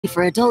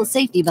for adult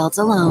safety belts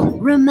alone.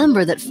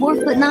 Remember that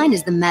 4'9"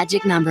 is the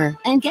magic number,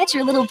 and get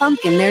your little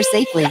pumpkin there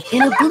safely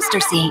in a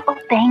booster seat. Oh,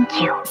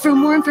 thank you. For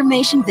more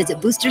information, visit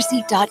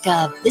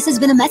boosterseat.gov. This has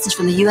been a message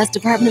from the U.S.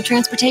 Department of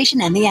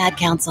Transportation and the Ad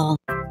Council.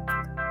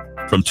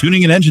 From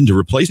tuning an engine to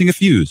replacing a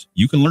fuse,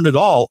 you can learn it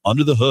all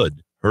under the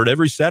hood. Heard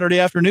every Saturday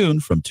afternoon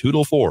from 2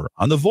 till 4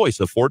 on the voice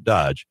of Fort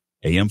Dodge,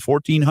 AM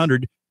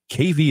 1400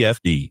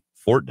 KVFD,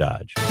 Fort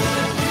Dodge.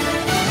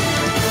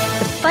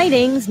 The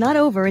fighting's not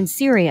over in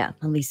Syria.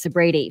 Lisa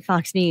Brady,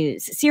 Fox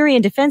News.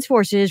 Syrian Defense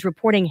Forces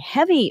reporting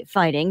heavy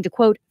fighting to,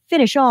 quote,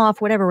 finish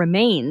off whatever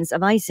remains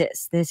of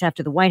ISIS. This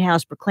after the White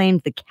House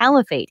proclaimed the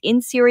caliphate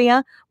in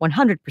Syria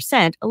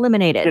 100%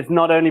 eliminated. It's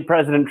not only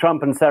President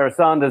Trump and Sarah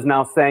Sanders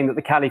now saying that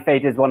the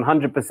caliphate is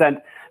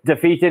 100%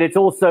 defeated. It's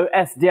also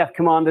SDF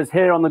commanders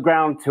here on the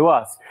ground to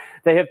us.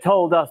 They have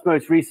told us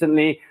most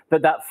recently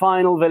that that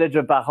final village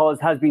of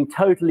Bahoz has been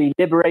totally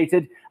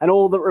liberated, and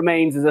all that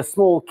remains is a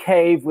small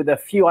cave with a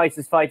few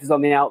ISIS fighters on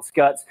the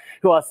outskirts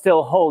who are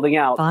still holding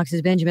out.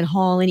 Fox's Benjamin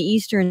Hall in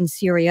eastern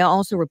Syria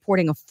also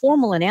reporting a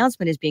formal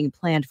announcement is being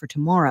planned for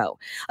tomorrow.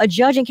 A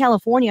judge in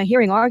California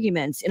hearing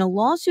arguments in a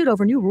lawsuit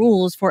over new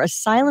rules for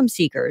asylum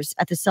seekers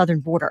at the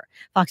southern border.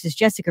 Fox's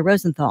Jessica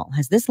Rosenthal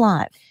has this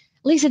live.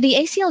 Lisa, the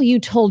ACLU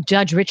told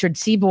Judge Richard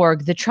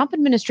Seaborg the Trump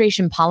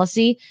administration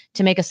policy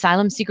to make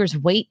asylum seekers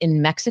wait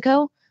in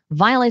Mexico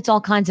violates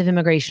all kinds of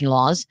immigration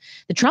laws.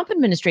 The Trump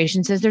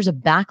administration says there's a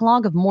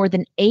backlog of more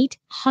than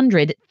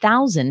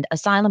 800,000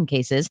 asylum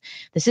cases.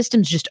 The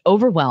system's just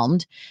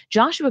overwhelmed.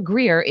 Joshua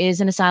Greer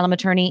is an asylum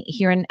attorney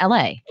here in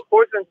L.A.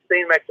 Enforcement in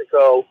Spain,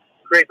 Mexico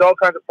creates all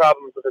kinds of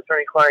problems with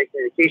attorney-client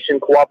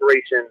communication,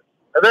 cooperation.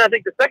 And then I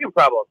think the second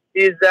problem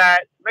is that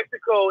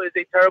Mexico is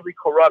a terribly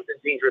corrupt and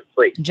dangerous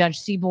place. Judge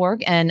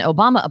Seaborg, an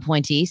Obama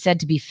appointee, said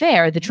to be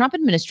fair, the Trump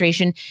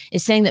administration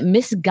is saying that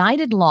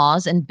misguided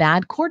laws and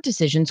bad court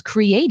decisions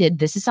created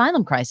this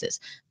asylum crisis.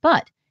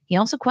 But he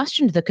also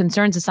questioned the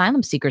concerns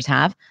asylum seekers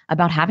have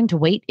about having to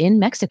wait in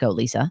Mexico,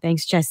 Lisa.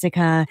 Thanks,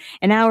 Jessica.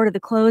 An hour to the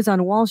close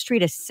on Wall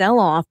Street, a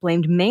sell-off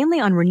blamed mainly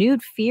on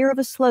renewed fear of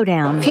a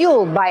slowdown.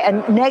 Fueled by a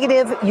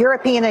negative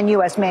European and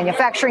U.S.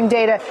 manufacturing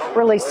data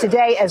released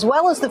today, as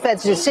well as the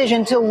Fed's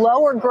decision to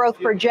lower growth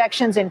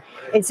projections and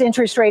its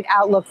interest rate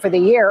outlook for the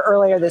year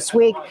earlier this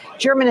week.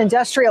 German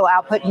industrial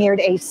output neared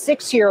a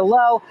 6-year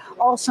low.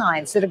 All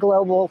signs that a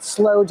global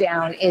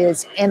slowdown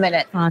is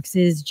imminent.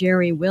 Fox's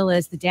Jerry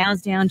Willis. The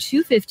Dow's down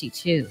 252.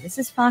 This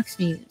is Fox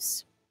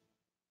News.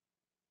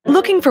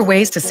 Looking for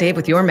ways to save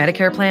with your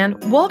Medicare plan?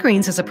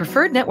 Walgreens is a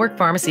preferred network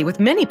pharmacy with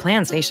many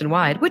plans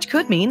nationwide, which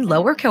could mean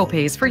lower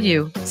copays for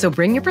you. So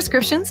bring your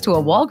prescriptions to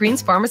a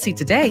Walgreens pharmacy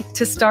today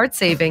to start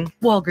saving.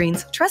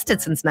 Walgreens, trusted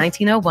since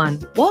 1901.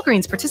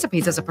 Walgreens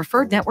participates as a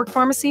preferred network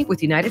pharmacy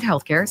with United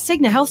Healthcare,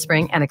 Cigna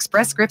HealthSpring, and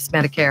Express Scripts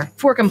Medicare.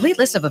 For a complete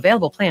list of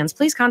available plans,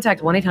 please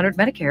contact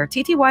 1-800-MEDICARE.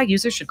 TTY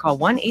users should call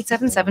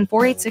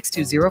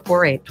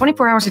 1-877-486-2048.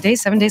 24 hours a day,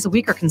 7 days a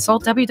week, or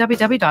consult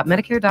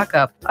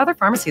www.medicare.gov. Other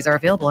pharmacies are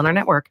available in our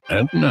network.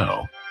 And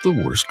now, the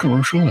worst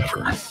commercial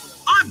ever.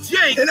 I'm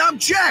Jake. And I'm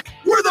Jack.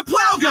 We're the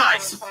Plow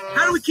Guys.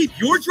 How do we keep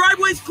your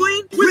driveways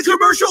clean? With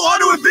commercial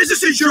auto and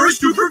business insurance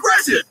through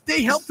Progressive.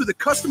 They help with a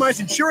customized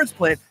insurance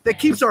plan that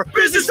keeps our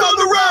business on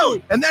the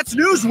road. And that's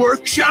news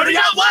worth shouting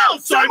out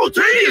loud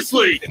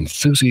simultaneously.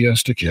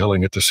 Enthusiastic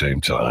yelling at the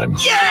same time.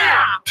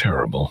 Yeah!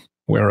 Terrible.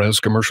 Whereas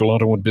commercial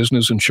auto and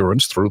business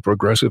insurance through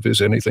Progressive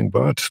is anything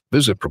but.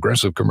 Visit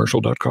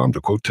progressivecommercial.com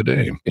to quote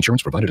today.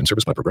 Insurance provided and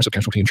serviced by Progressive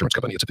Casualty Insurance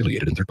Company. It's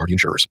affiliated and third-party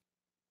insurers.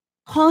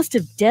 Cost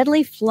of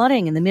deadly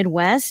flooding in the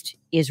Midwest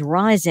is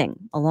rising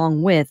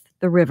along with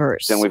the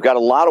rivers. And we've got a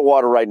lot of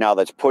water right now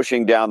that's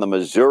pushing down the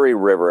Missouri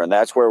River, and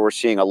that's where we're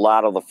seeing a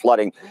lot of the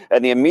flooding.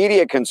 And the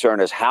immediate concern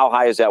is how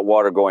high is that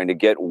water going to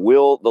get?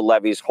 Will the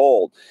levees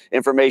hold?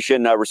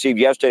 Information received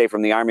yesterday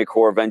from the Army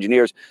Corps of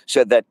Engineers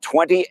said that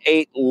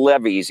 28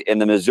 levees in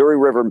the Missouri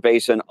River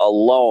Basin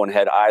alone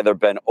had either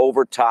been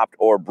overtopped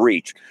or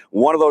breached.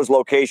 One of those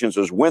locations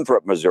was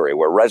Winthrop, Missouri,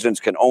 where residents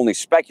can only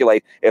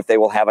speculate if they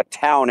will have a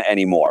town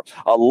anymore.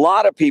 A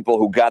lot of people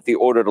who got the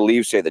order to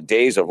leave say the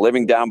days of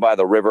living down by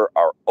the river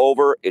are over.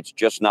 It's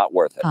just not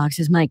worth it.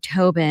 Fox's Mike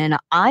Tobin.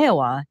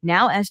 Iowa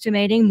now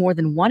estimating more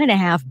than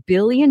 $1.5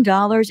 billion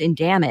in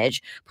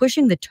damage,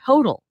 pushing the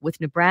total with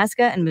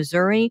Nebraska and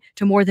Missouri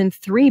to more than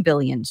 $3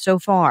 billion so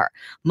far.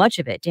 Much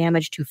of it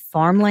damage to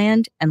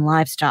farmland and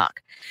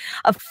livestock.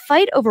 A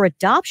fight over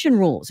adoption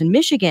rules in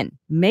Michigan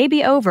may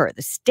be over.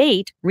 The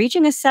state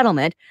reaching a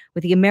settlement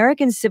with the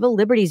American Civil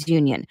Liberties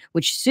Union,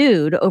 which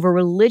sued over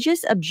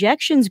religious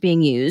objections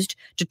being used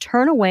to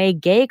turn away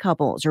gay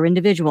couples or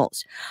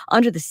individuals.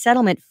 Under the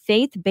settlement,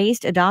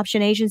 faith-based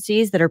adoption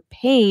agencies that are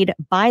paid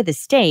by the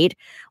state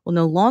will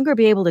no longer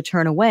be able to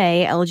turn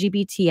away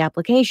LGBT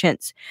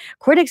applications.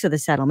 Critics of the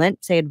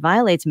settlement say it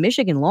violates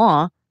Michigan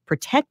law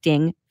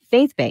protecting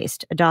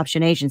faith-based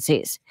adoption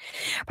agencies.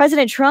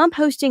 President Trump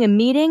hosting a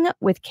meeting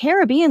with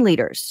Caribbean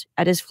leaders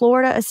at his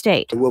Florida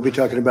estate. We'll be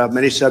talking about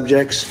many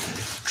subjects.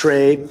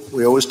 Trade,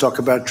 we always talk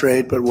about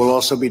trade, but we'll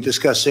also be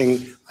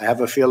discussing, I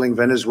have a feeling,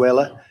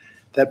 Venezuela.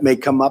 That may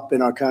come up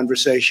in our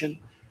conversation.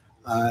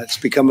 It's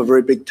become a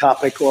very big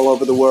topic all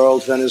over the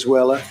world,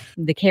 Venezuela.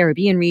 The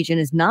Caribbean region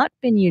has not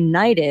been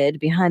united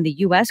behind the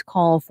U.S.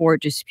 call for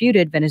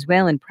disputed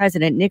Venezuelan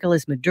President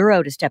Nicolas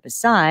Maduro to step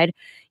aside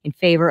in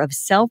favor of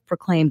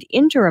self-proclaimed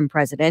interim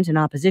president and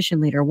opposition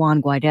leader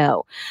Juan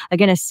Guaido.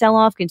 Again, a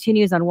sell-off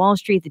continues on Wall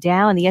Street. The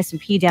Dow and the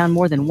S&P down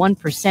more than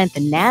 1%. The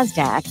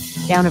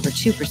NASDAQ down over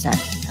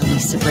 2%. I'm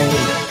Lisa Brady.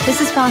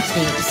 This is Fox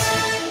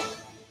News.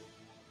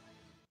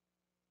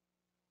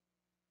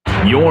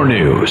 Your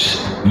news,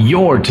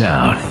 your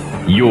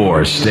town,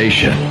 your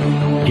station.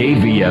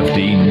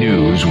 KVFD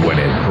News when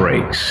it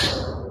breaks.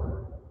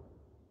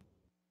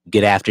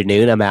 Good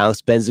afternoon. I'm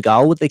Alex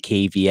Benzagal with the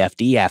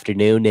KVFD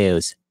Afternoon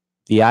News.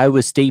 The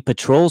Iowa State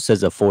Patrol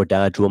says a Fort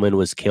Dodge woman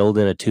was killed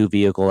in a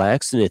two-vehicle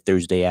accident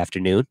Thursday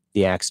afternoon.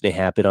 The accident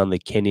happened on the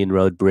Kenyon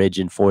Road Bridge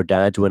in Fort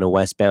Dodge when a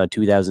westbound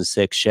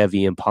 2006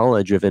 Chevy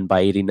Impala driven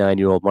by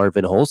 89-year-old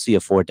Marvin Holsey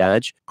of Fort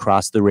Dodge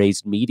crossed the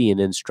raised median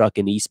and struck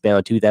an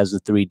eastbound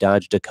 2003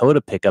 Dodge Dakota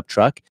pickup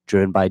truck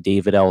driven by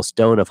David L.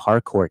 Stone of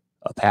Harcourt.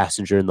 A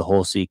passenger in the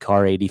Holsey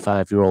car,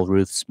 85-year-old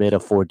Ruth Smith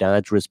of Fort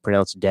Dodge, was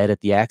pronounced dead at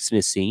the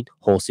accident scene.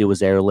 Holsey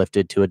was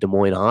airlifted to a Des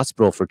Moines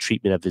hospital for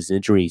treatment of his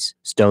injuries.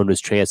 Stone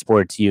was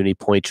transported to Uni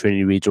Point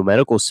Trinity Regional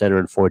Medical Center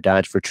in Fort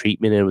Dodge for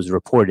treatment and was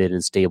reported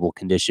in stable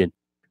condition.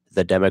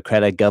 The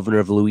Democratic governor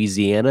of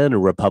Louisiana and a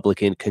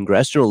Republican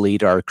congressional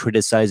leader are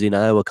criticizing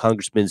Iowa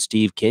Congressman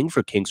Steve King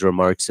for King's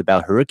remarks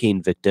about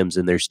hurricane victims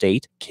in their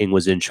state. King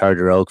was in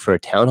Charter Oak for a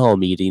town hall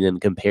meeting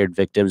and compared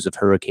victims of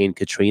Hurricane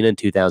Katrina in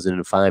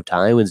 2005 to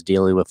Iowans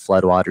dealing with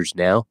floodwaters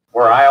now.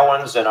 We're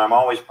Iowans, and I'm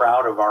always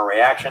proud of our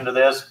reaction to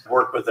this.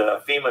 Worked with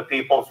the FEMA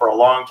people for a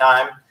long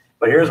time,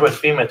 but here's what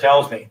FEMA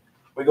tells me.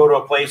 We go to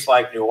a place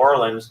like New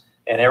Orleans,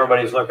 and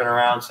everybody's looking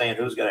around saying,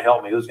 who's going to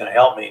help me, who's going to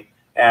help me?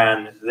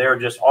 And they're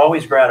just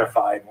always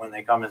gratified when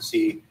they come and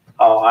see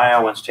how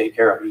Iowans take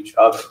care of each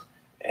other.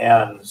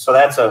 And so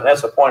that's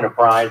a point of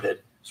pride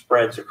that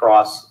spreads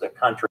across the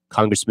country.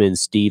 Congressman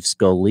Steve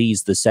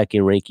Scalise, the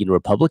second-ranking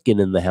Republican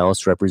in the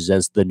House,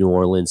 represents the New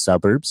Orleans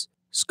suburbs.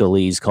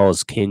 Scalise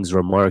calls King's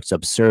remarks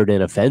absurd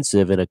and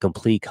offensive and a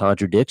complete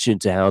contradiction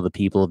to how the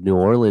people of New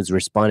Orleans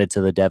responded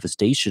to the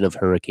devastation of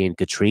Hurricane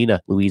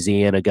Katrina.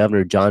 Louisiana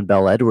Governor John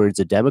Bel Edwards,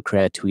 a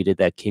Democrat, tweeted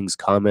that King's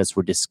comments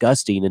were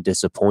disgusting and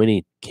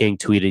disappointing. King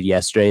tweeted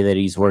yesterday that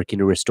he's working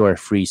to restore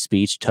free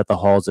speech to the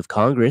halls of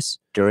Congress.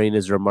 During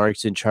his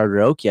remarks in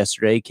Charter Oak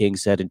yesterday, King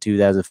said in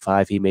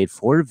 2005 he made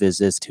 4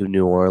 visits to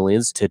New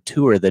Orleans to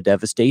tour the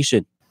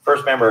devastation.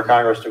 First member of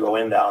Congress to go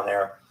in down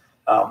there.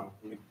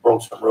 We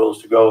broke some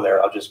rules to go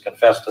there. I'll just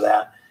confess to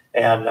that.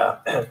 And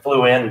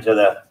flew into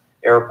the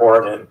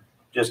airport and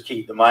just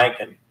keyed the mic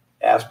and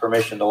asked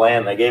permission to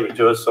land. They gave it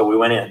to us, so we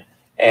went in.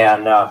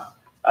 And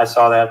I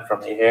saw that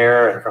from the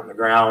air and from the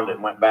ground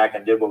and went back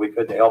and did what we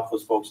could to help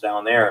those folks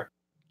down there.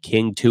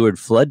 King toured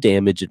flood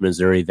damage in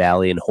Missouri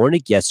Valley and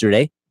Hornick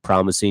yesterday,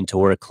 promising to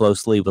work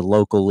closely with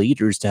local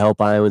leaders to help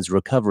Iowans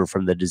recover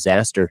from the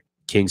disaster.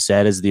 King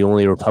said as the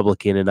only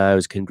Republican in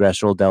Iowa's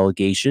congressional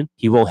delegation,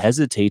 he won't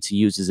hesitate to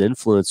use his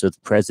influence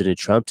with President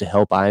Trump to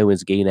help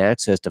Iowans gain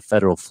access to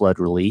federal flood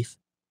relief.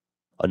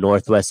 A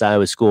Northwest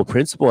Iowa school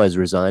principal has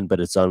resigned,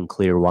 but it's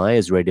unclear why,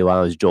 as Radio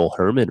Iowa's Joel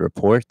Herman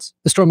reports.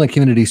 The Storm Lake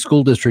Community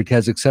School District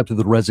has accepted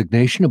the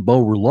resignation of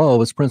Bo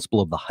Rouleau as principal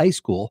of the high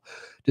school.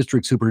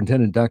 District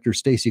Superintendent Dr.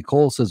 Stacy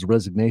Cole says the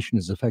resignation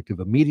is effective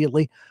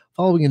immediately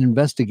following an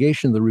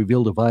investigation that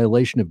revealed a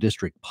violation of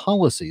district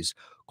policies.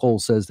 Cole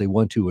says they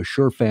want to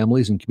assure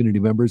families and community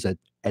members that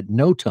at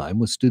no time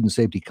was student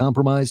safety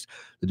compromised.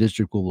 The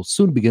district will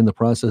soon begin the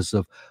process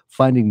of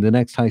finding the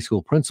next high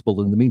school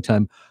principal. In the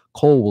meantime,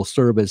 Cole will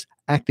serve as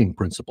acting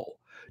principal.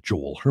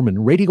 Joel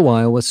Herman, Radio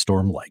Iowa,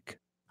 Storm Lake.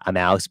 I'm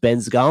Alex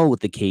Benzagal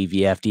with the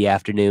KVFD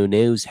Afternoon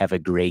News. Have a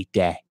great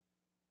day.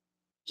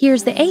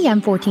 Here's the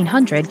AM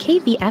 1400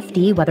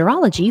 KVFD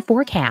weatherology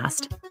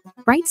forecast.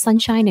 Bright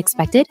sunshine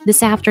expected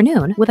this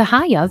afternoon with a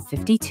high of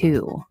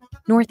 52.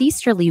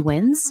 Northeasterly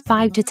winds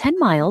 5 to 10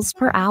 miles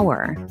per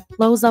hour.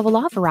 Lows level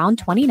off around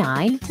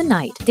 29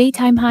 tonight.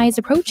 Daytime highs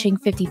approaching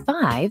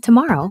 55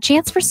 tomorrow.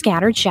 Chance for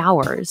scattered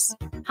showers.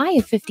 High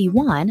of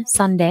 51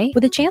 Sunday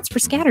with a chance for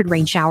scattered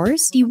rain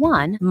showers.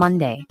 51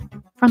 Monday.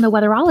 From the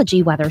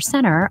Weatherology Weather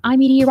Center, I'm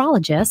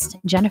meteorologist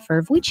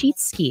Jennifer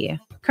Wojcicki.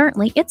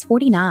 Currently, it's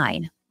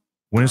 49.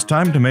 When it's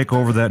time to make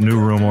over that new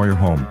room or your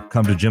home,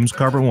 come to Jim's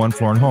Carpet One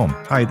Floor & Home.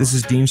 Hi, this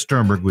is Dean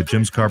Sternberg with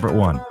Jim's Carpet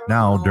One.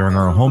 Now, during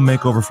our home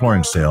makeover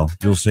flooring sale,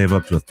 you'll save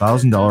up to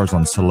 $1,000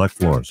 on select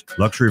floors,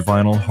 luxury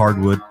vinyl,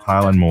 hardwood,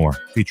 tile, and more,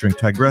 featuring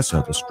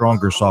Tigressa, the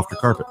stronger, softer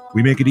carpet.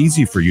 We make it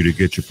easy for you to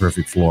get your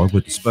perfect floor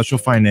with the special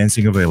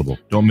financing available.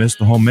 Don't miss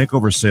the home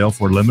makeover sale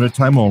for a limited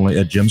time only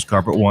at Jim's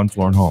Carpet One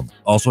Floor & Home.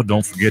 Also,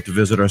 don't forget to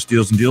visit our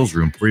Steals and Deals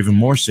room for even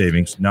more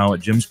savings now at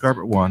Jim's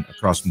Carpet One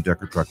across from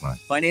Decker Truck Line.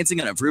 Financing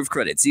on approved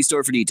credit. See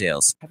store for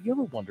details. Have you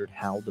ever wondered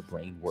how the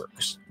brain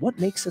works? What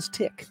makes us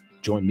tick?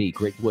 Join me,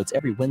 Greg Woods,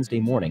 every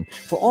Wednesday morning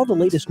for all the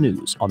latest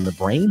news on the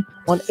brain,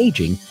 on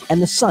aging, and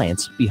the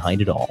science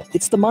behind it all.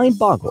 It's The Mind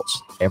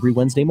Boggles, every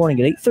Wednesday morning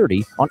at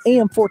 8:30 on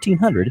AM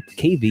 1400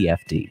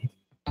 KVFD.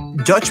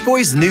 Dutch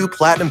Boy's new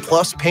Platinum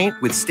Plus paint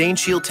with Stain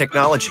Shield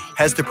technology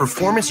has the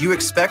performance you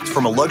expect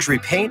from a luxury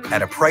paint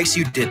at a price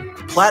you didn't.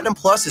 Platinum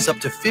Plus is up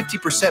to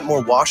 50%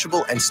 more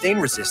washable and stain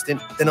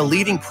resistant than a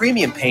leading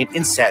premium paint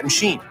in satin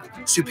sheen.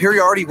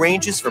 Superiority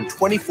ranges from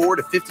 24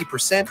 to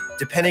 50%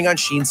 depending on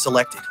sheen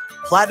selected.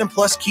 Platinum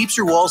Plus keeps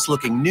your walls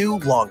looking new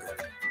longer.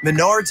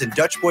 Menards and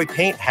Dutch Boy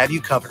paint have you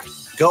covered.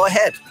 Go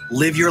ahead,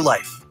 live your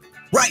life.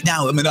 Right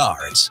now at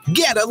Menards,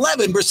 get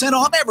 11%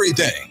 off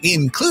everything,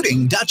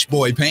 including Dutch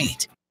Boy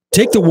paint.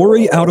 Take the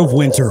worry out of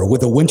winter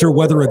with a winter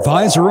weather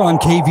advisor on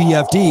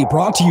KVFD,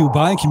 brought to you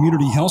by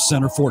Community Health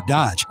Center Fort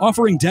Dodge,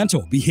 offering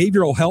dental,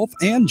 behavioral health,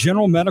 and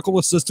general medical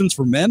assistance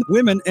for men,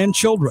 women, and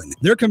children.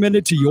 They're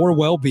committed to your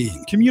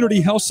well-being.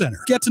 Community Health Center.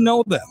 Get to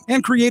know them.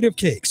 And Creative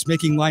Cakes,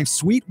 making life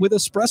sweet with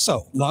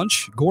espresso,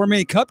 lunch,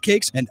 gourmet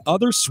cupcakes, and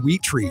other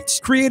sweet treats.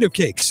 Creative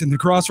Cakes in the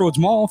Crossroads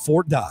Mall,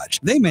 Fort Dodge.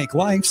 They make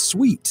life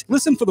sweet.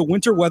 Listen for the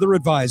winter weather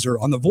advisor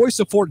on the Voice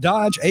of Fort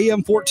Dodge,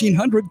 AM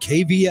 1400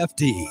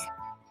 KVFD.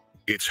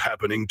 It's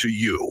happening to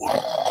you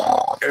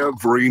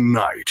every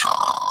night.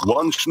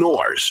 One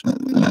snores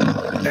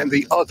and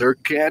the other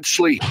can't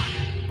sleep.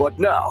 But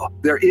now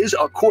there is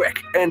a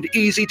quick and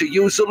easy to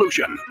use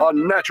solution, a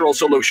natural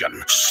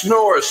solution.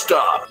 Snore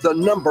Stop, the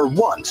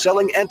 #1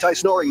 selling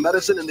anti-snoring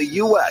medicine in the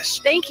U.S.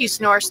 Thank you,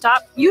 Snore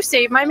Stop. You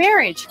saved my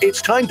marriage.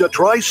 It's time to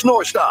try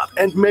Snore Stop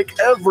and make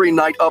every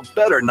night a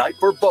better night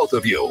for both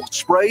of you.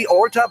 Spray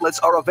or tablets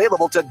are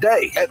available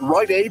today at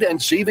Rite Aid and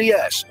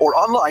CVS or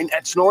online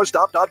at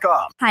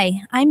snorestop.com.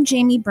 Hi, I'm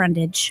Jamie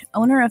Brundage,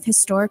 owner of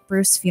Historic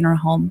Bruce Funeral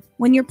Home.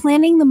 When you're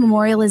planning the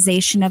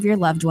memorialization of your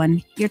loved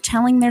one, you're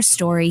telling their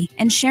story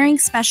and sharing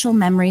special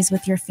memories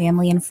with your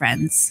family and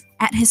friends.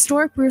 At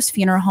Historic Bruce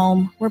Funeral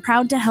Home, we're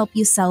proud to help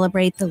you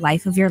celebrate the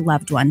life of your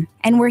loved one,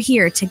 and we're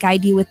here to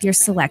guide you with your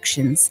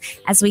selections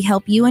as we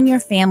help you and your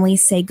family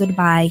say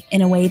goodbye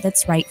in a way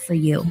that's right for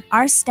you.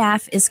 Our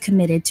staff is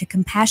committed to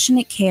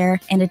compassionate care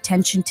and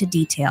attention to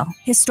detail.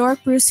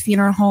 Historic Bruce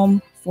Funeral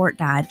Home, Fort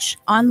Dodge.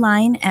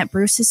 Online at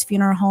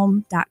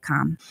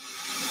brucesfuneralhome.com.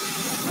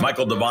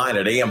 Michael Devine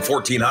at AM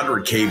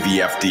 1400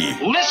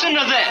 KVFD. Listen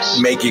to this.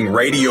 Making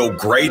radio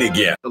great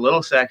again. A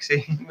little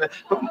sexy, but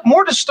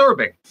more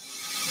disturbing.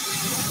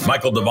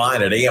 Michael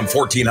Devine at AM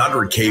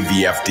 1400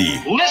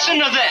 KVFD. Listen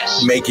to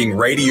this. Making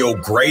radio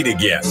great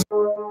again.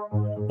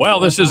 Well,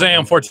 this is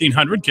AM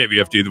 1400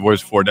 KVFD, the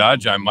voice of Fort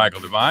Dodge. I'm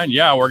Michael Devine.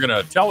 Yeah, we're going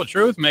to tell the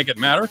truth, make it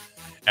matter.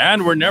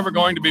 And we're never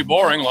going to be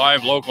boring.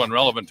 Live, local, and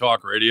relevant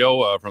talk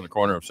radio from the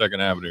corner of 2nd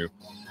Avenue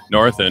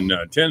North and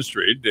 10th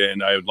Street.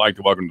 And I would like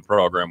to welcome to the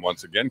program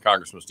once again,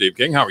 Congressman Steve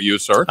King. How are you,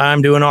 sir?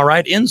 I'm doing all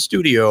right in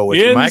studio with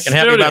you, Mike, and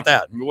happy about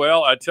that.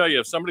 Well, I tell you,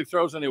 if somebody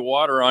throws any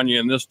water on you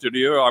in this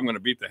studio, I'm going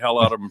to beat the hell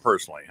out of them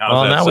personally.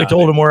 Well, now we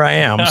told them where I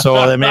am,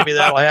 so maybe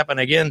that'll happen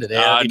again today.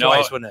 That'll be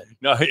twice, wouldn't it?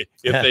 No, if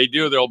they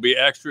do, there'll be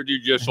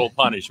extrajudicial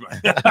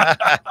punishment.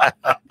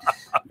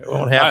 It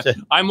won't have to.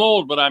 I'm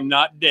old, but I'm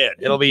not dead.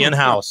 It'll be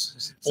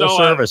in-house. Full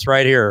service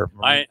right here.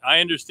 I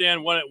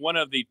understand one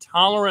of the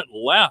tolerant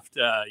left,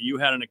 you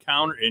had an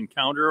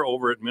encounter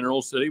over at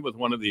Mineral City with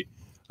one of the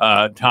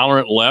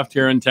tolerant left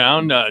here in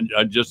town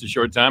just a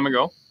short time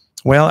ago.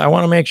 Well, I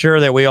want to make sure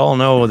that we all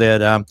know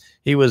that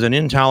he was an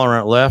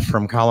intolerant left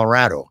from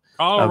Colorado,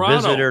 a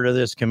visitor to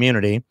this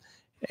community.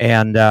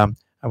 And I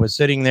was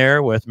sitting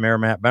there with Mayor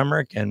Matt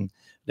Bemrick and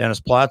Dennis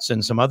Plotz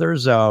and some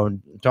others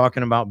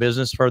talking about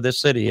business for this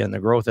city and the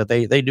growth that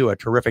they do a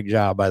terrific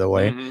job, by the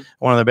way. Mm-hmm.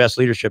 One of the best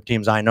leadership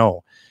teams I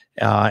know.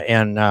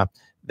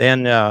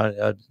 Then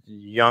a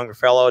young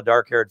fellow,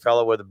 dark-haired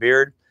fellow with a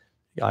beard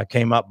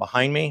came up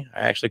behind me. I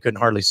actually couldn't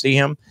hardly see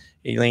him.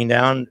 He leaned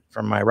down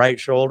from my right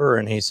shoulder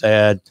and he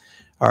said,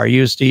 "Are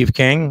you Steve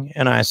King?"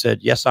 And I said,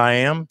 "Yes, I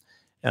am."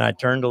 And I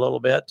turned a little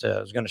bit. I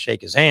was going to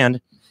shake his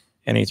hand,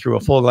 and he threw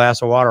a full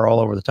glass of water all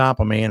over the top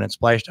of me, and it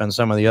splashed on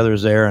some of the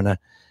others there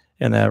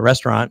in the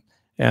restaurant.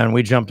 And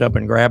we jumped up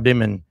and grabbed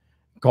him and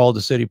called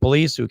the city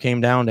police, who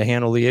came down to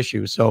handle the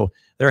issue. So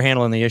they're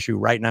handling the issue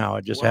right now.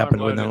 It just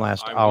happened within the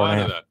last hour and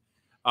a half.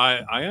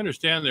 I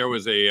understand there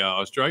was a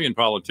Australian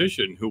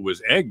politician who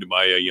was egged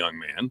by a young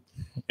man,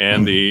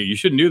 and you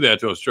shouldn't do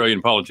that to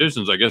Australian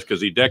politicians, I guess,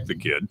 because he decked the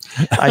kid.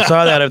 I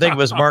saw that. I think it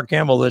was Mark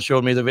Campbell that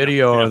showed me the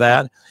video of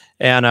that,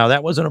 and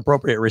that was an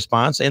appropriate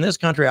response. In this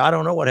country, I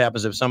don't know what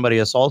happens if somebody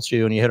assaults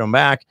you and you hit them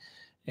back,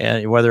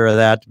 and whether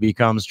that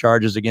becomes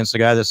charges against the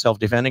guy that's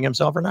self-defending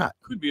himself or not.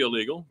 Could be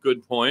illegal.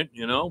 Good point.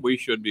 We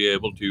should be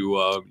able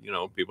to,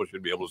 people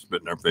should be able to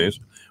spit in our face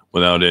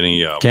without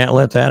any. Can't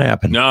let that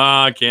happen. No,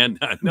 I can't.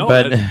 No,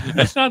 but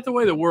that's not the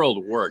way the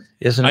world works.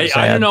 Isn't it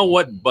sad? I don't know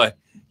what, but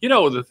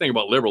the thing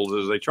about liberals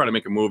is they try to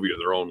make a movie of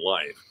their own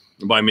life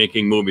by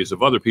making movies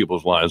of other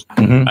people's lives.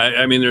 Mm-hmm.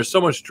 I mean, there's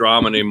so much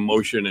drama and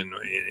emotion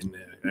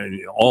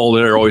and all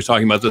they're always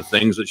talking about the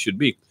things that should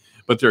be.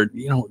 But they're,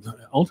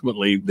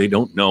 ultimately they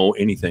don't know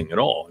anything at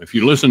all. If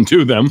you listen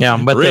to them,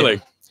 but really,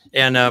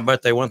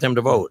 but they want them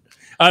to vote.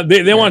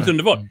 They want them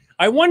to vote.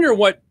 I wonder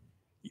what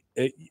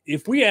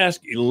if we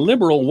ask a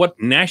liberal what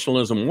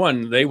nationalism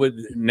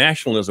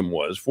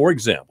was. For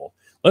example,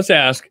 let's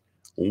ask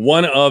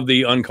one of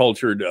the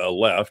uncultured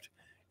left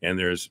and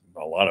there's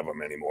a lot of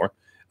them anymore,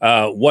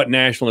 what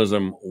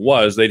nationalism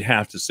was, they'd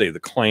have to say the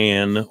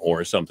Klan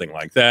or something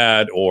like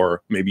that,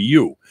 or maybe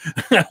you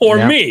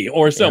or me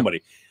or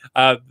somebody.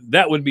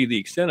 That would be the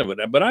extent of it.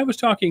 But I was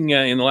talking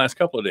in the last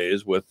couple of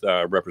days with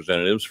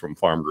representatives from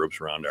farm groups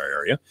around our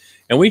area,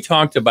 and we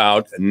talked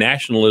about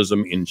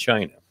nationalism in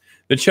China.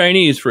 The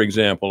Chinese, for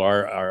example,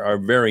 are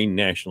very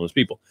nationalist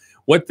people.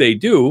 What they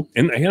do,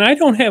 and I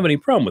don't have any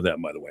problem with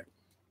that, by the way.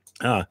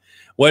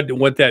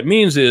 What that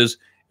means is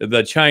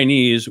the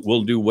Chinese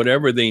will do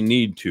whatever they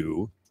need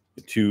to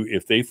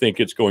if they think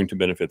it's going to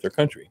benefit their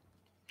country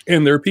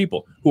and their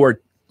people who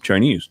are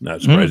Chinese,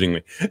 not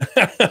surprisingly.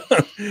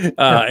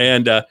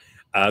 And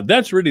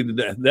that's really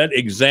that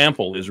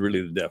example is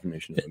really the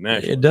definition of a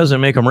nationalist. It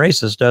doesn't make them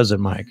racist, does it,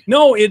 Mike?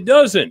 No, it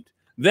doesn't.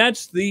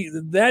 That's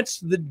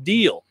the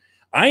deal.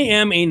 I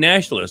am a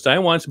nationalist. I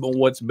want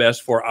what's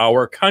best for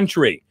our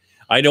country.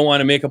 I don't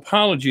want to make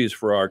apologies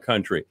for our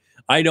country.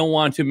 I don't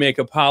want to make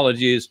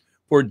apologies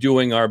for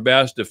doing our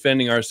best,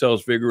 defending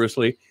ourselves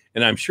vigorously.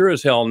 And I'm sure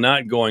as hell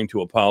not going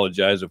to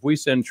apologize if we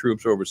send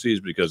troops overseas,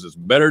 because it's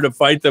better to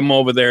fight them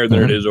over there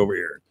than it is over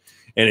here.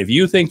 And if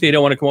you think they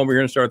don't want to come over here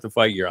and start the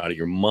fight, you're out of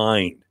your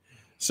mind.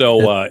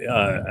 So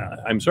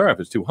I'm sorry if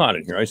it's too hot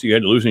in here. I see you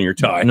had to loosen your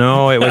tie.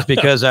 No, it was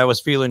because I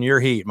was feeling your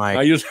heat, Mike.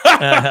 I used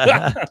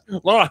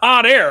a lot of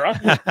hot air.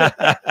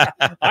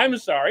 Huh? I'm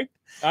sorry.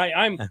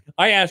 I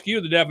ask you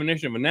the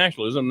definition of a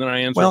nationalism, then I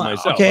answer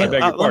myself. Okay, I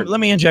beg your pardon.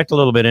 let me inject a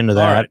little bit into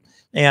that. Right.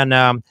 And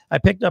I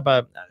picked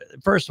up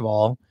first of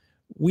all,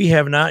 we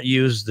have not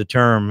used the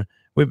term,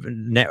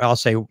 I'll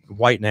say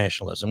white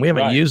nationalism. We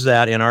haven't used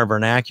that in our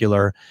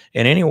vernacular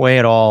in any way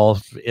at all,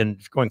 in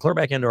going clear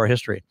back into our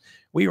history.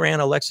 We ran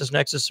a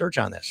LexisNexis search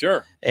on this.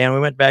 Sure. And we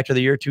went back to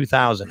the year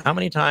 2000. How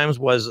many times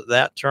was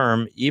that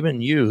term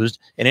even used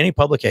in any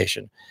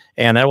publication?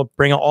 And that will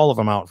bring all of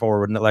them out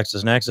forward in the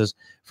LexisNexis.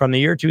 From the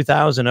year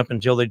 2000 up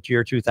until the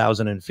year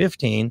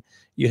 2015,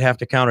 you'd have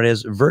to count it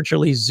as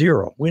virtually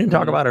zero. We didn't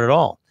talk about it at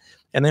all.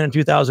 And then in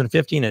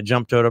 2015, it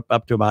jumped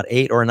up to about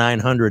 800 or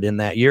 900 in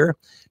that year.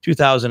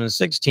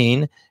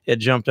 2016, it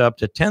jumped up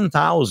to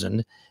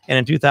 10,000. And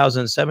in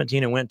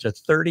 2017, it went to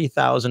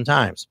 30,000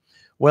 times.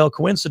 Well,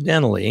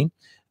 coincidentally,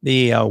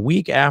 the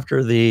week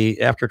after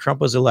Trump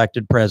was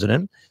elected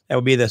president, that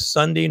would be the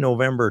Sunday,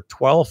 November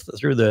 12th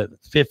through the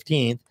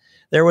 15th,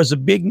 there was a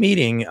big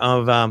meeting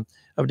of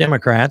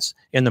Democrats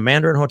in the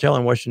Mandarin Hotel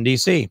in Washington,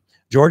 D.C.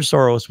 George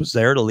Soros was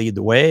there to lead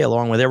the way,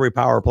 along with every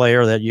power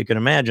player that you can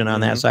imagine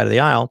on that side of the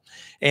aisle.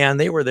 And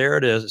they were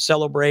there to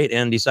celebrate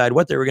and decide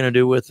what they were going to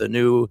do with the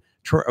new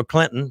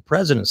Clinton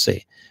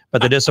presidency.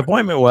 But the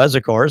disappointment was,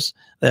 of course,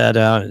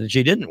 that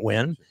she didn't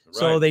win. Right.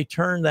 So they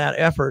turned that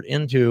effort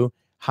into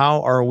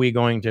how are we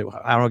going to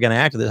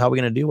act with this? How are we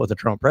going to deal with the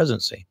Trump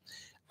presidency?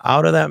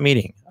 Out of that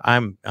meeting,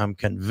 I'm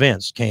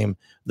convinced came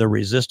the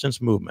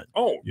resistance movement.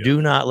 Oh, yeah.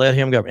 Do not let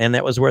him go. And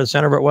that was where the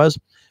center of it was.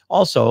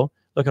 Also,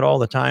 look at all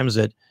the times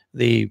that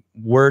the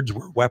words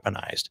were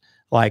weaponized,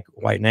 like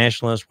white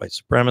nationalist, white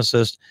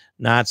supremacist,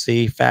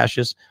 Nazi,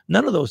 fascist.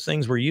 None of those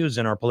things were used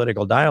in our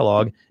political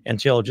dialogue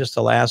until just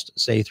the last,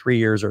 say, 3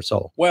 years or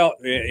so. Well,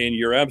 and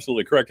you're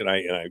absolutely correct. And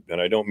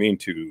I don't mean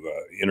to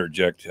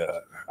interject.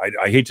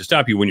 I hate to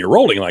stop you when you're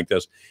rolling like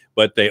this,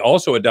 but they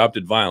also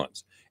adopted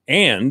violence.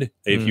 And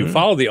if you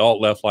follow the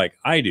alt-left like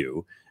I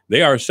do,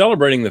 they are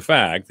celebrating the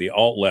fact, the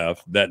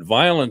alt-left, that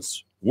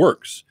violence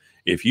works.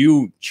 If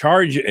you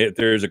charge, if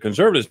there's a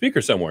conservative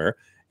speaker somewhere,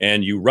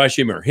 and you rush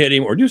him or hit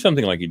him or do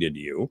something like he did to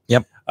you,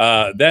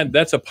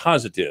 that's a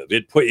positive.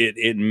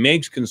 It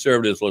makes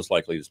conservatives less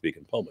likely to speak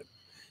in public.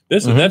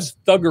 That's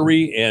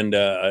thuggery, and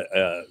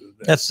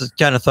that's the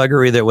kind of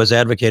thuggery that was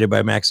advocated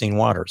by Maxine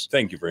Waters.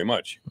 Thank you very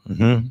much.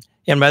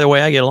 And by the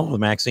way, I get along with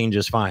Maxine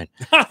just fine.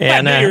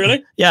 And do you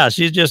really? Yeah,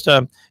 she's just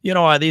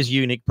these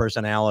unique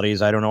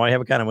personalities. I don't know. I have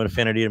a kind of an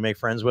affinity to make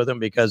friends with them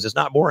because it's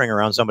not boring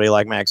around somebody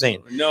like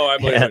Maxine. No, I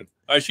believe it.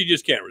 She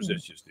just can't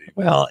resist you, Steve.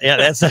 Well, yeah,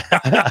 that's it's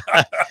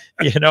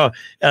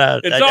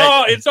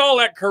all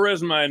that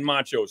charisma and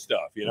macho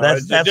stuff.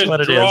 That's just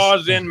what it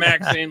draws is. in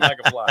Maxine like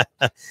a fly.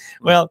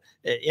 Well,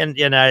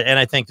 and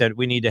I think that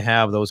we need to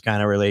have those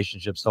kind of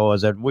relationships. Though,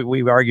 is that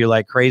we argue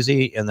like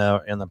crazy in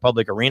the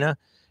public arena,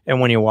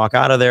 and when you walk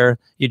out of there,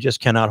 you just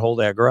cannot hold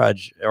that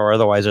grudge, or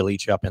otherwise it'll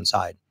eat you up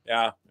inside.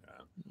 Yeah.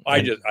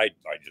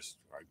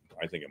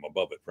 I think I'm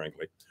above it,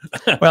 frankly.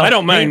 Well, I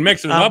don't mind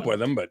mixing them up with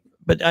them, but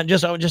I'll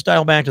just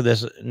dial back to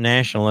this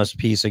nationalist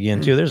piece again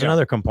too. There's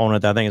another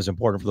component that I think is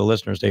important for the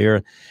listeners to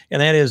hear,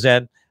 and that is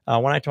that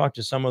when I talk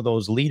to some of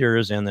those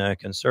leaders in the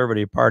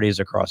conservative parties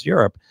across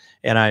Europe,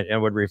 and I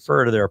would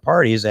refer to their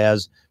parties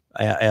as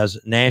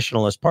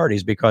nationalist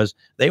parties because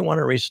they want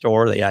to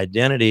restore the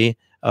identity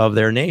of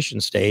their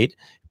nation state,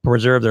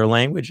 preserve their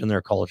language and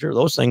their culture.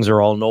 Those things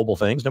are all noble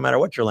things. No matter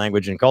what your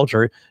language and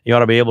culture, you ought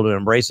to be able to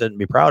embrace it and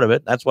be proud of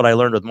it. That's what I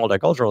learned with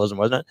multiculturalism,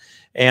 wasn't it?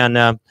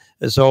 And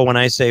so when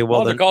I say,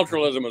 well,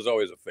 multiculturalism is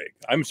always a fake.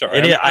 I'm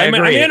sorry. I'm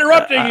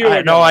interrupting you.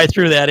 I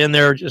threw that in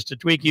there just to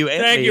tweak you.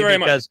 Thank you very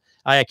much. Because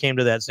I came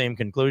to that same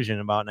conclusion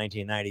about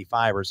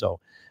 1995 or so.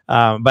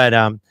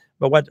 But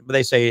what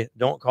they say,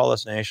 don't call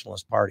us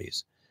nationalist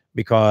parties.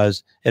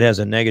 because it has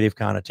a negative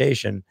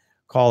connotation,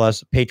 call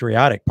us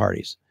patriotic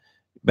parties.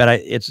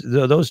 But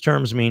those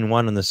terms mean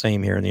one and the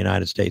same here in the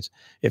United States.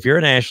 If you're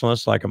a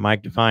nationalist, like a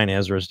Mike Devine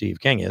is or a Steve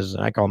King is,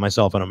 and I call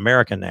myself an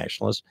American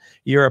nationalist,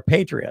 you're a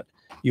patriot.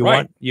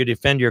 You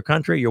defend your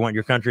country. You want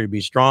your country to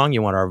be strong.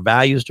 You want our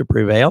values to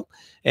prevail.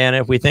 And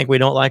if we think we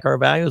don't like our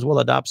values, we'll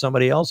adopt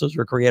somebody else's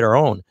or create our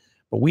own.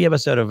 But we have a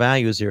set of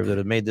values here that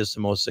have made this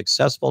the most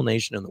successful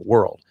nation in the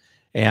world.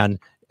 And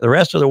the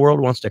rest of the world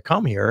wants to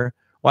come here.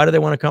 Why do they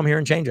want to come here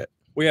and change it?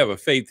 We have a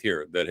faith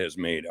here that has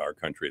made our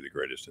country the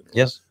greatest in the world.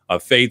 Yes. A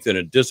faith and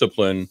a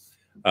discipline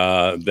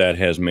that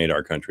has made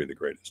our country the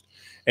greatest.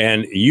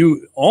 And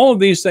all of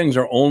these things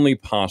are only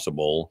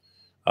possible.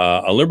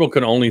 A liberal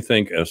can only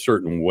think a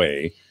certain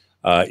way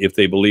if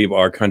they believe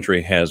our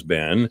country has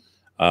been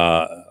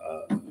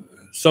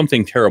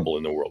something terrible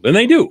in the world. And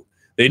they do.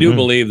 They do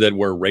believe that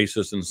we're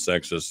racist and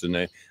sexist.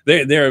 And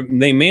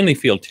they mainly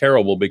feel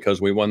terrible because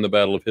we won the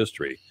battle of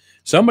history.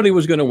 Somebody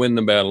was going to win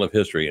the battle of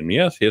history. And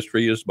yes,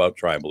 history is about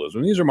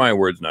tribalism. These are my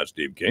words, not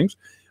Steve King's.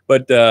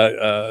 But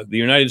the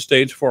United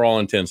States, for all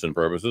intents and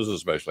purposes,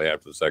 especially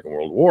after the Second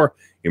World War,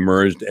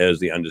 emerged as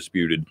the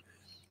undisputed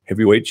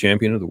heavyweight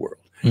champion of the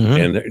world.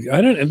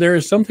 And there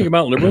is something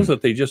about liberals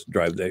that they just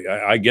drive.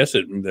 I guess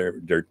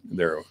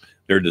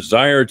their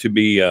desire to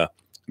be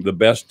the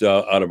best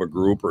out of a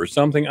group or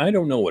something. I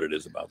don't know what it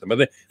is about them,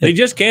 but they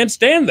just can't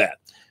stand that.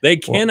 They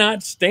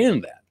cannot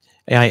stand that.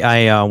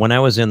 I when I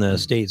was in the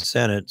state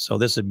Senate, so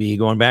this would be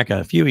going back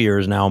a few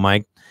years now,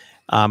 Mike,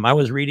 I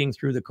was reading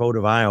through the Code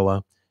of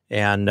Iowa,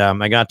 and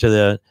I got to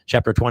the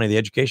chapter 20, the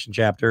education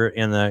chapter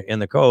in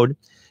the code,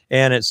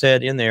 and it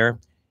said in there,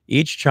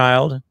 each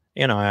child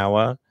in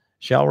Iowa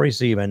shall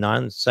receive a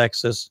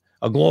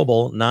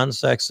global,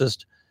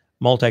 non-sexist,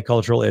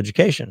 multicultural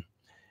education.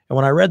 And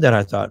when I read that,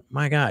 I thought,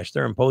 my gosh,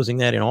 they're imposing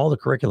that in all the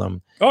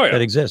curriculum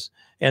that exists.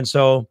 And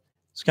so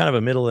it's kind of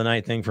a middle of the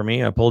night thing for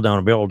me. I pulled down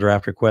a bill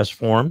draft request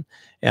form,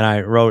 and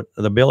I wrote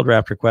the bill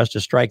draft request to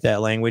strike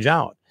that language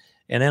out.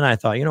 And then I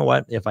thought, you know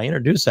what? If I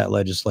introduce that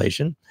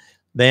legislation,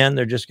 then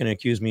they're just going to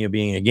accuse me of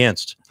being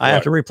against. I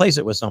have to replace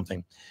it with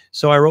something.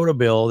 So I wrote a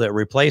bill that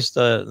replaced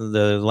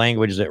the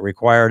language that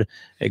required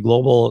a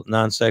global,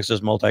 non-sexist,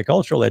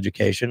 multicultural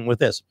education with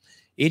this.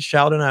 Each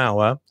child in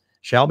Iowa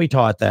shall be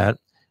taught that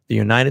the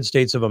United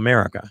States of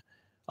America,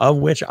 of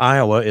which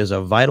Iowa is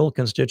a vital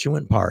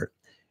constituent part,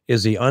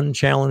 is the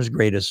unchallenged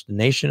greatest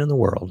nation in the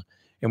world,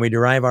 and we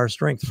derive our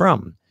strength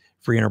from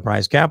free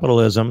enterprise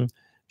capitalism,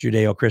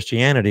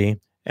 Judeo-Christianity,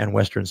 and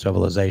Western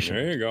civilization.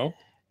 There you go.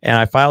 And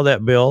I filed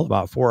that bill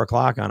about 4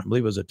 o'clock on, I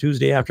believe it was a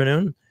Tuesday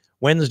afternoon.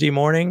 Wednesday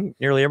morning,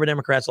 nearly every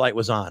Democrat's light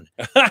was on.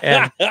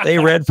 And they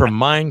read from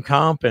Mein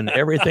Kampf and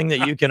everything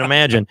that you can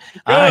imagine.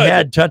 I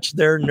had touched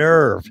their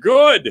nerve.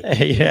 Good.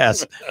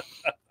 Yes.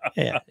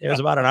 Yeah, it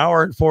was about an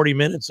hour and 40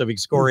 minutes of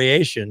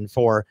excoriation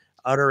for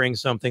uttering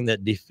something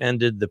that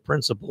defended the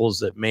principles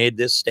that made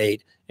this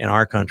state and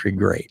our country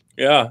great.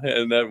 Yeah,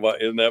 isn't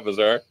that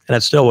bizarre? And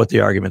that's still what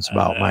the argument's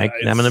about, Mike.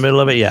 And I'm in the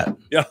middle of it yet.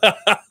 Yeah.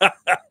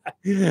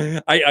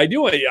 I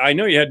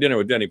know you had dinner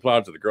with Denny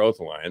Plotz at the Growth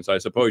Alliance. I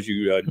suppose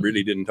you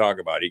really didn't talk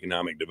about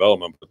economic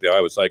development with the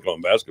Iowa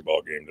Cyclone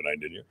basketball game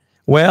tonight, did you?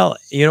 Well,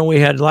 we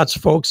had lots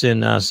of folks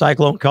in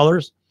Cyclone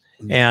colors,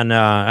 and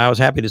I was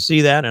happy to see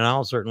that, and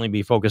I'll certainly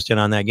be focused in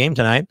on that game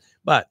tonight.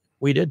 But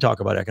we did talk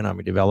about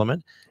economic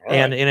development,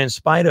 and in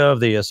spite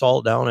of the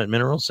assault down at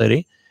Mineral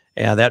City,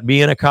 that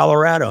being a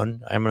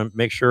Coloradoan, I'm going to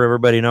make sure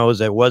everybody knows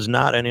that was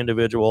not an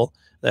individual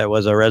that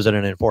was a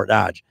resident in Fort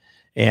Dodge.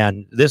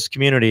 And this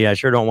community, I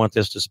sure don't want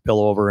this to spill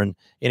over in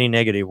any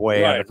negative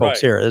way on the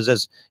folks here.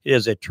 It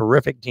is a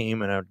terrific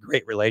team and a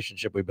great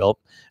relationship we built.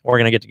 We're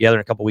going to get together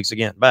in a couple weeks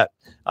again. But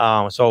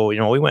so,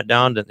 we went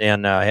down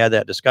and had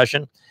that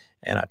discussion,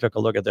 and I took a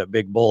look at that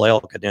big bull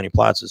elk at Denny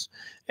Plotz's,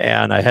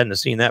 and I hadn't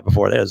seen that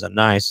before. That is a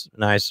nice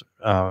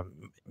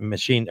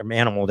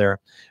animal there.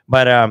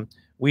 But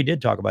we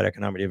did talk about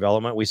economic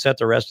development. We set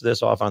the rest of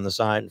this off on the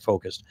side and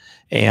focused.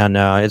 And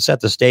it set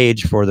the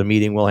stage for the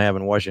meeting we'll have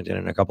in Washington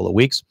in a couple of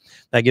weeks.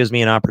 That gives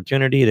me an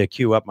opportunity to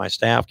queue up my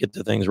staff, get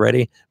the things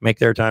ready, make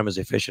their time as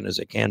efficient as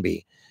it can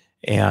be.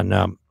 And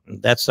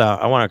that's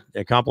I want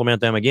to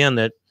compliment them again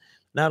that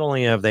not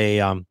only have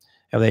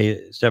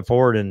they stepped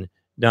forward and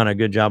done a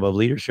good job of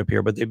leadership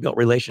here, but they've built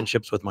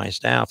relationships with my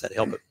staff that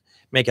help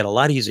make it a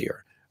lot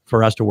easier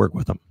for us to work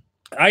with them.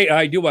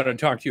 I do want to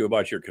talk to you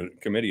about your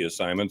committee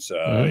assignments,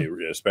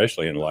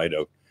 especially in light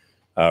of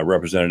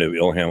Representative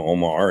Ilhan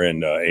Omar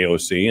and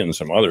AOC and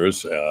some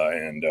others.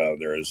 And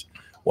there is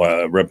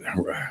the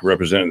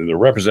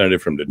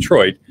representative from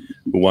Detroit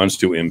who wants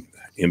to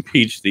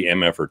impeach the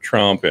MFer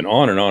Trump and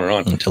on and on and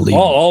on. Tlaib.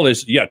 All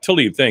this,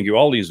 Tlaib, thank you.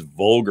 All these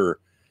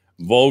vulgar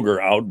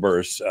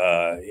outbursts,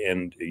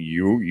 and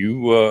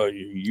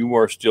you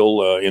are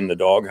still in the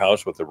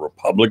doghouse with the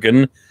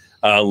Republican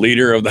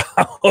leader of the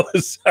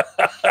House.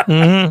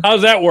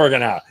 How's that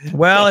working out?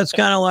 Well, it's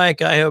kind of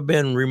like I have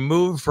been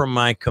removed from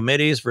my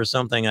committees for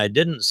something I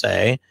didn't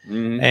say,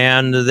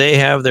 and they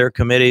have their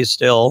committees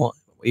still,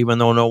 even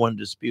though no one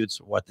disputes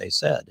what they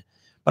said.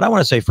 But I want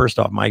to say first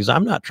off, Mike,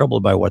 I'm not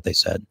troubled by what they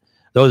said.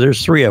 Though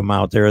there's 3 of them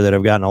out there that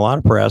have gotten a lot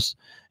of press,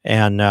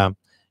 and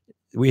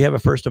we have a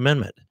First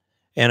Amendment.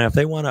 And if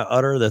they want to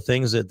utter the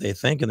things that they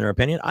think in their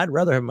opinion, I'd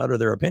rather have them utter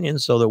their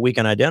opinions so that we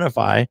can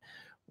identify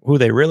who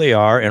they really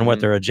are and what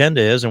their agenda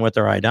is and what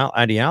their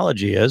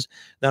ideology is,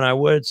 than I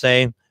would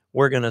say,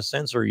 we're going to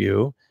censor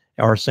you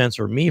or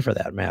censor me for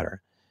that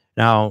matter.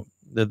 Now,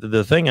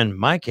 the thing in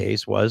my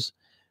case was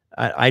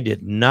I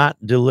did not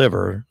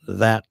deliver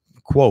that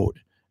quote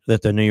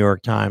that the New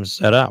York Times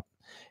set up.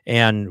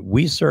 And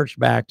we searched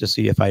back to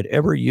see if I'd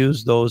ever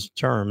used those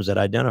terms that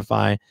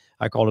identify,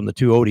 I called them the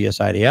 2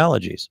 odious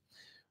ideologies.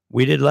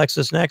 We did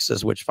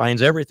LexisNexis, which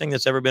finds everything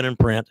that's ever been in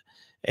print.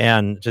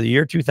 And to the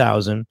year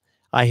 2000,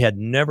 I had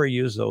never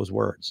used those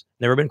words,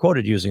 never been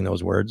quoted using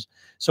those words.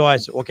 So I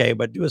said, okay,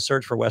 but do a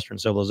search for Western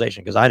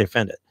civilization because I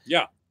defend it.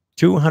 Yeah.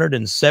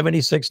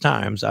 276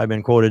 times I've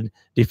been quoted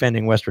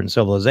defending Western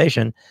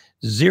civilization.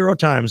 0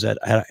 times that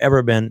had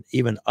ever been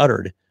even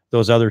uttered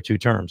those other 2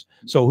 terms.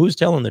 So who's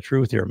telling the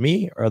truth here,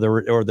 me or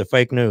the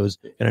fake news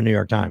in the New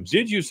York Times?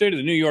 Did you say to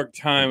the New York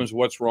Times,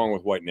 what's wrong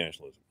with white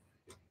nationalism?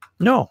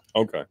 No.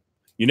 Okay.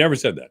 You never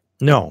said that.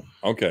 No.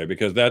 Okay,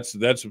 because that's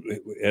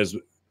has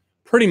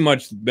pretty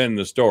much been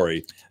the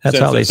story. That's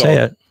how they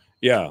say it.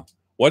 Yeah.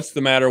 What's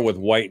the matter with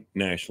white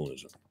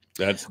nationalism?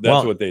 That's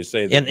what they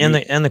say.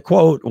 And the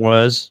quote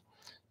was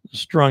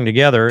strung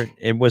together.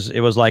 It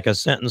was like a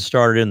sentence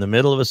started in the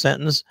middle of a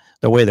sentence,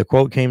 the way the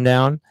quote came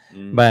down.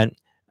 But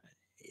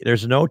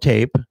there's no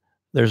tape,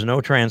 there's no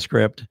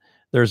transcript,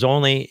 there's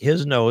only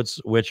his notes,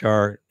 which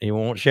he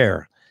won't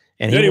share.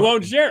 And he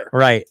won't share.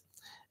 Right.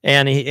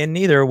 And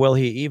neither will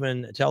he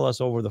even tell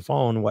us over the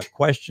phone what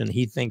question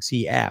he thinks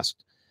he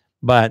asked.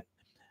 But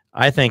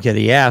I think that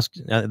he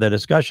asked, the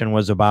discussion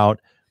was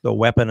about the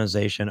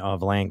weaponization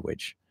of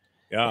language.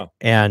 Yeah.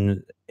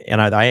 And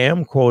I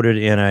am quoted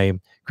in a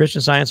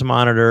Christian Science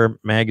Monitor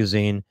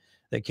magazine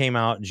that came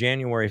out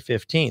January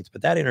 15th.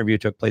 But that interview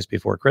took place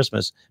before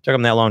Christmas. It took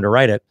him that long to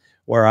write it,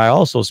 where I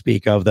also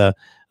speak of the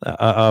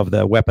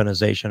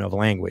weaponization of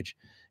language.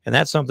 And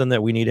that's something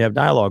that we need to have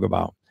dialogue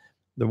about.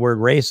 The word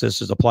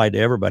racist is applied to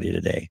everybody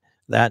today.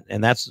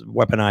 That's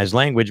weaponized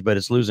language, but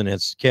it's losing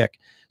its kick.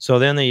 So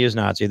then they use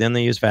Nazi, then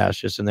they use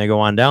fascist, and they go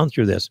on down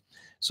through this.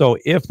 So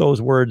if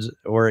those words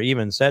were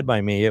even said by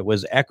me, it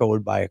was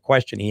echoed by a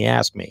question he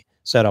asked me,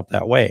 set up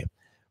that way.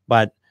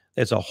 But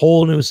it's a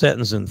whole new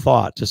sentence in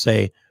thought to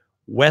say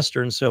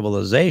Western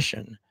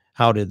civilization.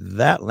 How did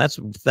that?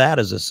 That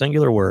is a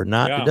singular word.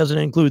 It doesn't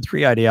include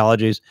 3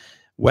 ideologies.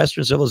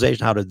 Western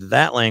civilization. How did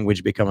that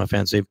language become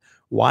offensive?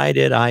 Why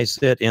did I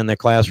sit in the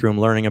classroom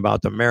learning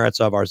about the merits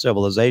of our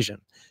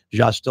civilization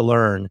just to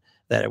learn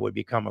that it would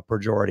become a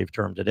pejorative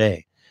term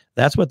today?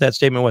 That's what that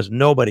statement was.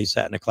 Nobody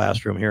sat in a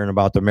classroom hearing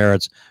about the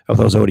merits of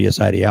those odious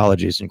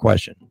ideologies in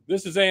question.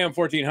 This is AM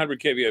 1400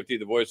 KVFT,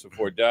 the voice of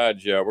Fort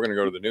Dodge. We're going to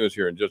go to the news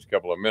here in just a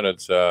couple of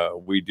minutes.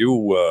 We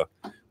do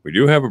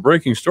have a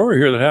breaking story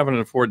here that happened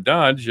in Fort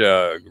Dodge.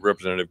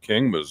 Representative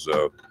King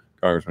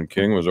Congressman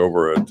King was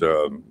over at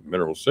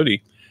Mineral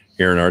City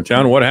here in our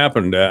town. What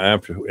happened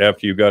after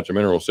you got to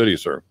Mineral City,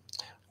 sir?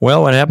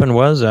 Well, what happened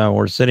was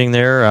we're sitting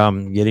there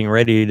getting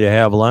ready to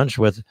have lunch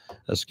with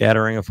a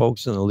scattering of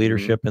folks in the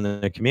leadership in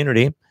the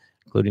community,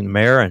 including the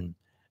mayor and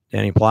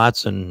Danny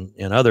Plotz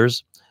and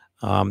others.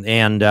 I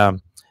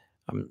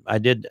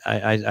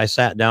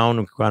sat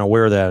down kind of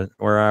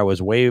where I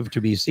was waved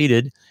to be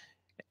seated,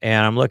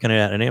 and I'm looking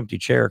at an empty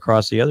chair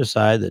across the other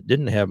side that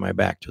didn't have my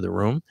back to the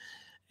room.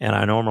 And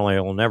I normally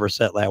will never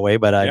sit that way,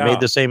 but I made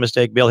the same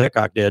mistake Bill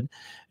Hickok did.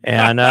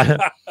 And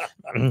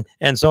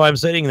and so I'm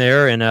sitting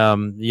there,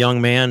 and young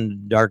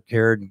man,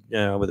 dark-haired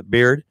with a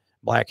beard,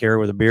 black hair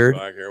with a beard,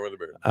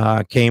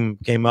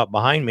 came up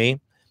behind me,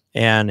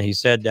 and he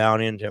said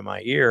down into my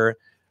ear,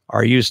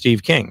 "Are you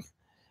Steve King?"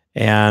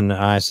 And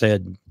I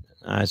said,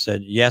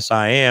 "Yes,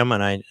 I am."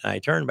 And I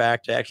turned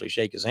back to actually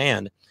shake his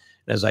hand.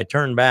 And as I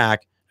turned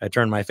back, I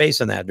turned my face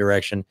in that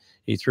direction.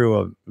 He threw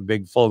a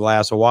big full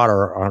glass of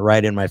water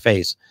right in my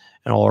face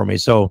and all over me.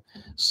 So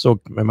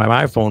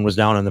my iPhone was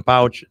down in the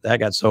pouch. That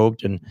got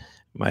soaked, and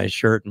my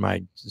shirt and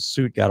my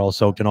suit got all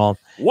soaked and all.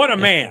 What a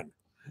man.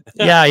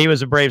 Yeah, he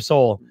was a brave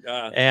soul.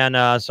 And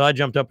so I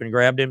jumped up and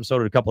grabbed him. So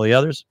did a couple of the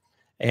others.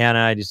 And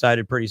I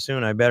decided pretty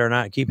soon I better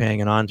not keep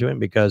hanging on to him,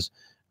 because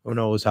who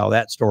knows how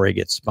that story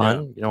gets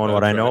spun, knowing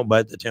what I know.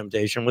 But the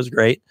temptation was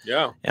great.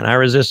 Yeah. And I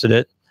resisted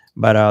it.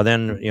 But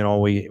then,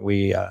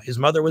 his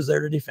mother was there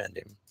to defend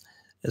him.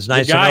 It's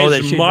nice to know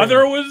that his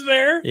mother was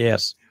there.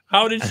 Yes.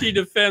 How did she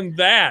defend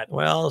that?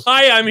 Well,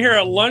 hi, I'm here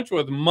at lunch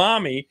with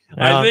Mommy.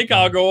 I think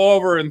I'll go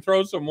over and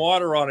throw some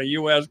water on a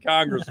U.S.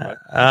 congressman,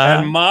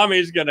 and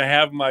Mommy's going to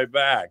have my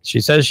back.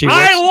 She says she.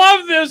 I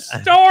love this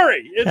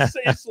story.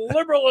 It's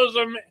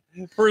liberalism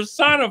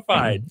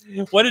personified.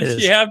 What did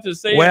she have to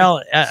say?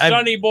 Well,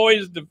 Sonny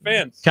Boy's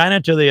defense. Kind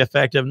of to the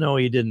effect of, no,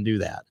 he didn't do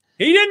that.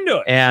 He didn't do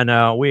it.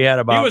 And we had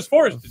about he was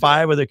forced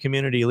 5 of the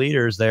community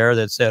leaders there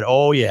that said,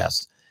 "Oh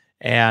yes."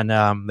 And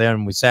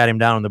then we sat him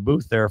down in the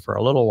booth there for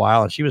a little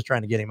while, and she was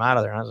trying to get him out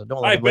of there. And I said,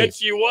 "Don't let I him leave." bet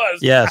she was.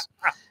 Yes.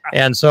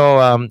 And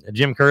so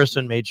Jim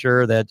Kirsten made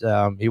sure that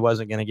he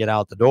wasn't going to get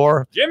out the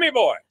door. Jimmy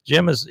boy.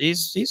 Jim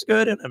he's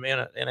good. And I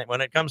mean, and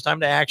when it comes time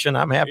to action,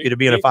 I'm happy to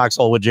be in a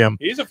foxhole with Jim.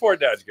 He's a Fort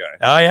Dodge guy.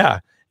 Oh yeah.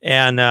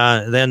 And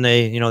then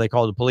they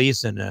called the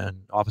police, and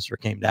an officer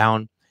came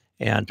down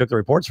and took the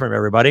reports from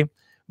everybody.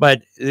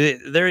 But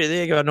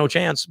they got no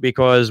chance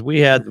because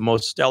we had the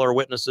most stellar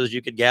witnesses you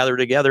could gather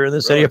together in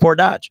the city of Fort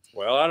Dodge.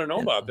 Well, I don't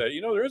know about that.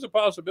 There is a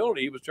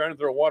possibility he was trying to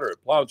throw water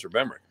at Plouts or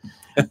Bemrick.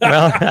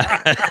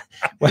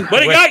 Well,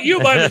 but he got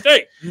you by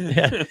mistake.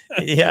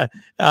 Yeah.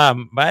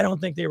 But I don't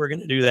think they were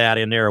going to do that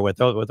in there with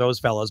those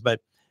fellows.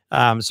 But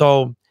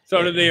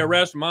So did they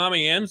arrest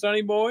Mommy and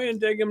Sonny Boy and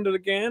take him to the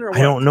can? Or what?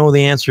 I don't know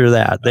the answer to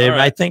that. All right.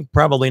 I think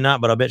probably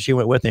not, but I bet she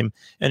went with him.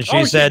 And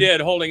she said, she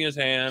did, holding his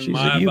hand. She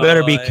said, "You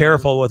better be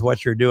careful with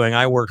what you're doing.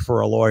 I work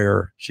for a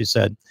lawyer," she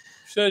said.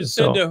 Said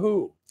to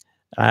who?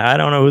 I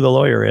don't know who the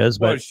lawyer is,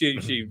 but Would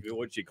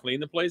she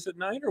clean the place at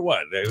night or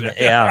what?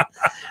 yeah.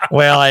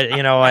 Well,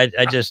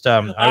 I just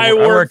I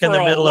work in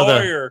the middle of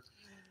the.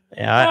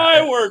 Yeah,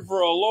 I work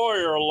for a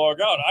lawyer. Look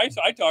out!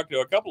 I talk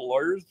to a couple of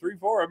lawyers,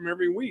 3-4 of them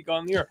every week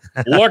on the air.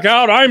 Look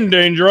out! I'm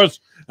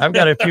dangerous. I've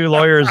got a few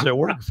lawyers that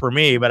work for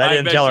me, but I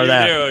didn't tell her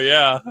that. Do,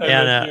 yeah.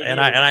 And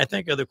I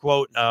think of the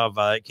quote of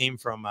it came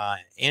from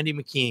Andy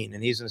McKean,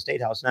 and he's in the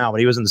State House now, but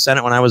he was in the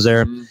Senate when I was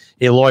there.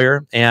 A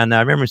lawyer, and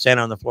I remember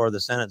standing on the floor of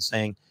the Senate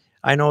saying,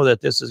 "I know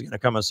that this is going to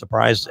come as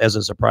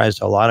a surprise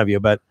to a lot of you,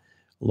 but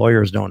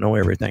lawyers don't know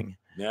everything."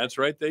 That's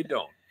right, they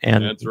don't.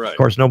 And that's right. Of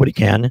course, nobody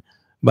can.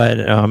 But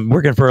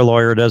working for a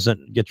lawyer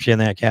doesn't get you in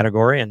that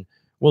category, and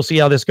we'll see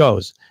how this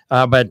goes.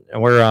 But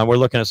we're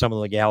looking at some of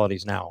the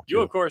legalities now. You,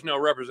 of course, know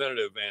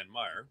Representative Van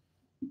Meyer.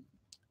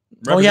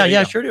 Oh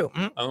yeah, sure do.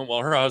 Well,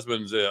 her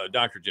husband's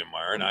Dr. Jim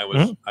Meyer, and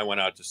I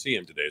went out to see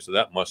him today, so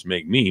that must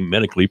make me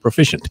medically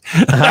proficient.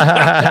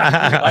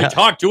 I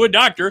talked to a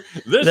doctor.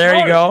 There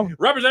you go.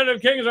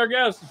 Representative King is our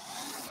guest.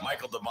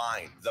 Michael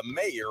Devine, the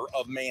mayor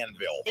of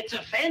Manville. It's a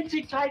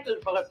fancy title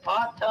for a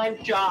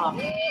part-time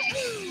job.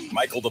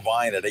 Michael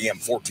Devine at AM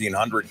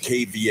 1400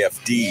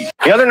 KVFD.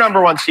 The other number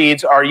one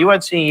seeds are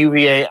UNC,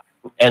 UVA,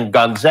 and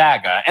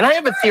Gonzaga. And I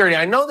have a theory.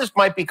 I know this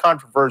might be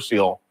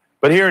controversial,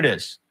 but here it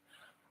is.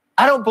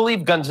 I don't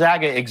believe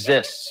Gonzaga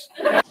exists.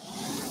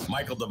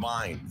 Michael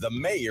Devine, the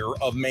mayor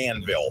of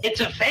Manville. It's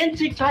a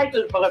fancy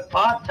title for a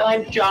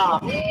part-time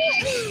job.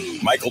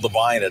 Michael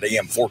Devine at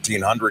AM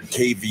 1400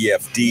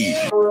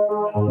 KVFD.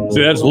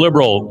 See, that's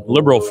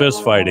liberal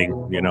fist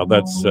fighting.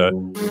 That's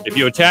if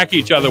you attack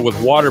each other with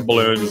water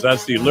balloons,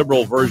 that's the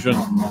liberal version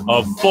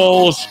of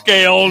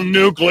full-scale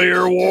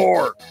nuclear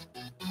war.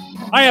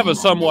 I have a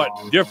somewhat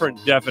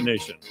different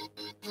definition.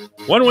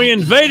 When we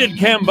invaded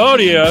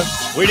Cambodia,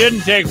 we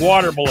didn't take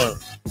water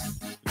balloons.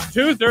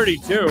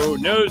 2:32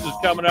 news is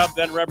coming up.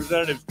 Then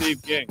Representative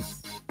Steve King.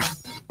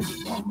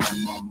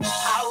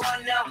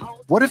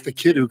 What if the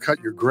kid who cut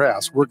your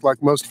grass worked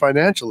like most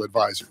financial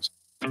advisors?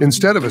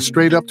 Instead of a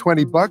straight up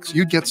 $20,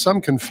 you'd get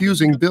some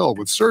confusing bill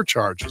with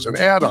surcharges and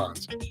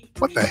add-ons.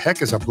 What the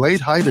heck is a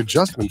blade height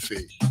adjustment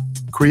fee?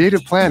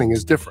 Creative Planning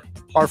is different.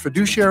 Our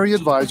fiduciary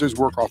advisors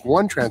work off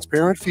one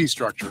transparent fee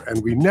structure,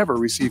 and we never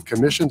receive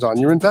commissions on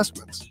your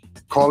investments.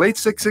 Call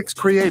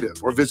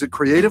 866-CREATIVE or visit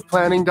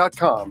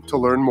creativeplanning.com to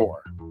learn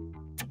more.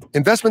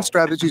 Investment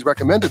strategies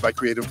recommended by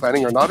Creative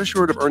Planning are not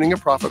assured of earning a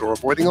profit or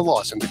avoiding a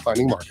loss in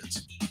declining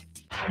markets.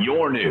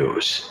 Your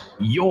news,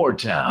 your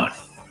town,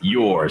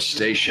 your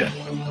station.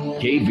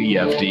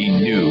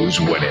 KVFD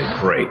News when it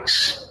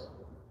breaks.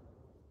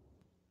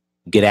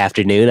 Good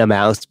afternoon. I'm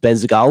Alex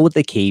Benzagal with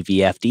the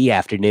KVFD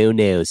Afternoon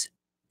News.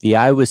 The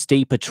Iowa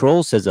State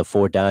Patrol says a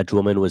Fort Dodge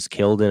woman was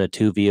killed in a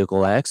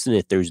two-vehicle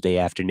accident Thursday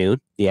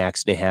afternoon. The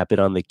accident happened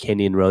on the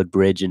Kenyon Road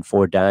Bridge in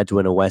Fort Dodge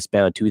when a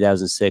westbound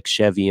 2006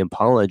 Chevy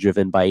Impala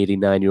driven by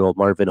 89-year-old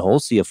Marvin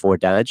Holsey of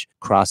Fort Dodge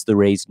crossed the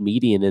raised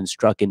median and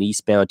struck an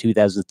eastbound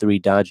 2003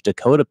 Dodge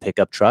Dakota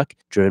pickup truck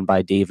driven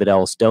by David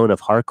L. Stone of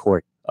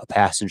Harcourt. A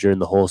passenger in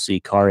the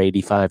Holsey car,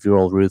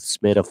 85-year-old Ruth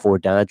Smith of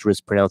Fort Dodge, was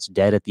pronounced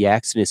dead at the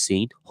accident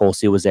scene.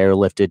 Holsey was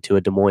airlifted to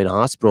a Des Moines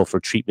hospital for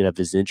treatment of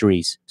his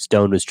injuries.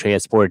 Stone was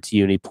transported to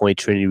Uni Point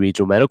Trinity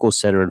Regional Medical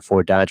Center in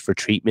Fort Dodge for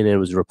treatment and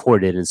was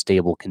reported in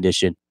stable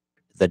condition.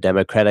 The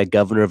Democratic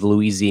governor of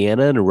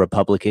Louisiana and a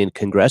Republican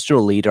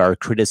congressional leader are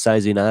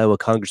criticizing Iowa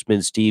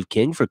Congressman Steve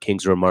King for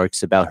King's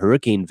remarks about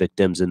hurricane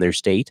victims in their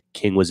state.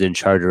 King was in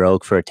Charter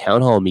Oak for a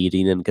town hall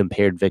meeting and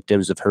compared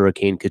victims of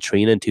Hurricane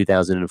Katrina in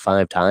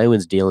 2005 to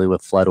Iowans dealing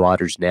with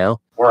floodwaters now.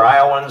 We're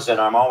Iowans,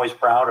 and I'm always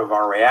proud of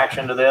our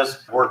reaction to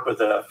this. Worked with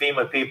the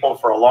FEMA people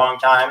for a long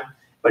time,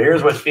 but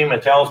here's what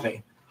FEMA tells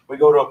me. We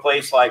go to a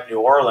place like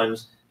New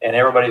Orleans, and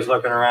everybody's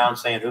looking around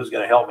saying, who's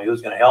going to help me,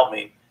 who's going to help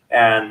me?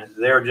 And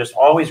they're just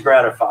always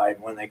gratified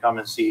when they come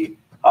and see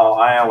how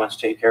Iowans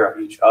take care of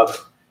each other.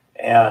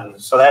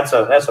 And so that's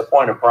a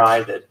point of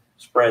pride that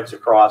spreads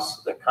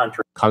across the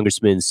country.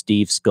 Congressman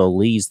Steve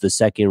Scalise, the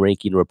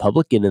second-ranking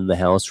Republican in the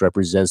House,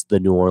 represents the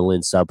New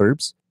Orleans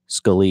suburbs.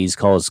 Scalise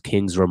calls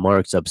King's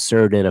remarks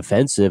absurd and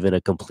offensive and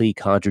a complete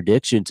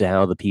contradiction to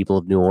how the people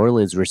of New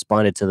Orleans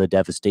responded to the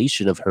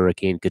devastation of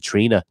Hurricane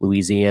Katrina.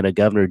 Louisiana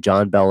Governor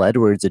John Bel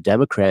Edwards, a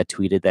Democrat,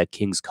 tweeted that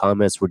King's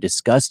comments were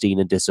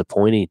disgusting and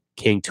disappointing.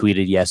 King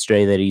tweeted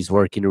yesterday that he's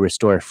working to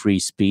restore free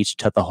speech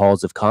to the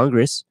halls of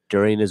Congress.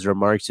 During his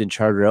remarks in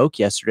Charter Oak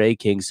yesterday,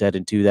 King said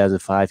in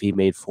 2005 he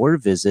made 4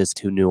 visits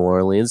to New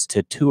Orleans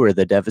to tour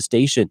the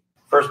devastation.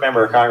 First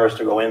member of Congress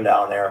to go in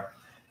down there.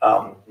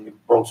 We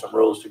broke some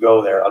rules to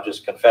go there. I'll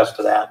just confess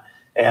to that.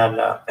 And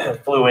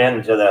flew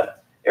into the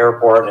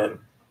airport and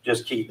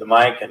just keyed the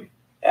mic and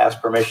asked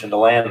permission to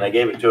land. And they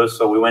gave it to us,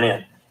 so we went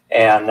in.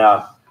 And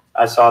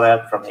I saw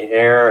that from the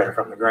air and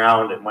from the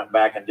ground and went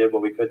back and did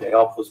what we could to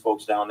help those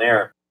folks down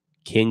there.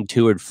 King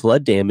toured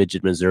flood damage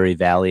in Missouri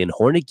Valley and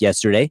Hornick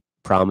yesterday,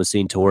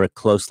 promising to work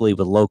closely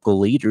with local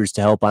leaders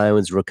to help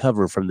Iowans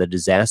recover from the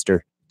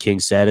disaster. King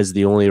said as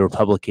the only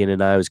Republican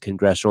in Iowa's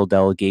congressional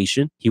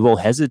delegation, he won't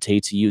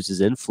hesitate to use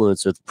his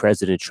influence with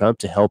President Trump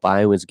to help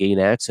Iowans gain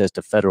access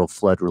to federal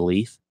flood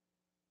relief.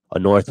 A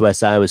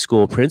Northwest Iowa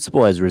school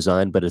principal has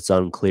resigned, but it's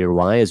unclear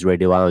why, as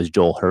Radio Iowa's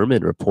Joel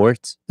Herman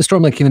reports. The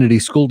Storm Lake Community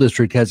School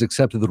District has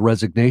accepted the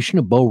resignation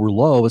of Bo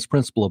Rouleau as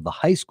principal of the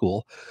high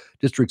school.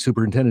 District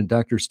Superintendent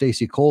Dr.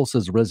 Stacy Cole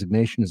says the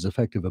resignation is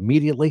effective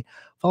immediately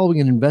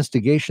following an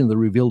investigation that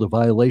revealed a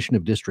violation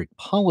of district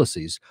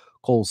policies.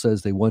 Cole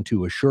says they want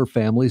to assure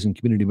families and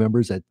community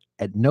members that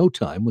at no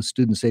time was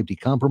student safety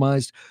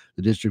compromised.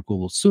 The district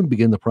will soon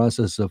begin the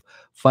process of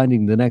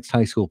finding the next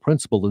high school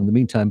principal. In the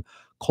meantime,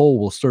 Cole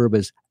will serve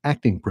as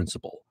acting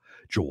principal.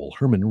 Joel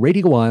Herman,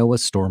 Radio Iowa,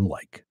 Storm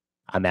Lake.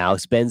 I'm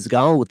Alex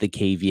Benzagal with the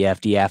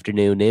KVFD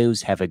Afternoon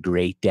News. Have a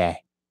great day.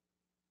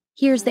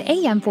 Here's the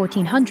AM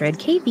 1400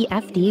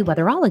 KVFD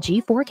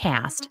weatherology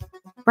forecast.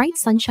 Bright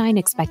sunshine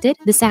expected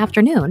this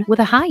afternoon with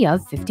a high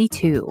of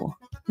 52.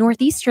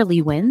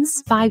 Northeasterly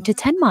winds 5 to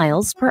 10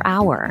 miles per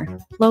hour.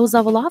 Lows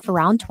level off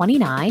around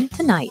 29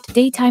 tonight.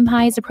 Daytime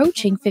highs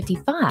approaching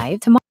 55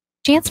 tomorrow.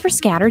 Chance for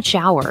scattered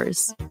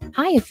showers.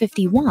 High of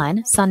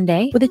 51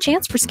 Sunday with a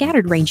chance for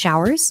scattered rain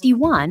showers.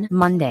 51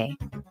 Monday.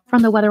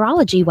 From the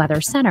Weatherology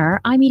Weather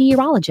Center, I'm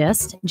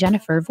meteorologist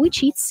Jennifer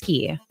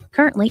Wojcicki.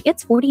 Currently,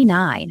 it's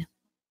 49.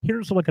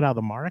 Here's a look at how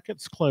the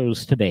markets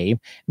closed today.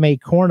 May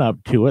corn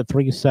up to at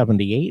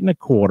 378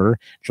 1/4.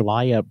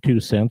 July up 2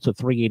 cents at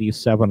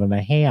 387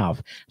 1/2.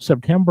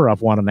 September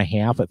up 1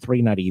 1/2 at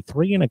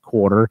 393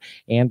 1/4,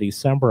 and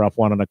December up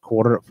 1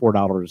 1/4 at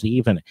 $4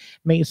 even.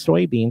 May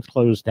soybeans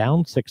closed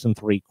down 6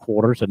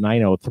 3/4 at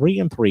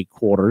 903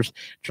 3/4.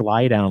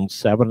 July down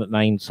 7 at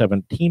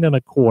 917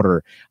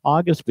 1/4.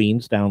 August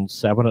beans down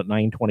 7 at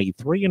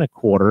 923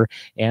 1/4,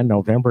 and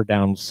November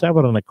down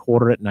 7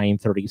 1/4 at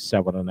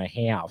 937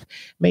 1/2.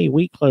 May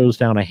wheat closed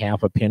down a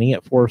half a penny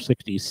at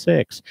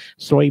 466.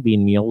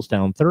 Soybean meals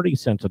down 30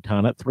 cents a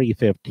ton at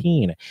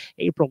 315.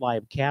 April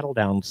live cattle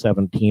down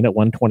 17 at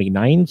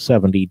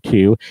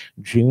 129.72.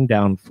 June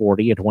down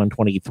 40 at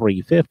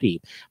 123.50.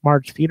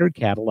 March feeder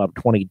cattle up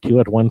 22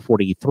 at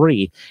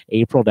 143.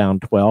 April down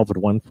 12 at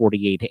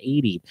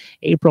 148.80.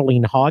 April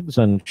lean hogs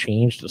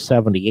unchanged at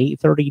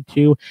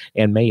 78.32,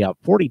 and May up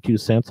 42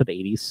 cents at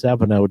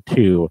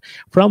 87.02.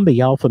 From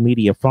the Alpha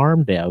Media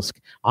Farm Desk,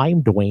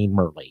 I'm Dwayne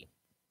Murley.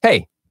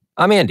 Hey,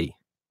 I'm Andy.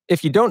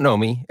 If you don't know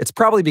me, it's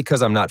probably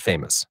because I'm not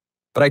famous.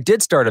 But I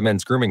did start a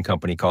men's grooming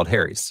company called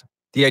Harry's.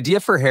 The idea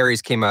for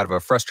Harry's came out of a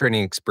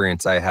frustrating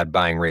experience I had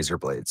buying razor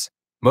blades.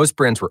 Most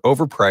brands were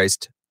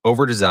overpriced,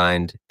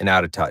 overdesigned, and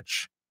out of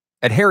touch.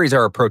 At Harry's,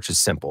 our approach is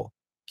simple.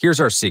 Here's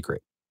our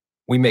secret.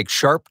 We make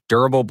sharp,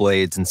 durable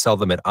blades and sell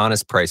them at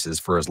honest prices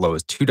for as low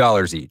as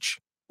 $2 each.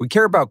 We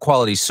care about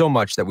quality so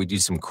much that we do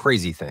some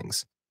crazy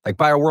things, like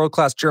buy a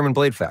world-class German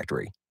blade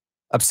factory.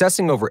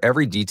 Obsessing over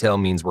every detail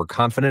means we're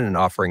confident in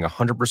offering a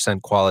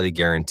 100% quality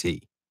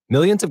guarantee.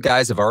 Millions of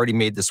guys have already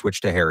made the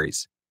switch to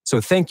Harry's, so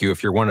thank you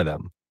if you're one of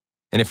them.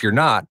 And if you're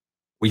not,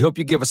 we hope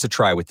you give us a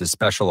try with this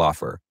special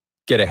offer.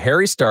 Get a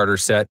Harry starter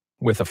set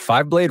with a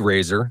 5-blade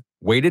razor,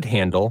 weighted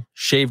handle,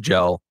 shave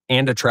gel,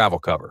 and a travel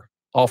cover,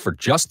 all for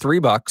just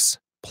 $3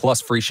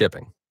 plus free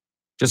shipping.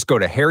 Just go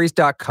to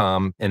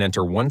harrys.com and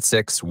enter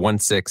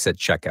 1616 at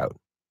checkout.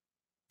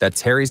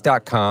 That's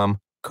harrys.com,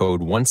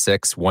 code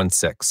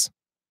 1616.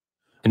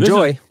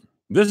 Enjoy.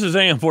 This is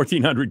AM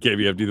 1400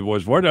 KVFD, the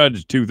voice of Fort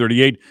Dodge.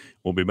 2:38.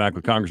 We'll be back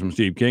with Congressman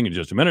Steve King in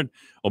just a minute.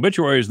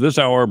 Obituaries this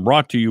hour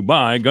brought to you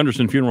by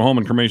Gunderson Funeral Home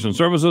and Cremation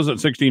Services at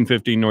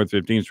 1615 North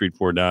 15th Street,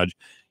 Fort Dodge.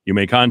 You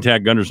may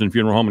contact Gunderson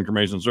Funeral Home and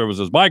Cremation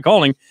Services by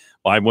calling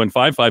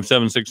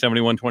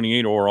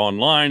 515-576-7128 or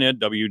online at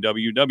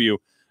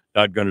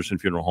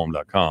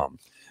www.gundersonfuneralhome.com.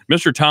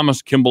 Mr.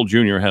 Thomas Kimball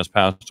Jr. has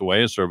passed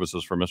away. His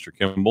services for Mr.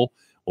 Kimball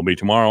will be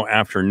tomorrow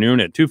afternoon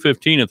at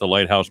 2:15 at the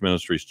Lighthouse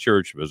Ministries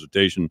Church.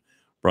 Visitation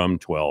from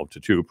 12 to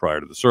 2 prior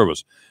to the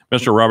service.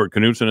 Mr. Robert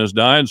Knutson has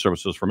died.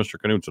 Services for Mr.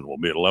 Knutson will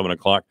be at 11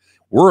 o'clock.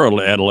 We're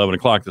at 11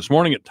 o'clock this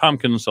morning at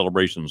Tompkins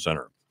Celebration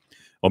Center.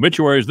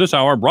 Obituaries this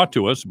hour brought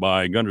to us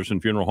by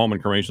Gunderson Funeral Home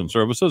and Cremation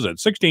Services at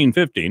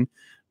 1615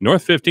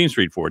 North 15th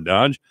Street, Fort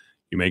Dodge.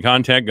 You may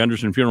contact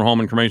Gunderson Funeral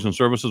Home and Cremation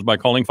Services by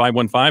calling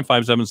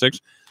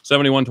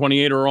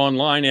 515-576-7128 or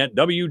online at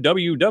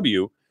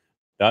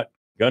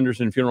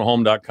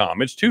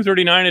www.gundersonfuneralhome.com. It's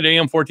 2:39 at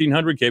AM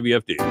 1400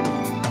 KVFD.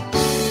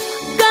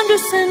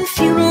 Gunderson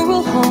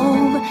Funeral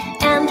Home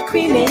and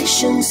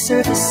Cremation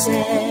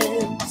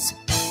Services.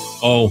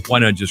 Oh, why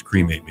not just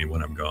cremate me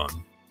when I'm gone?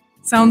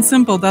 Sounds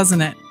simple, doesn't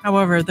it?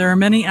 However, there are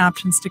many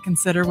options to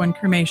consider when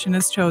cremation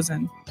is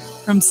chosen.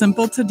 From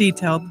simple to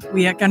detailed,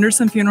 we at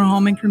Gunderson Funeral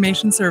Home and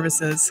Cremation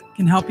Services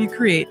can help you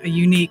create a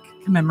unique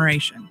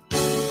commemoration.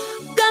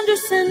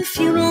 Gunderson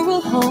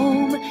Funeral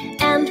Home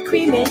and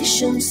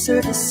Cremation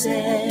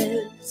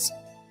Services.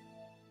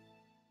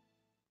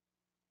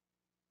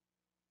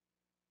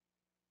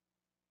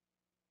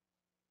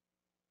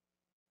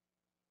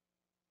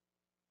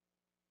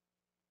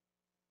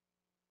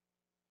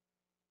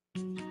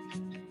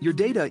 Your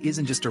data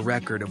isn't just a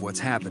record of what's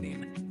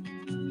happening.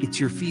 It's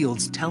your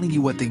fields telling you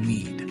what they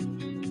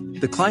need.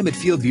 The Climate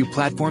Field View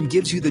platform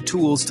gives you the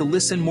tools to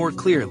listen more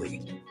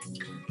clearly.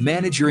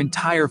 Manage your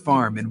entire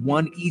farm in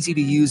one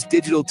easy-to-use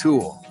digital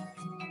tool.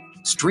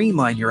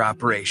 Streamline your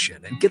operation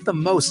and get the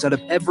most out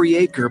of every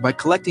acre by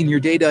collecting your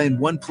data in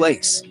one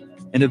place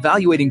and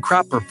evaluating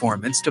crop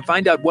performance to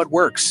find out what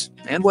works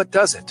and what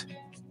doesn't.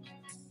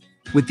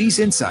 With these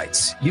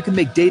insights, you can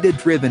make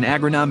data-driven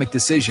agronomic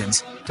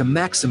decisions to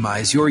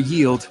maximize your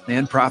yield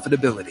and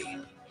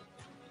profitability.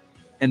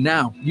 And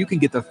now, you can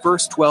get the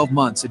first 12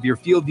 months of your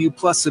FieldView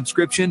Plus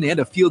subscription and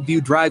a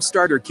FieldView Drive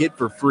Starter Kit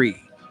for free.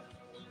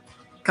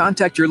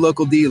 Contact your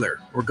local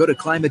dealer or go to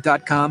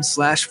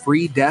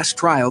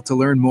climate.com/free-trial to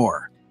learn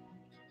more.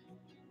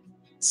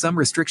 Some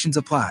restrictions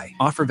apply.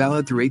 Offer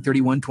valid through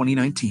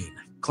 8/31/2019.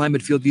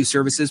 Climate FieldView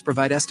services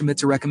provide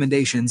estimates or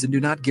recommendations and do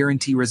not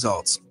guarantee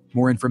results.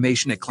 More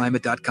information at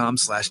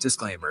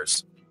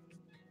climate.com/disclaimers.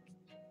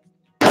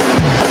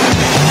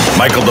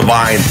 Michael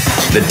Devine,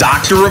 the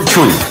Doctor of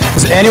Truth.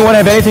 Does anyone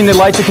have anything they'd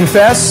like to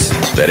confess?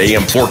 That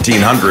AM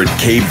 1400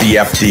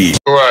 KVFD.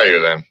 Who are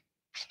you then?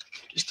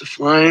 Just a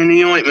fly in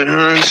the ointment,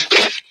 Hans.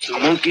 The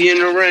monkey in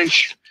the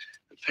wrench.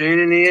 A pain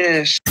in the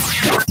ass.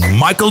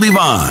 Michael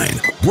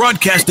Devine,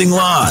 broadcasting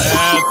live.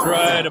 That's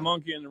right, a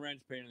monkey in the wrench,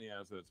 pain in the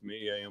ass. That's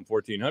me, AM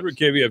 1400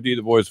 KVFD,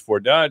 the voice of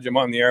Fort Dodge. I'm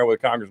on the air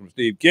with Congressman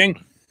Steve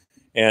King.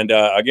 And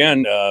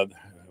again,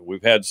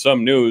 we've had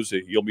some news.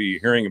 You'll be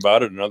hearing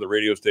about it in other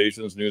radio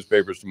stations,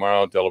 newspapers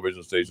tomorrow,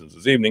 television stations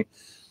this evening.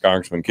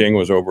 Congressman King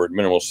was over at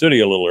Mineral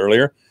City a little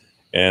earlier,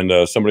 and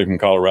somebody from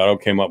Colorado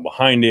came up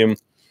behind him,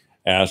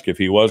 asked if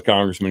he was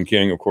Congressman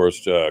King. Of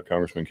course,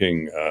 Congressman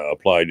King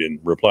replied in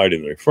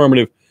the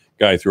affirmative.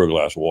 Guy threw a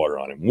glass of water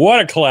on him.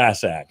 What a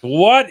class act.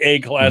 What a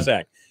class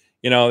act.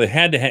 You know, they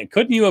had to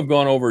couldn't you have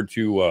gone over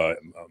to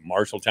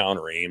Marshalltown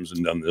or Ames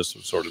and done this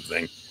sort of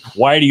thing?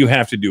 Why do you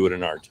have to do it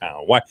in our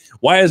town?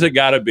 Why has it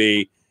got to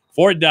be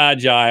Fort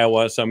Dodge,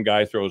 Iowa? Some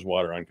guy throws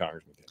water on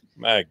Congressman King.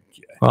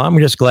 Well, I'm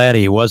just glad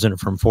he wasn't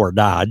from Fort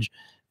Dodge.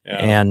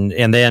 Yeah.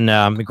 And then,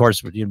 of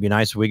course, it'd be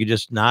nice if we could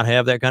just not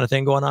have that kind of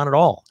thing going on at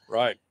all.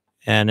 Right.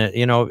 And,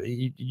 you know,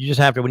 you just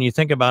have to, when you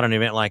think about an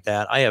event like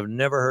that, I have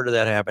never heard of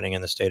that happening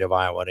in the state of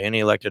Iowa to any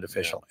elected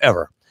official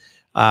ever.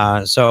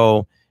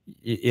 So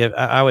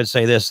I would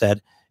say this, that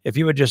if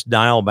you would just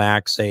dial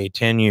back, say,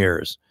 10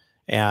 years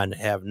and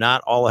have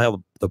not all have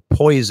the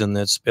poison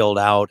that's spilled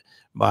out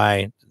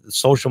by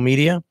social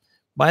media,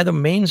 by the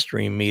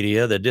mainstream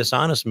media, the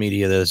dishonest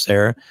media that's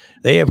there,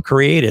 they have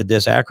created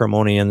this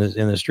acrimony in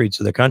the streets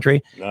of the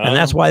country. And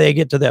that's why they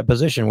get to that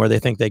position where they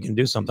think they can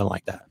do something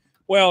like that.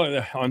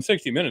 Well, on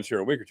 60 Minutes here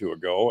a week or two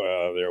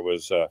ago, there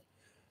was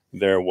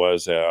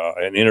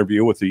an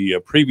interview with the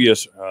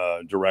previous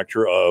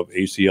director of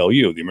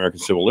ACLU, the American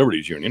Civil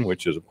Liberties Union,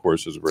 which is, of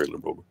course, is a very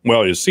liberal,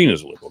 well, is seen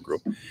as a liberal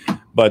group.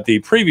 But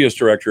the previous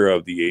director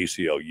of the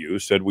ACLU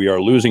said we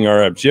are losing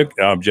our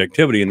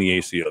objectivity in the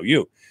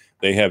ACLU.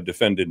 They have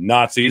defended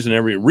Nazis and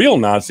every real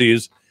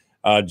Nazis,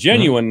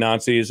 genuine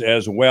Nazis,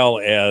 as well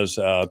as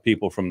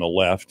people from the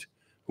left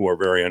who are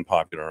very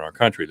unpopular in our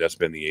country. That's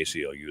been the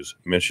ACLU's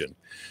mission.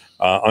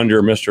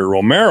 Under Mr.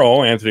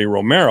 Romero, Anthony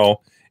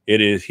Romero,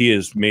 he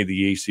has made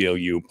the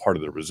ACLU part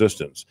of the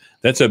resistance.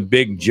 That's a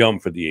big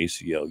jump for the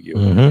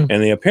ACLU.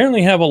 And they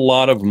apparently have a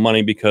lot of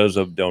money because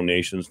of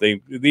donations.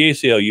 The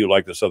ACLU,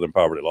 like the Southern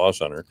Poverty Law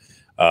Center,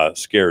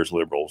 scares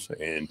liberals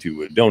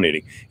into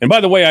donating. And by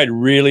the way, I'd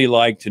really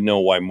like to know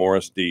why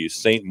Morris Dees,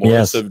 St.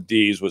 Morris of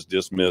Dees, was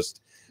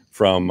dismissed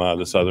from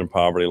the Southern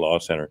Poverty Law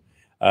Center.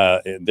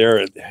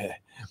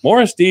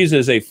 Morris Dees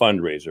is a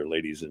fundraiser,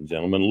 ladies and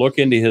gentlemen. Look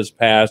into his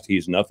past.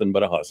 He's nothing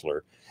but a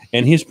hustler.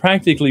 And he's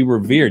practically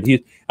revered.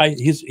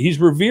 He's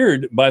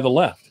revered by the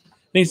left. And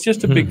he's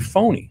just a big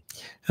phony.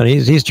 And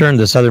he's turned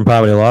the Southern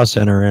Poverty Law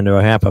Center into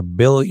a $500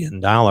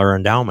 million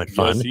endowment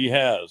fund. Yes, he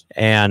has.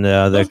 And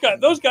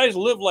those guys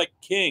live like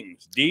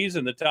kings. Dees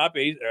and the top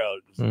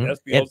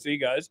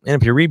SPLC guys. And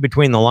if you read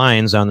between the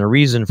lines on the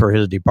reason for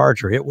his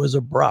departure, it was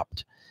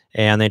abrupt.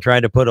 And they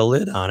tried to put a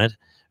lid on it.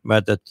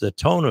 But the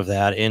tone of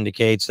that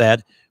indicates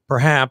that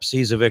perhaps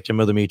he's a victim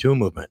of the Me Too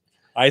movement.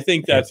 I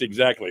think that's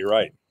exactly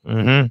right.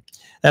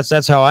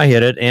 That's how I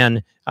hit it.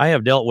 And I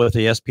have dealt with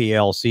the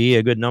SPLC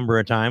a good number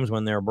of times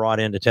when they're brought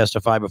in to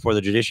testify before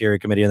the Judiciary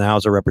Committee in the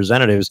House of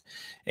Representatives,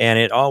 and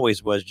it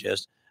always was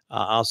just,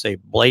 I'll say,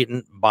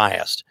 blatant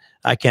biased.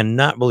 I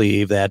cannot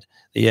believe that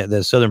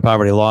the Southern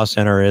Poverty Law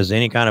Center is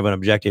any kind of an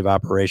objective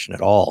operation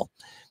at all.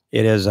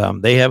 It is,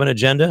 they have an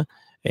agenda,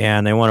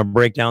 and they want to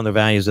break down the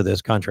values of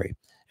this country,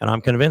 and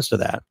I'm convinced of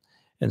that.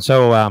 And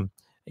so,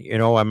 you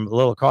know, I'm a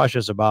little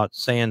cautious about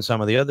saying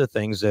some of the other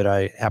things that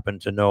I happen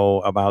to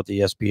know about the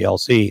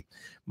SPLC.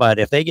 But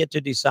if they get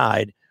to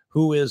decide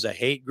who is a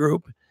hate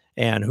group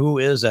and who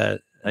is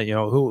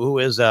who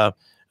is a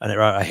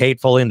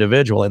hateful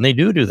individual, and they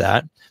do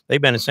that,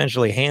 they've been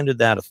essentially handed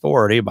that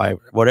authority by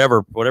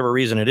whatever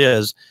reason it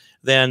is,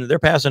 then they're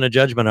passing a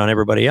judgment on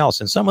everybody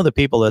else. And some of the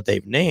people that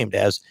they've named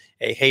as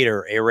a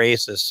hater, a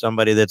racist,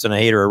 somebody that's in a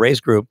hate or a race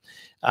group,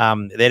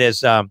 that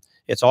is,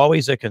 it's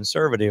always a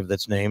conservative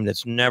that's named.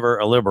 It's never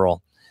a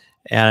liberal.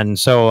 And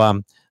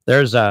so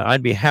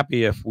I'd be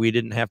happy if we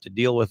didn't have to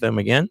deal with them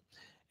again.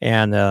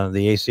 And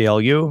the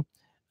ACLU,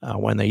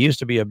 when they used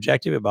to be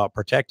objective about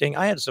protecting,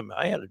 I had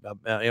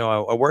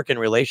a working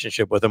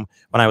relationship with them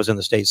when I was in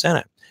the state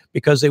Senate,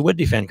 because they would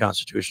defend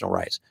constitutional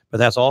rights. But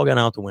that's all gone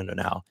out the window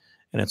now,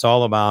 and it's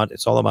all about a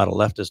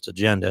leftist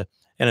agenda,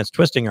 and it's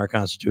twisting our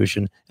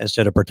Constitution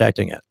instead of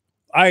protecting it.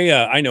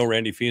 I know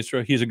Randy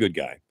Feenstra. He's a good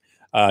guy.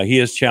 He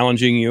is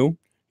challenging you.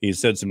 He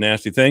said some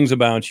nasty things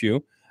about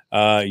you.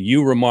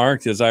 You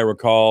remarked, as I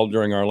recall,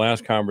 during our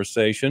last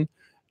conversation,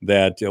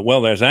 that,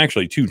 well, there's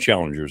actually two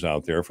challengers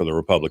out there for the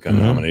Republican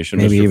nomination.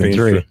 Maybe Mr. even Feenstra,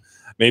 three.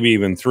 Maybe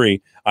even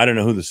three. I don't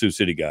know who the Sioux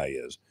City guy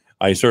is.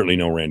 I certainly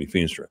know Randy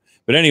Feenstra.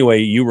 But anyway,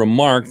 you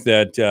remarked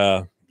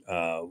that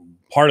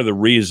part of the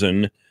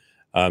reason,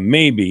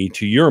 maybe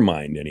to your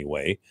mind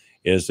anyway,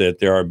 is that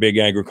there are big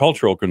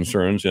agricultural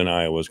concerns in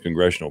Iowa's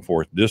congressional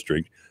 4th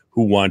district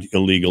who want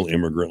illegal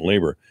immigrant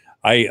labor.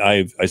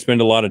 I spend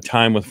a lot of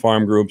time with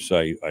farm groups.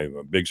 I'm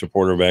a big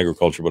supporter of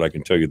agriculture, but I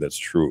can tell you that's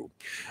true.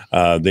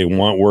 They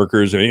want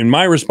workers. And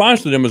my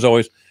response to them is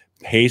always,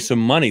 pay some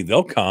money.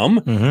 They'll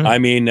come. I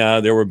mean,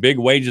 there were big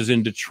wages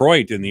in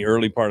Detroit in the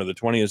early part of the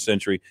 20th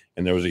century,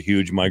 and there was a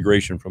huge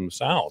migration from the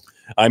South.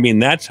 I mean,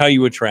 that's how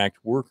you attract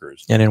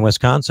workers. And in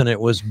Wisconsin, it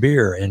was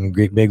beer and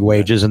big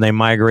wages, and they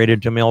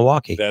migrated to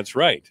Milwaukee. That's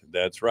right.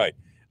 That's right.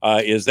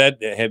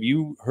 Have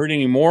you heard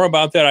any more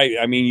about that?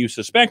 I mean, you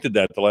suspected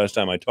that the last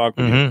time I talked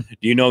with you.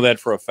 Do you know that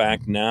for a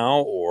fact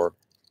now, or?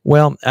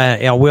 Well,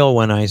 I will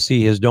when I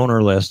see his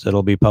donor list.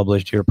 It'll be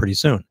published here pretty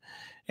soon.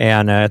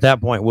 And at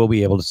that point, we'll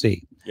be able to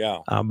see. Yeah.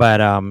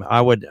 But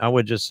I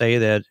would just say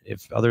that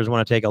if others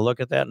want to take a look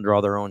at that and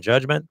draw their own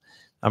judgment,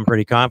 I'm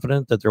pretty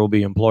confident that there will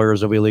be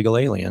employers of illegal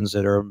aliens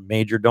that are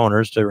major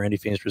donors to Randy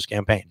Feenstra's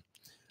campaign.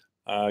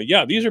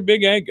 Yeah, these are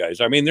big ag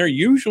guys. I mean, they're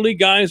usually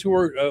guys who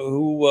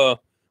are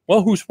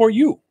who support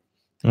you.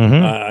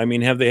 I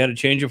mean, have they had a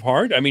change of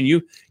heart? I mean,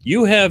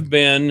 you have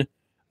been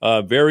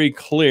very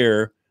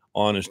clear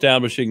on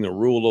establishing the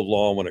rule of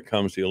law when it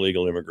comes to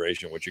illegal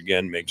immigration, which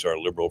again makes our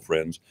liberal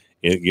friends,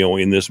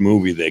 in this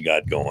movie they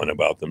got going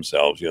about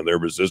themselves. They're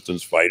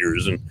resistance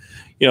fighters, and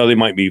they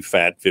might be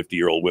fat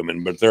 50-year-old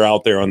women, but they're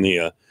out there on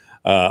the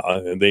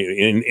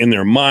in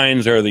their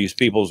minds are these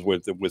peoples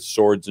with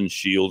swords and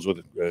shields,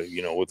 with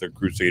with a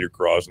crusader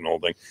cross and the whole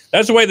thing.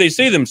 That's the way they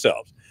see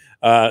themselves.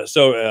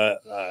 So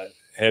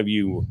have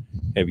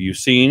you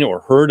seen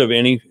or heard of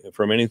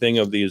anything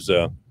of these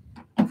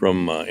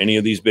from any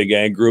of these big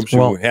ag groups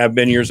who have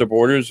been your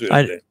supporters?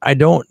 I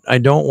don't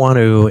want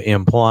to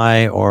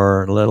imply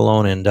or let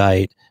alone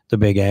indict the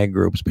big ag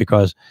groups,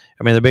 because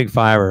I mean the big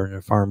five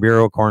are Farm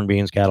Bureau, Corn,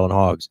 Beans, Cattle, and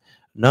Hogs.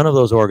 None of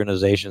those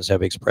organizations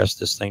have expressed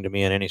this thing to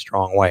me in any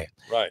strong way.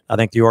 Right. I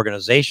think the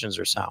organizations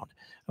are sound,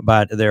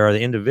 but there are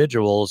the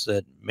individuals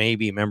that may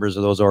be members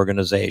of those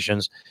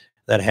organizations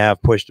that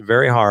have pushed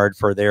very hard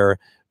for their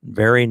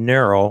very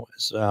narrow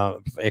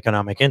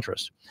economic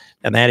interest,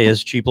 and that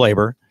is cheap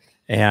labor.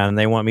 And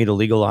they want me to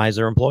legalize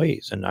their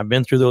employees. And I've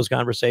been through those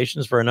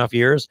conversations for enough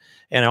years,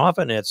 and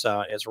often it's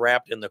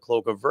wrapped in the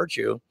cloak of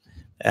virtue.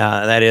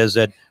 That is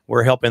that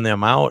we're helping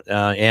them out.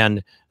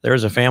 And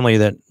there's a family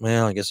that,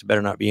 well, I guess it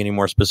better not be any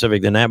more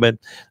specific than that, but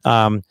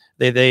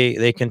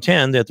they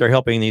contend that they're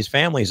helping these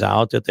families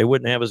out, that they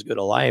wouldn't have as good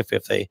a life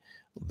if they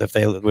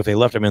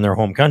left them in their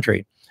home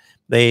country.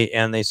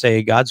 They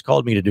say, God's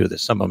called me to do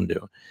this. Some of them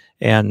do.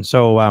 And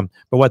so,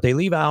 but what they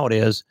leave out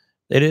is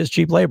it is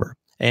cheap labor.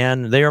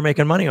 And they are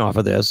making money off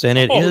of this, and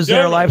it is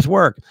their life's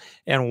work.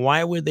 And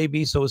why would they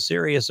be so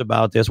serious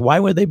about this? Why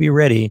would they be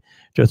ready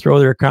to throw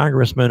their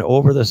congressman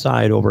over the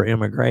side over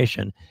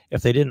immigration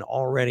if they didn't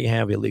already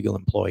have illegal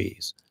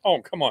employees?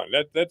 Oh, come on.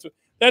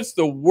 That's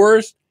the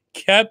worst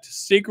kept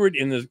secret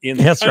in the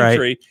That's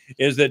country, right.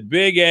 Is that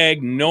big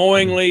ag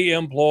knowingly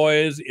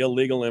employs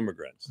illegal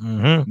immigrants.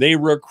 They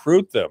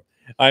recruit them.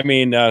 I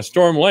mean,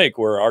 Storm Lake,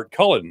 where Art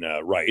Cullen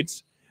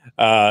writes,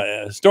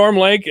 Storm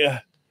Lake...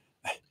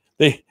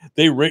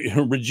 They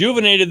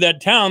rejuvenated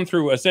that town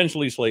through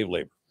essentially slave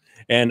labor.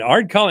 And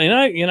Art Cullen,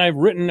 and I've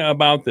written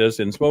about this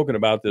and spoken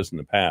about this in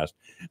the past.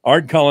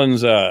 Art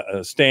Cullen's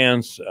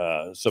stance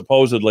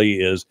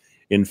supposedly is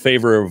in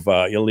favor of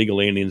illegal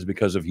aliens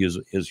because of his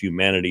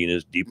humanity and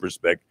his deep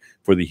respect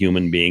for the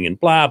human being and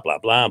blah, blah,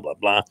 blah, blah,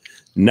 blah.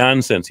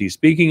 Nonsense. He's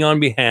speaking on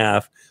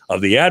behalf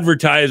of the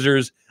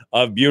advertisers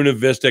of Buena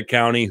Vista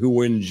County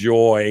who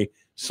enjoy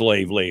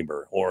slave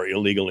labor or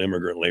illegal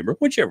immigrant labor,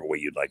 whichever way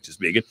you'd like to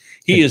speak it.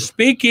 He is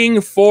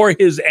speaking for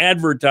his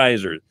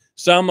advertisers,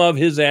 some of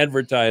his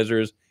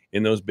advertisers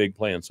in those big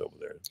plants over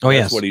there. Oh,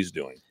 yes. That's what he's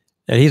doing.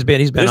 And he's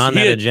been on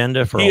that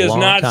agenda for a long time. He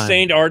is not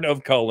Saint Art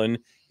of Cullen.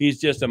 He's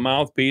just a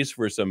mouthpiece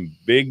for some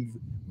big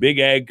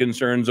ag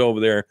concerns over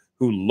there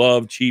who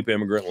love cheap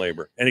immigrant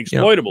labor and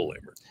exploitable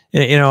labor.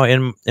 You know,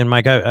 and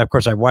Mike, of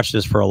course, I've watched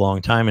this for a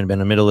long time and been in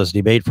the middle of this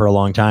debate for a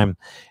long time.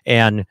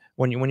 And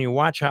when you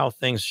watch how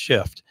things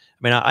shift,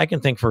 I mean, I can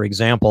think, for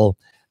example,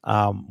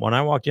 when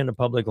I walked into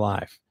public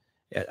life,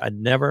 I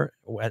never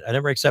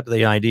accepted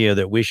the idea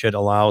that we should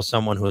allow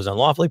someone who is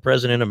unlawfully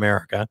present in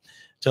America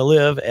to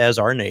live as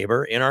our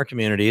neighbor in our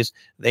communities.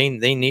 They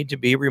need to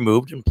be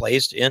removed and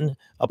placed in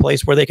a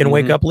place where they can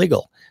wake up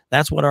legal.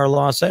 That's what our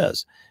law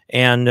says.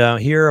 And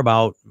here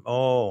about,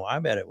 I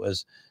bet it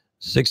was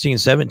 16,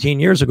 17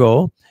 years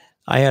ago,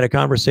 I had a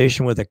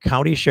conversation with a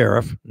county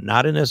sheriff,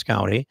 not in this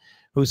county,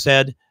 who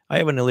said, I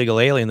have an illegal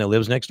alien that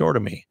lives next door to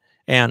me.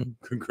 And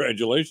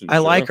congratulations. I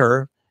like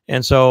her.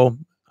 And so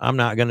I'm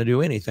not going to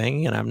do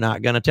anything, and I'm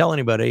not going to tell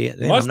anybody.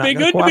 Must be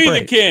good to be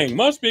the king.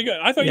 Must be good.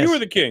 I thought you were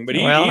the king, but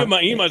he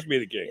must be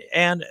the king.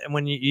 And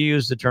when you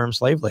use the term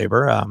slave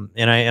labor,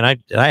 and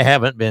I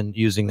haven't been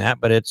using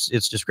that, but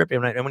it's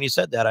descriptive. And when you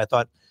said that, I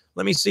thought,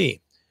 let me see.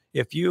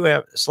 If you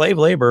have slave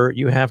labor,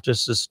 you have to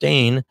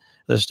sustain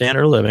the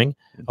standard of living,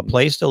 a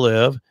place to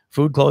live,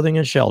 food, clothing,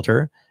 and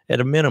shelter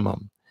at a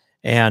minimum.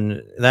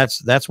 And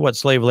that's what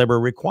slave labor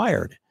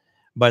required.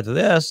 But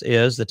this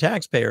is the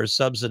taxpayers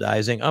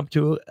subsidizing up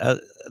to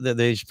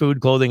the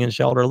food, clothing, and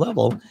shelter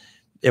level.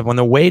 When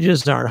the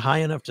wages aren't high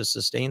enough to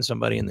sustain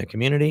somebody in the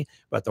community,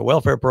 but the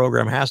welfare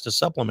program has to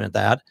supplement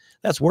that,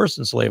 that's worse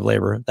than slave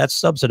labor. That's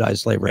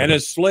subsidized slave labor. And a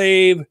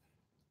slave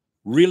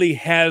really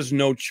has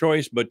no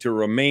choice but to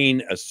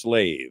remain a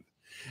slave.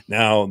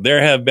 Now,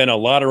 there have been a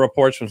lot of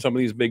reports from some of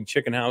these big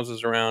chicken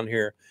houses around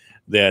here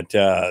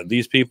that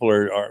these people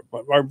are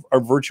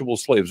virtual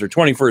slaves. They're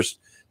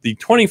the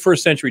 21st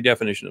century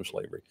definition of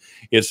slavery.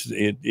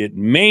 It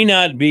may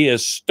not be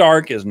as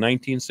stark as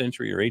 19th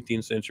century or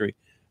 18th century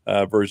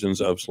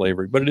versions of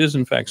slavery, but it is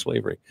in fact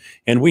slavery.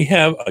 And we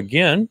have,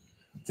 again,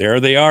 there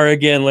they are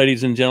again,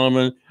 ladies and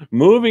gentlemen,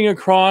 moving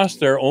across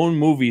their own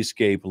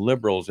moviescape,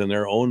 liberals in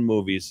their own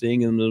movies, seeing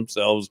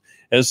themselves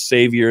as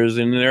saviors,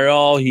 and they're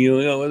all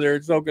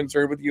they're so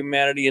concerned with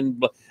humanity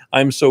and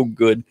I'm so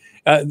good.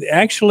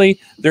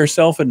 Actually, they're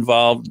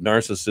self-involved,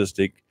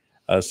 narcissistic,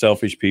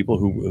 selfish people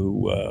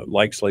who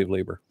like slave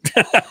labor.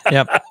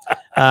 Yep.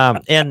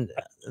 And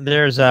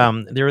there's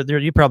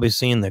you've probably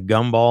seen the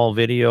gumball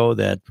video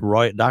that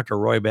Dr.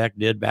 Roy Beck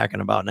did back in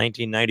about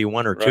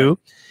 1991 or two.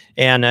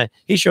 And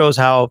he shows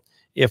how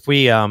if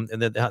we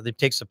it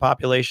takes the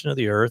population of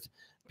the earth,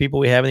 people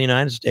we have in the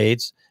United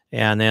States,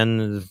 and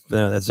then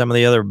some of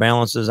the other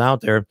balances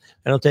out there, and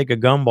it'll take a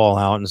gumball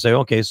out and say,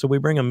 okay, so we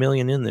bring 1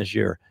 million in this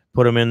year,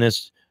 put them in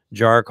this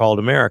jar called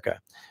America.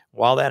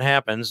 While that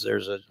happens,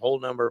 there's a whole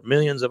number of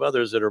millions of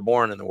others that are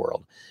born in the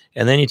world.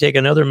 And then you take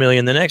another 1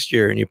 million the next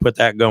year and you put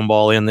that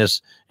gumball in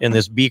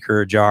this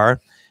beaker jar.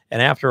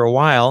 And after a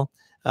while,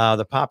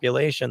 the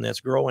population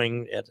that's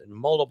growing at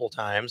multiple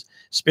times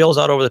spills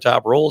out over the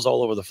top, rolls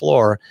all over the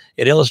floor.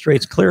 It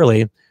illustrates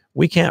clearly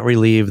we can't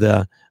relieve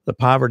the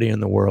poverty in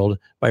the world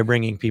by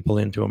bringing people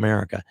into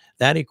America.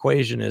 That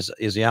equation is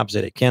the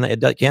opposite. It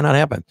cannot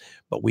happen.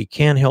 But we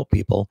can help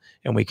people,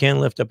 and we can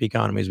lift up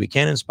economies. We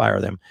can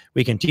inspire them.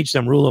 We can teach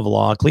them rule of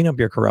law, clean up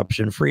your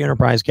corruption, free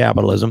enterprise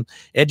capitalism,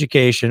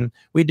 education.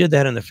 We did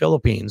that in the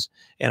Philippines.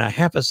 And a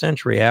half a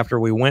century after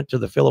we went to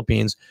the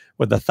Philippines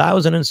with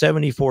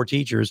 1,074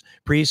 teachers,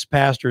 priests,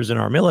 pastors, and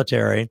our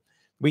military,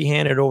 we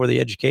handed over the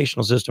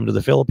educational system to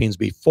the Philippines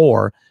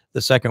before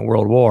the Second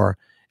World War.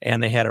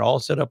 And they had it all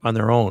set up on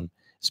their own.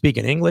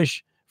 Speaking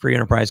English, free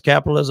enterprise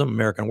capitalism,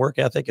 American work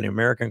ethic, and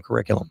American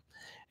curriculum.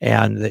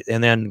 And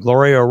then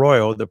Gloria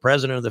Arroyo, the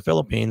president of the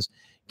Philippines,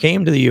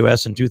 came to the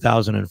U.S. in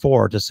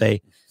 2004 to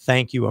say,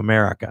 thank you,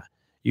 America.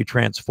 You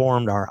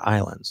transformed our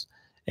islands.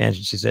 And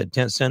she said,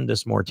 send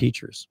us more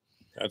teachers.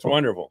 That's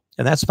wonderful.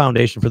 And that's the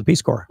foundation for the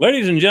Peace Corps.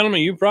 Ladies and gentlemen,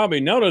 you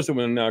probably noticed that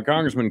when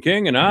Congressman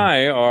King and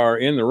I are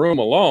in the room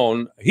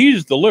alone,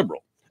 he's the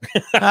liberal.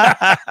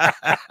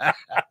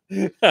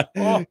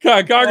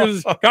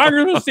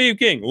 Congressman Steve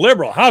King,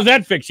 liberal. How's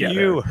that fix you?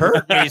 You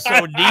hurt me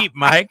so deep,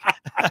 Mike.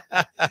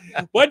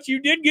 But you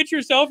did get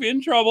yourself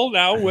in trouble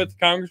now with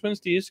Congressman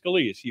Steve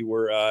Scalise. You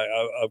were,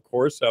 of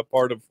course,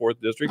 part of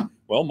 4th District.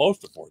 Well,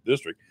 most of 4th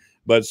District,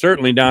 but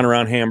certainly down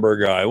around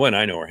Hamburg, Iowa. And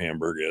I know where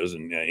Hamburg is,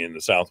 and in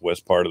the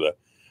southwest part of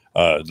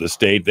the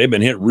state. They've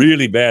been hit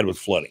really bad with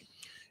flooding.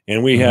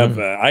 And we have,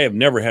 I have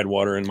never had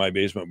water in my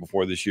basement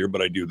before this year,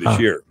 but I do this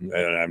year.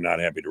 And I'm not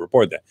happy to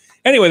report that.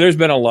 Anyway, there's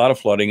been a lot of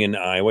flooding in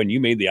Iowa, and you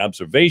made the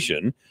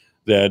observation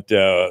that,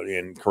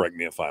 and correct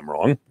me if I'm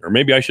wrong, or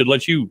maybe I should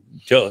let you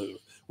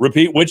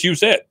repeat what you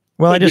said.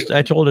 Well,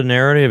 I told a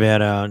narrative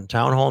at a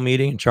town hall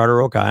meeting in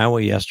Charter Oak,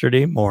 Iowa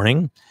yesterday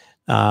morning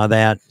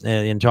that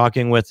in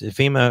talking with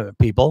FEMA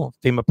people,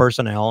 FEMA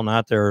personnel,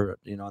 not their,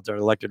 their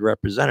elected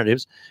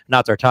representatives,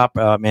 not their top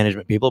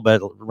management people, but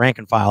rank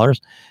and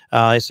filers,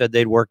 they said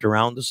they'd worked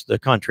around the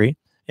country,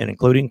 and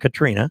including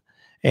Katrina.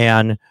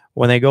 And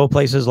when they go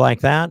places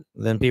like that,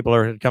 then people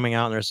are coming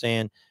out and they're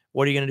saying,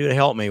 what are you going to do to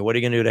help me? What are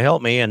you going to do to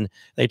help me? And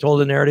they told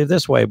the narrative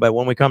this way. But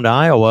when we come to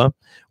Iowa,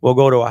 we'll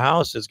go to a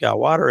house that's got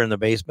water in the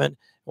basement.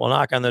 We'll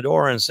knock on the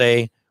door and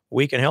say,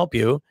 we can help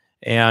you.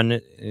 And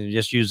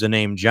just use the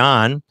name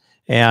John.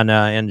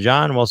 And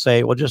John will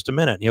say, well, just a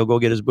minute. He'll go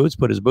get his boots,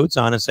 put his boots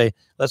on and say,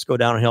 let's go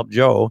down and help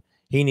Joe.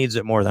 He needs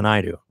it more than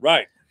I do.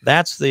 Right.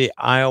 That's the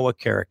Iowa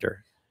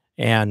character.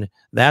 And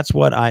that's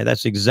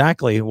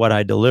exactly what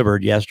I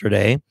delivered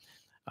yesterday.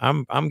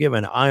 I'm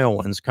giving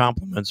Iowans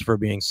compliments for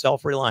being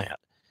self-reliant.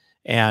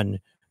 And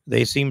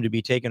they seem to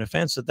be taking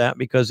offense at that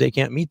because they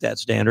can't meet that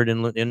standard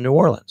in New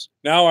Orleans.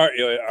 Now,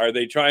 are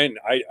they trying?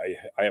 I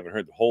haven't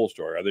heard the whole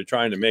story. Are they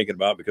trying to make it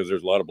about because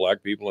there's a lot of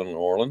black people in New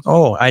Orleans?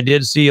 Oh, I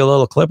did see a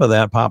little clip of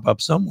that pop up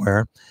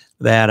somewhere.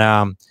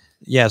 That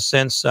yes,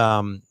 since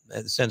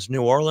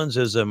New Orleans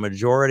is a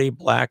majority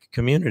black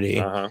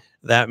community,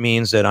 that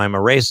means that I'm a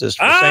racist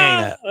for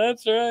saying that.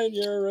 That's right,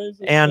 you're a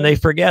racist. And they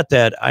forget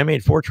that I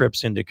made 4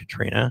 trips into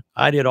Katrina.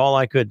 I did all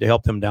I could to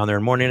help them down there,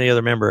 and more than any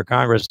other member of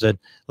Congress did,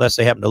 unless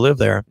they happen to live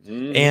there.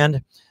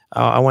 And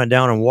I went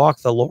down and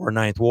walked the lower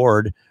 9th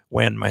Ward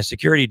when my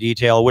security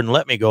detail wouldn't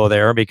let me go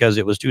there because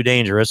it was too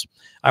dangerous.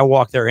 I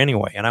walked there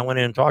anyway, and I went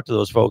in and talked to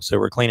those folks that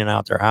were cleaning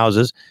out their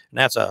houses. And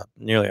that's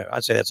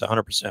I'd say that's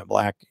 100%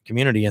 black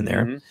community in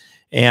there.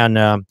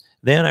 And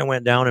then I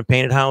went down and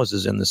painted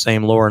houses in the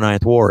same lower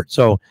 9th Ward.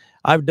 So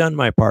I've done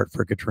my part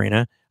for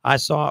Katrina. I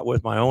saw it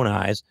with my own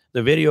eyes.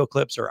 The video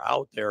clips are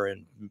out there,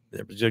 and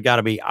there's got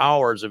to be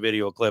hours of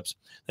video clips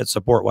that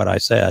support what I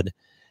said.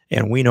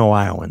 And we know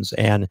Iowans,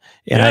 and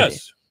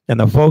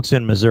the folks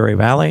in Missouri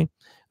Valley,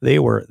 they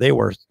were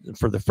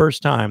for the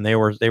first time they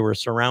were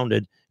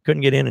surrounded,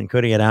 couldn't get in and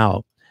couldn't get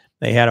out.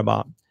 They had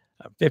about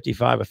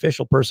 55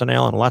 official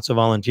personnel and lots of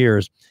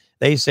volunteers.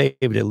 They saved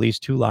at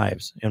least 2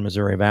 lives in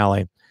Missouri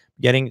Valley,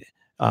 getting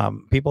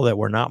people that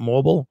were not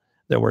mobile,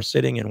 that were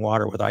sitting in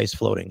water with ice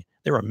floating.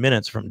 They were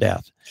minutes from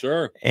death.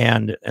 Sure.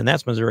 And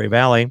that's Missouri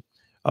Valley.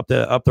 Up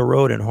the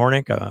road in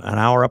Hornick, an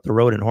hour up the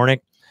road in Hornick,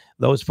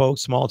 those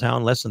folks, small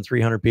town, less than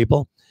 300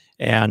 people,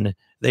 and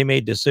they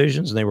made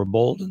decisions, and they were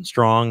bold and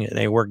strong, and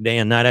they worked day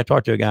and night. I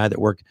talked to a guy that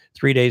worked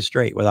 3 days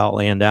straight without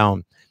laying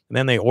down, and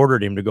then they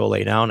ordered him to go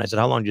lay down. I said,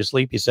 how long did you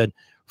sleep? He said,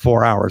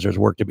 4 hours. There's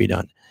work to be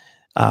done.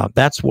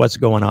 That's what's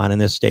going on in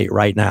this state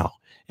right now.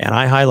 And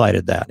I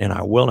highlighted that, and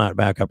I will not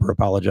back up or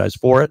apologize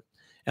for it.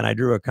 And I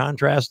drew a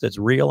contrast that's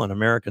real, and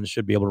Americans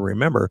should be able to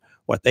remember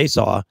what they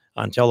saw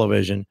on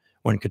television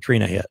when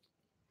Katrina hit.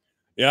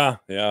 Yeah,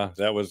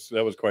 that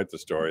was quite the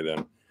story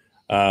then.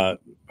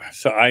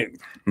 So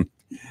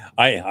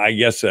I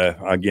guess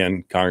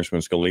again,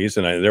 Congressman Scalise,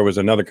 and there was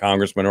another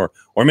congressman or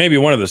maybe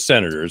one of the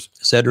senators,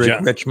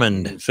 Cedric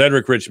Richmond.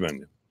 Cedric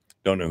Richmond.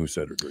 Don't know who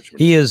Cedric Richmond.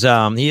 He is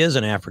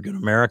an African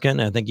American.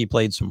 I think he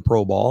played some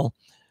pro ball.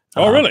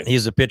 Oh, really?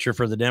 He's a pitcher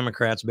for the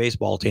Democrats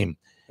baseball team.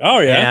 Oh,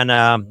 yeah.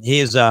 And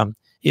he's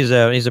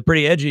a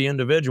pretty edgy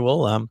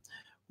individual.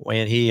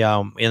 When he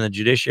in the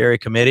Judiciary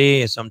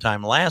Committee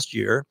sometime last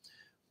year,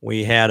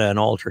 we had an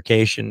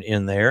altercation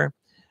in there.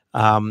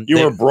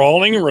 You were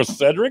brawling with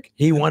Cedric?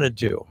 He wanted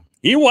to.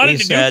 He wanted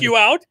to duke you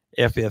out?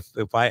 If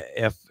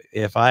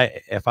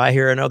I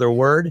hear another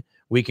word,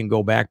 we can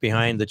go back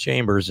behind the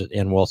chambers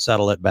and we'll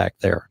settle it back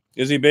there.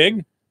 Is he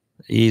big?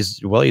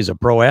 He's a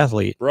pro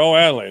athlete. Pro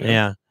athlete.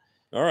 Yeah.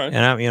 All right.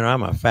 And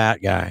I'm a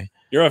fat guy.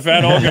 You're a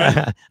fat old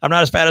guy. I'm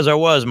not as fat as I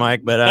was,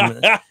 Mike,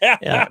 but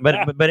yeah,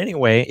 but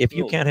anyway, if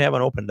you can't have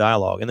an open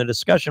dialogue, and the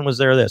discussion was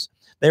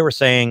they were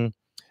saying,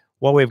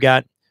 well, we've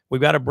got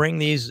to bring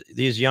these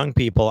young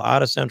people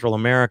out of Central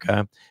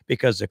America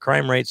because the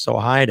crime rate's so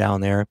high down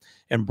there,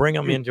 and bring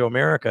them into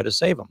America to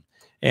save them.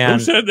 And who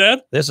said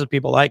that? This is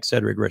people like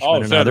Cedric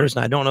Richmond and others.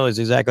 And I don't know it's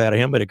exactly out of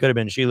him, but it could have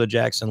been Sheila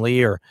Jackson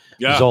Lee or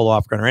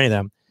Zolofgren or any of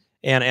them.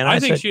 And I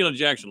think said, Sheila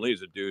Jackson Lee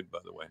is a dude, by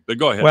the way. But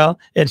go ahead. Well,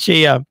 and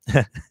she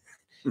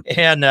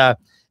and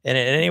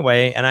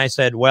anyway, and I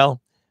said,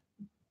 well,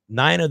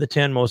 9 of the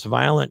 10 most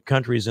violent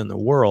countries in the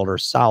world are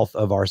south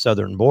of our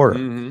southern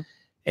border.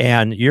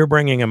 And you're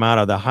bringing them out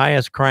of the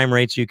highest crime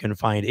rates you can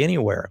find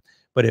anywhere.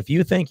 But if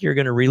you think you're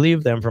going to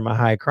relieve them from a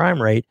high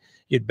crime rate,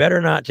 you'd better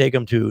not take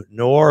them to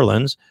New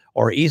Orleans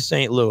or East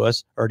St.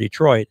 Louis or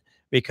Detroit,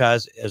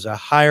 because there's a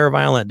higher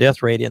violent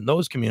death rate in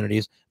those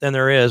communities than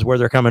there is where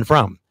they're coming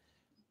from.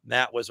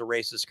 That was a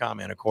racist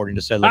comment, according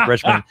to Cedric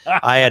Richmond.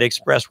 I had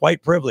expressed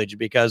white privilege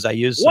because I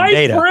used some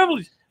data. White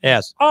privilege?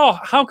 Yes. Oh,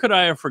 how could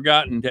I have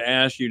forgotten to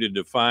ask you to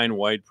define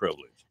white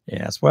privilege?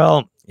 Yes.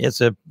 Well,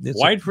 it's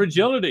white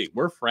fragility.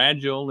 We're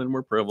fragile and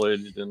we're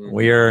privileged, and but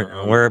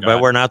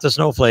we're not the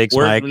snowflakes,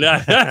 Mike.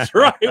 That's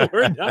right.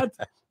 We're not,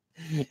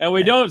 and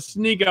we don't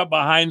sneak up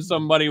behind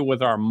somebody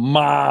with our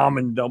mom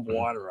and dump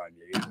water on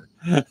you either.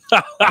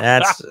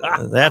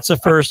 That's a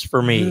first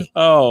for me.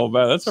 Oh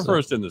man, that's the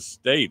first in the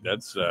state.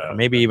 That's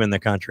maybe even the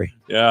country.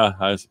 Yeah,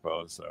 I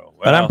suppose so.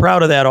 But I'm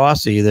proud of that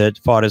Aussie that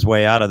fought his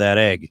way out of that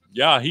egg.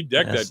 Yeah, he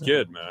decked that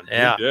kid, man.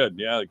 Yeah. He did.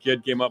 Yeah, the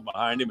kid came up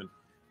behind him and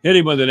hit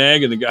him with an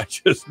egg, and the guy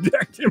just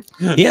decked him.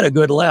 He had a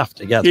good left.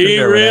 He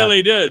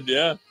really did.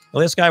 Yeah.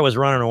 Well, this guy was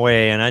running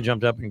away, and I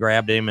jumped up and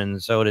grabbed him,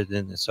 and so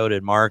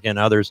did Mark and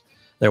others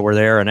that were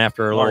there. And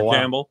after a little Mark while,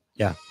 Campbell.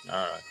 yeah. All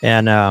right.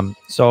 And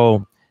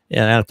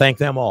and I thank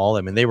them all.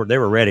 I mean, they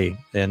were ready,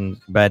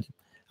 but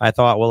I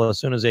thought, well, as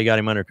soon as they got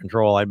him under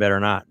control, I better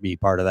not be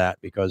part of that,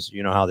 because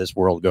you know how this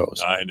world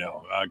goes. I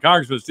know.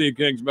 Congressman Steve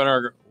King's been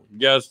our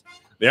guest.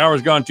 The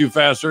hour's gone too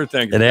fast, sir.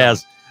 Thank you. It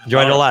has.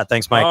 Enjoyed it a lot.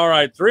 Thanks, Mike. All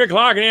right. 3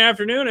 o'clock in the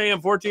afternoon,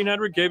 AM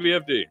 1400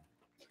 KVFD.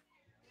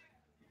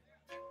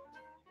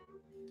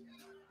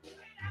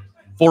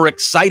 For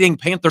exciting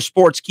Panther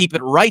sports, keep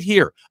it right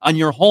here on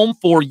your home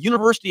for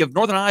University of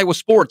Northern Iowa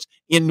sports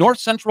in North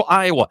Central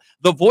Iowa.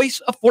 The voice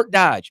of Fort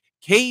Dodge,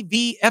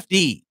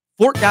 KVFD,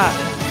 Fort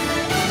Dodge.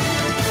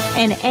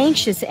 An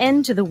anxious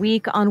end to the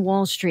week on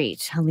Wall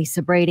Street.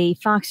 Lisa Brady,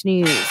 Fox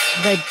News.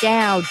 The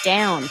Dow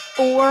down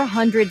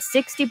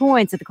 460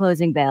 points at the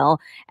closing bell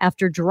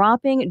after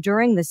dropping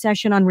during the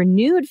session on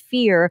renewed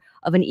fear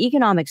of an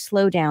economic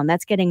slowdown.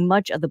 That's getting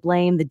much of the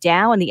blame. The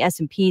Dow and the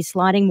S&P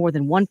sliding more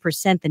than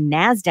 1%. The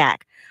NASDAQ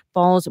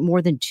falls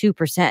more than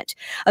 2%.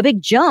 A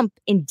big jump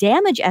in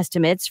damage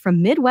estimates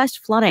from Midwest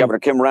flooding. Governor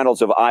Kim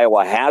Reynolds of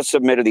Iowa has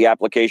submitted the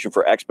application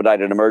for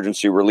expedited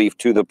emergency relief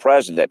to the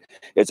president.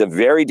 It's a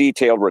very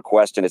detailed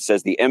request, and it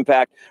says the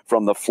impact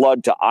from the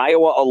flood to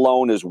Iowa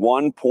alone is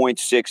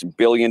 $1.6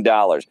 billion.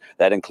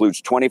 That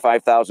includes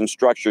 25,000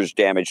 structures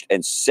damaged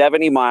and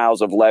 70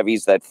 miles of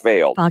levees that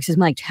failed. Fox's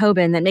Mike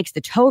Tobin. That makes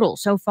the total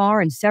so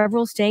far in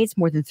several states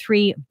more than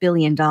 $3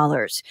 billion.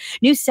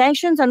 New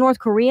sanctions on North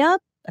Korea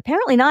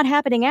apparently not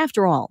happening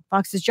after all.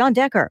 Fox's John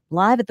Decker,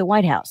 live at the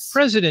White House.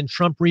 President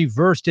Trump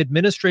reversed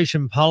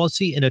administration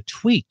policy in a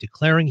tweet,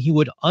 declaring he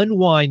would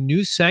unwind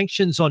new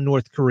sanctions on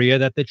North Korea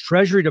that the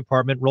Treasury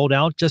Department rolled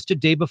out just a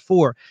day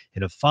before.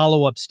 In a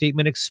follow-up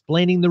statement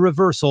explaining the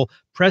reversal,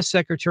 Press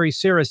Secretary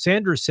Sarah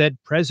Sanders said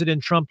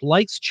President Trump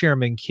likes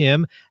Chairman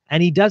Kim,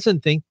 and he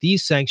doesn't think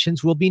these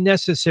sanctions will be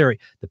necessary.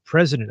 The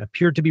president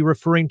appeared to be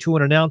referring to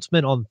an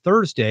announcement on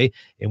Thursday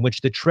in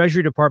which the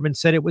Treasury Department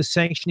said it was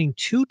sanctioning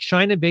 2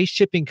 China-based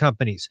shipping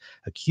companies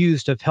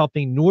accused of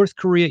helping North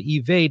Korea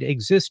evade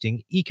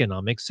existing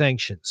economic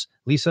sanctions.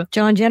 Lisa?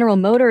 John, General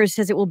Motors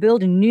says it will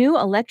build a new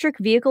electric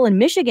vehicle in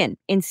Michigan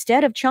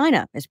instead of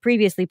China, as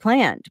previously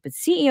planned. But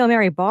CEO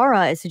Mary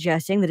Barra is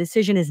suggesting the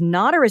decision is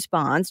not a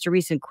response to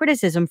recent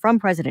criticism from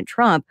President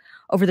Trump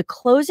over the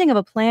closing of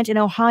a plant in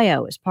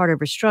Ohio as part of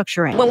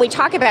restructuring. When we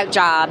talk about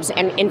jobs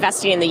and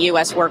investing in the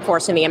U.S.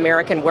 workforce and the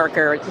American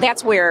worker,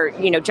 that's where,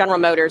 General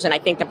Motors and I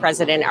think the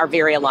president are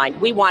very aligned.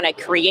 We want to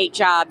create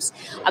jobs,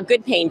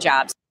 good paying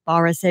jobs.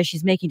 Barra says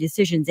she's making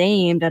decisions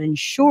aimed at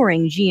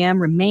ensuring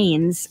GM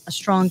remains a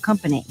strong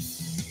company.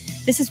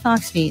 This is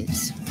Fox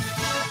News.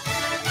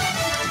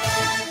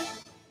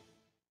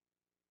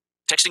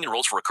 Texting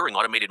enrolls for recurring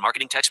automated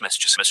marketing text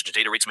messages. Message and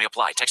data rates may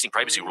apply. Texting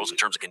privacy rules and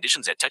terms and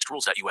conditions at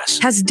textrules.us.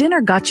 Has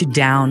dinner got you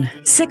down?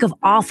 Sick of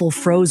awful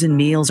frozen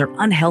meals or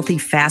unhealthy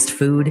fast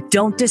food?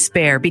 Don't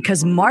despair,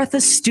 because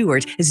Martha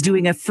Stewart is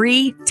doing a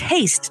free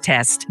taste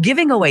test,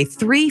 giving away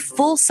 3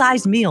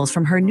 full-size meals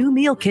from her new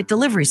meal kit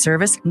delivery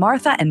service,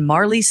 Martha and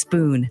Marley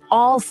Spoon.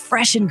 All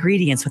fresh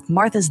ingredients with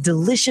Martha's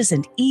delicious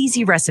and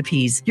easy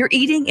recipes. You're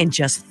eating in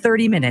just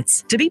 30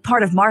 minutes. To be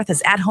part of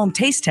Martha's at-home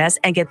taste test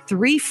and get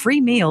 3 free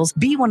meals,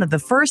 be one of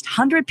the first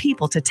 100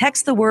 people to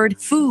text the word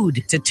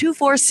food to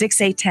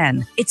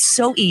 246810. It's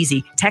so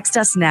easy. Text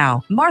us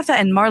now. Martha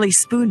and Marley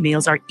Spoon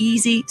meals are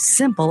easy,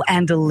 simple,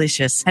 and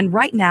delicious. And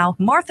right now,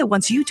 Martha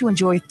wants you to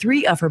enjoy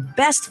 3 of her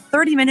best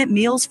 30-minute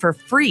meals for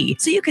free,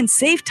 so you can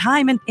save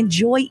time and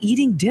enjoy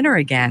eating dinner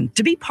again.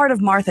 To be part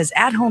of Martha's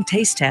at-home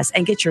taste test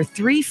and get your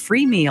 3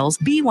 free meals,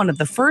 be one of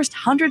the first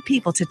 100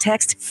 people to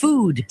text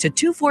food to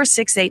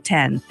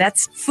 246810.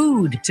 That's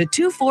food to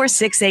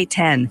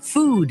 246810.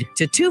 Food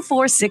to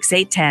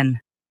 246810.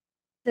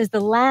 Says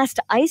the last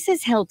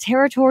ISIS-held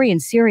territory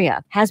in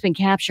Syria has been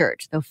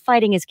captured, though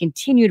fighting has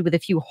continued with a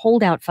few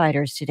holdout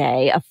fighters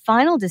today. A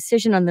final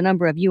decision on the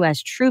number of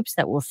U.S. troops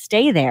that will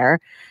stay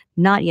there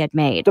not yet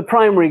made. The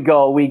primary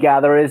goal, we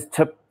gather, is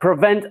to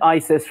prevent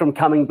ISIS from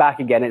coming back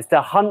again. It's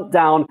to hunt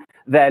down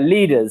their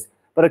leaders.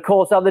 But of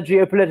course, other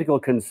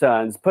geopolitical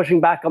concerns,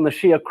 pushing back on the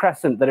Shia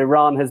crescent that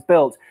Iran has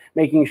built,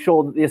 making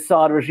sure that the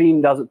Assad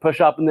regime doesn't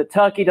push up and that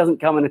Turkey doesn't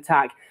come and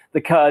attack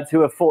the Kurds who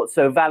have fought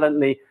so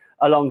valiantly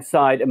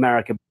alongside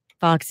America.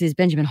 Fox's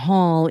Benjamin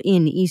Hall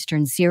in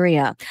eastern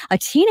Syria. A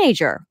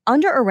teenager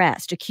under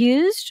arrest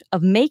accused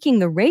of making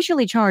the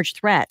racially charged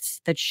threats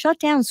that shut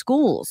down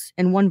schools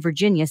in one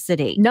Virginia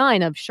city.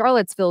 9 of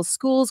Charlottesville's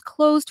schools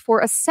closed for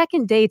a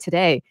second day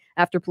today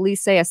after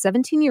police say a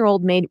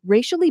 17-year-old made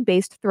racially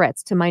based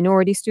threats to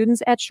minority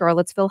students at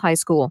Charlottesville High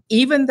School.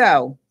 Even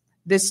though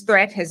this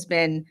threat has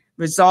been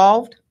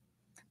resolved,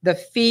 the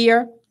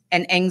fear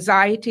and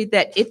anxiety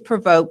that it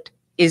provoked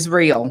is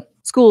real.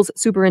 School's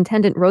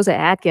Superintendent Rosa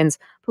Atkins,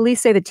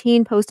 police say the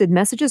teen posted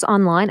messages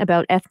online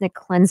about ethnic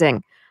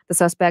cleansing. The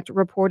suspect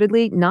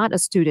reportedly not a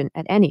student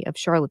at any of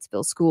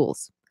Charlottesville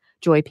schools.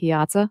 Joy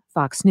Piazza,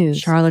 Fox News.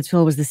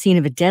 Charlottesville was the scene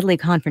of a deadly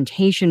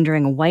confrontation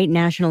during a white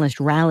nationalist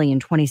rally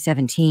in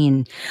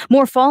 2017.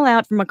 More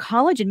fallout from a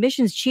college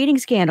admissions cheating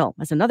scandal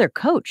as another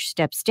coach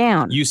steps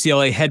down.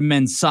 UCLA head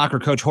men's soccer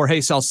coach Jorge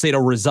Salcedo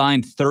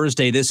resigned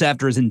Thursday, this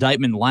after his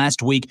indictment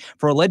last week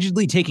for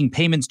allegedly taking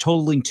payments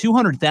totaling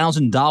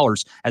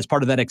 $200,000 as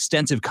part of that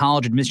extensive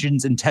college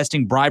admissions and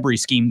testing bribery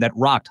scheme that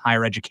rocked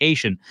higher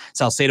education.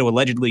 Salcedo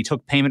allegedly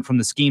took payment from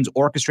the scheme's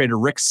orchestrator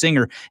Rick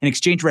Singer in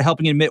exchange for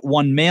helping admit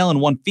one male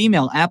and one female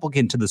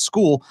applicant to the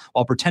school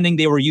while pretending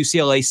they were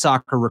UCLA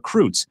soccer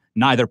recruits.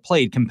 Neither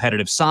played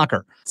competitive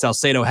soccer.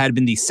 Salcedo had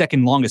been the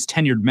second longest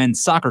tenured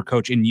men's soccer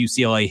coach in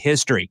UCLA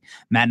history.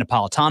 Matt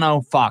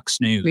Napolitano,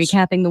 Fox News.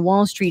 Recapping the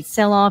Wall Street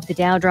sell-off, the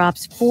Dow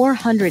drops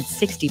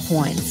 460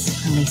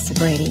 points. I'm Lisa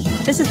Brady.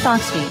 This is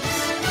Fox News.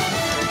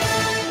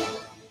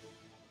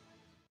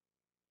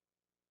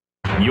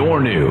 Your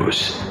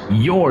news,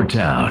 your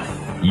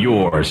town,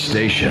 your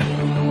station.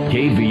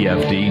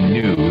 KVFD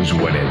News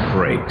when it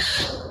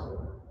breaks.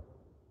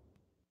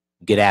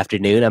 Good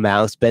afternoon. I'm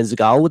Alex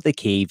Benzagal with the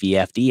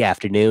KVFD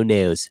Afternoon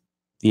News.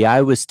 The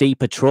Iowa State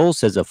Patrol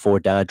says a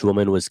Fort Dodge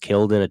woman was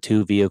killed in a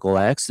two-vehicle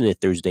accident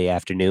Thursday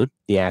afternoon.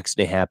 The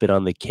accident happened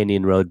on the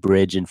Kenyon Road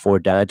Bridge in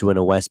Fort Dodge when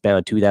a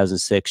westbound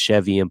 2006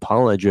 Chevy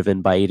Impala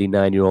driven by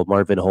 89-year-old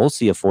Marvin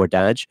Holsey of Fort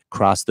Dodge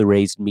crossed the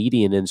raised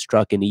median and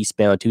struck an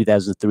eastbound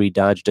 2003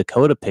 Dodge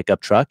Dakota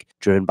pickup truck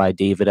driven by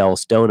David L.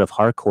 Stone of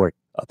Harcourt.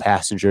 A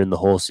passenger in the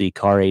Holsey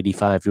car,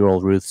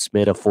 85-year-old Ruth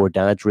Smith of Fort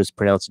Dodge, was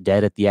pronounced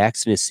dead at the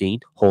accident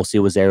scene.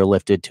 Holsey was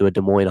airlifted to a Des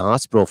Moines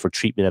hospital for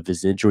treatment of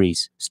his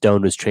injuries.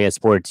 Stone was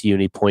transported to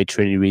Uni Point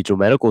Trinity Regional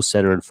Medical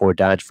Center in Fort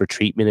Dodge for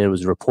treatment and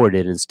was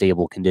reported in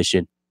stable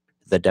condition.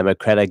 The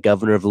Democratic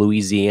governor of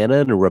Louisiana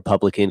and a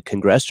Republican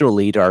congressional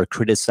leader are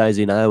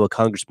criticizing Iowa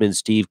Congressman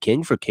Steve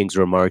King for King's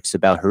remarks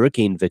about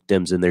hurricane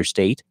victims in their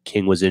state.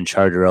 King was in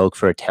Charter Oak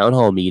for a town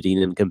hall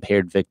meeting and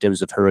compared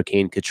victims of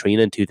Hurricane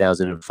Katrina in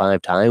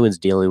 2005 to Iowans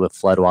dealing with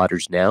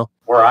floodwaters now.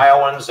 We're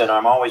Iowans, and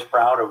I'm always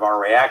proud of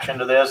our reaction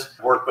to this.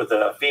 Worked with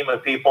the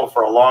FEMA people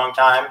for a long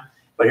time,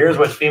 but here's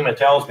what FEMA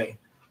tells me.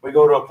 We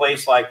go to a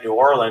place like New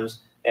Orleans,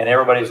 and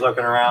everybody's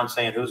looking around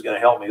saying, who's going to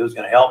help me, who's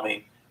going to help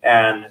me?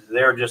 And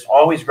they're just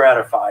always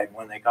gratified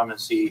when they come and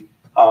see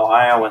how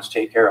Iowans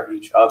take care of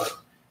each other.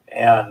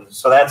 And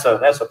so that's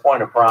a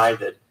point of pride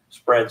that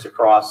spreads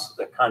across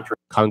the country.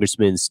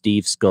 Congressman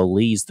Steve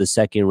Scalise, the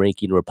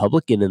second-ranking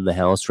Republican in the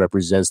House,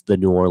 represents the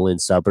New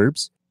Orleans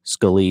suburbs.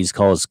 Scalise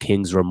calls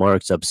King's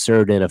remarks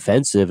absurd and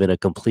offensive in a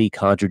complete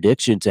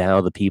contradiction to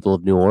how the people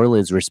of New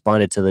Orleans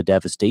responded to the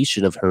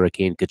devastation of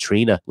Hurricane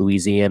Katrina.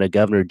 Louisiana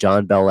Governor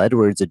John Bel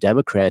Edwards, a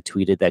Democrat,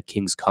 tweeted that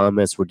King's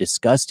comments were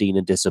disgusting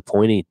and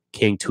disappointing.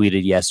 King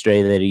tweeted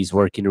yesterday that he's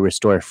working to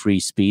restore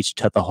free speech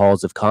to the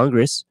halls of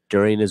Congress.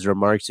 During his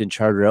remarks in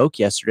Charter Oak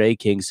yesterday,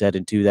 King said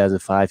in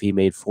 2005 he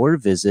made 4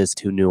 visits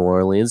to New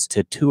Orleans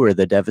to tour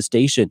the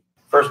devastation.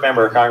 First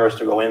member of Congress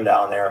to go in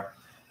down there.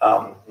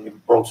 He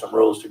broke some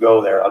rules to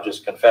go there. I'll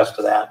just confess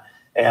to that.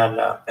 And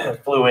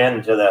flew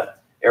into the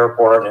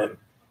airport and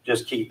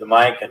just keyed the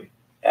mic and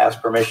asked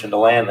permission to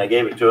land. They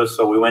gave it to us,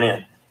 so we went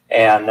in.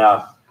 And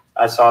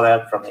I saw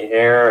that from the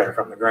air and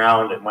from the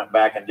ground and went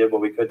back and did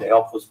what we could to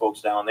help those folks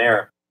down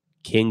there.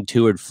 King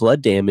toured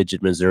flood damage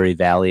in Missouri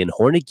Valley and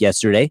Hornick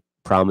yesterday,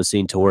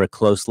 promising to work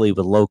closely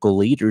with local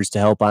leaders to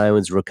help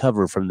Iowans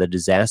recover from the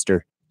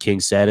disaster. King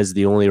said as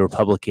the only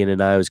Republican in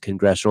Iowa's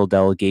congressional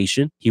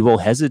delegation, he won't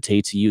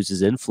hesitate to use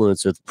his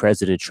influence with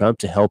President Trump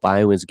to help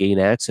Iowans gain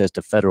access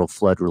to federal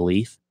flood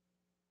relief.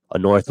 A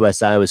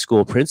Northwest Iowa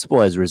school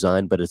principal has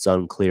resigned, but it's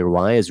unclear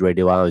why, as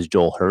Radio Iowa's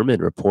Joel Herman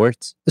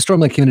reports. The Storm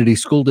Lake Community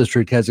School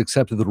District has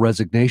accepted the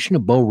resignation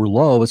of Bo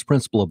Rouleau as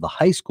principal of the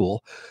high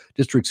school.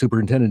 District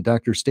Superintendent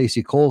Dr.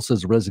 Stacy Cole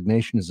says the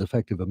resignation is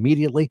effective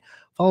immediately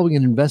following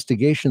an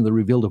investigation that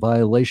revealed a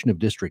violation of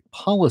district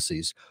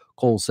policies.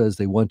 Cole says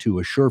they want to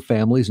assure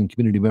families and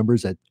community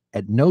members that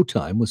at no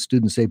time was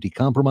student safety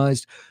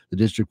compromised. The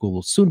district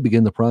will soon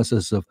begin the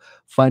process of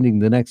finding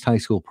the next high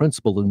school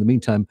principal. In the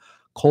meantime,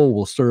 Cole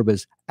will serve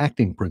as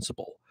acting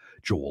principal.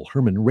 Joel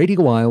Herman,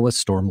 Radio Iowa,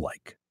 Storm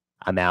Lake.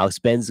 I'm Alex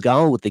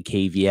Benzagal with the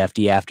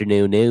KVFD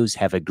Afternoon News.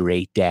 Have a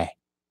great day.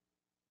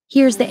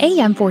 Here's the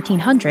AM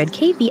 1400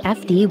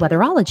 KVFD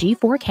weatherology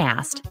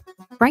forecast.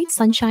 Bright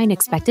sunshine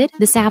expected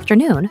this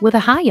afternoon with a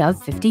high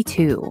of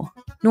 52.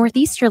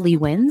 Northeasterly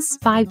winds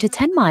 5 to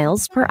 10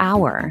 miles per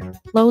hour.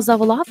 Lows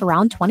level off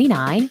around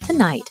 29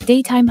 tonight.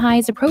 Daytime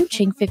highs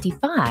approaching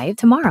 55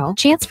 tomorrow.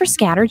 Chance for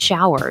scattered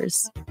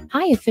showers.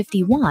 High of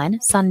 51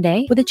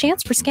 Sunday with a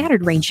chance for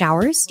scattered rain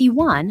showers.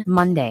 51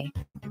 Monday.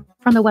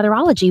 From the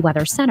Weatherology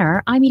Weather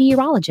Center, I'm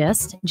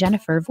meteorologist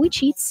Jennifer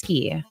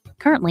Wojcicki.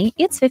 Currently,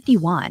 it's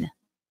 51.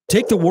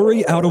 Take the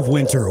worry out of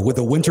winter with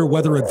a winter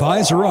weather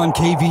advisor on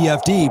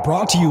KVFD,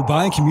 brought to you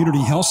by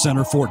Community Health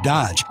Center Fort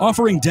Dodge,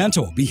 offering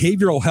dental,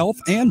 behavioral health,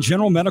 and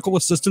general medical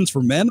assistance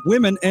for men,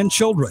 women, and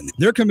children.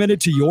 They're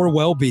committed to your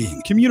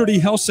well-being. Community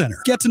Health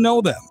Center. Get to know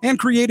them. And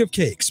Creative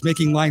Cakes,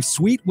 making life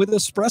sweet with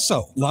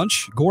espresso,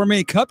 lunch,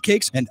 gourmet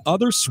cupcakes, and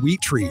other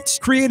sweet treats.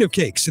 Creative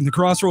Cakes in the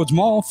Crossroads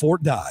Mall,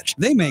 Fort Dodge.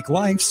 They make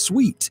life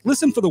sweet.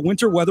 Listen for the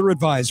winter weather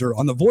advisor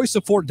on the Voice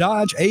of Fort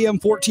Dodge, AM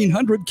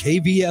 1400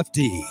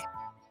 KVFD.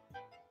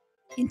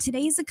 In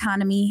today's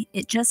economy,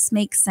 it just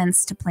makes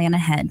sense to plan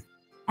ahead.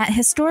 At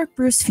Historic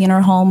Bruce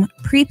Funeral Home,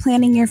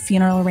 pre-planning your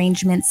funeral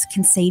arrangements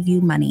can save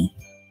you money.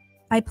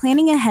 By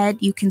planning ahead,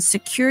 you can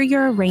secure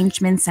your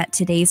arrangements at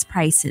today's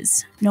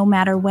prices, no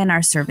matter when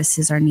our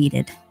services are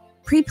needed.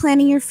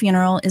 Pre-planning your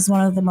funeral is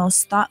one of the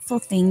most thoughtful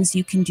things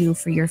you can do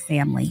for your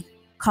family.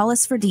 Call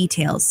us for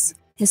details.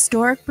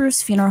 Historic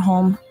Bruce Funeral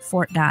Home,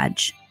 Fort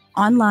Dodge.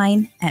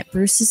 Online at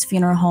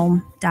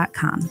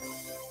brucesfuneralhome.com.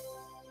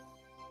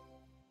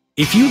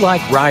 If you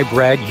like rye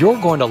bread,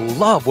 you're going to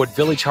love what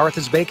Village Hearth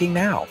is baking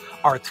now.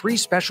 Our 3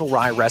 special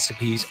rye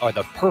recipes are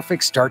the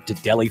perfect start to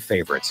deli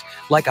favorites,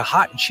 like a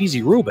hot and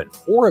cheesy Reuben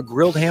or a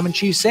grilled ham and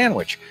cheese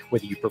sandwich,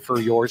 whether you prefer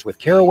yours with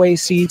caraway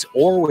seeds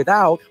or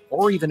without,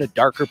 or even a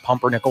darker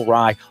pumpernickel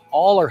rye.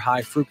 All are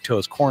high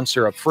fructose corn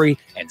syrup free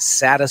and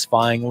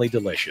satisfyingly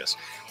delicious.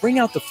 Bring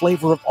out the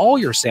flavor of all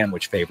your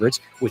sandwich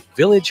favorites with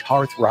Village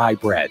Hearth rye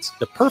breads,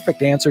 the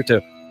perfect answer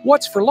to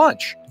what's for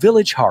lunch?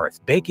 Village Hearth,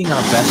 baking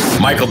our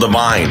best. Michael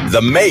Devine,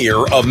 the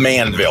mayor of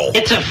Manville.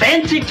 It's a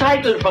fancy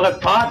title for a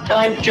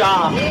part-time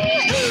job.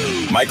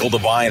 Michael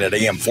Devine at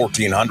AM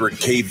 1400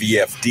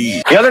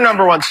 KVFD. The other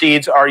number 1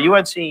 seeds are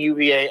UNC,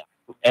 UVA,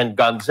 and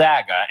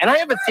Gonzaga. And I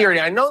have a theory.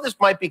 I know this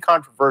might be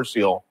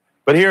controversial,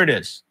 but here it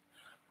is.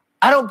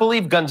 I don't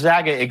believe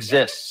Gonzaga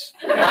exists.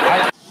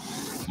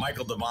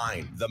 Michael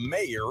Devine, the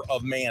mayor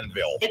of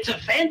Manville. It's a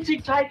fancy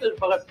title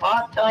for a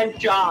part-time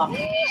job.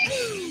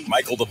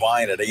 Michael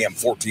Devine at AM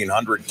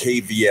 1400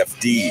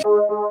 KVFD.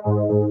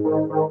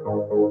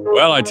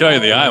 Well, I tell you,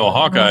 the Iowa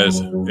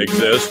Hawkeyes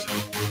exist.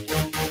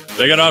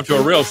 They got off to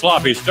a real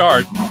sloppy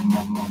start.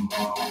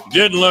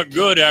 Didn't look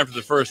good after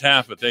the first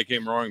half, but they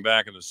came roaring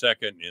back in the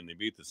second, and they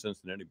beat the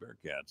Cincinnati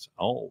Bearcats.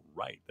 All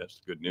right, that's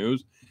good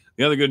news.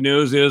 The other good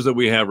news is that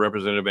we have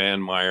Representative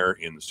Ann Meyer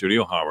in the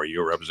studio. How are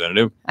you,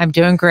 Representative? I'm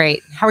doing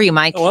great. How are you,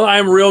 Mike? Well,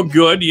 I'm real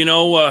good. You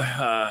know,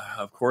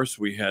 of course,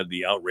 we had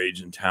the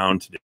outrage in town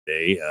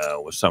today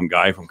with some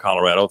guy from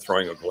Colorado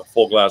throwing a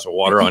full glass of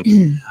water on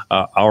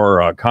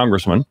our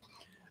congressman.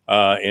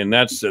 And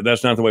that's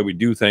not the way we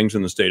do things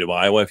in the state of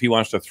Iowa. If he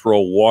wants to throw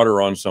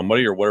water on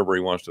somebody or whatever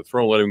he wants to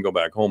throw, let him go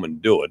back home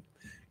and do it,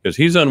 because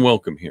he's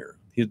unwelcome here.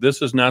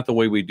 This is not the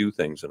way we do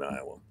things in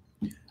Iowa.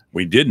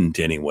 We didn't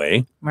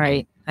anyway.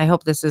 Right. I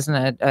hope this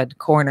isn't a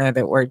corner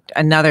that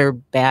another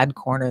bad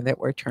corner that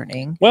we're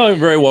turning. Well, it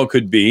very well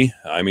could be.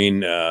 I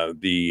mean,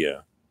 the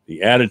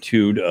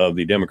attitude of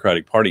the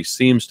Democratic Party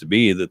seems to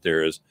be that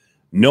there is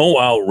no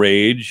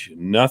outrage.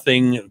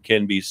 Nothing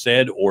can be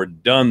said or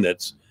done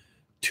that's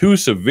too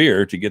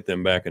severe to get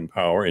them back in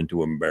power and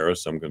to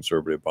embarrass some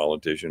conservative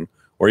politician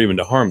or even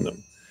to harm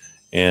them.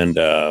 And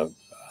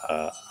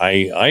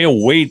I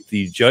await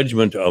the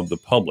judgment of the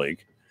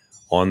public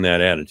on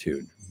that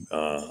attitude.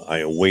 I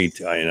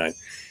await.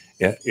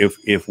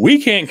 If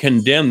we can't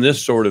condemn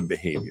this sort of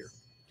behavior,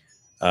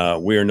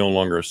 we are no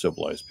longer a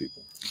civilized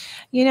people.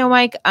 You know,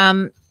 Mike,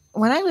 when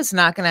I was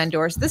knocking on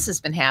doors, this has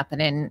been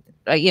happening,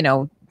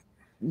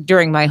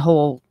 during my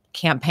whole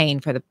campaign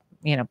for the,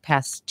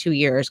 past 2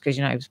 years, because,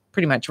 I was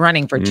pretty much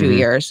running for 2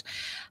 years.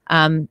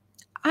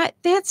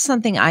 That's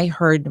something I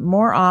heard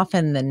more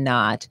often than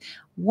not.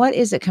 What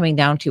is it coming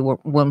down to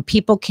when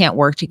people can't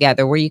work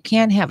together, where you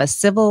can't have a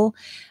civil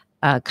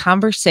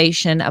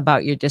conversation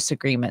about your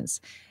disagreements?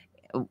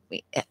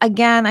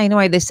 Again, I know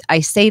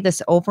I say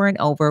this over and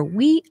over.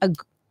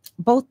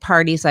 Both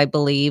parties, I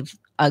believe,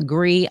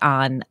 agree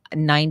on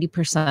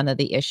 90% of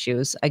the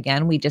issues.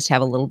 Again, we just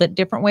have a little bit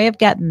different way of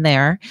getting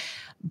there.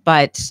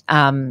 But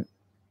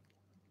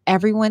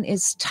everyone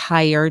is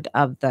tired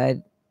of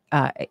the,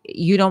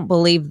 you don't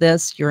believe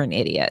this, you're an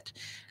idiot.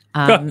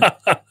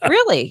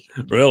 Really.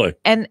 Really.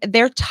 And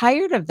they're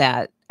tired of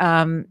that.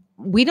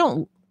 We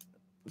don't,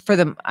 for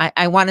them,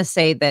 I want to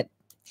say that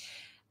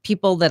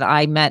people that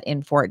I met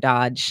in Fort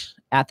Dodge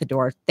at the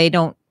door, they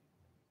don't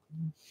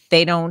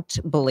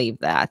believe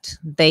that.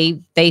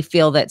 They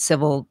feel that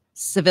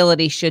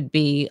civility should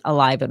be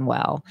alive and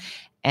well.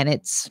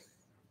 And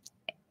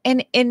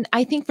and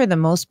I think for the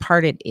most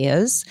part it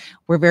is.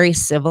 We're very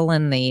civil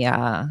in the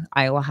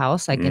Iowa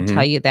House. I can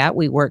tell you that.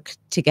 We work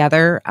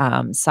together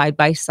side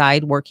by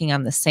side, working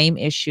on the same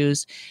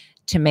issues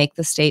to make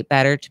the state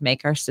better, to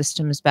make our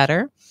systems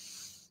better.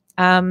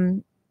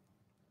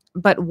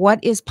 But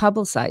what is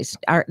publicized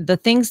are the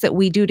things that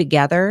we do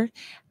together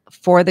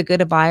for the good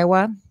of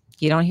Iowa.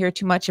 You don't hear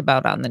too much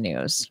about on the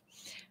news.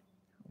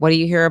 What do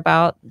you hear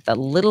about? The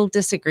little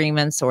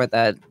disagreements or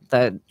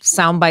the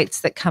sound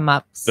bites that come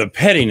up. The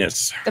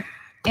pettiness.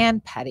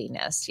 And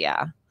pettiness,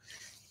 yeah.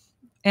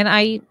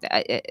 And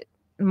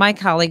my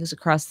colleagues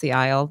across the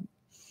aisle,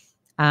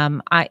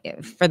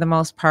 for the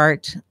most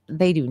part,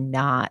 they do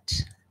not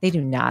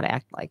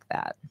act like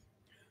that.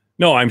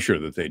 No, I'm sure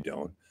that they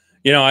don't.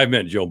 You know, I've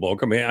met Joe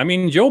Bolcom. I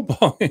mean, Joe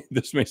Bolcom,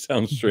 this may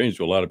sound strange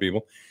to a lot of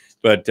people,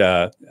 but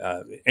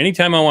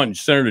anytime I want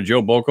Senator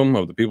Joe Bolcom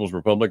of the People's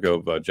Republic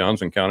of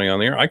Johnson County on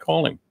the air, I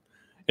call him.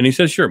 And he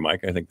says, sure,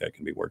 Mike, I think that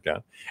can be worked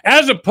out.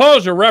 As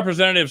opposed to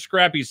Representative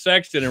Scrappy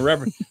Sexton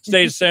and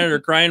State Senator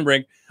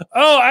Kreinbrink.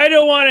 Oh, I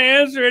don't want to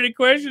answer any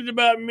questions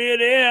about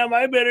Mid-Am.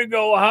 I better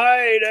go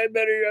hide. I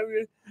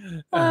better...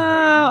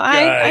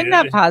 I'm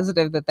not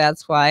positive that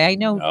that's why. I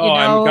know,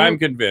 I'm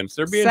convinced.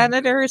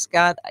 Senator's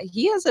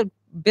he has a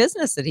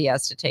business that he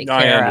has to take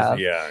care of.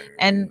 Yeah.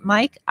 And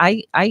Mike,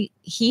 I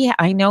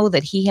know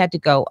that he had to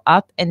go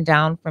up and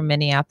down from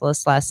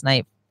Minneapolis last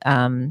night.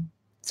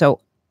 So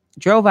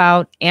drove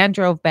out and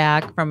drove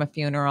back from a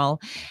funeral,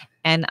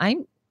 and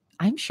I'm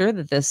sure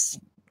that this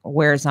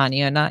wears on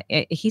you. And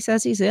he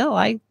says he's ill.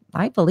 I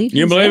believe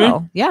you believe ill.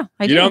 him? Yeah,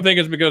 I do. You don't think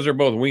it's because they're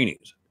both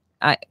weenies?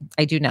 I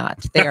do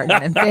not. They are.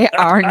 They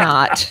are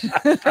not.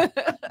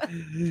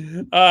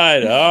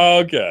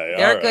 Okay.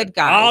 They're good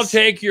guys. I'll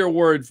take your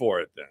word for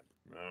it then.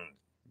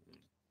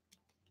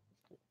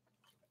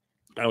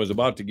 I was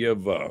about to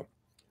give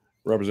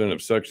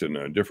Representative Sexton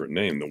a different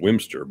name, the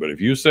Wimster, but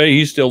if you say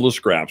he's still the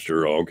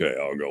Scrapster, okay,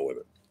 I'll go with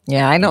it.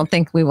 Yeah, I don't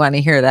think we want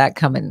to hear that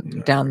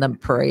coming down the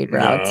parade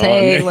routes. No.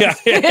 Hey,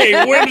 hey,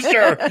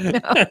 Wimster.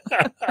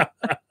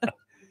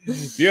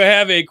 If you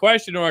have a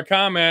question or a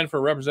comment for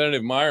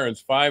Representative Meyer,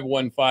 it's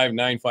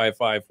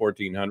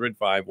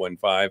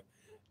 515-955-1400,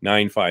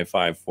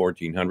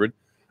 515-955-1400.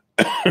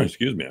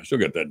 Excuse me, I still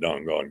got that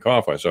doggone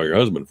cough I saw your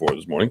husband for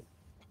this morning.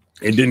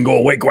 It didn't go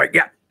away quite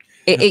yet.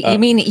 You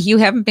mean you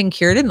haven't been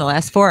cured in the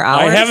last 4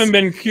 hours? I haven't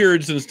been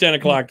cured since 10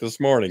 o'clock this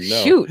morning.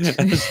 No. Shoot.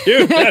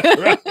 Shoot, that's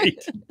right.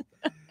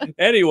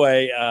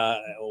 Anyway,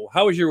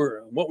 what was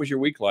your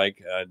week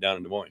like down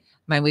in Des Moines?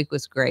 My week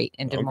was great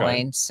in Des Okay.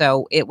 Moines.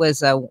 So it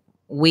was a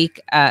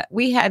week.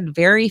 We had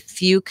very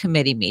few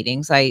committee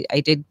meetings. I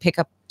did pick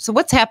up. So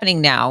what's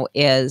happening now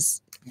is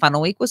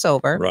funnel week was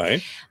over.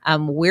 Right.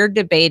 We're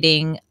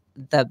debating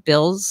the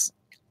bills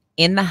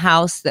in the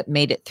House that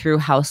made it through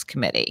House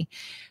committee.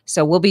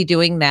 So we'll be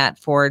doing that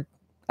for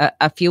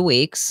a few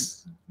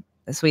weeks.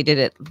 So we did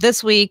it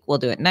this week. We'll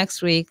do it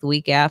next week, the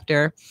week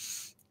after.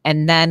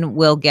 And then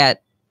we'll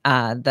get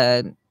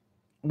in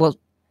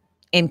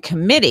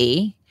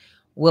committee,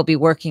 we'll be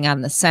working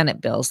on the Senate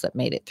bills that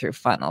made it through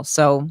funnel.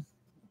 So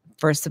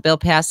first the bill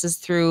passes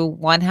through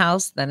one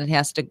house, then it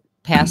has to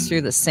pass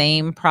through the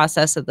same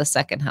process of the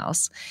second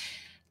house.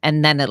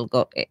 And then it'll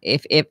go,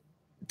 if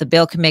the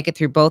bill can make it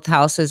through both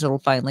houses, it'll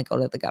finally go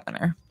to the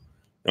governor.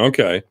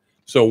 Okay.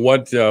 So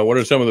what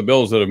are some of the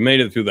bills that have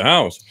made it through the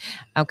House?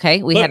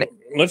 Okay.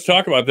 Let's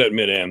talk about that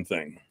Mid-Am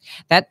thing.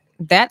 That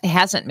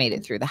hasn't made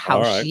it through the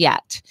House right.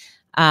 yet.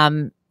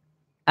 Do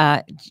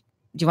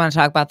you want to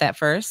talk about that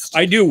first?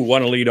 I do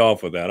want to lead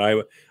off with that.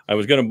 I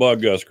was going to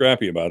bug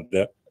Scrappy about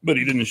that, but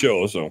he didn't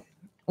show. So,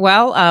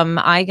 well,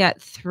 I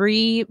got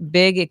 3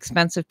 big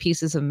expensive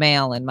pieces of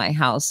mail in my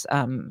house,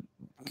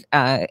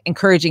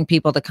 encouraging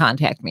people to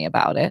contact me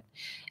about it,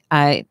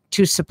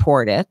 to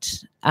support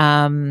it.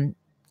 I'm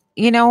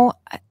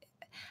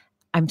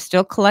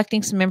still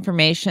collecting some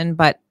information,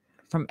 but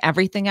from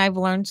everything I've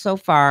learned so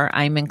far,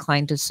 I'm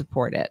inclined to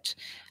support it.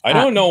 I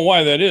don't know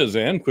why that is,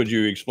 Ann. Could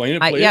you explain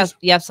it, please?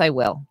 Yes, I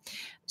will.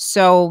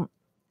 So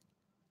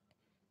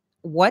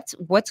what's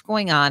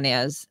going on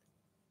is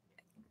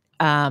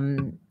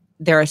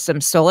there are some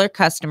solar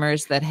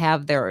customers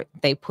that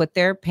they put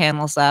their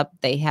panels up,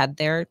 they had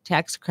their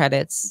tax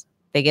credits,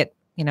 they get,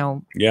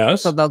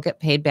 yes, so they'll get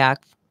paid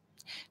back.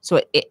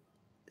 So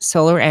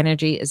solar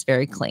energy is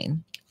very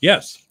clean.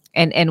 Yes.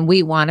 And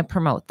we want to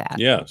promote that.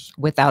 Yes.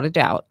 Without a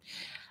doubt.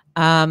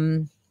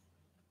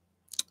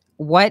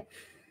 What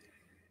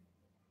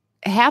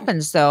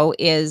happens though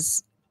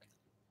is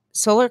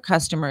solar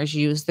customers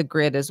use the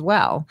grid as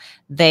well.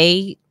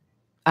 They,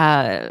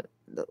 the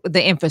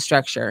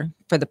infrastructure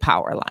for the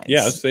power lines.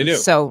 Yes, they do.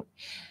 So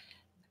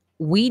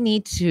we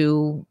need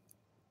to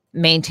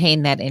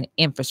maintain that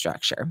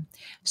infrastructure.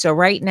 So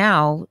right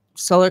now,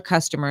 solar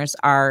customers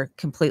are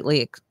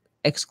completely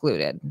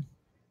excluded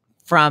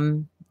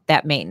from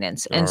that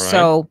maintenance. And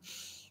so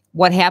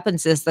what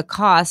happens is the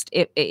cost,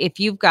 if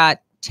you've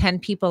got 10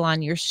 people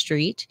on your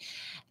street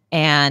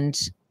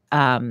and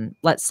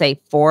let's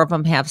say 4 of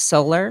them have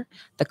solar,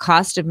 the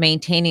cost of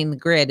maintaining the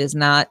grid is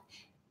not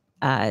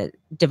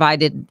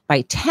divided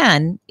by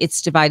 10.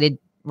 It's divided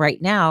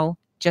right now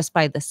just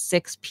by the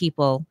 6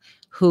 people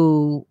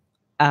who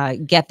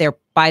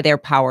buy their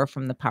power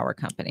from the power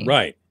company.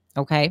 Right.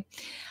 Okay.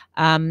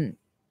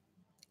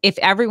 If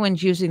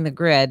everyone's using the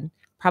grid,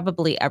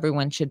 probably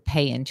everyone should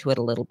pay into it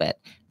a little bit.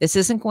 This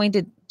isn't going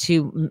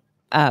to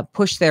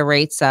push their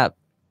rates up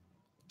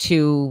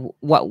to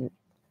what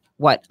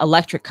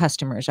electric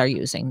customers are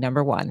using,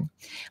 number one.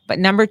 But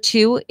number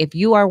two, if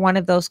you are one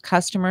of those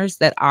customers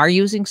that are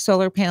using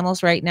solar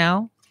panels right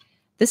now,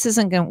 this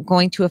isn't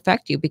going to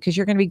affect you because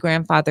you're going to be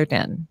grandfathered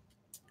in.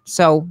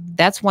 So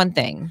that's one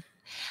thing.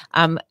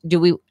 Do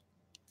we?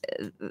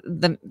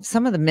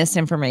 Some of the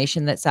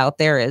misinformation that's out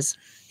there is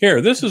here.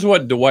 This is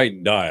what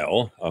Dwight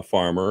Dial, a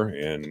farmer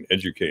and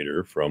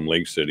educator from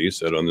Lake City,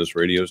 said on this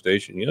radio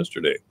station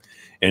yesterday,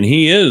 and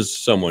he is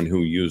someone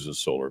who uses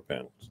solar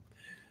panels.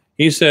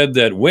 He said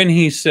that when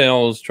he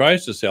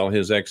tries to sell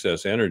his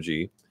excess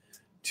energy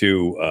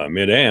to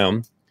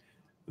Mid-Am,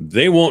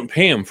 they won't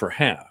pay him for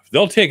half.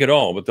 They'll take it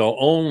all, but they'll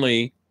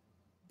only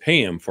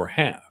pay him for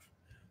half.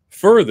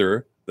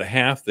 Further, the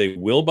half they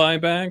will buy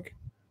back,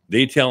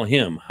 they tell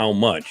him how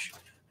much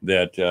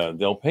that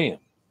they'll pay him.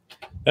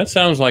 That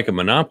sounds like a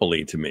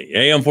monopoly to me.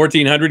 AM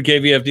 1400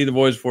 KVFD, the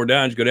voice for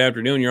Dodge. Good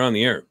afternoon. You're on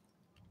the air.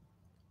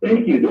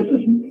 Thank you. This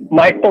is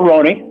Mike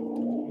Maroney.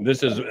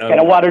 This is, and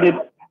I wanted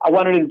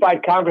to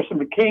invite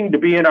Congressman King to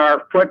be in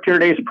our Frontier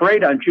Days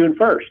parade on June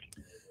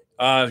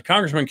 1st.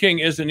 Congressman King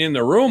isn't in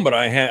the room, but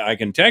I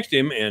can text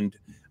him. And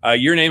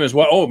your name is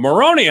what? Oh,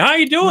 Maroney. How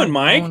you doing,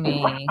 Mike?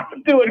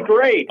 I'm doing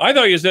great. I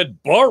thought you said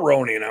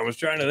Baroni, and I was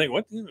trying to think,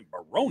 what is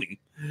Baroni?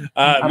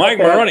 Mike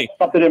Maroney.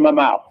 Something in my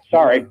mouth.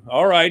 Sorry.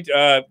 All right.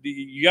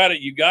 You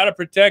got to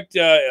protect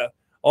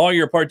all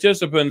your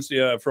participants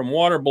from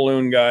water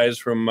balloon guys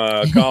from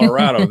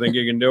Colorado. Think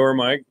you can do her,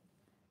 Mike?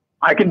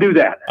 I can do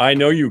that. I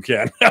know you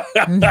can.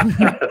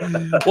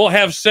 We'll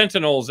have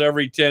sentinels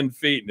every 10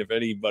 feet. And if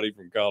anybody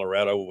from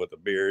Colorado with a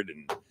beard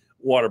and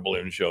water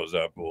balloon shows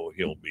up, well,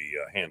 he'll be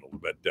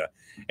handled. But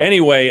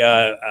anyway,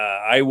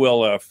 I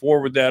will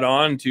forward that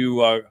on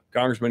to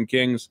Congressman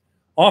King's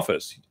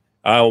office.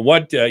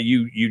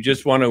 You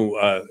just want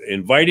to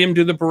invite him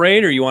to the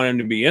parade, or you want him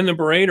to be in the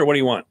parade, or what do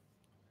you want?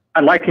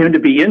 I'd like him to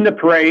be in the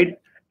parade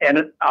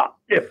and,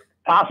 if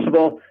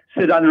possible,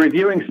 sit on the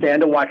reviewing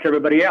stand and watch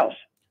everybody else.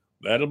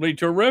 That'll be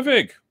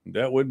terrific.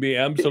 That would be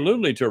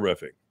absolutely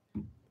terrific.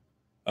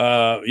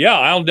 Yeah,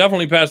 I'll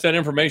definitely pass that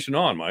information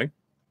on, Mike.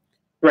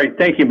 Great.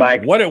 Thank you,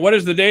 Mike. What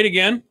is the date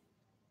again?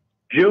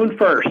 June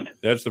 1st.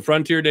 That's the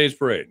Frontier Days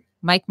Parade.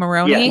 Mike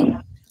Maroney.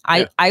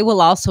 Yes. I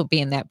will also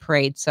be in that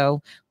parade,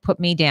 so put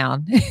me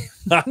down.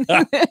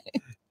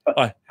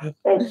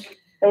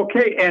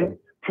 Okay, and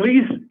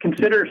please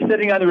consider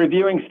sitting on the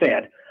reviewing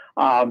stand.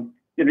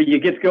 You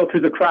get to go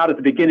through the crowd at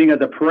the beginning of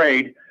the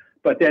parade,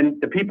 but then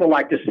the people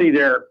like to see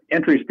their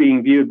entries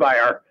being viewed by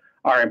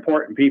our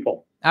important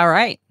people. All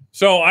right.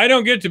 So I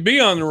don't get to be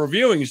on the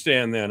reviewing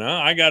stand then,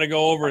 huh? I got to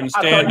go over and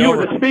stand I thought you over.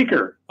 were the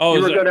speaker. Oh,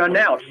 you were going to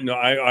announce. No,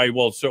 I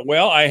will. So,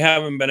 well, I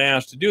haven't been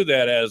asked to do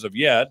that as of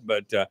yet,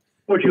 but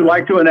would you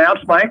like to announce,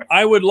 Mike?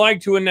 I would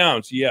like to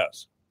announce,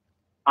 yes.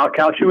 I'll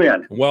count you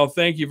in. Well,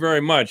 thank you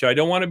very much. I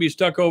don't want to be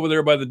stuck over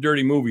there by the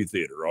dirty movie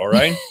theater, all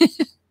right?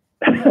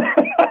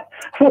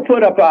 We'll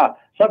put up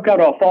some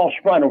kind of a false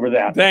front over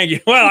that. Thank you.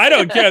 Well, I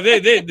don't care.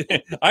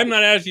 I'm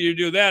not asking you to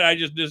do that. I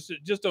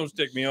just don't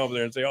stick me over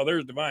there and say, oh,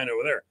 there's Divine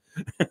over there.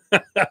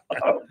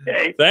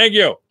 Okay. Thank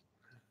you.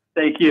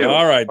 Thank you.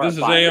 All right. This is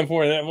Bye. AM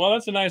 4. Well,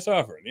 that's a nice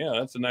offer. Yeah,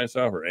 that's a nice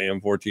offer. AM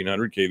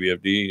 1400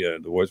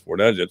 KVFD, the voice for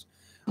Dodge.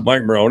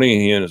 Mike Maroney,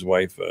 he and his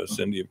wife,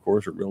 Cindy, of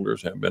course, are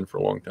realtors, have been for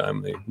a long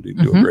time. They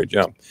do a great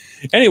job.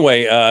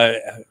 Anyway,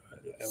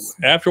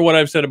 after what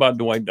I've said about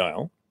Dwight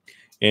Dial,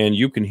 and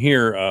you can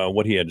hear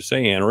what he had to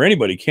say, or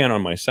anybody can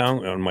on my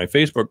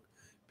Facebook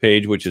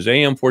page, which is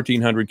AM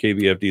 1400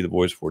 KVFD, the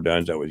voice for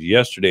Dodge. That was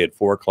yesterday at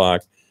 4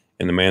 o'clock,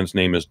 and the man's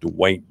name is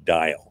Dwight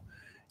Dial.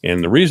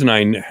 And the reason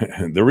I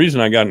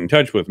got in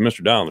touch with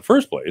Mr. Dial in the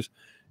first place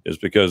is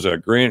because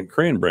Grant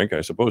Cranbrink,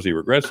 I suppose he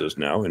regrets this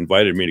now,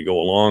 invited me to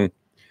go along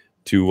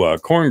to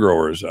Corn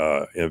Growers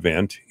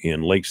event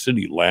in Lake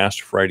City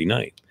last Friday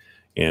night.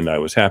 And I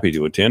was happy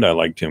to attend. I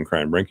like Tim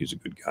Cranbrink. He's a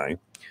good guy.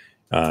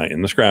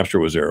 And the Scrapster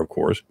was there, of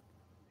course.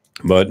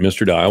 But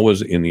Mr. Dial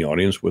was in the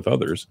audience with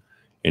others.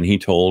 And he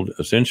told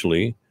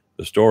essentially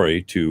the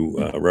story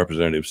to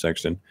Representative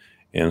Sexton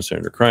and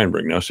Senator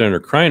Cranbrink. Now, Senator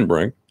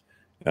Cranbrink,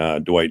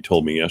 Dwight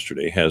told me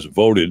yesterday, has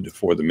voted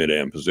for the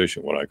Mid-Am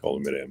position, what I call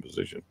the Mid-Am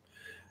position.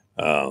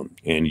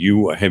 And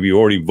have you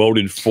already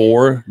voted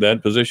for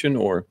that position,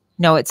 or?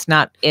 No, it's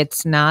not.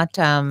 It's not.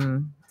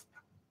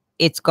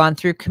 It's gone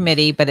through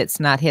committee, but it's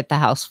not hit the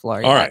House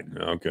floor yet. All right.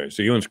 Okay.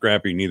 So you and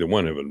Scrappy, neither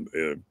one have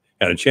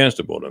had a chance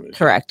to vote on this.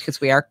 Correct,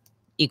 because we are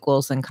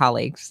equals and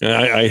colleagues.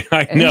 I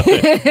know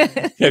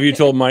that. Have you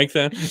told Mike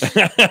that?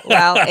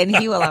 Well, and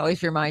he will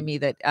always remind me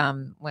that,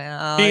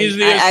 he's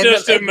the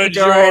assistant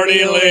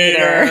majority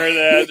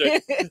leader.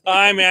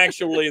 I'm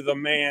actually the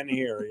man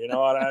here. You know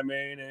what I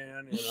mean?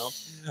 And,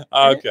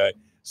 okay.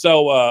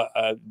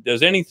 So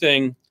does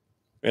anything,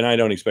 and I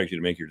don't expect you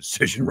to make your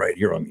decision right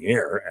here on the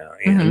air,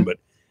 but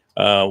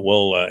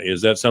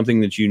is that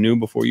something that you knew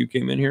before you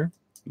came in here?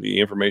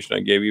 The information I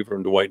gave you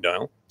from Dwight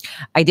Dial?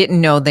 I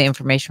didn't know the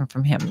information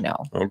from him. No.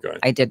 Okay.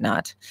 I did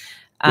not.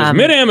 Because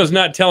Mid-Am is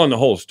not telling the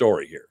whole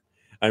story here.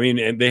 I mean,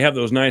 and they have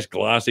those nice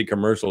glossy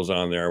commercials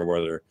on there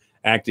where they're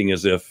acting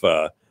as if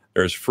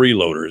there's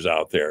freeloaders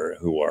out there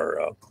who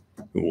are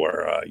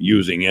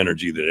using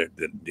energy that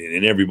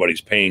and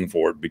everybody's paying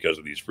for it because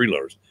of these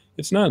freeloaders.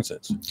 It's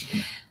nonsense.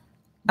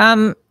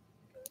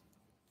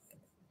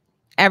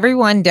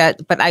 Everyone does,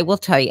 but I will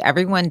tell you,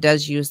 everyone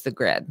does use the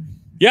grid.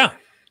 Yeah.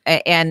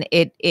 And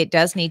it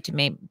does need to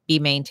be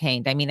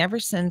maintained. I mean, ever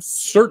since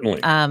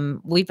certainly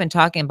we've been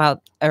talking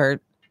about,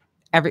 or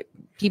every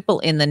people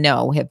in the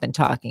know have been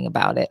talking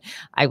about it.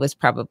 I was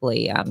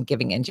probably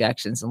giving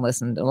injections and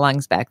listening to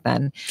lungs back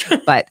then,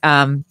 but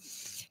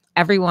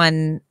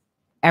everyone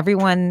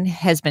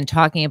has been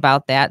talking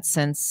about that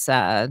since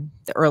the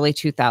early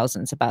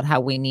 2000s about how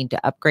we need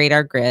to upgrade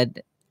our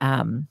grid.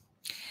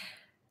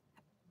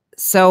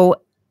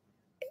 So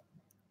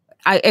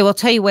I will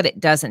tell you what it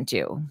doesn't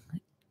do.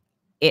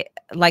 It,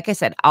 like I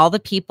said, all the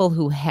people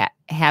who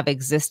have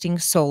existing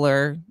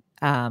solar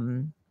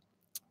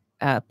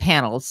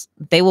panels,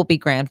 they will be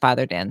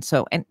grandfathered in.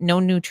 So, and no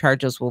new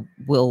charges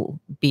will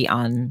be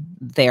on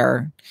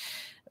their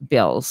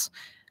bills.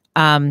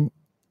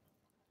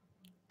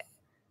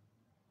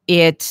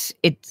 It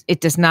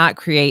does not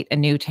create a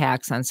new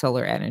tax on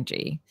solar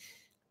energy.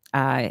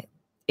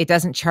 It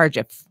doesn't charge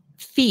a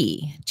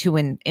fee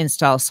to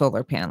install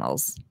solar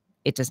panels.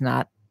 It does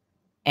not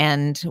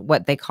end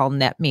what they call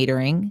net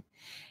metering.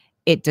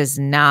 It does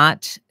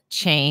not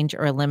change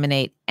or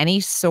eliminate any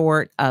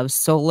sort of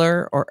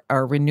solar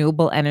or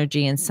renewable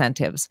energy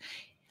incentives.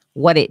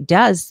 What it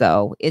does,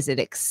 though, is it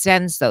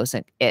extends those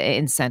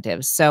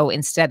incentives. So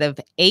instead of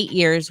 8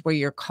 years where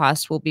your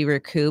cost will be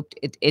recouped,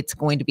 it's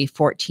going to be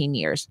 14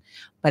 years.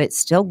 But it's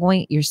still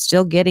you're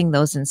still getting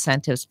those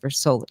incentives for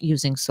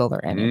using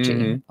solar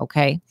energy.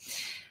 Okay.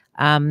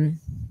 I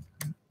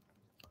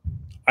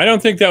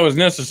don't think that was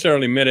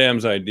necessarily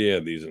Mid-Am's idea,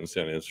 these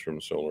incentives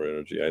from solar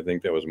energy. I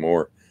think that was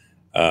more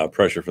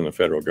pressure from the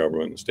federal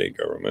government and the state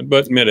government.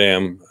 But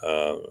Mid-Am,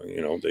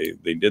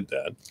 they did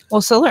that.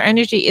 Well, solar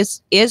energy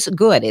is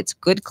good. It's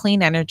good,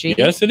 clean energy.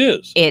 Yes, it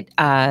is.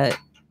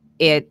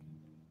 It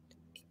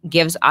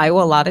gives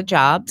Iowa a lot of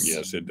jobs.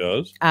 Yes, it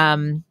does.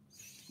 And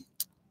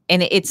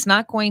it's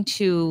not going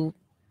to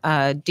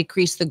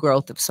decrease the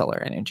growth of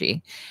solar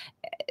energy.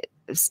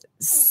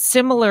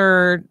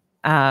 Similar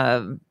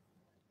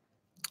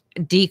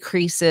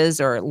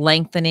decreases or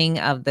lengthening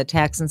of the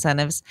tax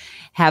incentives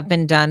have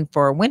been done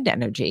for wind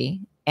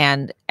energy.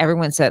 And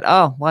everyone said,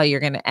 oh, well, you're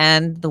going to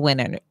end the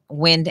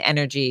wind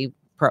energy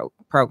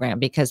program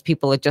because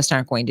people just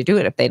aren't going to do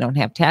it if they don't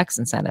have tax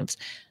incentives.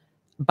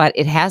 But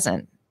it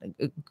hasn't.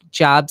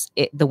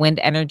 The wind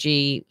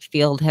energy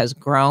field has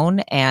grown,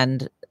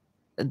 and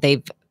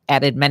they've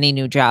added many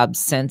new jobs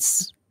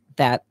since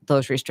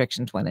those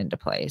restrictions went into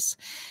place.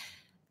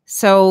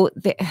 So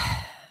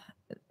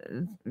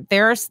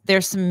there's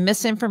some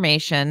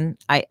misinformation,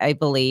 I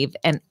believe,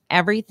 and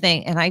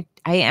everything. And I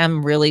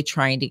am really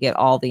trying to get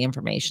all the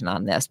information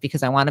on this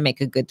because I want to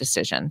make a good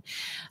decision.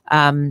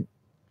 And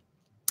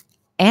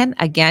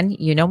again,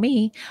 you know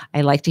me,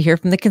 I like to hear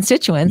from the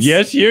constituents.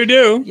 Yes, you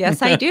do.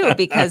 Yes, I do,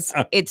 because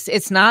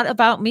it's not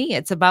about me.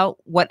 It's about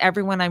what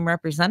everyone I'm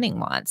representing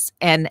wants.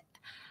 And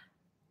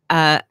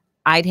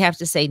I'd have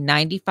to say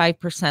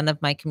 95%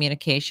 of my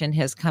communication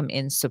has come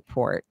in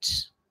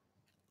support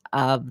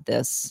of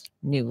this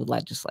new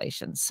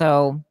legislation.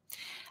 So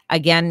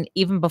again,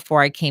 even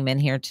before I came in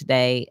here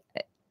today,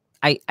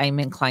 I'm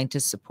inclined to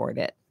support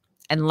it.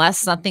 Unless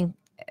something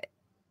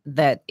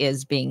that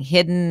is being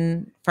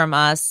hidden from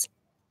us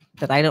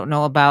that I don't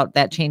know about,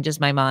 that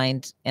changes my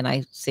mind, and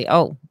I say,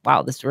 oh,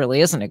 wow, this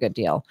really isn't a good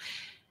deal.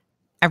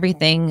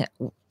 Everything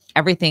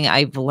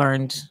I've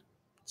learned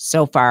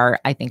so far,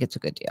 I think it's a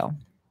good deal.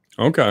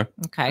 Okay.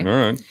 Okay.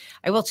 All right.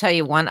 I will tell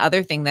you one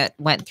other thing that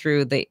went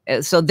through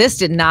so this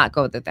did not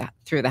go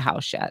through the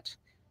House yet.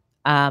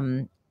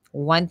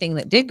 One thing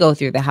that did go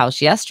through the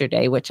House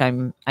yesterday, which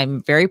I'm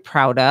very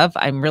proud of.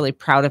 I'm really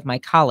proud of my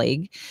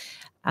colleagues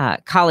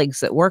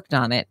that worked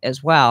on it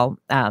as well.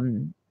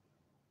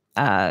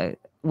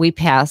 We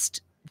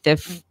passed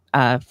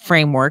the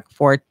framework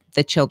for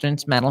the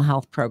Children's Mental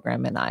Health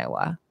Program in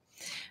Iowa.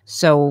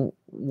 So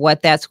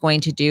what that's going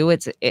to do,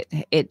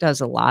 it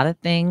does a lot of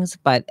things,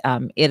 but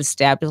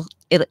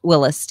it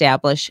will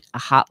establish a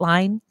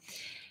hotline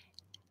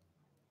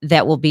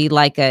that will be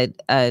like it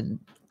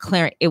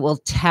will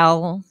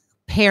tell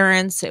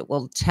parents, it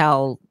will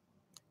tell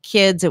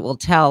kids, it will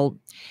tell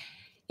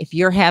if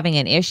you're having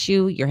an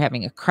issue, you're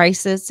having a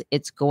crisis,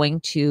 you're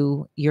going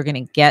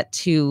to get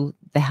to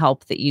the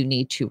help that you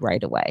need to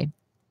right away.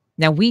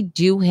 Now we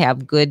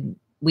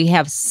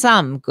have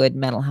some good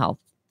mental health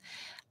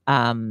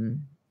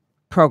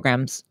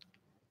programs,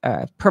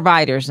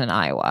 providers in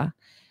Iowa,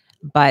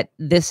 but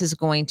this is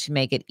going to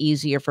make it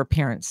easier for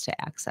parents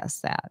to access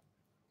that.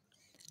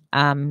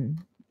 And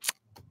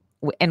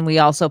we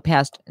also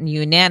passed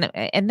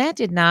and that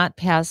did not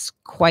pass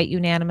quite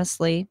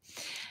unanimously.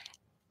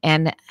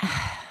 And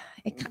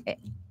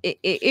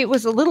it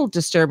was a little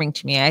disturbing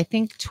to me. I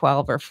think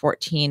 12 or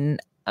 14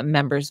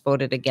 members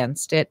voted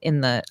against it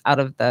out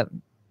of the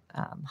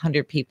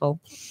 100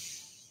 people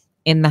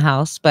in the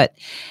House. But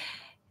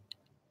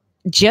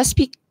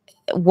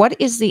what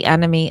is the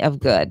enemy of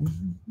good?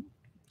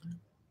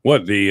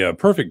 What the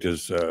perfect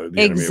is the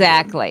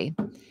exactly.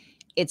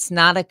 It's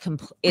not a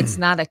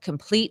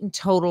complete and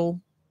total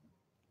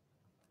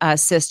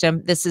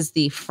system. This is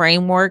the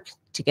framework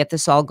to get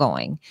this all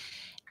going,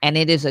 and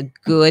it is a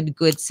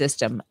good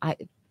system.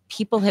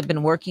 people have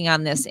been working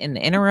on this in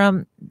the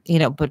interim,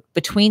 but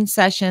between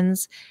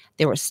sessions,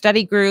 there were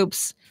study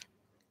groups.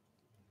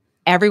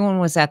 Everyone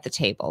was at the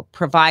table,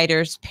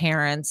 providers,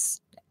 parents,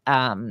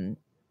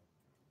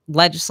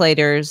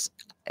 legislators,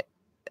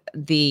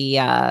 the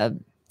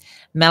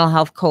mental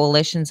health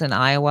coalitions in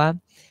Iowa.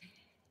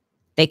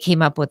 They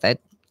came up with a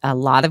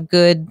lot of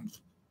good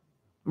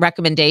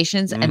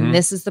recommendations, and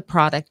this is the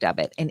product of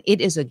it. And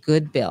it is a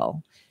good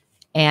bill.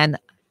 And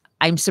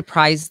I'm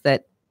surprised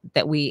that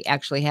we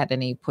actually had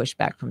any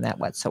pushback from that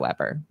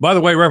whatsoever. By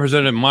the way,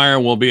 Representative Meyer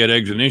will be at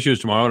Eggs and Issues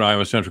tomorrow at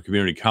Iowa Central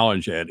Community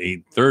College at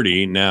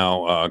 8:30.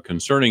 Now,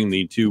 concerning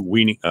the two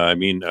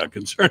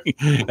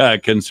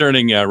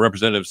concerning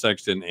Representative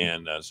Sexton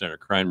and Senator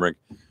Kreinbrink,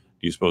 do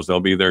you suppose they'll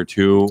be there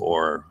too,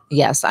 or?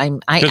 Yes, because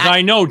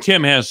I know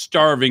Tim has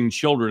starving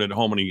children at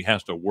home and he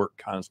has to work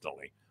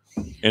constantly.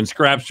 And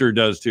Scrapster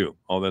does too.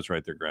 Oh, that's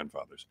right. They're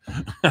grandfathers.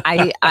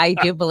 I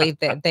do believe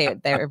that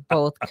they're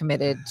both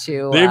committed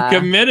to. They've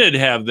committed,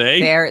 have they?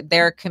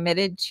 They're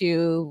committed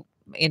to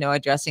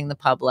addressing the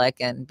public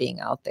and being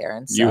out there.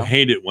 And so you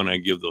hate it when I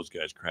give those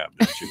guys crap,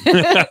 don't you?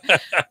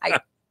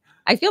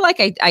 I feel like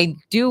I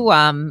do.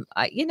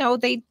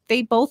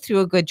 They both do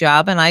a good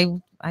job, and I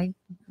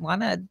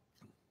want to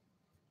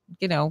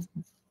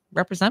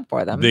represent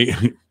for them.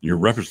 You're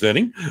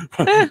representing?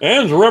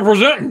 And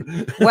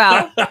representing.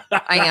 Well,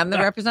 I am the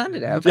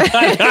representative.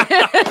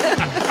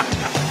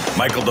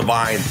 Michael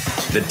Devine,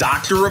 the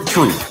Doctor of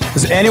Truth.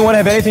 Does anyone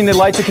have anything they'd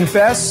like to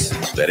confess?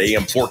 At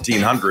AM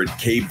 1400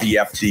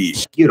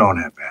 KVFD. You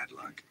don't have bad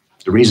luck.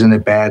 The reason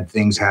that bad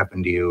things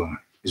happen to you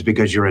is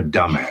because you're a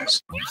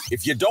dumbass.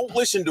 If you don't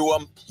listen to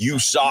him, you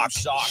suck.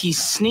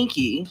 He's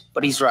sneaky,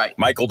 but he's right.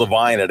 Michael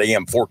Devine at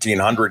AM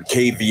 1400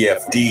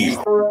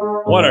 KVFD.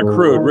 What a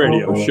crude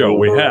radio show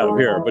we have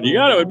here, but you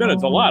got to admit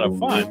it's a lot of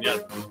fun. Yeah.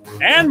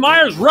 Ann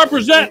Myers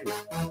representing,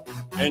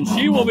 and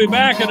she will be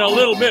back in a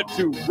little bit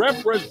to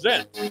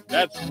represent.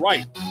 That's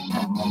right.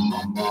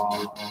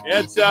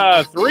 It's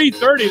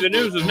 3:30. The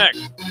news is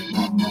next.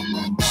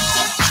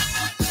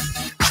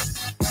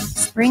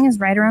 Spring is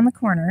right around the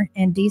corner,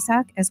 and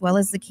DSOC, as well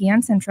as the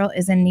Keon Central,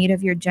 is in need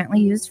of your gently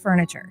used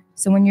furniture.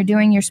 So when you're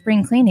doing your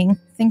spring cleaning,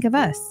 think of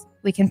us.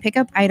 We can pick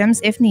up items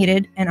if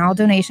needed, and all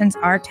donations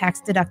are tax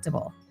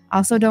deductible.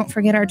 Also, don't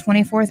forget our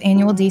 24th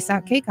annual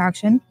DSOC cake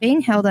auction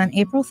being held on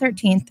April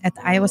 13th at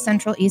the Iowa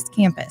Central East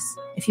Campus.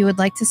 If you would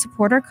like to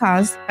support our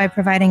cause by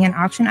providing an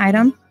auction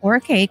item or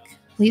a cake,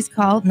 please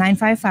call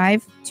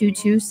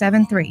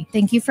 955-2273.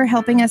 Thank you for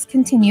helping us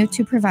continue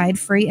to provide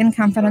free and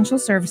confidential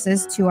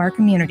services to our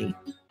community.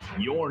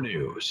 Your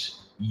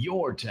news,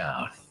 your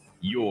town,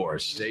 your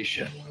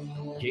station.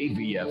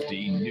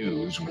 KVFD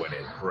News when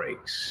it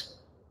breaks.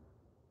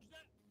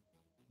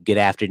 Good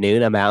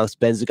afternoon. I'm Alex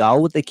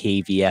Benzagal with the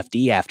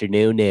KVFD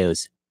Afternoon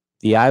News.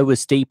 The Iowa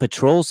State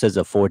Patrol says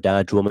a Fort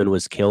Dodge woman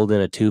was killed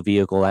in a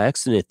two-vehicle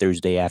accident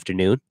Thursday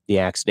afternoon. The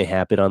accident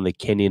happened on the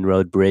Kenyon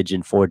Road Bridge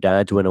in Fort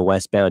Dodge when a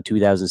westbound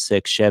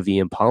 2006 Chevy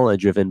Impala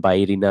driven by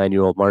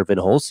 89-year-old Marvin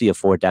Holsey of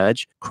Fort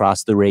Dodge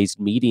crossed the raised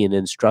median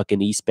and struck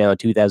an eastbound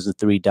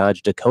 2003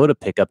 Dodge Dakota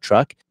pickup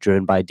truck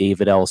driven by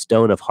David L.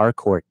 Stone of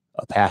Harcourt.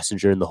 A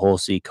passenger in the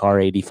Holsey car,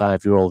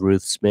 85-year-old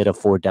Ruth Smith of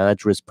Fort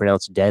Dodge, was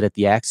pronounced dead at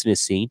the accident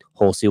scene.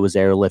 Holsey was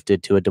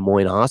airlifted to a Des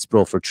Moines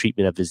hospital for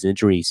treatment of his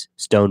injuries.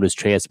 Stone was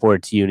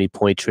transported to Uni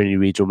Point Trinity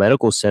Regional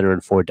Medical Center in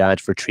Fort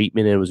Dodge for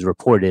treatment and was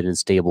reported in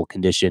stable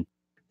condition.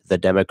 The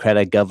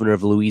Democratic governor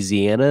of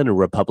Louisiana and a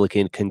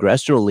Republican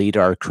congressional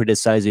leader are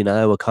criticizing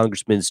Iowa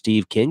Congressman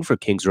Steve King for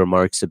King's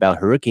remarks about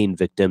hurricane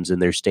victims in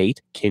their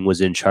state. King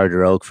was in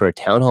Charter Oak for a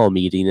town hall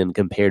meeting and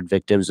compared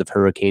victims of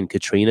Hurricane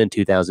Katrina in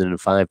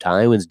 2005 to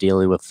Iowans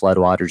dealing with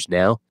floodwaters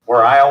now.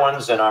 We're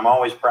Iowans, and I'm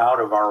always proud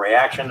of our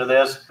reaction to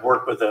this. I've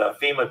worked with the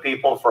FEMA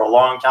people for a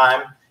long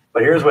time,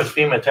 but here's what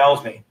FEMA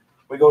tells me.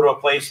 We go to a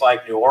place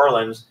like New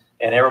Orleans,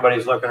 and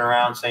everybody's looking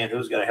around saying,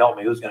 who's going to help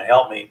me, who's going to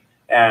help me?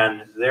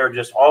 And they're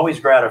just always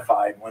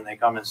gratified when they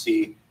come and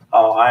see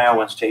how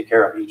Iowans take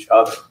care of each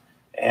other.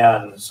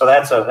 And so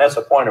that's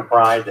a point of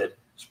pride that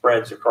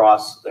spreads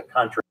across the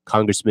country.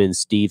 Congressman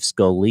Steve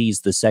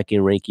Scalise, the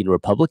second-ranking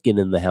Republican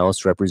in the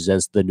House,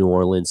 represents the New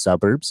Orleans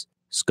suburbs.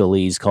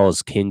 Scalise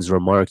calls King's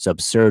remarks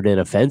absurd and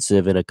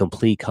offensive and a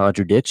complete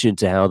contradiction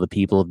to how the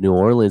people of New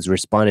Orleans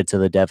responded to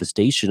the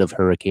devastation of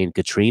Hurricane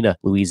Katrina.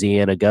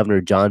 Louisiana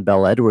Governor John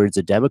Bel Edwards,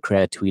 a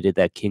Democrat, tweeted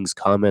that King's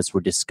comments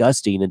were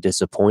disgusting and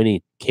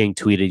disappointing. King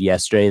tweeted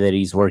yesterday that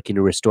he's working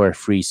to restore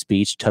free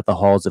speech to the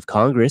halls of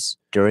Congress.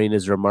 During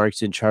his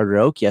remarks in Charter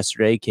Oak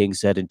yesterday, King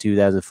said in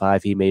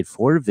 2005 he made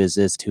 4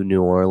 visits to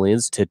New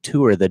Orleans to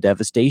tour the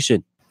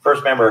devastation.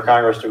 First member of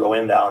Congress to go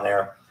in down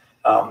there.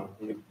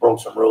 We broke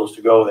some rules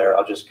to go there.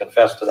 I'll just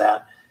confess to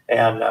that.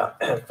 And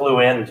flew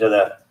into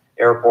the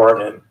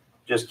airport and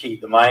just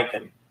keyed the mic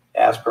and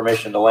asked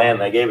permission to land.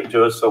 They gave it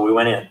to us, so we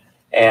went in.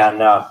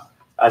 And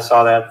I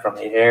saw that from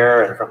the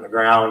air and from the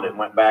ground and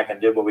went back and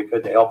did what we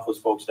could to help those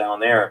folks down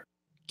there.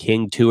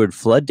 King toured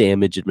flood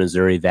damage in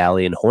Missouri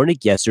Valley and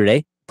Hornick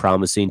yesterday,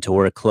 promising to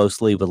work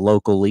closely with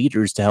local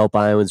leaders to help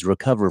Iowans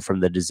recover from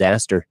the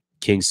disaster.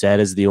 King said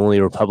as the only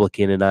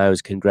Republican in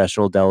Iowa's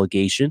congressional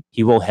delegation,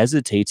 he won't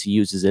hesitate to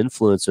use his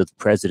influence with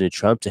President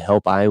Trump to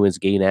help Iowans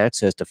gain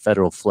access to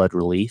federal flood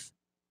relief.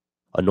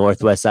 A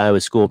Northwest Iowa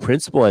school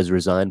principal has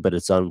resigned, but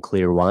it's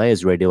unclear why,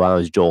 as Radio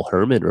Iowa's Joel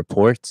Herman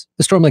reports.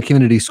 The Storm Lake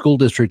Community School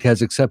District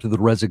has accepted the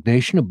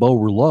resignation of Bo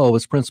Rouleau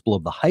as principal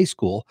of the high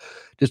school.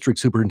 District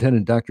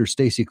Superintendent Dr.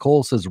 Stacy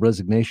Cole says the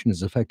resignation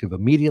is effective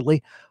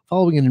immediately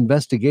following an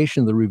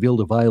investigation that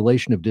revealed a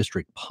violation of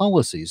district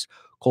policies.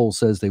 Cole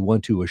says they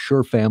want to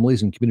assure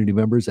families and community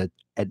members that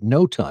at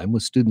no time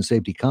was student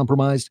safety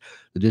compromised.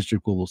 The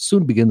district will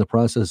soon begin the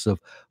process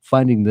of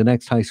finding the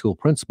next high school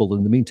principal.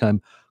 In the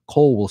meantime,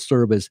 Cole will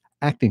serve as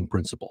acting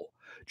principal.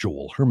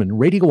 Joel Herman,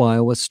 Radio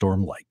Iowa,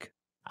 Storm Lake.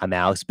 I'm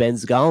Alex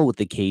Benzagal with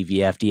the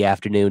KVFD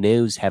Afternoon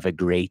News. Have a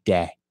great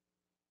day.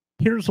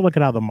 Here's a look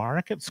at how the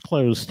markets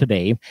closed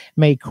today.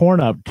 May corn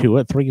up to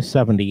at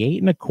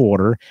 378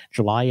 1/4.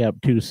 July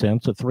up 2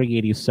 cents at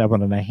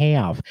 387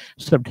 1/2.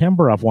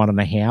 September up 1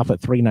 1/2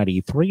 at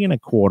 393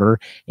 1/4,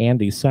 and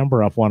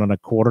December up 1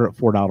 1/4 at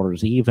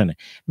 $4 even.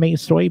 May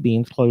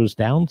soybeans closed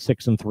down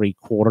 6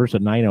 3/4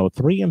 at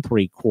 903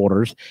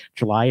 3/4.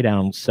 July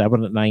down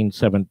 7 at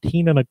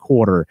 917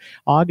 1/4.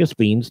 August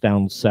beans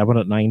down 7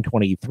 at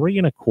 923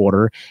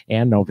 1/4,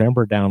 and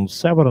November down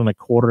 7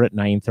 1/4 at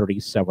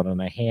 937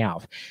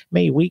 1/2.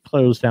 May wheat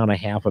closed down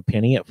 1/2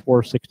 penny at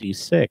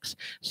 466.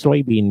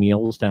 Soybean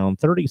meals down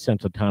 30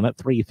 cents a ton at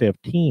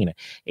 315.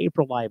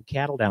 April live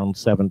cattle down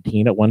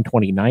 17 at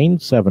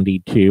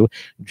 129.72.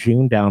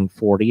 June down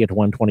 40 at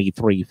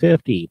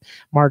 123.50.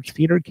 March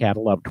feeder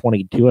cattle up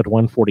 22 at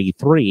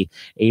 143.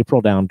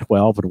 April down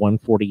 12 at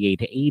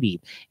 148.80.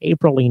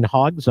 April lean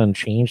hogs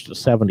unchanged at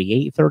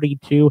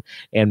 78.32,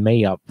 and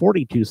May up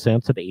 42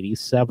 cents at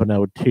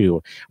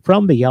 87.02.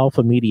 From the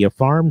Alpha Media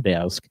Farm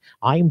Desk,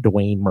 I'm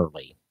Dwayne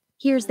Murley.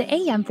 Here's the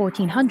AM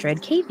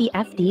 1400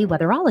 KVFD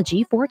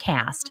weatherology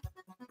forecast.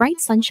 Bright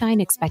sunshine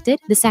expected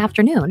this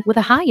afternoon with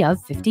a high of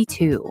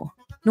 52.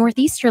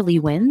 Northeasterly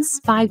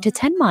winds 5 to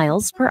 10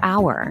 miles per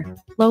hour.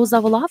 Lows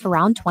level off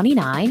around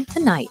 29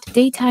 tonight.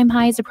 Daytime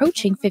highs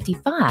approaching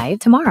 55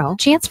 tomorrow.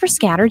 Chance for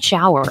scattered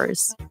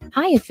showers.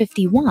 High of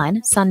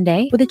 51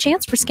 Sunday with a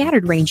chance for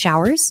scattered rain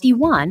showers.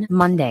 51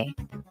 Monday.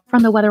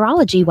 From the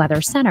Weatherology Weather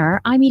Center,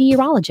 I'm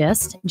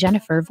meteorologist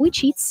Jennifer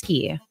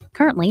Wojcicki.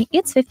 Currently,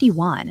 it's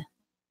 51.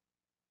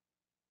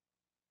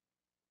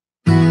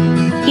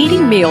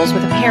 Eating meals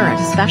with a parent,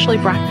 especially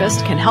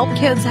breakfast, can help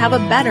kids have a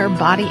better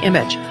body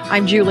image.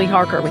 I'm Julie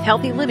Harker with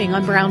Healthy Living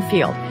on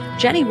Brownfield.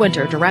 Jenny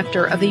Winter,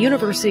 director of the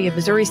University of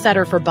Missouri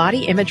Center for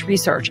Body Image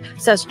Research,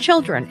 says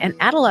children and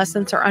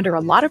adolescents are under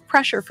a lot of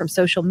pressure from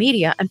social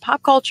media and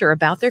pop culture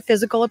about their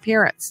physical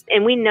appearance.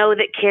 And we know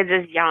that kids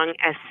as young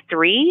as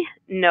 3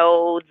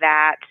 know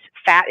that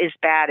fat is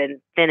bad and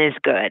thin is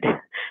good.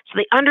 So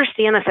they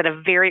understand this at a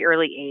very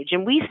early age.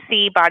 And we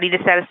see body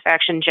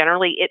dissatisfaction,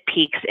 generally it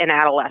peaks in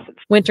adolescence.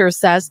 Winter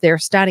says their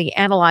study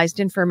analyzed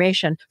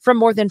information from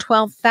more than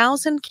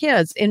 12,000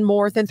 kids in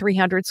more than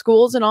 300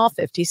 schools in all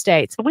 50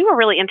 states. We were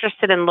really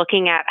interested in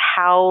looking at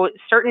how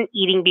certain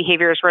eating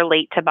behaviors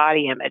relate to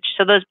body image.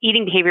 So those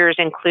eating behaviors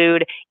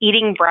include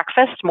eating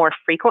breakfast more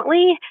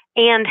frequently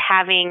and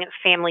having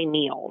family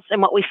meals.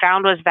 And what we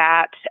found was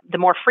that the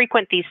more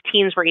frequent these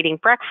teens were eating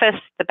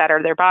breakfast, the better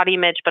their body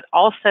image, but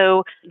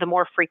also the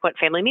more frequent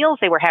family meals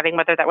they were having,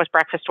 whether that was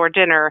breakfast or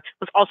dinner,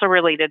 was also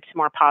related to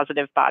more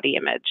positive body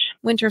image.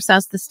 Winter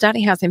says the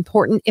study has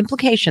important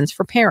implications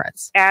for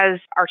parents.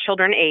 As our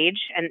children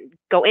age and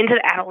go into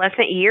the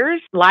adolescent years,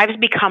 lives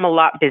become a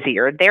lot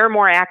busier. They're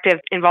more active,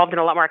 involved in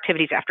a lot more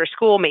activities after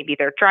school. Maybe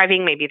they're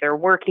driving, maybe they're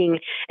working.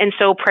 And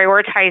so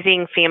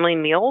prioritizing family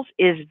meals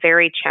is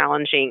very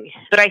challenging.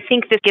 But I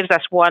think this gives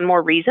us one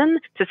more reason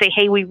to say,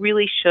 hey, we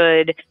really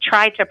should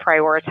try to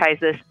prioritize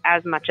this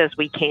as much as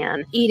we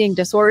can. Eating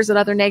disorders and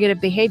other negative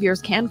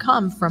behaviors can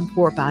come from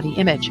poor body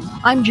image.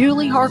 I'm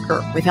Julie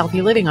Harker with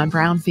Healthy Living on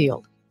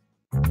Brownfield.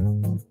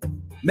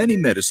 Many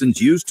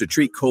medicines used to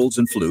treat colds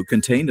and flu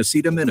contain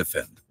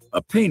acetaminophen,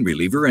 a pain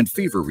reliever and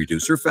fever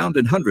reducer found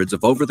in hundreds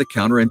of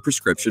over-the-counter and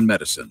prescription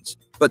medicines.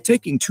 But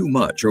taking too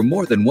much or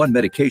more than one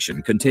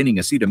medication containing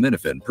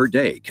acetaminophen per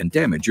day can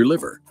damage your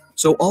liver.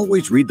 So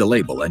always read the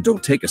label and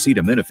don't take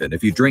acetaminophen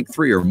if you drink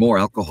 3 or more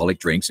alcoholic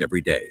drinks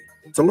every day.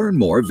 To learn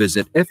more,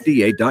 visit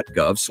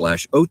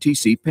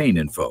fda.gov/OTC pain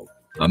info.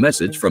 A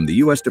message from the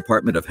U.S.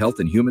 Department of Health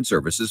and Human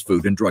Services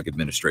Food and Drug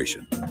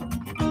Administration.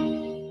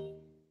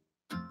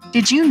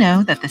 Did you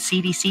know that the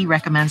CDC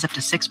recommends up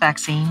to 6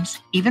 vaccines,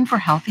 even for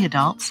healthy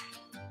adults?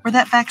 Or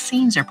that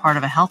vaccines are part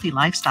of a healthy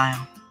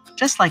lifestyle,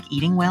 just like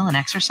eating well and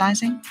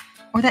exercising?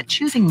 Or that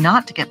choosing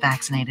not to get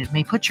vaccinated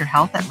may put your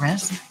health at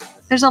risk?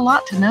 There's a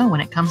lot to know when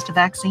it comes to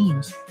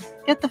vaccines.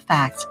 Get the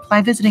facts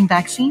by visiting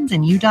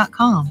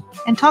vaccinesandyou.com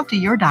and talk to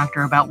your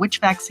doctor about which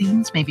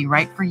vaccines may be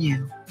right for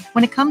you.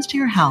 When it comes to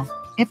your health,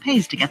 it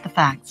pays to get the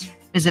facts.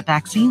 Visit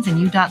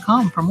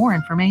vaccinesandyou.com for more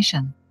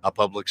information. A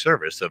public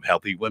service of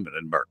Healthy Women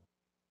in Merck.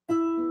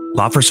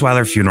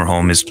 Loffersweiler Funeral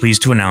Home is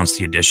pleased to announce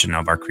the addition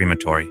of our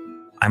crematory.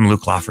 I'm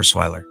Luke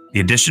Loffersweiler. The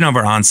addition of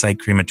our on-site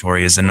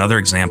crematory is another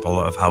example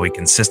of how we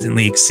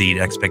consistently exceed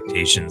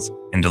expectations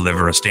and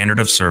deliver a standard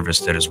of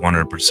service that is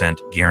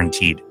 100%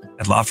 guaranteed.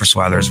 At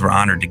Loffersweilers, we're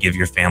honored to give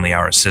your family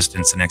our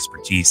assistance and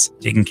expertise,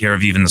 taking care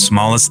of even the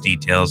smallest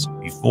details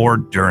before,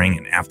 during,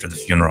 and after the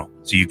funeral,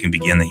 so you can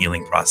begin the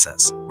healing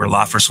process. We're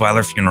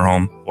Loffersweiler Funeral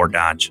Home, Fort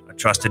Dodge, a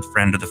trusted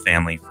friend of the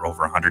family for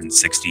over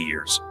 160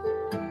 years.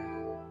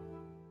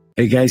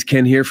 Hey guys,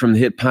 Ken here from the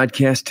hit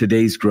podcast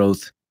Today's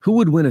Growth. Who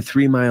would win a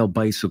 3-mile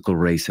bicycle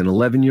race, an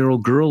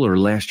 11-year-old girl or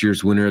last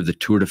year's winner of the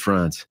Tour de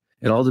France?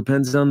 It all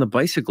depends on the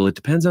bicycle. It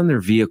depends on their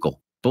vehicle.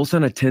 Both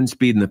on a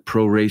 10-speed and the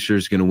pro racer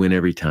is going to win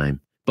every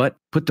time. But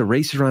put the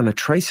racer on a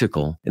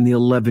tricycle and the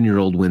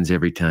 11-year-old wins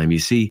every time. You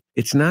see,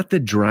 it's not the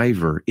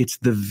driver, it's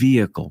the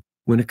vehicle.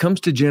 When it comes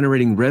to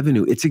generating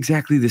revenue, it's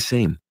exactly the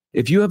same.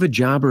 If you have a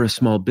job or a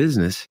small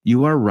business,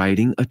 you are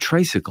riding a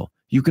tricycle.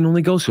 You can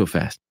only go so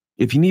fast.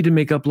 If you need to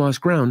make up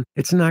lost ground,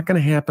 it's not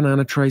going to happen on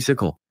a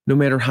tricycle. No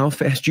matter how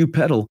fast you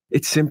pedal,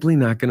 it's simply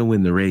not going to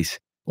win the race.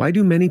 Why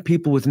do many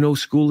people with no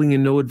schooling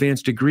and no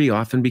advanced degree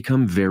often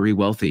become very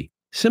wealthy?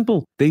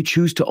 Simple. They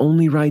choose to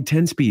only ride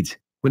 10 speeds.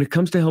 When it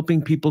comes to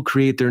helping people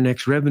create their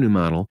next revenue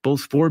model,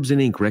 both Forbes and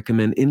Inc.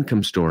 recommend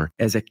Income Store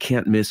as a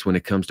can't miss when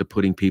it comes to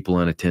putting people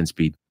on a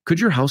 10-speed. Could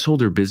your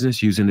household or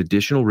business use an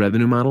additional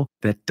revenue model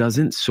that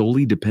doesn't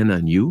solely depend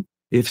on you?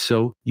 If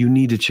so, you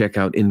need to check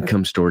out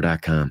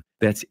IncomeStore.com.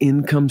 That's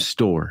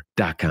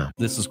IncomeStore.com.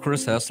 This is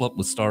Chris Heslop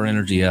with Star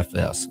Energy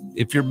FS.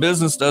 If your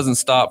business doesn't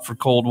stop for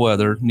cold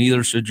weather,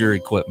 neither should your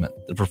equipment.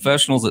 The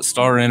professionals at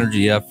Star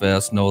Energy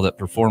FS know that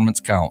performance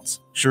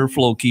counts.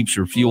 SureFlow keeps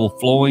your fuel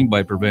flowing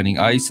by preventing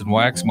ice and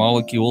wax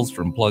molecules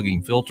from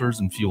plugging filters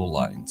and fuel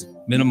lines.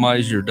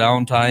 Minimize your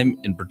downtime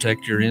and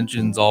protect your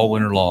engines all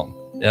winter long.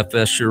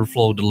 FS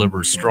SureFlow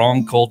delivers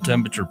strong cold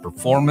temperature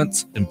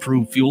performance,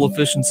 improved fuel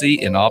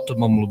efficiency, and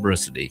optimum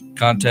lubricity.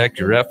 Contact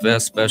your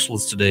FS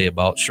specialist today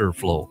about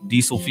SureFlow,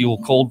 diesel fuel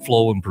cold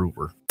flow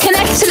improver.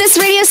 Connect to this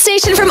radio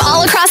station from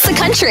all across the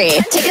country.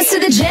 Take us to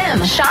the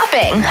gym,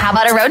 shopping. How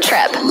about a road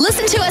trip?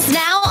 Listen to us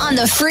now on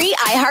the free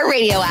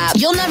iHeartRadio app.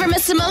 You'll never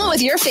miss a moment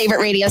with your favorite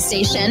radio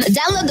station.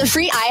 Download the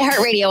free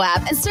iHeartRadio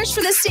app and search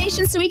for this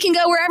station so we can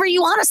go wherever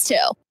you want us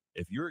to.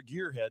 If you're a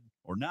gearhead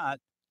or not,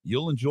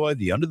 you'll enjoy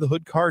the Under the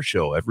Hood Car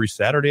Show every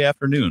Saturday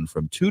afternoon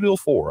from 2 till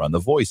 4 on the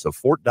voice of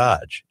Fort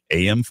Dodge,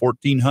 AM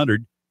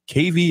 1400,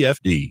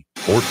 KVFD,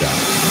 Fort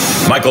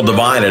Dodge. Michael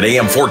Devine at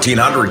AM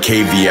 1400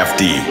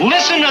 KVFD.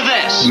 Listen to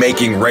this.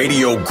 Making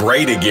radio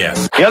great again.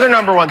 The other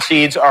number one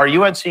seeds are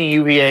UNC,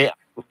 UVA,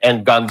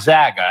 and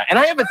Gonzaga. And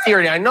I have a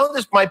theory. I know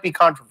this might be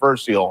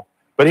controversial,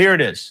 but here it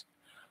is.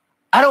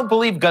 I don't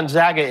believe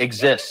Gonzaga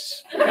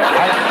exists.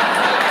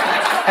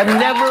 I've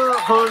never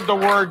heard the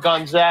word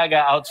Gonzaga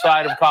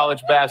outside of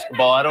college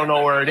basketball. I don't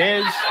know where it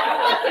is.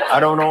 I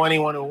don't know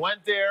anyone who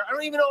went there. I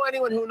don't even know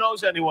anyone who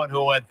knows anyone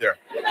who went there.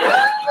 Go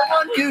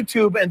on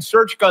YouTube and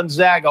search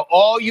Gonzaga.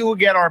 All you will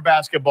get are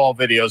basketball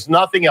videos,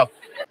 nothing else.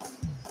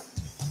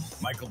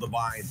 Michael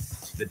Devine,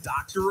 the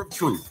Doctor of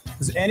Truth.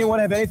 Does anyone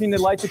have anything they'd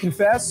like to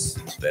confess?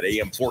 At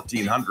AM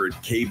 1400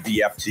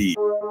 KVFD.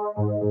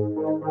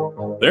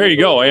 There you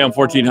go, AM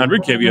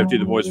 1400, KVFD,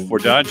 the voice of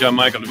Fort Dodge. I'm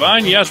Michael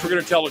Devine. Yes, we're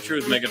going to tell the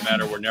truth, make it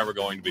matter. We're never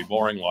going to be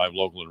boring. Live,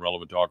 local, and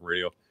relevant talk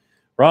radio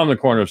from the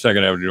corner of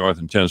 2nd Avenue North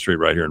and 10th Street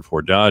right here in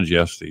Fort Dodge.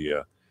 Yes,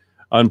 the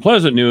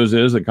unpleasant news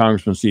is that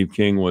Congressman Steve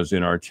King was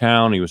in our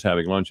town. He was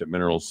having lunch at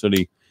Mineral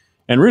City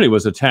and really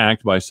was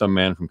attacked by some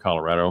man from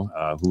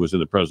Colorado who was in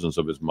the presence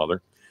of his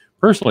mother.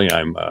 Personally,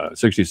 I'm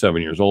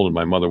 67 years old, and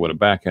my mother would have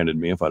backhanded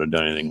me if I'd have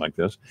done anything like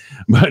this.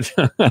 But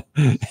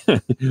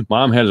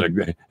Mom has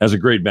a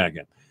great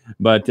backhand.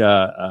 But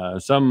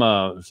some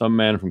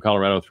man from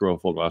Colorado threw a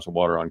full glass of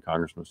water on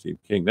Congressman Steve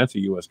King. That's a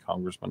U.S.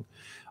 congressman.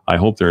 I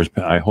hope there's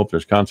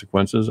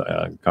consequences.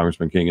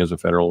 Congressman King is a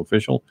federal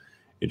official.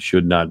 It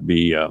should not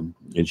be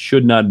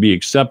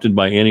accepted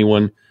by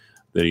anyone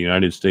that a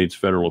United States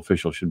federal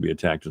official should be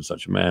attacked in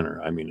such a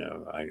manner. I mean,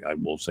 I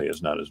will say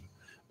it's not as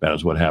bad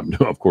as what happened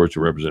to, of course, to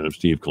Representative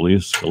Steve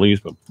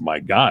Scalise. But my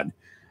God,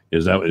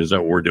 is that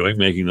what we're doing,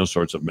 making those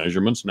sorts of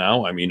measurements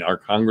now? I mean, our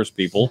Congress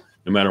people,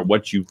 no matter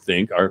what you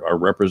think, our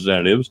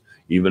representatives,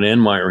 even Ann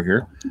Meyer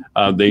here,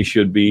 there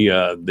should be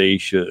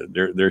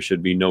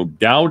no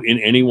doubt in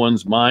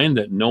anyone's mind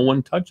that no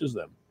one touches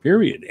them.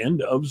 Period.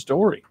 End of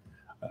story.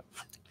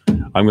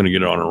 I'm going to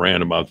get on a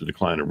rant about the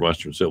decline of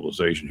Western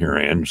civilization here,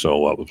 Ann.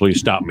 So please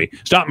stop me.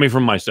 Stop me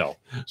from myself.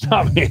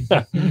 Stop me.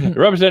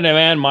 Representative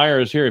Ann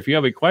Meyer is here. If you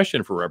have a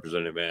question for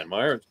Representative Ann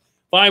Meyer,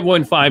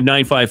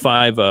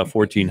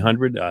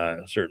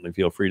 515-955-1400. Certainly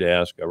feel free to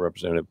ask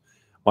Representative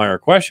Meyer a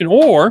question,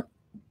 or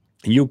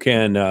you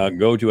can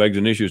go to Eggs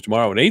and Issues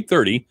tomorrow at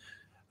 8:30,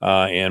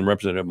 and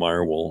Representative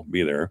Meyer will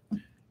be there.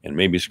 And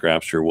maybe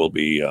Scrapster will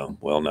be,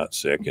 not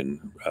sick.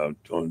 And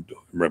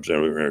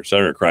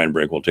Senator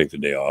Kreinbrink will take the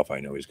day off. I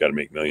know he's got to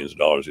make millions of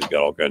dollars. He's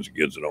got all kinds of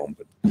kids at home.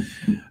 But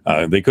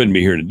they couldn't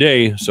be here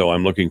today, so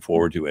I'm looking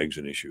forward to Eggs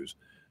and Issues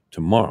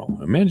tomorrow.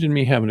 Imagine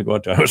me having to go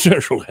out to Iowa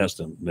Central to ask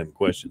them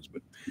questions.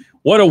 But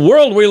what a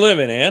world we live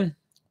in, Ann.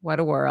 What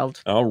a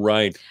world. All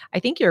right. I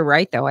think you're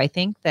right, though. I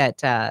think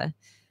that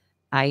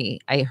I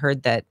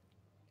heard that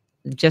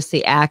just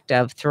the act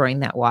of throwing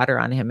that water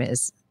on him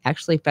is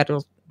actually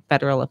federal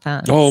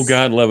offense. Oh,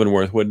 God,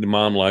 Leavenworth. Wouldn't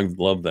Mom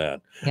love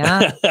that?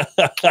 Yeah.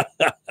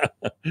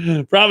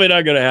 Probably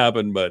not going to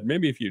happen, but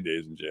maybe a few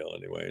days in jail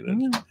anyway.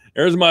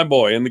 There's my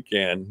boy in the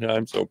can.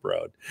 I'm so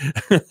proud.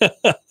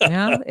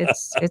 Yeah,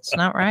 it's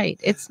not right.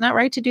 It's not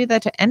right to do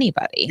that to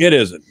anybody. It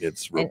isn't.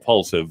 It's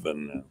repulsive,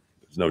 and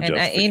there's no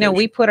justification.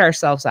 We put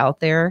ourselves out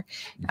there.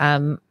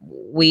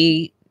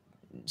 We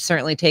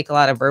certainly take a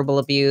lot of verbal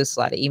abuse, a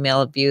lot of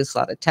email abuse, a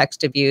lot of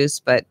text abuse,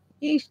 but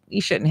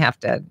you shouldn't have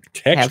to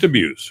text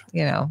abuse.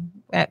 Well,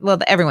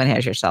 everyone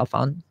has your cell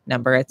phone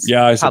number. It's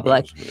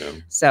public. Yeah.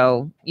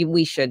 So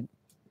we should,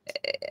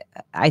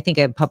 I think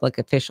a public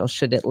official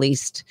should at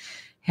least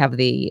have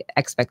the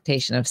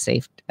expectation of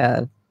safe,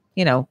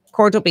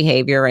 cordial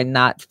behavior and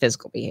not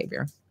physical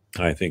behavior.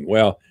 I think,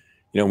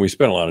 we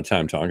spent a lot of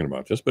time talking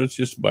about this, but it's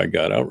just by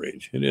God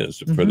outrage. It is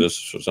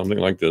for something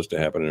like this to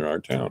happen in our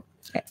town.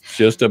 It's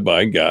just a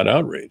by God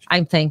outrage.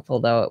 I'm thankful,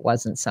 though, it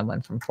wasn't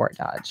someone from Fort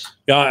Dodge.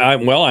 Yeah,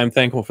 I'm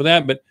thankful for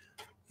that. But,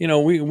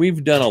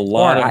 we've done a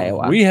lot of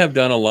Iowa. We have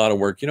done a lot of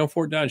work.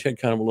 Fort Dodge had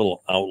kind of a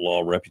little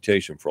outlaw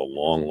reputation for a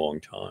long, long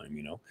time,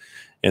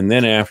 And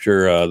then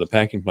after the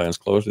packing plants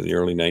closed in the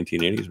early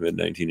 1980s, mid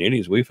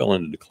 1980s, we fell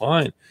into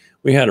decline.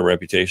 We had a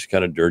reputation,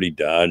 kind of dirty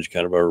Dodge,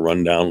 kind of a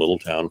rundown little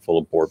town full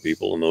of poor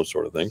people and those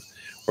sort of things.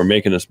 We're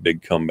making this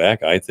big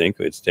comeback. I think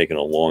it's taken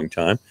a long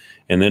time.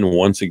 And then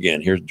once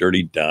again, here's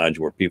dirty Dodge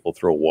where people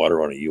throw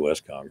water on a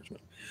U.S. congressman.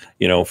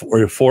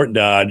 For Fort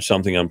Dodge,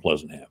 something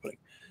unpleasant happening.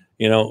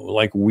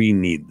 We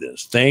need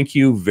this. Thank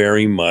you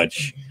very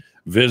much,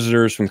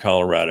 visitors from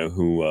Colorado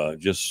who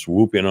just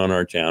swoop in on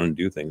our town and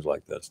do things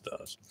like this to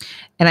us.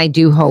 And I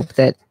do hope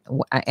that,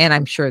 and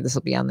I'm sure this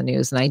will be on the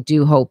news, and I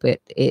do hope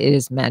it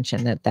is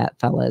mentioned that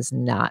fella is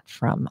not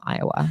from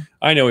Iowa.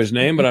 I know his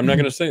name, but I'm not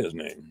going to say his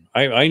name.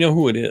 I know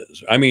who it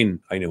is. I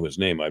mean, I know his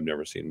name. I've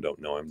never seen him, don't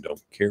know him,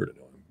 don't care to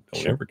know him,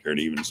 don't ever care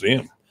to even see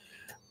him.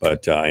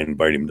 But I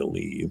invite him to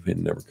leave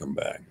and never come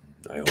back.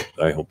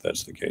 I hope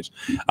that's the case.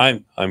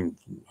 I'm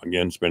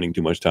again spending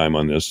too much time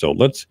on this, so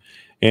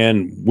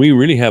and we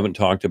really haven't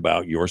talked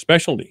about your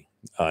specialty,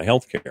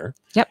 healthcare,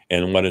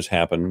 and what has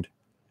happened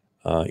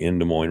in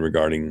Des Moines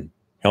regarding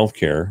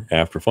healthcare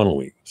after Funnel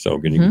Week. So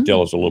can you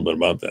tell us a little bit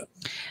about that?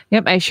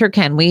 Yep, I sure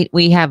can.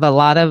 We had a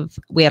lot of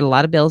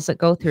bills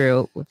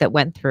that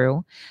went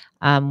through.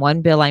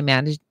 One bill I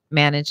managed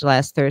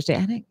last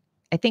Thursday.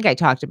 I think I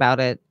talked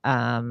about it,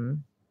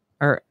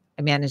 or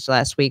I managed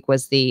last week,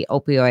 was the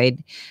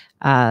opioid.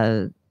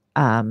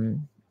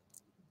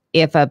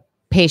 If a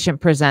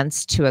patient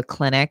presents to a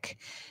clinic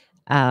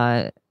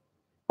or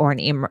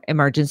an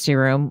emergency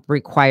room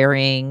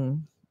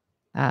requiring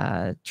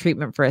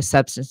treatment for a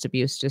substance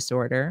abuse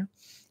disorder,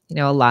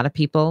 a lot of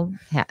people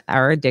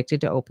are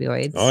addicted to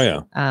opioids. Oh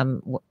yeah.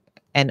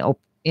 And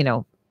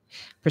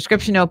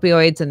prescription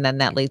opioids, and then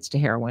that leads to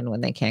heroin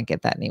when they can't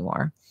get that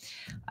anymore.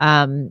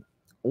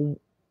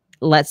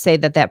 Let's say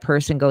that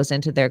person goes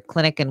into their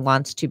clinic and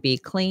wants to be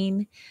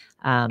clean.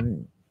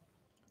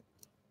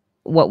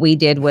 What we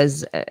did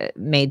was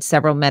made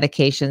several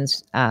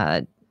medications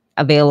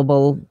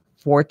available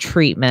for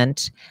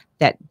treatment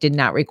that did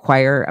not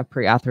require a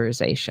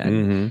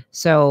pre-authorization.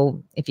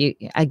 So if you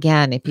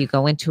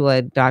go into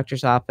a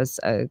doctor's office,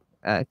 a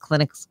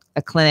clinic,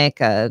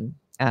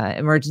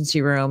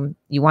 emergency room,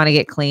 you want to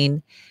get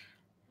clean,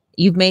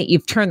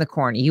 you've turned the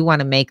corner. You want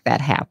to make that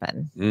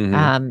happen.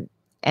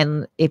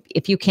 And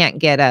if you can't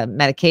get a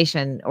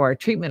medication or a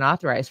treatment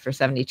authorized for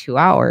 72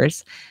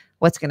 hours,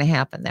 what's going to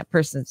happen? That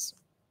person's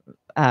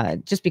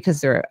just because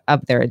they're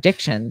of their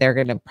addiction, they're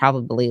going to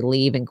probably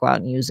leave and go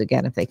out and use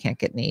again if they can't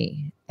get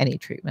any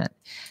treatment.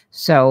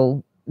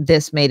 So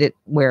this made it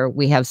where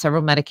we have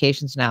several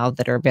medications now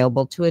that are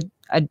available to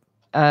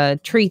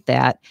treat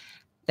that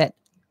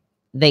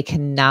they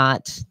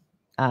cannot,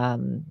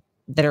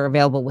 that are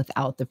available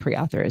without the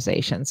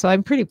pre-authorization. So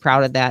I'm pretty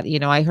proud of that.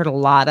 I heard a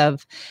lot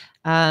of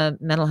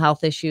mental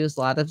health issues, a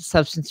lot of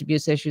substance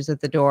abuse issues at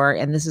the door,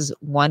 and this is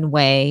one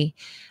way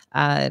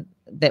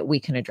that we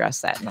can address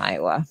that in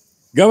Iowa.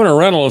 Governor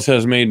Reynolds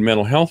has made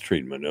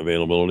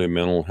availability of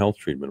mental health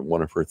treatment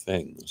one of her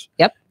things.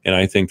 Yep. And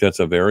I think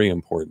that's a very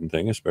important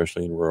thing,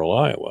 especially in rural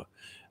Iowa.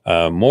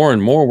 More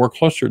and more, we're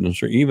clustered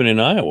even in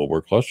Iowa,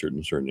 we're clustered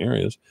in certain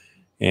areas.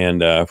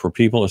 And for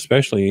people,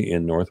 especially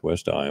in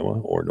Northwest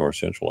Iowa or North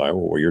Central Iowa,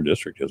 where your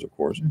district is, of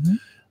course,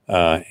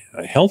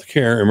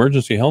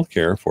 emergency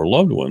healthcare for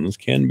loved ones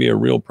can be a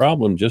real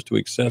problem just to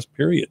access,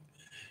 period.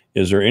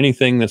 Is there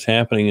anything that's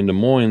happening in Des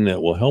Moines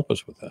that will help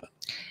us with that?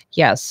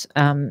 Yes,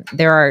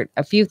 there are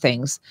a few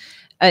things.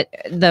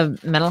 The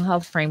mental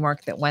health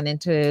framework that went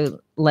into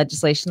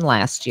legislation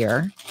last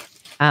year,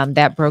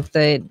 that broke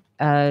the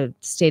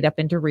state up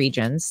into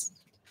regions,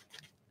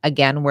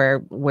 again,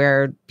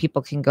 where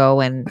people can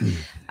go and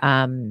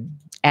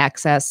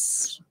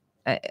access,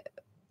 get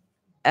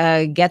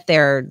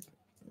on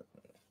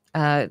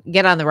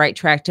the right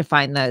track to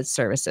find the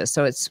services.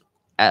 So it's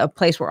a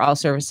place where all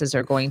services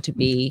are going to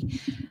be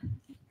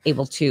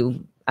able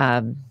to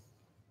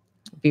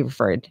be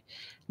referred.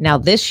 Now,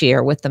 this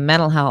year with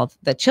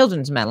the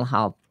children's mental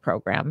health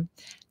program,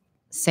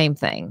 same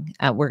thing.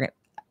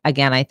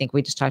 Again, I think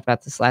we just talked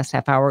about this last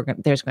half hour.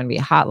 There's going to be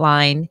a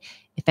hotline.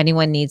 If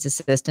anyone needs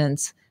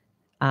assistance,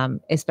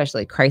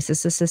 especially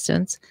crisis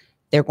assistance,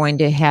 they're going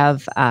to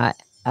have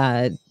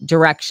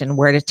direction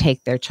where to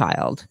take their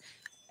child,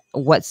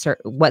 what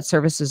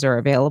services are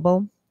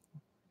available,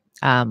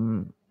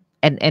 and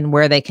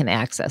where they can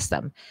access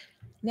them.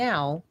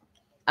 Now,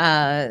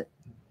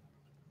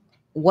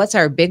 what's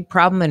our big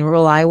problem in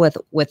rural Iowa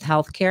with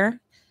healthcare?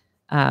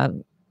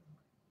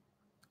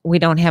 We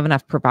don't have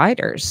enough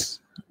providers.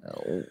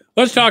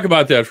 Let's talk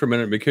about that for a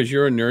minute, because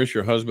you're a nurse,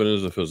 your husband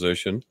is a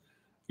physician,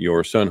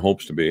 your son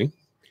hopes to be.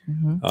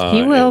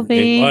 He will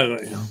be. I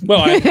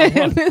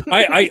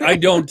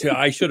don't.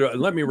 I should have.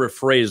 Let me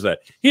rephrase that.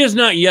 He is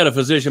not yet a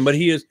physician, but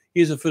he's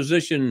a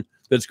physician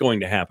that's going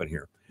to happen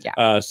here.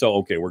 Yeah. So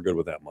okay, we're good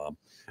with that, Mom.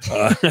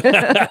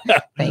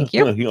 Thank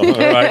you. All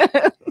right.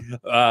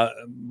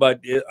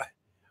 But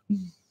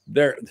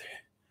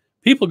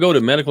people go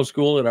to medical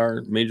school at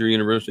our major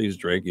universities,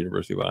 Drake,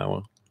 University of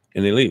Iowa,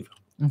 and they leave.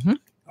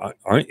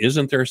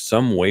 Isn't there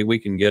some way we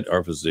can get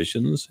our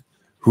physicians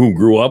who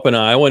grew up in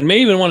Iowa and may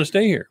even want to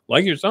stay here,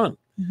 like your son?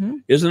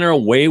 Isn't there a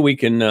way we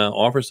can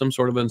offer some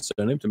sort of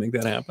incentive to make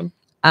that happen?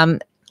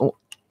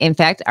 In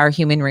fact, our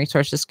Human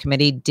Resources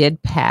Committee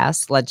did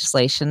pass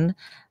legislation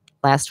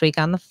last week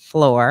on the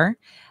floor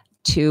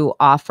to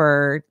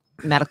offer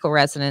medical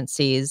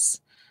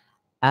residencies,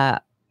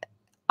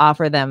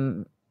 offer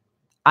them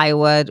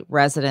Iowa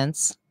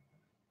residents,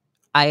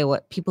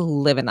 people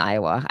who live in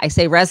Iowa. I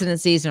say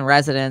residencies and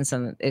residents,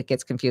 and it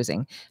gets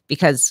confusing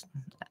because,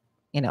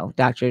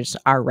 doctors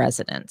are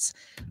residents.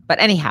 But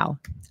anyhow,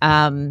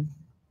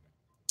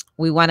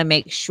 we want to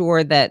make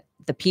sure that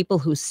the people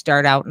who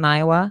start out in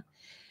Iowa,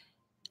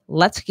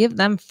 let's give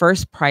them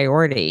first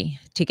priority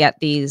to get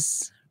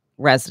these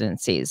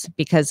residencies,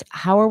 because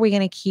how are we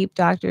going to keep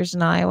doctors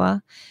in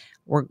Iowa?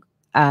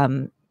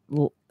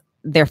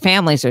 Their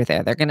families are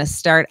there. They're going to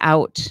start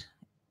out.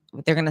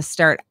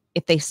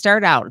 If they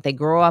start out, they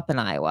grow up in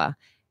Iowa,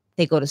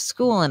 they go to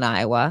school in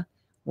Iowa.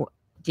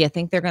 Do you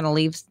think they're going to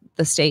leave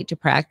the state to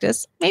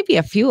practice? Maybe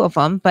a few of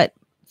them, but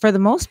for the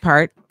most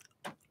part,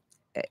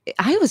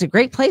 Iowa's a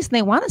great place and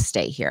they want to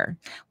stay here.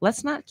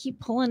 Let's not keep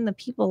pulling the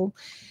people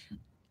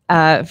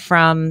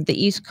from the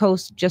East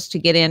Coast just to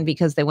get in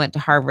because they went to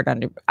Harvard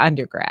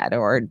undergrad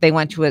or they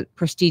went to a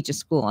prestigious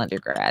school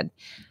undergrad.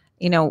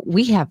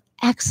 We have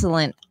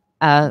excellent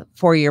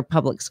four-year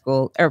public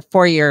school or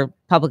four-year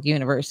public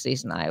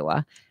universities in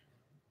Iowa.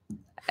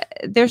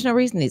 There's no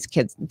reason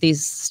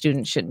these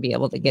students shouldn't be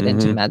able to get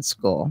into med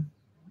school.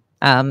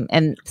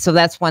 And so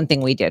that's one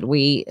thing we did.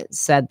 We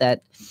said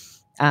that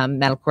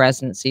medical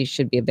residency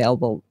should be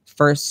available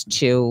first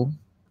to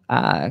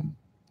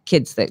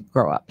kids that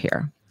grow up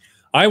here.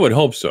 I would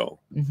hope so.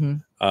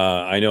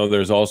 I know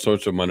there's all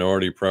sorts of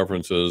minority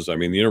preferences. I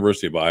mean, the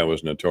University of Iowa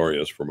is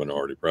notorious for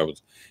minority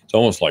preference. It's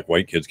almost like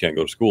white kids can't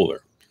go to school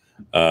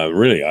there.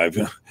 Really,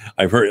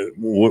 I've heard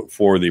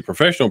for the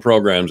professional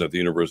programs at the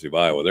University of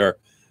Iowa,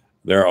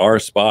 there are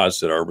spots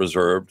that are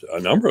reserved, a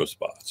number of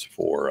spots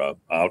for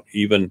out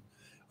even.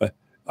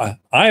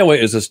 Iowa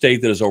is a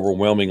state that is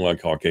overwhelmingly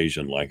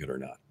Caucasian, like it or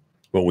not.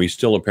 But we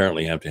still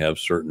apparently have to have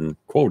certain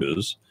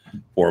quotas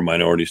for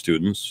minority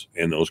students,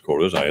 and those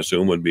quotas, I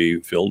assume, would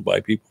be filled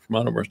by people from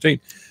out of our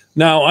state.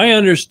 Now, I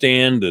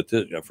understand that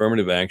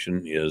affirmative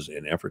action is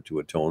an effort to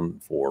atone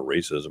for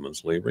racism and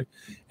slavery,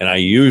 and I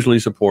usually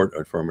support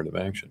affirmative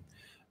action.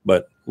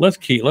 But let's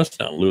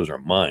not lose our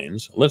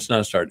minds. Let's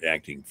not start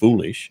acting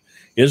foolish.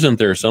 Isn't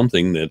there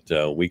something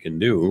that we can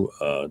do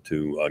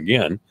to,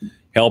 again,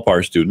 help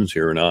our students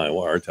here in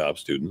Iowa, our top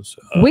students?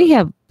 We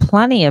have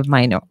plenty of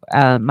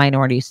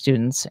minority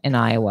students in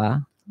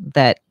Iowa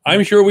that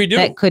I'm sure we do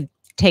that could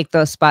take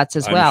those spots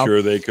as well. I'm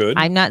sure they could.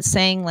 I'm not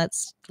saying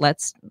let's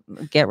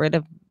get rid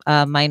of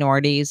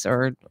minorities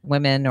or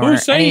women or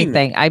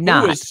anything. I'm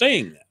not. Who is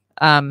saying that?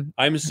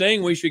 I'm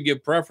saying we should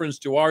give preference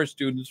to our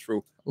students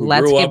who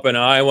grew up in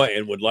Iowa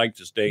and would like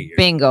to stay here.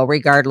 Bingo,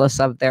 regardless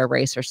of their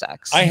race or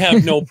sex. I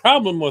have no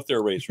problem with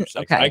their race or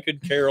sex. Okay. I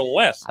could care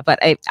less. But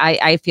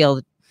I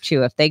feel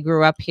too, if they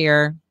grew up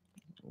here,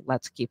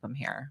 let's keep them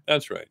here.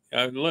 That's right.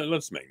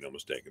 Let's make no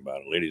mistake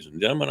about it, ladies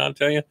and gentlemen. I'll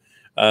tell you,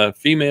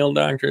 female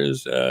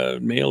doctors,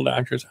 male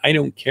doctors, I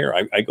don't care.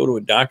 I go to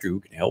a doctor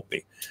who can help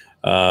me.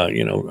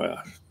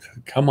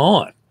 Come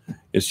on.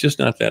 It's just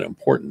not that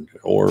important.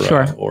 Or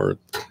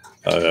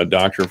a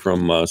doctor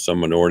from some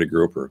minority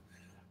group, or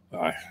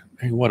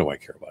what do I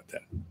care about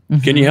that?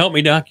 Can you help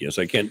me, Doc? Yes,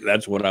 I can.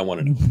 That's what I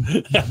want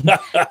to know.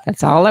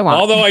 That's all I want.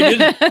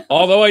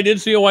 Although I did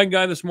see a white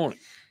guy this morning.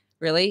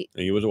 Really?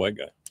 He was a white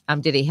guy.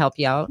 Did he help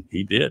you out?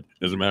 He did,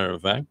 as a matter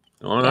of fact.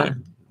 All right.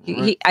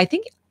 I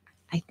think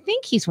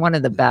he's one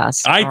of the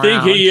best. I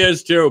think he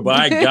is too.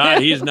 By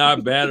God, he's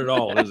not bad at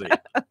all, is he?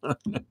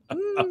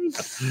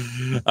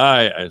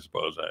 I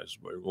suppose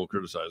we'll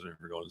criticize him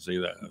for going to see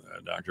that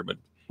doctor, but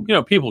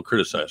people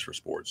criticize for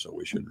sports, so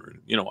we shouldn't.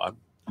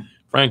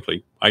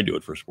 Frankly, I do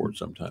it for sports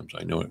sometimes.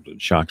 I know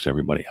it shocks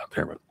everybody out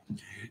there, but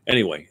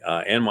anyway,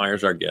 Ann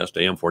Myers, our guest,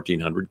 AM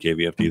 1400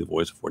 KVFD, the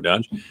voice of Fort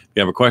Dodge. If you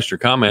have a question or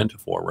comment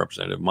for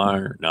Representative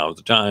Meyer, now is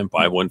the time.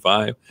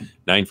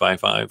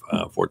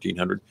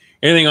 515-955-1400.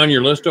 Anything on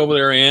your list over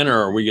there, Ann, or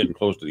are we getting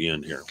close to the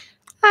end here?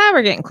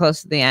 We're getting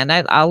close to the end.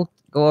 I'll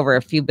go over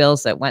a few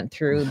bills that went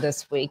through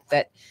this week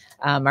that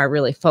are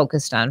really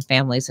focused on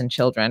families and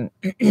children.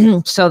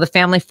 So the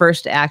Family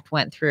First Act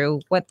went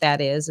through. What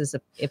that is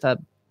if a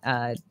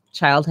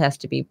child has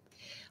to be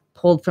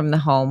pulled from the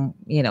home,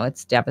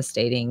 it's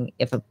devastating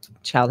if a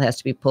child has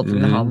to be pulled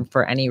from the home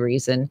for any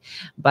reason.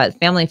 But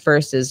Family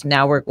First is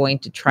now we're going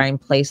to try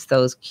and place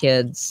those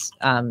kids,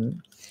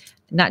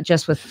 not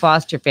just with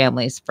foster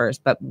families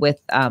first, but with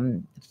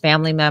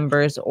family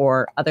members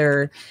or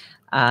other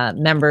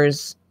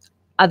members,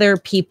 other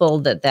people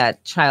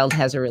that child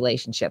has a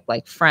relationship,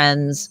 like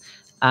friends,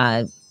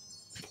 parents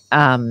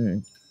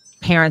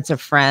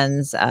of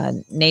friends,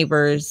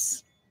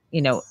 neighbors,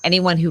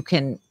 anyone who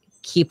can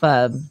keep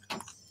a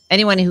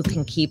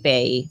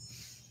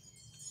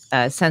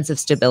sense of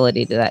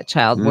stability to that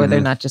child, where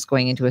they're not just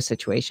going into a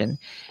situation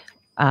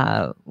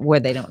where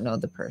they don't know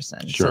the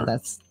person. Sure.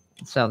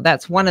 So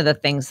that's one of the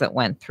things that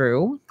went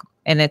through,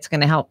 and it's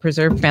going to help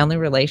preserve family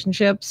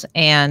relationships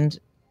and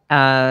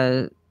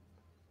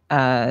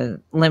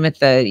limit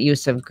the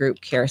use of group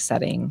care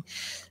setting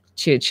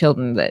to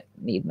children that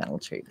need mental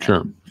treatment.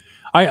 Sure.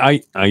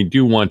 I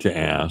do want to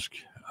ask,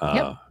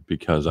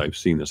 because I've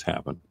seen this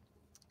happen.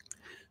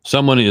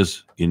 Someone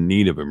is in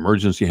need of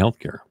emergency health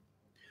care.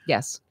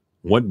 Yes.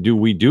 What do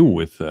we do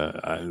with,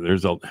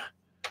 there's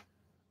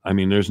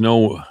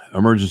no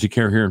emergency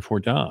care here in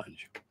Fort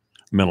Dodge,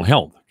 mental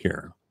health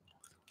care.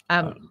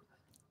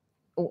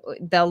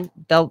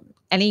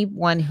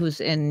 Anyone who's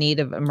in need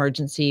of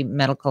emergency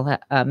mental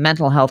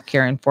health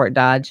care in Fort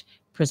Dodge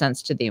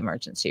presents to the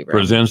emergency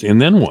room.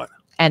 And then what?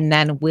 And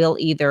then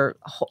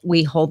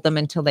we hold them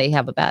until they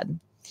have a bed.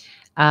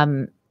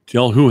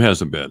 Tell who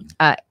has a bed.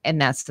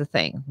 And that's the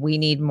thing. We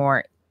need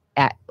more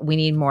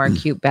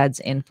acute beds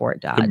in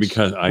Fort Dodge.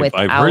 Because I've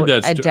heard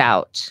that a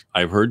doubt.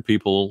 I've heard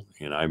people,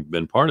 and I've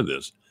been part of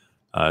this,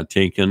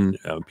 taken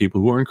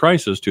people who are in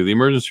crisis to the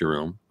emergency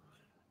room,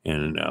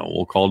 and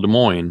we'll call Des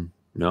Moines.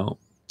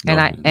 And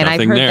I've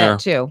heard that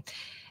too.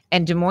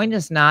 And Des Moines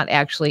is not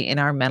actually in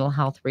our mental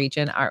health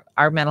region.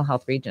 Our mental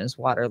health region is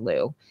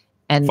Waterloo.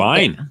 And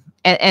fine.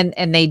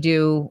 And they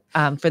do,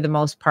 for the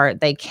most part,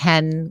 they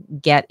can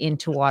get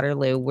into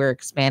Waterloo. We're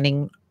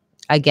expanding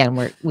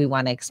again. We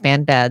want to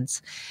expand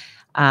beds.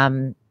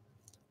 But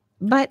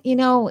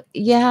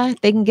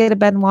they can get a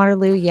bed in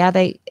Waterloo.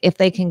 If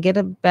they can get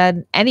a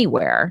bed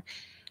anywhere,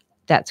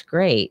 that's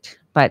great.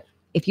 But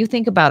if you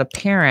think about a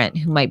parent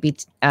who might be,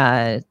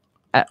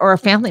 or a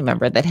family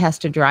member that has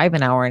to drive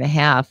an hour and a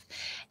half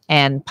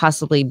and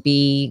possibly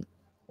be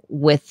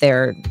with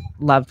their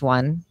loved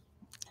one,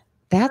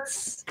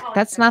 that's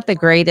not the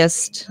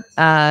greatest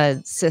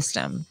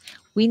system.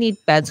 We need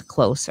beds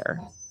closer.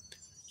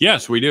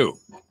 Yes, we do.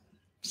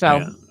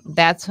 So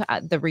that's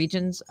the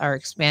regions are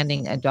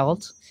expanding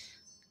adult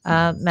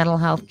mental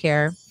health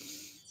care.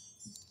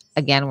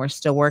 Again, we're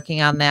still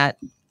working on that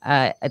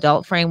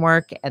adult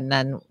framework and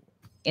then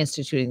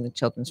instituting the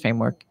children's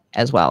framework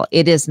as well.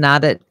 It is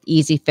not an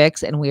easy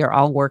fix, and we are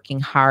all working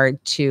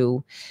hard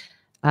to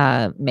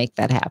make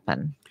that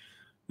happen.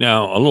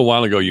 Now, a little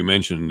while ago, you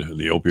mentioned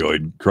the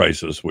opioid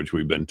crisis, which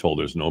we've been told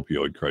there's an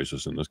opioid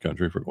crisis in this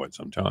country for quite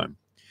some time.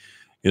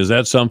 Is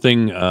that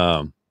something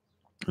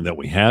that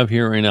we have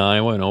here in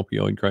Iowa, an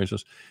opioid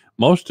crisis?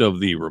 Most of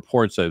the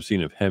reports I've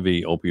seen of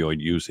heavy opioid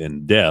use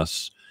and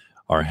deaths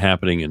are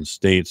happening in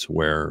states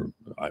where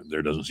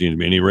there doesn't seem to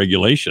be any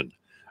regulation.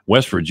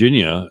 West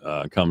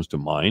Virginia comes to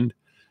mind.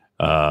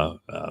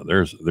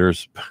 There's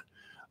those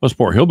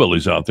poor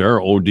hillbillies out there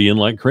are ODing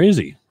like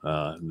crazy.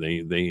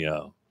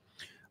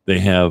 They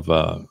have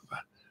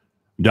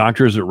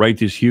doctors that write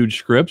these huge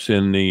scripts,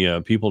 and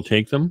the people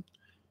take them,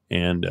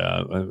 and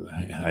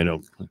I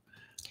don't.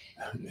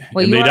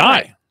 Well, and they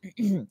die.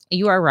 Right.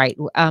 You are right.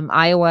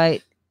 Iowa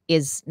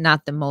is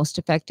not the most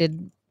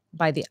affected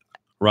by the.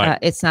 Right.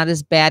 It's not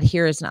as bad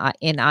here as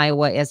in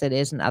Iowa as it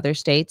is in other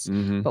states,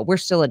 but we're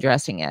still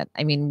addressing it.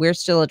 I mean, we're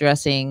still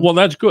addressing. Well,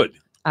 that's good.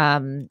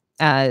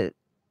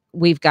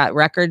 We've got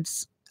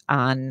records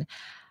on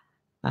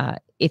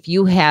if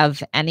you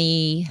have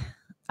any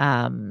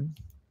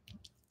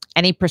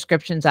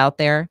prescriptions out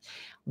there,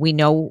 we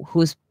know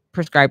who's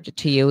prescribed it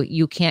to you.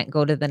 You can't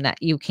go to the net.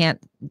 You can't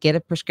get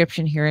a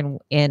prescription here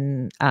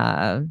in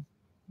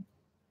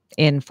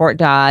Fort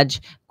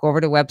Dodge. Go over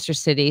to Webster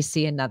City,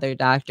 see another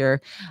doctor.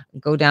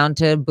 Go down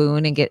to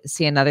Boone and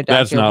see another doctor.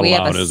 That's not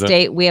allowed, is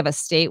it? We have a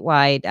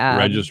statewide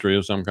registry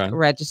of some kind.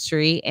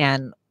 Registry,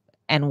 and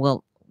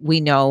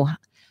we know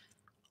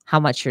how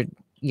much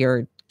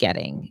you're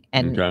getting,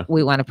 and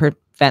we want to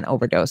prevent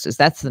overdoses.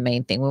 That's the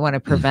main thing. We want to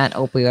prevent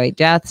opioid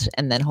deaths,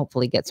 and then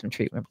hopefully get some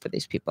treatment for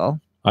these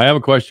people. I have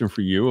a question for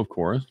you, of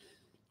course.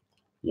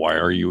 Why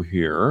are you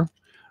here?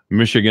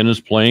 Michigan is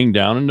playing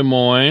down in Des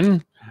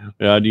Moines.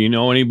 Do you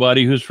know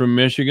anybody who's from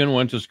Michigan,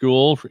 went to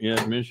school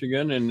in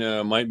Michigan,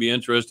 and might be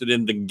interested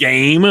in the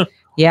game?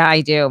 Yeah,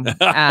 I do.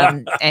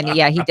 And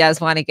yeah, he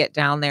does want to get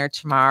down there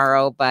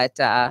tomorrow, but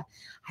I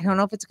don't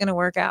know if it's going to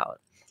work out.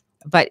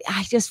 But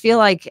I just feel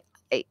like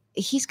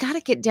he's got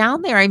to get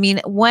down there. I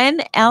mean, when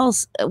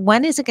is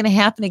it going to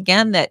happen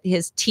again that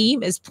his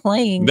team is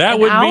playing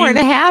an hour and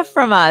a half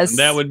from us?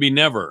 That would be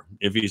never.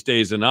 If he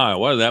stays in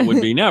Iowa, that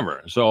would be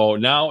never. So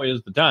now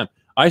is the time.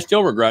 I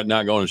still regret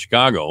not going to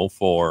Chicago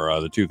for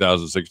the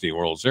 2016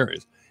 World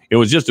Series. It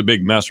was just a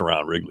big mess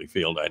around Wrigley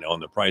Field, I know,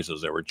 and the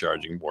prices they were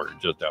charging were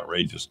just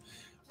outrageous.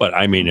 But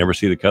I may never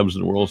see the Cubs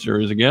in the World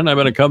Series again. I've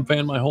been a Cub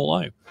fan my whole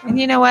life. And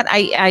you know what?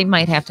 I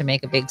might have to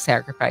make a big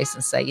sacrifice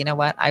and say, you know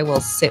what? I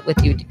will sit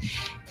with you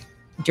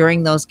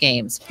during those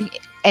games.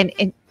 And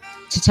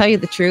to tell you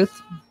the truth,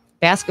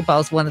 basketball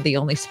is one of the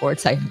only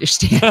sports I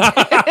understand.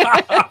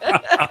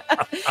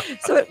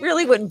 So it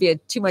really wouldn't be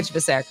too much of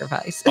a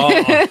sacrifice.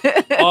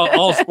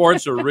 All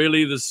sports are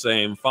really the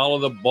same. Follow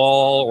the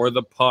ball or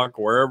the puck.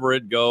 Wherever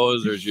it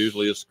goes, there's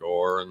usually a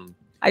score. And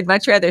I'd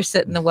much rather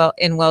sit in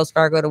Wells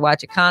Fargo to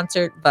watch a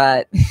concert,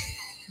 but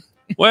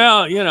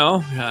well,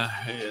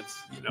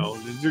 it's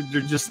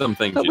there's just some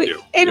things you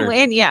do.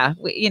 And yeah,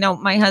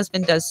 my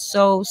husband does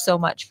so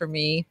much for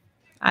me.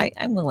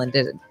 I'm willing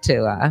to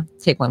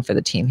take one for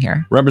the team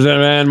here.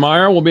 Representative Ann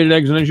Meyer will be at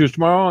Eggs and Issues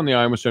tomorrow on the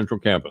Iowa Central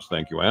Campus.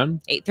 Thank you,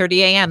 Ann. 8:30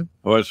 a.m.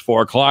 Well, it's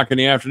 4 o'clock in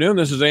the afternoon.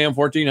 This is AM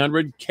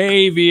 1400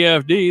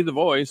 KVFD, the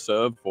voice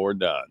of Ford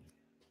Dodge.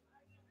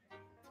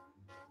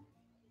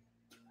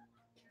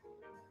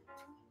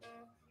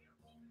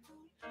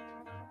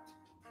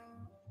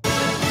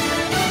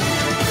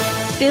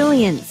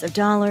 Billions of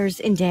dollars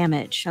in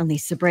damage on the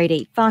Sabrate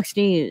 8 Fox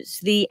News.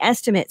 The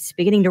estimates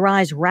beginning to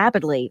rise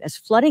rapidly as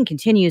flooding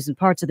continues in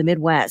parts of the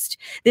Midwest.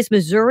 This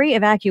Missouri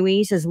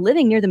evacuee says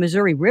living near the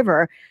Missouri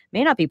River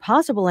may not be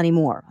possible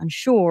anymore,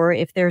 unsure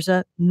if there's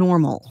a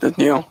normal.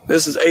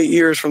 This is 8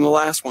 years from the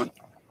last one,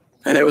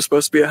 and it was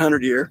supposed to be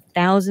 100-year.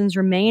 Thousands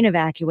remain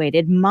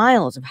evacuated,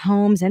 miles of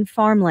homes and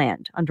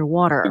farmland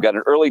underwater. We've got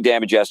an early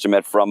damage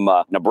estimate from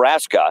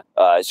Nebraska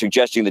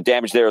suggesting the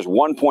damage there is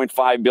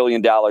 $1.5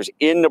 billion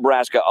in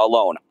Nebraska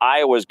alone.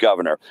 Iowa's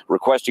governor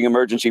requesting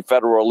emergency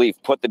federal relief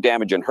put the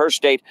damage in her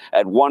state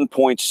at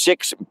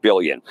 $1.6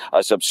 billion.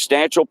 A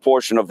substantial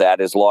portion of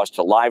that is lost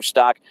to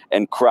livestock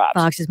and crops.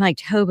 Fox's Mike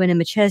Tobin in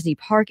Machesney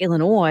Park,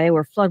 Illinois,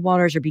 where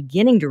floodwaters are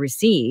beginning to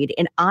recede.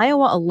 In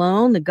Iowa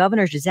alone, the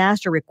governor's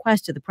disaster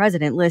request to the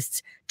president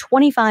lists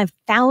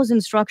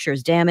 25,000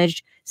 structures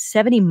damaged,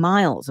 70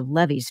 miles of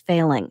levees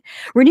failing.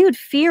 Renewed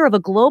fear of a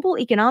global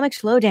economic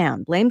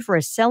slowdown blamed for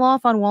a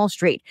sell-off on Wall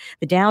Street.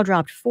 The Dow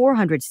dropped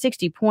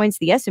 460 points.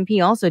 The S&P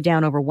also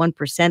down over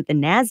 1%. The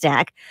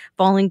Nasdaq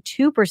falling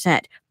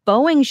 2%.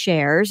 Boeing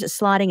shares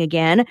sliding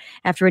again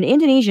after an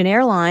Indonesian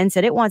airline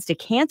said it wants to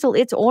cancel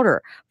its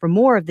order for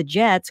more of the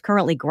jets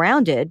currently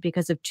grounded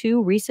because of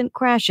 2 recent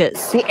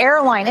crashes. The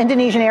airline,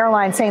 Indonesian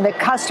airline, saying that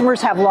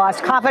customers have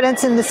lost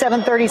confidence in the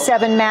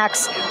 737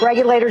 MAX.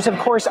 Regulators, of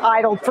course,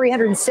 idled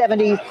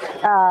 370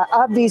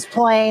 of these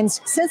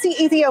planes. Since the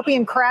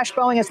Ethiopian crash,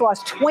 Boeing has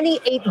lost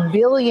 $28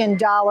 billion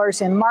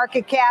in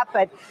market cap,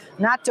 but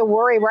not to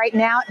worry right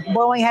now.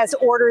 Boeing has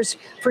orders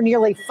for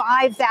nearly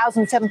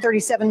 5,000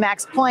 737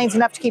 MAX planes,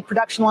 enough to keep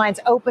production lines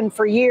open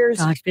for years.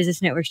 Fox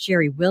Business Network's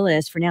Jerry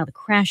Willis. For now, the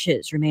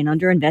crashes remain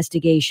under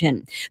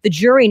investigation. The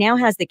jury now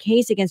has the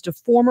case against a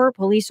former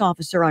police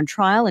officer on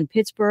trial in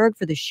Pittsburgh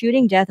for the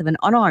shooting death of an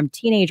unarmed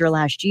teenager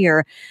last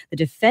year. The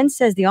defense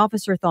says the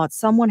officer thought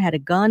someone had a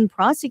gun.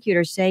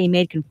 Prosecutors say he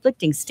made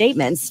conflicting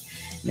statements,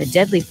 and the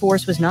deadly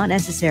force was not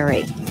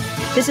necessary.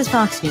 This is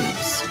Fox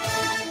News.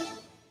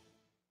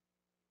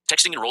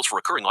 Texting enrolls for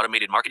recurring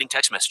automated marketing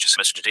text messages.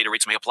 Message and data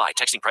rates may apply.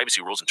 Texting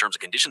privacy rules and terms and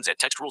conditions at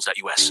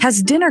textrules.us.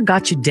 Has dinner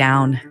got you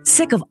down?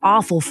 Sick of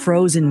awful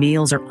frozen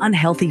meals or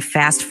unhealthy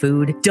fast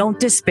food? Don't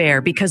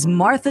despair, because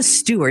Martha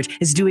Stewart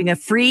is doing a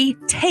free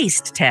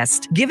taste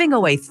test, giving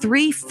away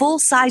 3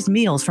 full-size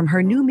meals from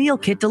her new meal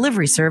kit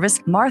delivery service,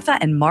 Martha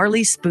and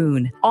Marley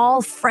Spoon.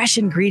 All fresh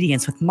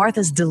ingredients with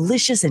Martha's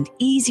delicious and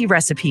easy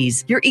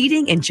recipes. You're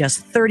eating in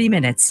just 30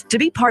 minutes. To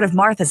be part of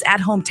Martha's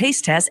at-home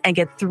taste test and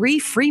get 3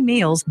 free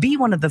meals, be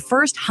one of the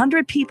first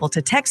 100 people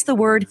to text the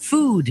word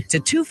food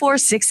to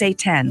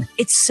 246-810.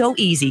 It's so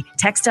easy.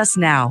 Text us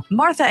now.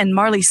 Martha and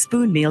Marley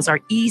Spoon meals are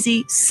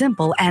easy,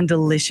 simple, and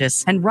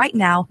delicious. And right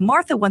now,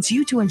 Martha wants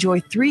you to enjoy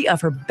 3 of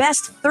her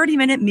best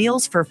 30-minute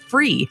meals for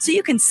free, so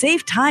you can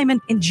save time and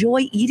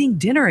enjoy eating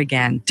dinner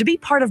again. To be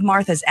part of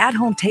Martha's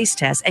at-home taste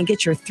test and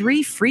get your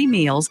 3 free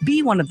meals,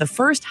 be one of the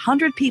first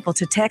 100 people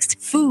to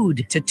text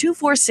food to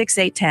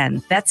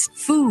 246-810. That's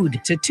food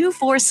to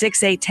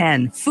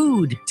 246-810.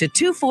 Food to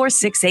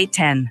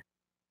 246-810.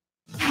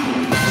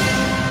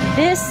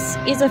 This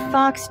is a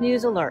Fox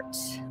News alert.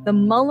 The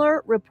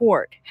Mueller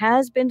report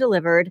has been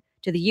delivered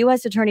to the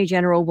U.S. Attorney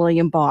General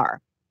William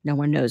Barr. No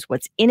one knows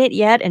what's in it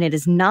yet, and it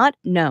is not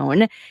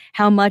known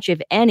how much, if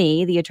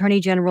any, the Attorney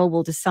General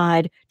will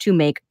decide to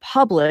make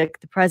public.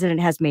 The president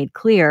has made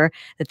clear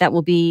that that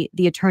will be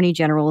the Attorney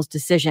General's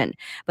decision.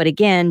 But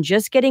again,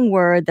 just getting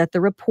word that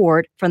the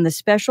report from the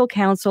special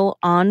counsel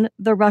on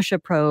the Russia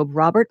probe,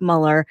 Robert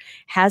Mueller,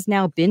 has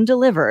now been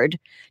delivered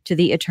to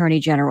the Attorney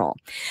General.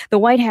 The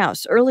White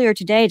House earlier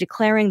today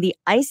declaring the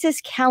ISIS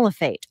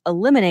caliphate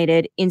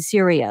eliminated in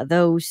Syria,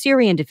 though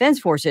Syrian defense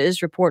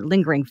forces report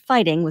lingering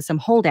fighting with some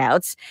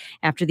holdouts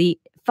after the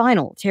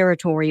final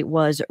territory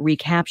was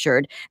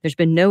recaptured. There's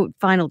been no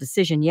final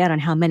decision yet on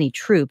how many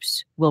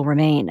troops will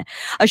remain.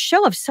 A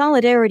show of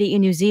solidarity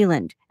in New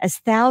Zealand as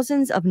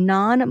thousands of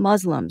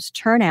non-Muslims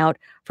turn out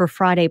for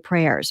Friday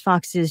prayers.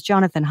 Fox's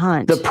Jonathan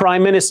Hunt. The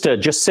Prime Minister,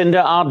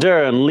 Jacinda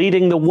Ardern,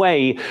 leading the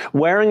way,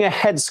 wearing a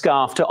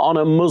headscarf to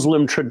honor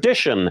Muslim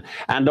tradition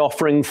and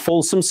offering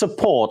fulsome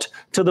support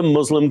to the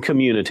Muslim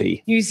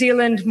community. New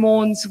Zealand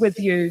mourns with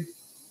you.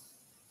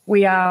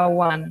 We are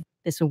one.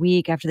 This a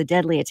week after the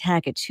deadly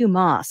attack at two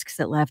mosques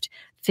that left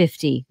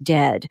 50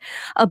 dead.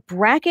 A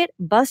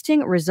bracket-busting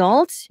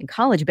result in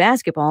college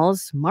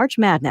basketball's March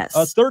Madness.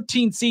 A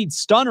 13-seed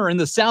stunner in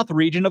the South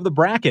region of the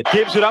bracket.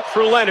 Gives it up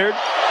for Leonard.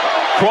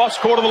 Cross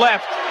court to the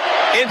left.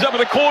 Ends up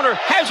in the corner.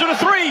 Has it a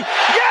three.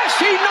 Yes,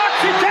 he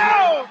knocks it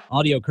down.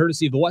 Audio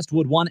courtesy of the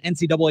Westwood One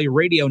NCAA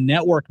Radio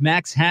Network.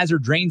 Max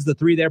Hazard drains the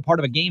three there, part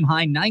of a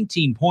game-high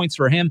 19 points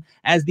for him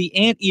as the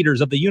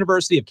Anteaters of the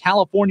University of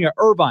California,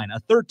 Irvine, a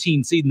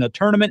 13 seed in the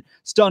tournament,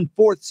 stunned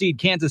 4th seed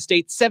Kansas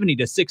State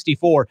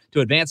 70-64 to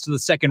advance to the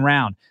second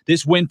round.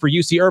 This win for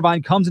UC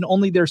Irvine comes in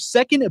only their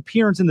second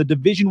appearance in the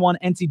Division I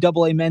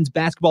NCAA men's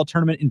basketball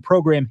tournament in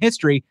program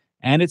history,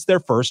 and it's their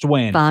first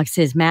win.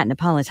 Fox's Matt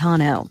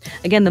Napolitano.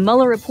 Again, the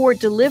Mueller report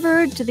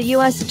delivered to the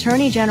U.S.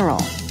 Attorney General,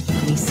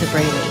 Lisa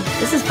Braley.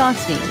 This is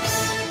Fox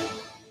News.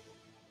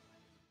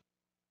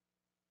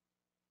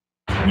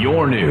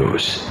 Your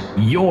news,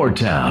 your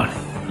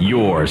town,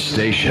 your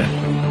station.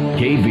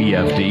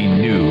 KVFD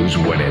News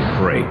when it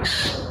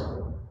breaks.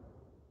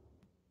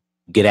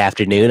 Good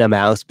afternoon. I'm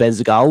Alex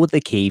Benzagal with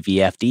the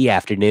KVFD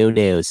Afternoon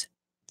News.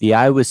 The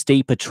Iowa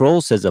State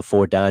Patrol says a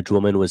Fort Dodge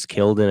woman was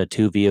killed in a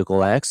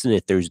two-vehicle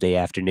accident Thursday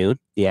afternoon.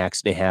 The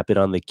accident happened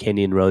on the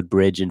Kenyon Road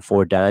Bridge in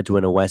Fort Dodge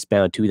when a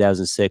westbound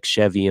 2006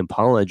 Chevy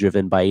Impala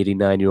driven by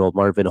 89-year-old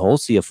Marvin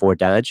Holsey of Fort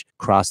Dodge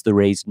crossed the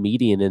raised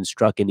median and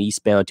struck an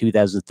eastbound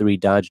 2003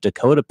 Dodge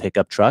Dakota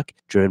pickup truck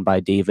driven by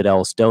David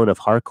L. Stone of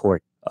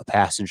Harcourt. A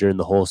passenger in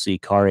the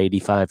Holsey car,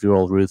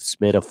 85-year-old Ruth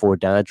Smith of Fort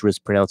Dodge, was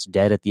pronounced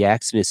dead at the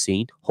accident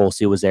scene.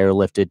 Holsey was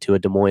airlifted to a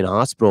Des Moines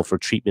hospital for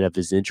treatment of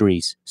his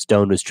injuries.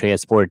 Stone was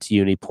transported to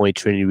Uni Point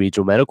Trinity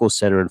Regional Medical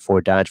Center in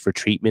Fort Dodge for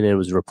treatment and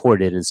was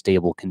reported in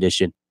stable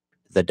condition.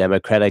 The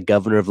Democratic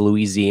governor of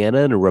Louisiana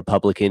and a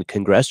Republican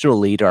congressional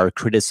leader are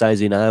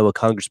criticizing Iowa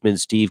Congressman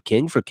Steve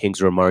King for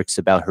King's remarks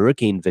about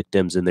hurricane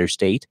victims in their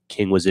state.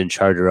 King was in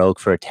Charter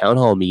Oak for a town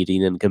hall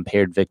meeting and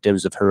compared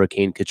victims of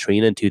Hurricane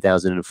Katrina in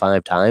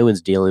 2005 to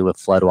Iowans dealing with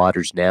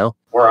floodwaters now.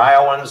 We're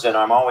Iowans, and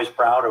I'm always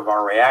proud of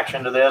our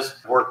reaction to this.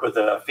 Worked with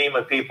the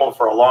FEMA people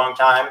for a long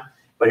time,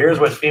 but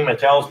here's what FEMA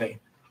tells me.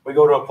 We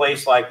go to a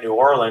place like New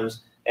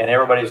Orleans, and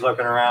everybody's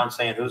looking around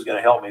saying, who's going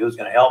to help me, who's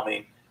going to help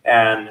me?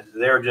 And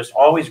they're just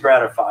always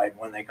gratified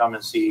when they come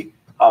and see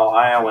how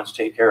Iowans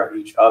take care of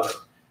each other.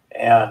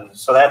 And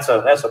so that's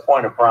a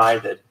point of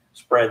pride that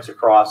spreads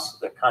across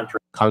the country.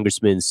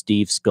 Congressman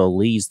Steve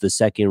Scalise, the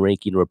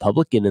second-ranking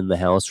Republican in the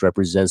House,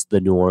 represents the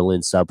New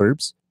Orleans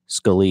suburbs.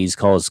 Scalise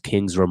calls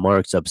King's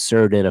remarks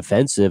absurd and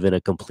offensive and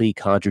a complete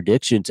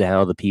contradiction to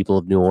how the people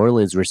of New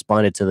Orleans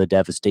responded to the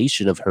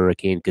devastation of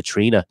Hurricane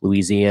Katrina.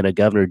 Louisiana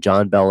Governor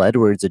John Bel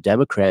Edwards, a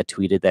Democrat,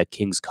 tweeted that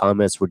King's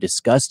comments were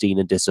disgusting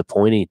and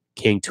disappointing.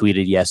 King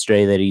tweeted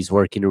yesterday that he's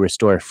working to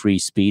restore free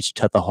speech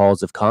to the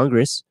halls of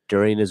Congress.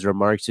 During his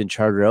remarks in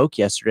Charter Oak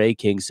yesterday,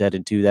 King said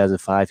in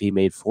 2005 he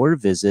made 4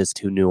 visits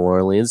to New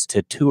Orleans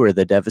to tour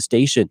the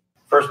devastation.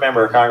 First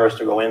member of Congress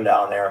to go in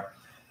down there.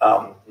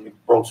 We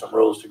broke some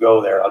rules to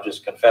go there. I'll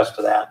just confess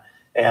to that.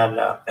 And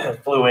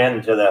flew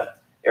into the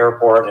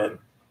airport and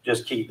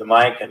just keyed the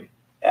mic and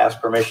asked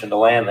permission to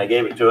land. They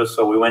gave it to us,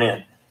 so we went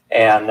in.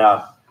 And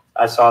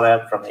I saw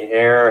that from the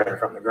air and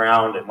from the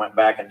ground and went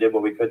back and did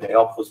what we could to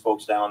help those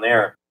folks down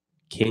there.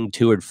 King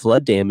toured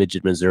flood damage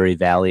in Missouri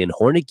Valley and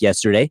Hornick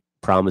yesterday,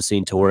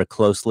 promising to work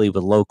closely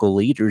with local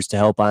leaders to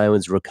help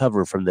Iowans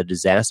recover from the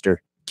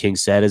disaster. King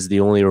said as the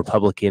only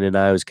Republican in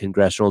Iowa's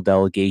congressional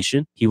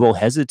delegation, he won't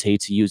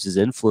hesitate to use his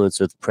influence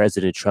with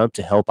President Trump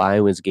to help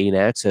Iowans gain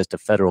access to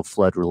federal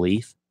flood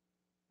relief.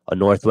 A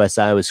Northwest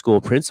Iowa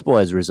school principal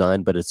has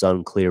resigned, but it's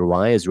unclear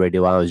why, as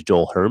Radio Iowa's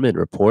Joel Herman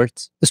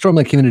reports. The Storm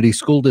Lake Community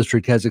School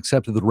District has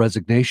accepted the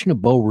resignation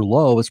of Bo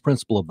Rouleau as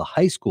principal of the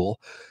high school.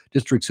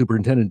 District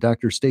Superintendent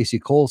Dr. Stacy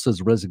Cole says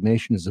the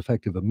resignation is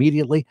effective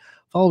immediately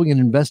following an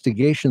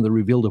investigation that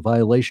revealed a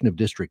violation of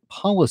district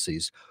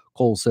policies.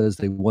 Cole says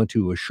they want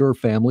to assure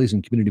families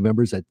and community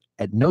members that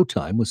at no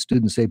time was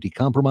student safety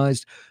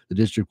compromised. The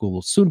district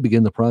will soon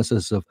begin the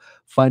process of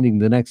finding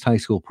the next high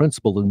school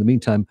principal. In the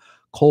meantime,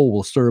 Cole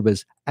will serve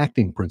as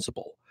acting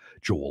principal.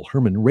 Joel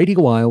Herman,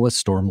 Radio Iowa,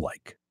 Storm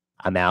Lake.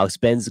 I'm Alex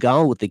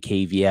Benzagal with the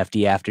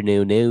KVFD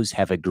Afternoon News.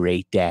 Have a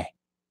great day.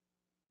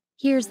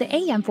 Here's the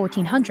AM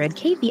 1400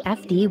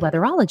 KVFD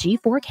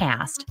weatherology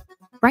forecast.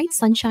 Bright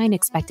sunshine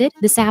expected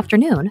this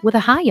afternoon with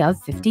a high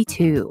of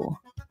 52.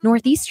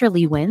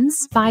 Northeasterly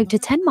winds 5 to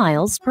 10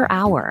 miles per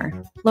hour.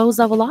 Lows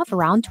level off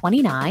around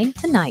 29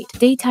 tonight.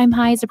 Daytime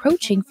highs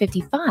approaching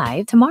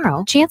 55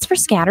 tomorrow. Chance for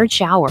scattered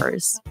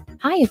showers.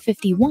 High of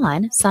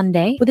 51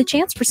 Sunday with a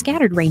chance for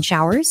scattered rain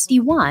showers.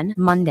 51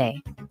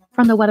 Monday.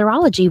 From the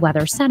Weatherology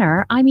Weather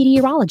Center, I'm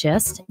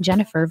meteorologist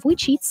Jennifer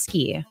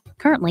Wojcicki.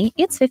 Currently,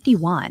 it's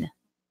 51.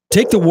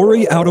 Take the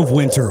worry out of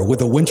winter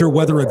with a winter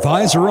weather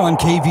advisor on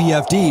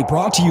KVFD,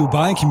 brought to you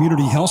by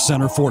Community Health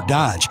Center Fort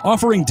Dodge,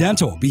 offering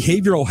dental,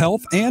 behavioral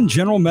health, and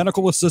general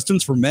medical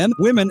assistance for men,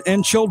 women,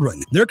 and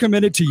children. They're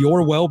committed to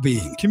your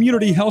well-being.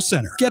 Community Health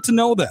Center. Get to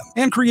know them.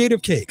 And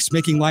Creative Cakes,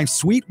 making life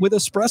sweet with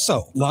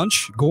espresso,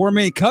 lunch,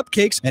 gourmet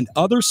cupcakes, and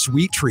other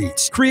sweet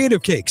treats.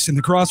 Creative Cakes in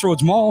the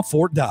Crossroads Mall,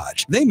 Fort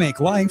Dodge. They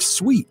make life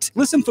sweet.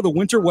 Listen for the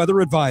winter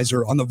weather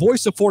advisor on the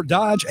Voice of Fort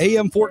Dodge,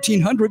 AM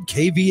 1400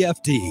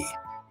 KVFD.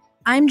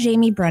 I'm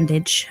Jamie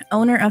Brundage,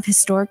 owner of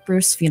Historic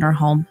Bruce Funeral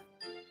Home.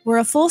 We're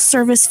a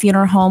full-service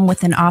funeral home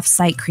with an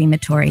off-site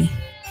crematory.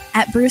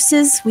 At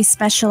Bruce's, we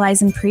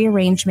specialize in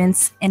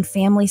pre-arrangements and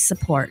family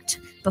support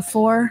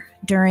before,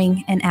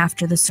 during, and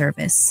after the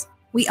service.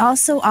 We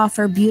also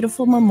offer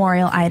beautiful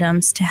memorial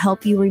items to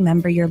help you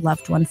remember your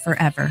loved one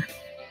forever.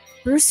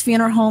 Bruce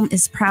Funeral Home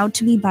is proud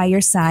to be by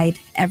your side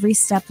every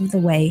step of the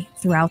way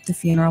throughout the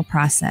funeral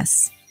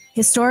process.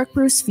 Historic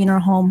Bruce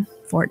Funeral Home,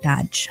 Fort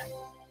Dodge.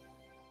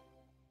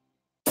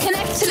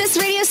 Connect to this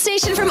radio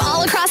station from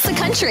all across the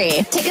country.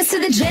 Take us to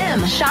the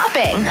gym,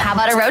 shopping. How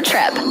about a road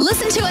trip?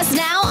 Listen to us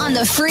now on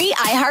the free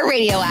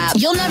iHeartRadio app.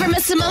 You'll never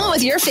miss a moment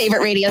with your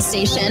favorite radio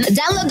station.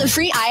 Download the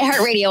free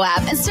iHeartRadio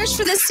app and search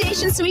for this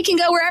station so we can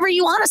go wherever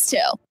you want us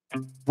to.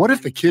 What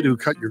if the kid who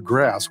cut your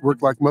grass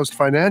worked like most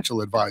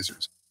financial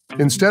advisors?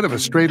 Instead of a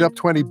straight-up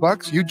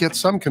 $20, you'd get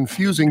some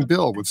confusing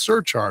bill with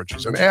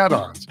surcharges and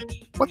add-ons.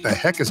 What the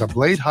heck is a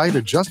blade height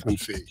adjustment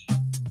fee?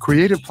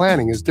 Creative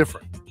Planning is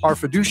different. Our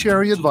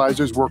fiduciary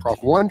advisors work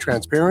off one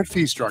transparent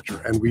fee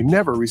structure, and we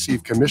never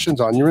receive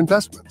commissions on your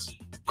investments.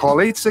 Call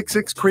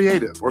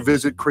 866-CREATIVE or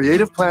visit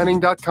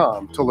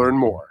creativeplanning.com to learn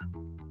more.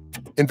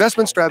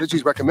 Investment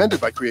strategies recommended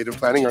by Creative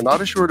Planning are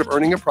not assured of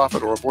earning a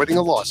profit or avoiding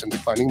a loss in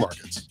declining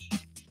markets.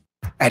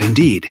 At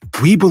Indeed,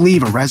 we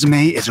believe a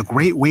resume is a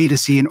great way to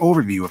see an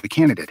overview of a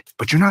candidate,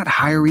 but you're not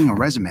hiring a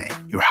resume,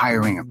 you're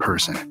hiring a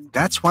person.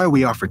 That's why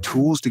we offer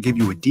tools to give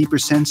you a deeper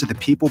sense of the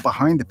people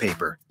behind the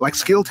paper, like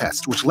skill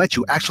tests, which let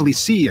you actually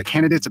see a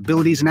candidate's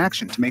abilities in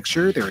action to make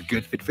sure they're a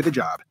good fit for the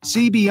job.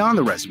 See beyond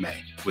the resume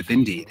with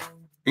Indeed.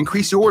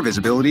 Increase your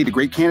visibility to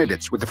great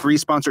candidates with a free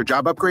sponsored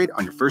job upgrade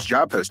on your first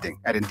job posting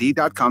at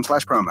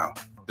Indeed.com/promo.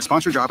 The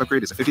sponsored job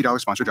upgrade is a $50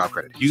 sponsored job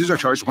credit. Users are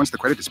charged once the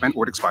credit is spent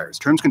or it expires.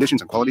 Terms,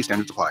 conditions, and quality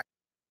standards apply.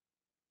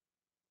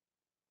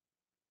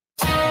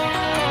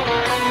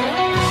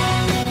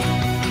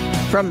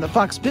 From the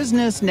Fox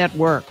Business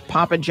Network,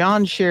 Papa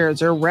John's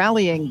shares are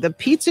rallying. The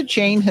pizza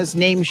chain has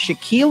named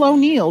Shaquille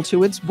O'Neal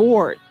to its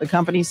board. The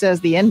company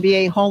says the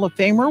NBA Hall of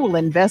Famer will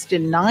invest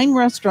in 9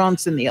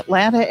 restaurants in the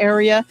Atlanta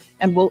area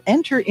and will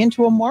enter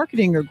into a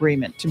marketing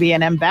agreement to be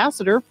an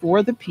ambassador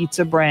for the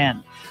pizza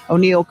brand.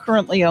 O'Neal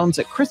currently owns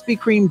a Krispy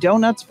Kreme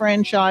Donuts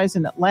franchise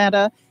in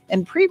Atlanta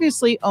and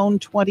previously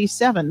owned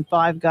 27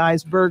 Five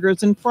Guys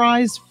Burgers and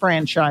Fries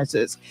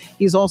franchises.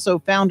 He's also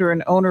founder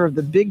and owner of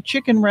the Big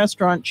Chicken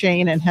restaurant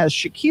chain and has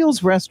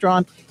Shaquille's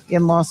restaurant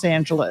in Los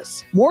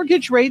Angeles.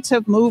 Mortgage rates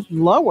have moved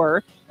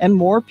lower and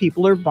more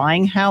people are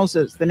buying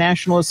houses. The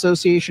National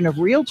Association of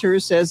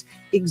Realtors says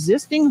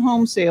existing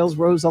home sales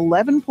rose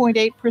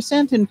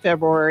 11.8% in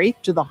February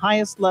to the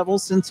highest level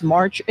since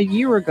March a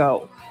year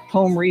ago.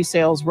 Home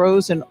resales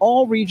rose in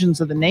all regions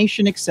of the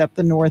nation except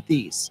the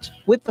Northeast.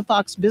 With the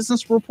Fox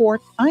Business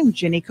Report, I'm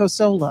Jenny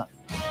Cosola.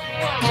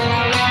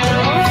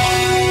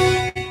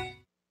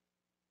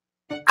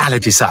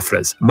 Allergy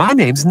sufferers, my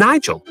name's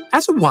Nigel.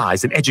 As a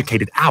wise and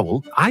educated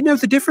owl, I know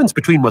the difference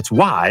between what's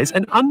wise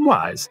and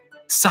unwise.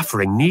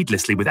 Suffering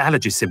needlessly with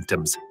allergy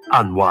symptoms,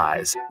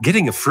 unwise.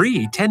 Getting a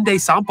free 10-day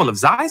sample of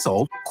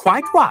Zysol,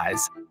 quite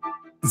wise.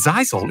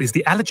 Zysol is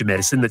the allergy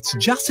medicine that's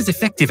just as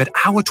effective at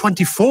hour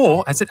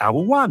 24 as at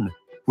hour 1,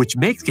 which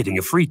makes getting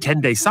a free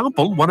 10-day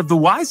sample one of the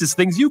wisest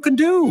things you can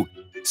do.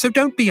 So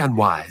don't be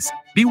unwise.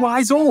 Be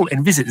wise all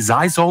and visit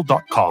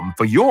Zysol.com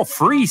for your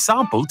free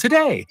sample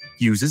today.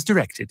 Use as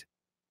directed.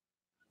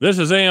 This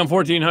is AM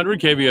 1400,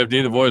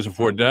 KVFD, the voice of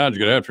Fort Dodge.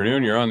 Good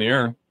afternoon. You're on the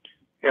air.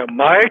 Yeah,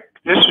 Mike,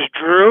 this is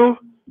Drew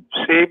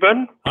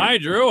Sieben. Hi,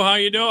 Drew. How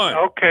you doing?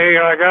 Okay,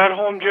 I got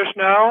home just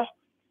now.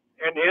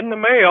 And in the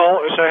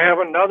mail is I have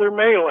another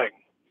mailing.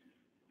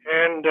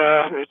 And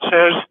it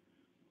says,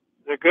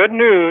 the good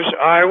news,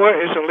 Iowa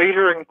is a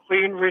leader in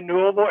clean,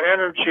 renewable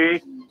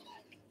energy.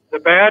 The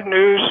bad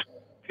news,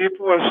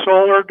 people with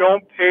solar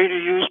don't pay to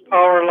use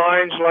power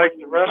lines like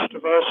the rest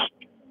of us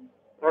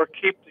or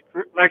keep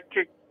the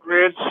electric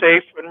grid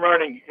safe and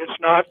running.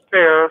 It's not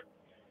fair,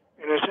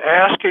 and it's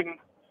asking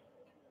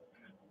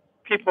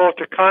people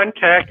to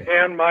contact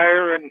Ann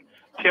Meyer and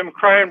Tim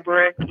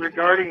Kreinbrink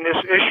regarding this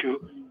issue.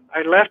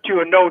 I left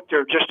you a note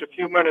there just a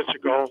few minutes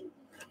ago.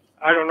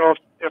 I don't know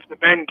if the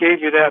men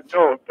gave you that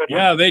note. But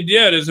yeah, they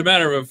did. As a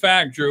matter of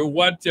fact, Drew,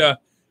 what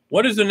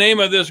is the name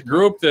of this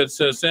group that's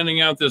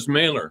sending out this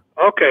mailer?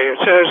 Okay, it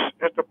says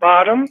at the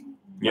bottom,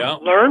 yeah.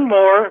 Learn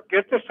more,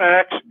 get the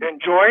facts, and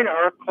join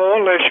our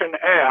coalition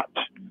at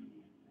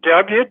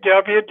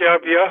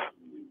www.real,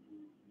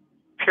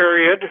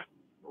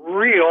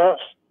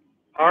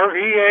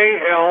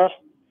 R-E-A-L,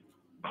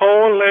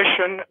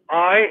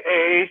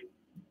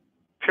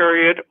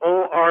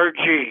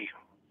 coalitionia.org.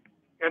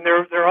 And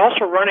they're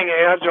also running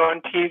ads on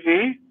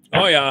TV.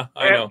 Oh, yeah,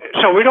 I know.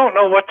 So we don't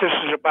know what this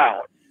is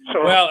about.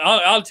 So, well,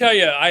 I'll tell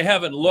you, I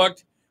haven't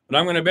looked, but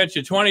I'm going to bet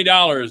you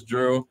 $20,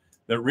 Drew,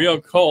 that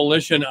Real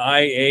Coalition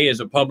IA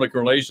is a public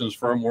relations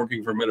firm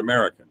working for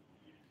Mid-American.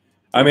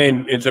 I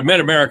mean, it's a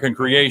Mid-American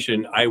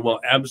creation. I will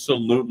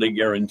absolutely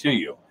guarantee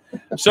you.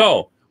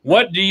 So,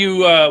 what do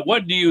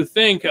you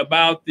think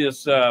about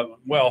this?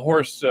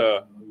 Horse.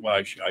 Well,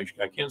 I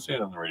can't say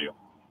it on the radio.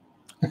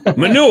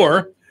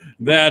 Manure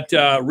that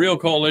Real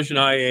Coalition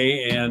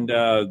IA and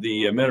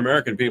the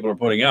Mid-American people are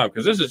putting out,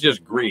 because this is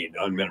just greed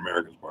on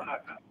Mid-American's part.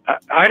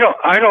 I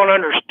don't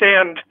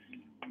understand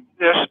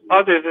this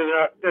other than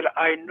that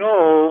I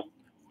know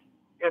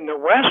in the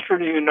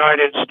western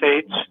United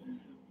States,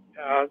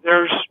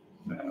 there's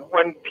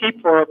when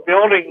people are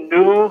building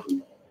new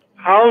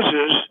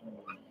houses,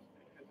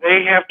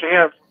 they have to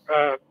have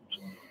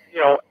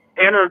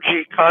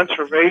energy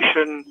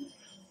conservation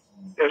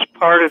as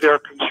part of their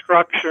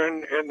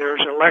construction, and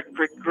there's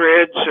electric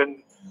grids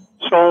and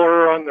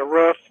solar on the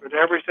roof and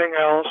everything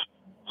else.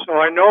 So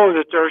I know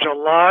that there's a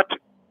lot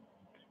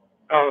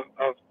of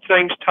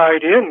things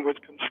tied in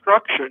with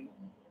construction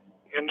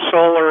and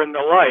solar and the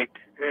like,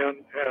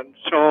 and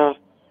so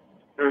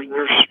there's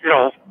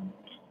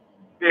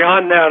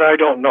beyond that I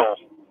don't know,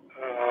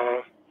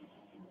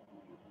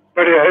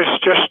 but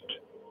it's just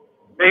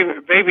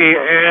maybe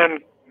Ann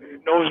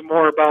knows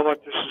more about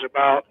what this is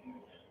about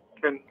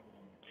and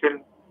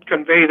can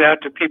convey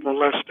that to people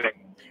listening.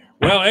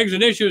 Well,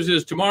 Exit Issues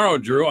is tomorrow,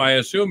 Drew. I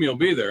assume you'll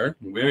be there.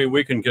 Maybe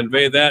we can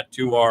convey that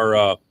to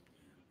our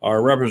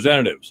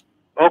representatives.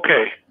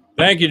 Okay.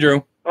 Thank you,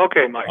 Drew.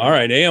 Okay, Mike. All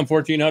right, AM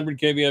 1400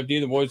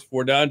 KVFD, the voice of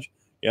Fort Dodge.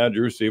 Yeah,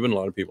 Drew Stephen. A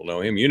lot of people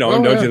know him. You know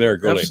him, don't you there,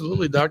 Goldie?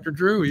 Absolutely, Dr.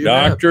 Drew.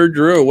 Dr.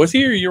 Drew. Was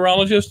he a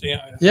urologist?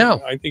 Yeah. Yeah.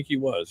 I think he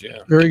was, yeah.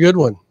 Very good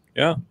one.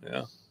 Yeah.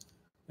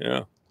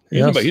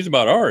 He's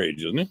about our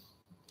age, isn't he?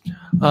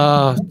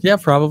 Yeah,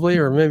 probably,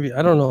 or maybe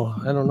I don't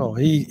know.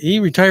 He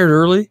retired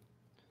early,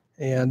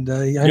 and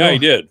he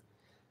did.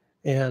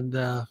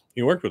 And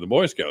he worked with the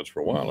Boy Scouts for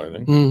a while, I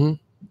think. Mm-hmm.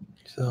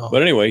 So,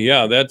 but anyway,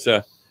 yeah, that's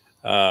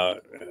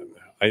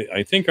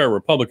I think our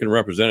Republican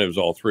representatives,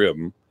 all three of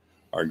them,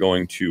 are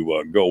going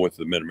to go with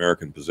the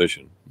Mid-American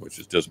position, which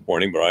is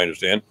disappointing, but I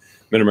understand.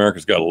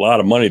 Mid-America's got a lot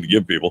of money to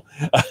give people,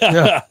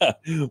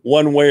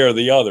 one way or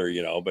the other,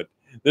 But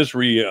this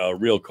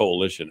Real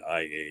Coalition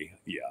IA,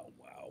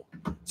 wow.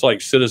 It's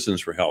like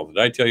Citizens for Health. Did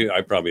I tell you?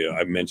 I've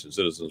mentioned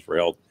Citizens for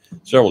Health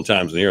several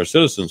times in the year.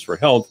 Citizens for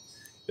Health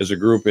is a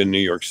group in New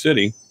York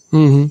City,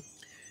 and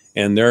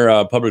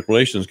they're public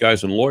relations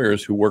guys and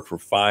lawyers who work for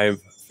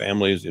 5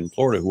 families in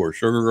Florida who are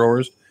sugar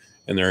growers,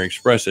 and their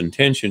express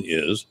intention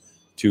is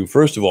to,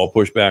 first of all,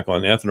 push back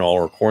on ethanol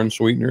or corn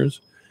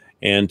sweeteners,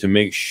 and to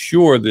make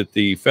sure that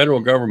the federal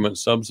government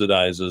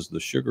subsidizes the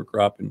sugar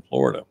crop in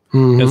Florida.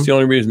 That's the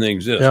only reason they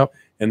exist. Yep.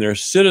 And they're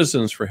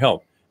Citizens for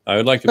Health. I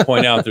would like to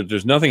point out that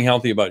there's nothing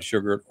healthy about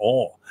sugar at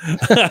all.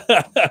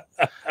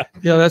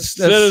 Yeah, that's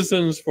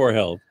Citizens for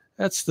Health.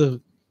 That's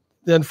the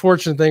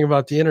unfortunate thing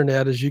about the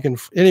internet is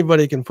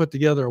anybody can put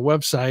together a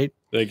website.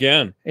 They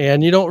can,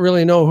 and you don't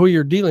really know who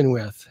you're dealing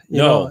with. You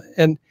know?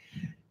 And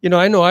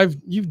I know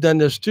you've done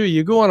this too.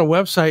 You go on a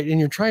website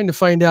and you're trying to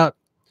find out,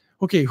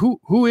 okay,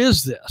 who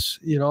is this?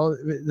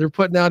 They're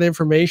putting out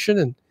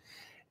information,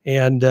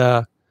 and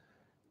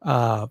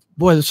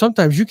boy,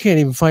 sometimes you can't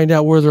even find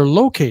out where they're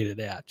located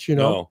at.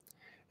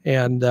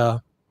 And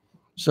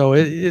so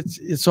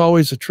it's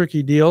always a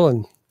tricky deal,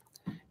 and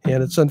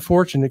it's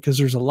unfortunate because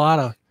there's a lot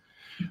of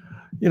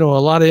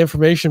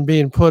information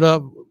being put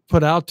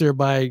out there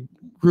by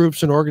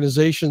groups and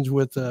organizations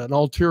with an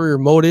ulterior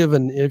motive.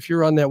 And if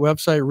you're on that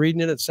website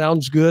reading it, it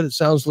sounds good, it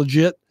sounds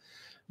legit,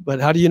 but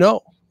how do you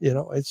know?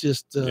 It's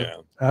just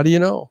how do you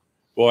know?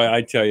 Boy,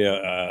 I tell you,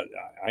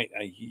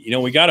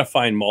 we got to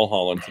find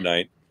Mulholland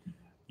tonight.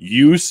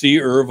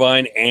 UC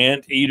Irvine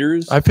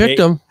Anteaters. I picked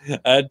them.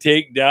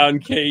 Take down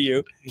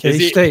KU.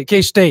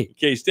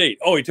 K-State.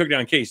 Oh, he took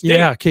down K-State.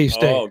 Yeah,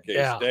 K-State. Oh,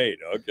 K-State.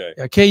 Okay.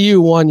 Yeah,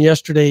 KU won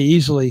yesterday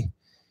easily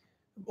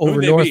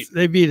over North. Beat?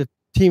 They beat a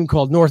team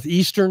called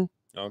Northeastern.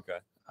 Okay.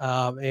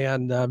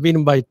 And beat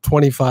them by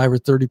 25 or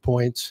 30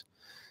 points.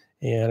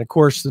 And of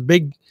course, the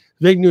big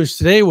news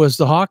today was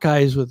the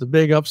Hawkeyes with the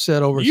big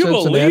upset over Cincinnati.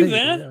 You believe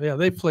that? Yeah,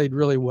 they played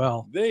really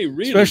well. They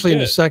really especially did.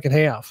 In the second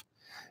half.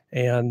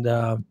 And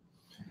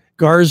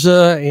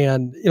Garza,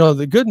 and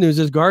the good news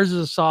is Garza's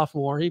a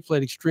sophomore. He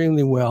played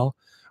extremely well.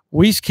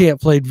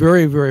 Wieskamp played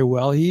very, very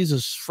well. He's a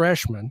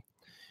freshman.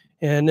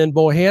 And then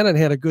Bohannon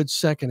had a good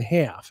second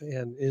half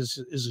and is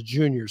a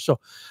junior. So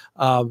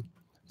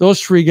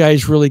those three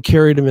guys really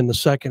carried him in the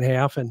second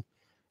half. And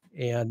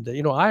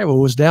Iowa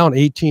was down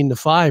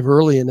 18-5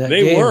 early in that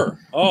game. They were.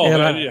 Oh,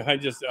 and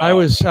I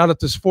was out at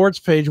the sports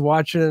page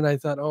watching it, and I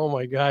thought, oh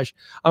my gosh,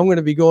 I'm going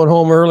to be going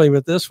home early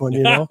with this one,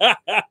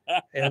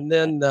 And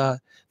then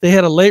they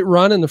had a late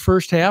run in the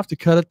first half to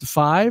cut it to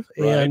 5,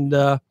 right. and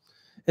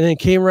then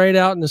came right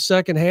out in the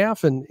second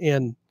half, and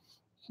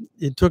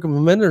it took them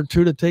a minute or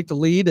two to take the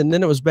lead, and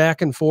then it was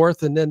back and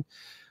forth, and then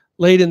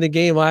late in the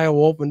game, Iowa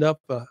opened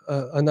up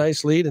a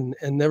nice lead and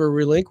never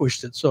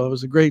relinquished it. So it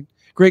was a great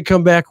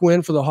comeback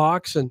win for the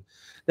Hawks, and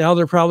now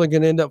they're probably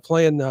going to end up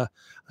playing a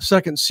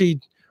second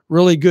seed,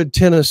 really good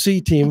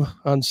Tennessee team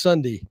on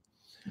Sunday.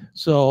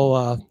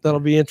 So that'll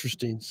be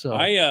interesting. So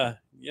I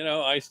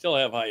still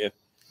have high.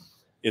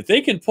 If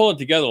they can pull it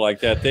together like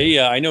that,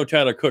 I know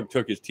Tyler Cook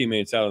took his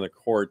teammates out on the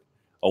court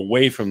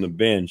away from the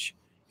bench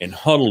and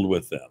huddled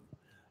with them,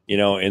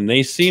 and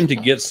they seem to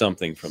get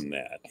something from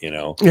that,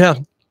 Yeah.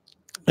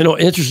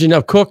 Interesting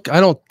enough, I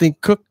don't think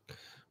Cook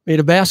made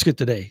a basket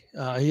today.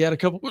 He had a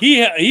couple.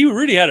 He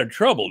really had a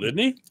trouble, didn't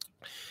he?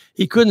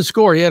 He couldn't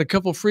score. He had a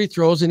couple free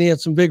throws and he had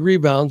some big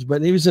rebounds,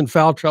 but he was in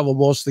foul trouble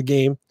most of the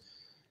game.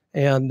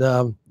 And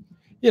a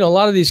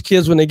lot of these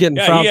kids when they get in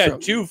foul trouble, he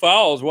had 2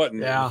 fouls. In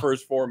the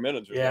first 4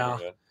 minutes? Or something like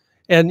that.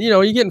 And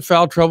you get in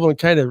foul trouble and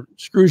kind of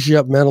screws you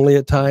up mentally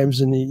at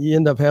times, and you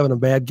end up having a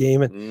bad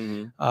game.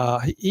 And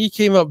he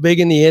came up big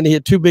in the end. He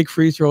had 2 big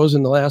free throws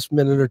in the last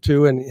minute or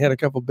two, and he had a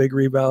couple big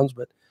rebounds.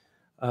 But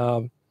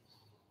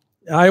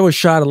Iowa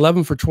shot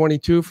 11 for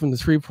 22 from the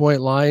 3-point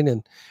line,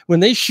 and when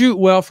they shoot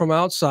well from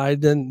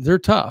outside, then they're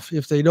tough.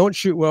 If they don't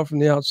shoot well from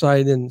the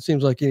outside, then it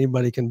seems like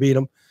anybody can beat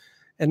them,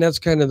 and that's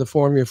kind of the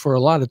formula for a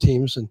lot of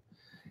teams.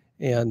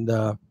 And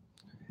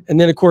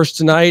then, of course,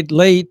 tonight,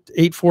 late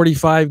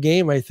 8:45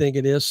 game, I think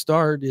it is,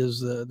 start is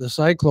the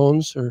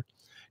Cyclones are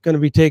going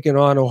to be taking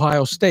on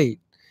Ohio State.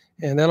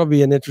 And that'll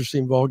be an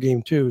interesting ball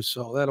game, too.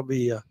 So that'll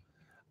be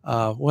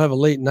we'll have a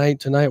late night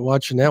tonight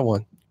watching that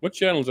one. What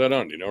channel is that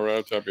on? Do you know right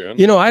off the top of your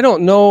head? I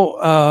don't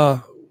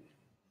know.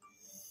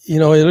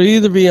 It'll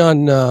either be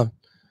on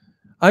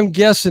I'm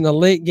guessing a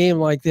late game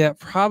like that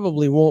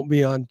probably won't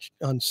be on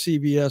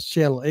CBS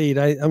Channel 8.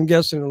 I'm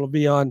guessing it'll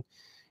be on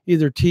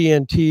either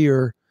TNT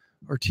or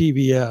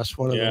TBS,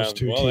 one of those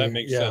two. Well, that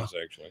makes sense,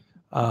 actually.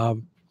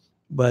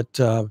 But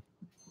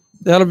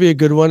that'll be a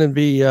good one, and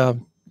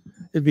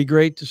it'd be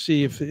great to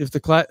see if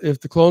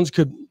the Clones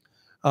could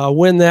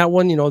win that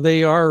one.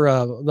 They are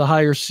the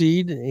higher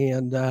seed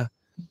and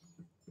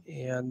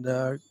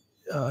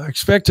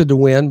expected to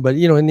win. But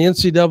in the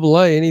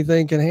NCAA,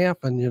 anything can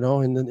happen.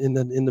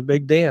 In the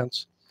big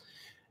dance,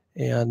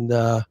 and.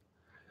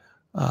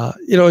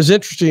 It was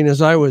interesting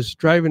as I was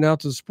driving out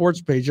to the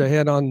sports page, I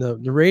had on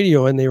the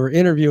radio and they were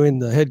interviewing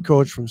the head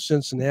coach from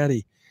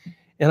Cincinnati.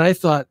 And I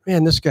thought,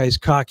 man, this guy's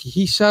cocky.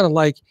 He sounded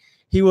like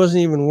he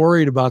wasn't even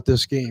worried about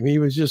this game. He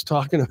was just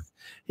talking.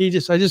 I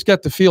just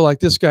got to feel like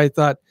this guy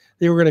thought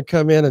they were going to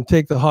come in and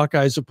take the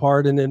Hawkeyes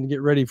apart and then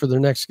get ready for their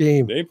next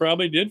game. They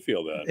probably did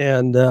feel that.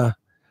 And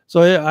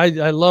so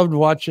I loved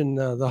watching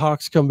the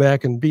Hawks come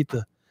back and beat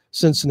the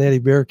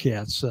Cincinnati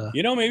Bearcats.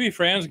 Maybe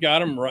Fran's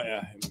got him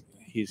right.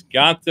 He's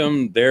got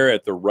them there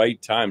at the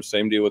right time.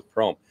 Same deal with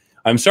Prohm.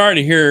 I'm sorry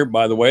to hear,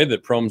 by the way,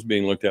 that Prohm's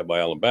being looked at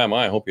by Alabama.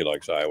 I hope he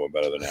likes Iowa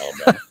better than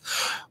Alabama.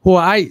 Well,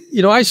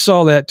 I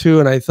saw that too,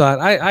 and I thought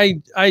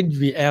I'd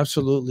be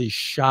absolutely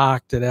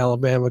shocked that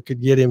Alabama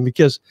could get him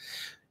because,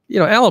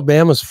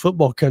 Alabama's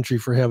football country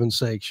for heaven's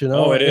sakes.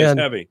 Oh, it is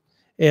heavy.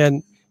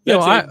 And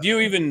do you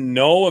even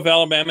know if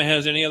Alabama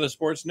has any other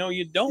sports? No,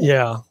 you don't.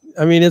 Yeah,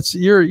 I mean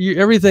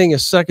everything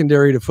is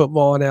secondary to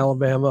football in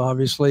Alabama,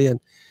 obviously,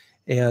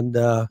 and.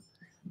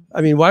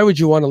 Why would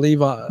you want to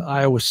leave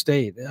Iowa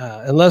State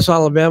unless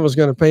Alabama's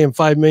going to pay him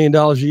 $5 million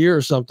a year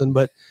or something?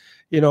 But,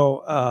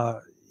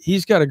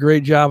 he's got a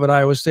great job at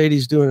Iowa State.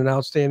 He's doing an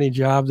outstanding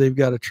job. They've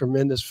got a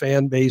tremendous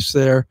fan base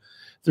there.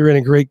 They're in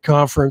a great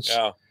conference.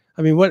 Yeah.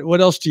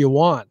 What else do you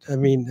want? So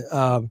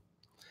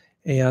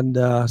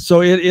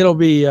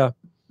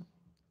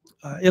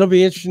it'll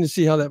be interesting to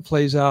see how that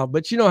plays out.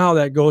 But you know how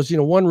that goes.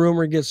 One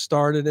rumor gets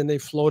started and they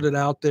float it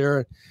out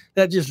there.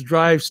 That just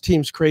drives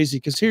teams crazy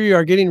because here you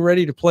are getting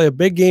ready to play a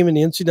big game in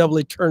the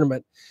NCAA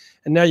tournament.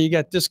 And now you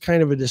got this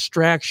kind of a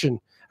distraction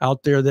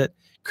out there that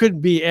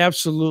could be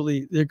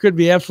absolutely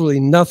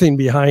nothing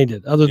behind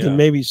it other than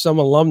maybe some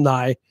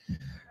alumni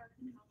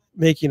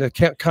making a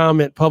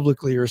comment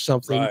publicly or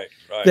something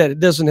that it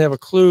doesn't have a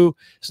clue.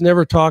 It's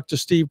never talked to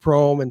Steve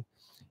Prohm. And,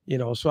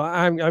 so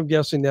I'm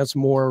guessing that's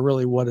more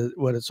really what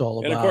it's all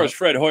about. And of course,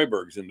 Fred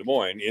Hoiberg's in Des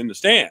Moines in the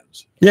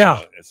stands.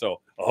 Yeah.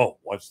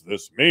 What's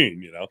this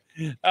mean?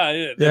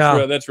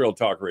 That's real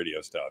talk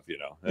radio stuff.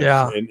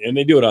 And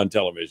they do it on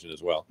television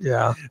as well.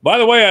 Yeah. By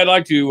the way, I'd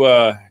like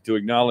to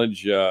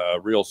acknowledge a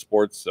real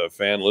sports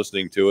fan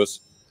listening to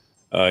us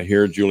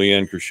here.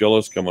 Julianne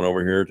Kershillis coming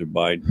over here to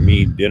buy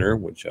me dinner,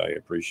 which I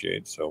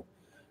appreciate. So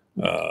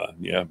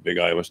Yeah, big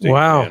Iowa State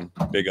fan.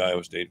 Big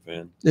Iowa State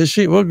fan. Is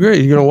she? Well, great.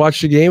 You're going to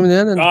watch the game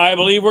then? And I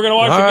believe we're going to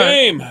watch All the right.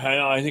 game.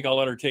 I think I'll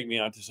let her take me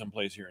out to some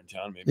place here in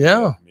town. Maybe,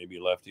 Yeah. maybe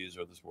Lefties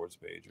or the Sports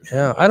Page. Or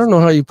yeah, I don't know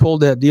how you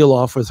pulled that deal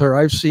off with her.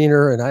 I've seen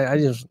her, and I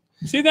just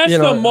see, that's you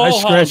know, the I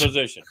Mulholland scratch-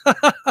 position.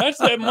 That's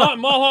the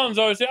Mulholland's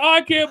always say, "Oh,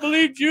 I can't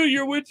believe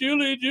you're with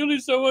Julie.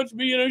 Julie's so much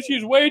me. You know,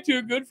 she's way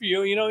too good for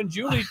you. You know." And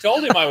Julie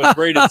told him I was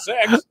great at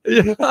sex.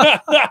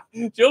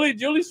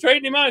 Julie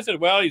straightened him out. I said,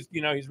 "Well, he's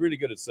really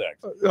good at sex."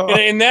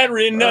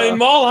 And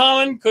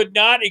Mulholland could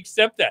not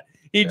accept that.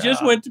 He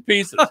just went to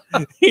pieces.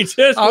 He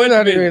just. I'm went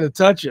not to even pieces. going to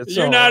touch it.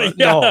 You're so, not.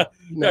 no.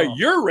 No,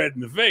 you're red in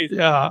the face.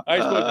 Yeah.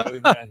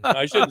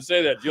 I shouldn't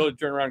say that. Julie,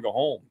 turn around and go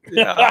home.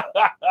 Yeah.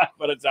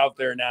 But it's out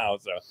there now.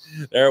 So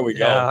there we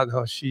go. Yeah,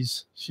 no,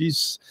 she's.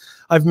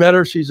 I've met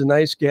her. She's a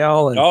nice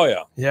gal. And, Oh,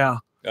 yeah. Yeah.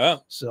 Yeah.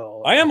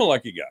 So I am a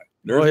lucky guy.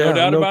 There's Oh, yeah, no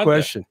doubt no about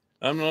question.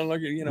 that. I'm not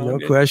lucky. No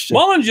question.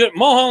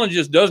 Mulholland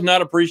just does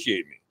not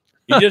appreciate me.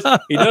 He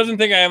doesn't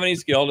think I have any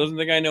skill. Doesn't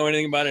think I know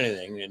anything about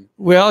anything. And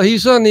Well,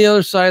 he's on the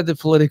other side of the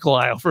political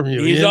aisle from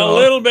you. he's you a know?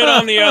 little bit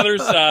on the other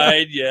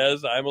side.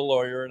 Yes, I'm a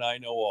lawyer and I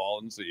know all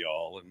and see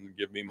all and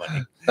give me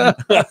money.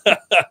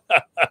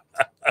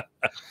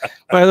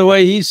 By the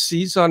way,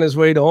 he's on his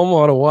way to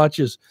Omaha to watch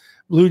his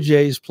Blue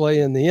Jays play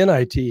in the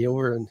NIT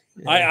over in.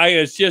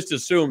 I just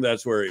assumed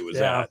that's where he was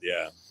Yeah. at.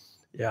 Yeah.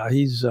 Yeah,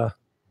 he's.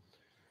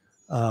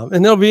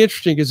 And they'll be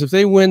interesting because if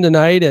they win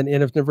tonight and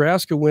if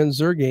Nebraska wins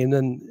their game,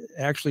 then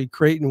actually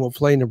Creighton will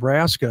play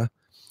Nebraska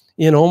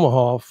in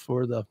Omaha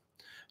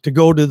to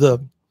go to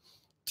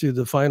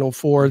the Final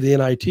Four of the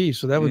NIT.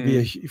 So that would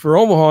be for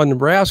Omaha and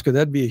Nebraska.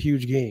 That'd be a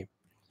huge game.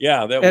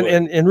 Yeah, that and,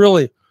 would. and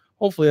really,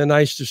 hopefully, a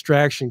nice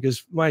distraction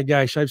because my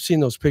gosh, I've seen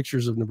those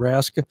pictures of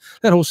Nebraska.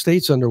 That whole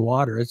state's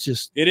underwater. It's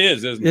just It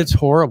is, isn't it? it's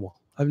horrible.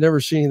 I've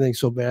never seen anything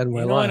so bad in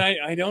my You know, life.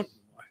 and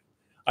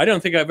I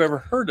don't think I've ever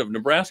heard of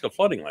Nebraska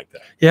flooding like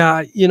that.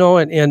 Yeah, you know,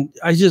 and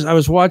I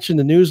was watching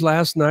the news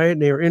last night,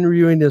 and they were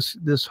interviewing this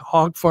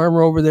hog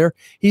farmer over there.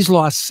 He's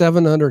lost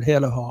 700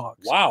 head of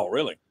hogs. Wow,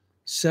 really?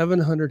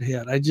 700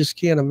 head. I just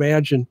can't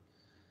imagine,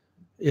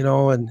 you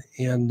know, and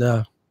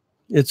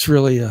it's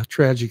really a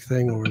tragic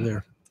thing over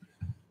there.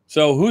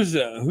 So who's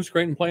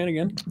Creighton playing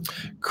again?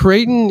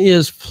 Creighton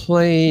is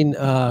playing.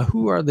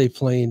 Who are they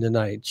playing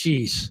tonight?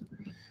 Jeez,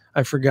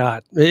 I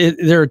forgot.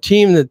 They're a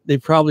team that they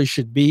probably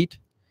should beat.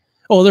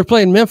 Oh, they're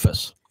playing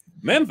Memphis.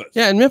 Memphis.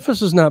 Yeah, and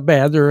Memphis is not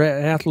bad. They're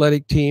an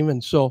athletic team,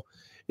 and so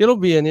it'll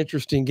be an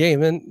interesting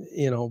game. And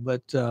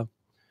but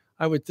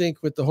I would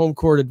think with the home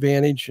court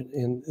advantage,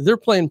 and they're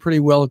playing pretty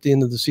well at the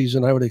end of the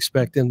season, I would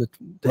expect them to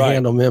Right.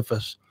 handle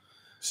Memphis.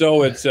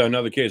 So it's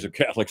another case of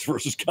Catholics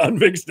versus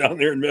convicts down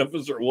there in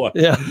Memphis, or what?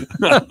 Yeah.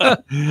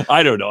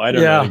 I don't know. I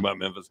don't know Yeah. anything about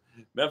Memphis.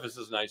 Memphis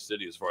is a nice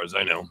city, as far as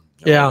I know.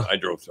 Yeah. I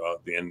drove to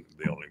the end.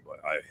 I've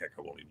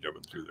only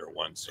driven through there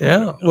once. So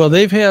Yeah, well,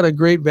 they've had a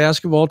great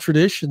basketball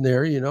tradition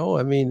there, you know.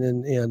 I mean,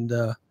 and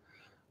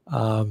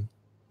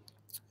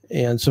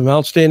some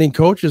outstanding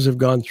coaches have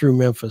gone through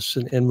Memphis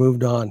and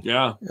moved on.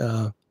 Yeah.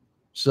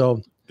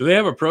 So Do they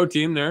have a pro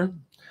team there?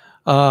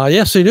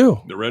 yes, they do.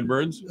 The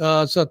Redbirds?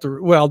 It's not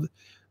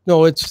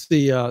no, it's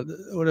the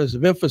what is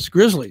it? Memphis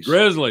Grizzlies.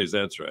 Grizzlies,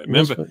 that's right.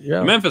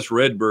 Yeah. Memphis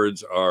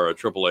Redbirds are a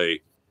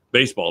AAA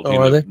baseball Oh,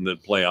 team are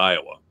that play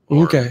Iowa.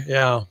 Okay,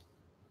 yeah,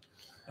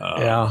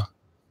 yeah.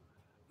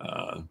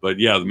 But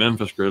yeah, the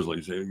Memphis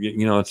Grizzlies.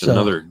 It's So,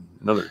 another.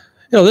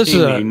 this team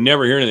is that you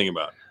never hear anything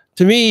about.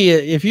 To me,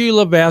 if you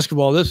love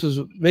basketball, this is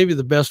maybe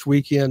the best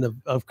weekend of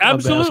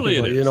Absolutely,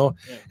 it basketball, is. you know.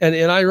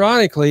 And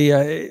ironically,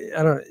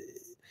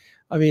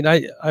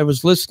 I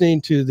was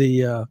listening to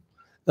the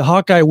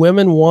Hawkeye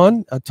women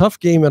won a tough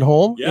game at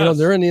home. You know, Yes.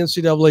 they're in the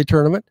NCAA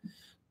tournament.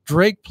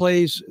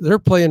 They're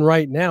playing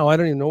right now. I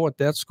don't even know what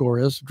that score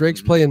is.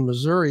 Drake's playing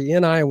Missouri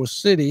in Iowa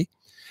City.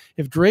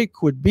 If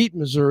Drake would beat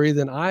Missouri,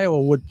 then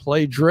Iowa would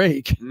play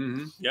Drake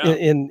Yeah.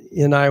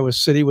 in Iowa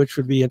City, which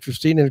would be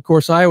interesting. And of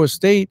course, Iowa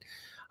State,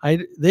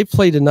 they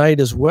play tonight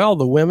as well,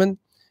 the women,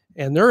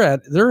 and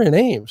they're in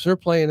Ames. They're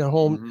playing at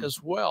home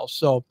as well.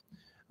 So,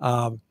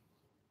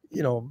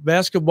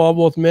 basketball,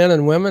 both men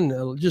and women,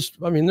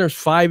 there's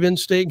 5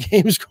 in-state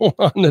games going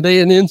on today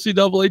in the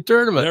NCAA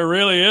tournament. There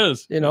really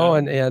is.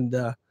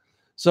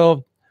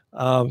 So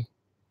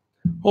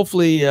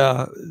hopefully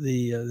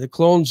the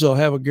Clones will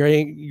have a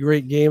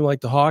great game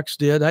like the Hawks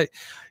did. I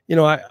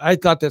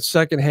thought that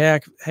second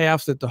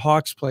half that the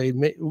Hawks played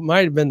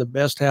might have been the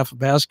best half of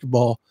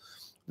basketball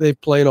they've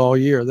played all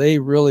year. They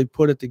really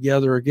put it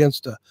together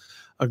against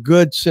a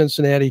good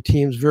Cincinnati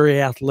team,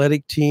 very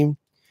athletic team,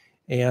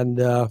 and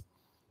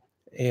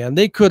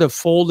they could have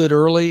folded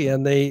early,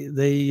 and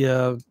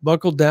they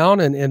buckled down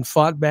and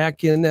fought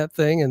back in that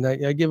thing. And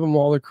I give them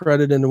all the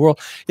credit in the world.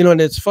 And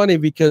it's funny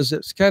because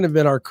it's kind of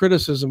been our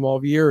criticism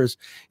all year is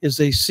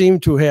they seem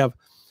to have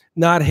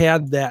not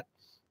had that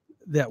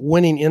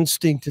winning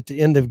instinct at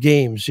the end of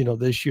games.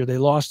 This year they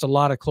lost a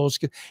lot of close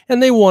games,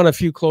 and they won a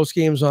few close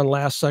games on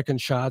last second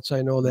shots.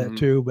 I know that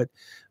too, but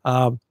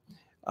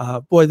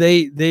boy,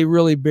 they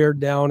really bared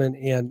down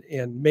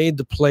and made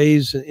the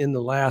plays in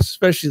the last,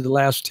 especially the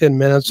last 10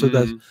 minutes of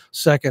the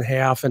second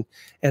half. And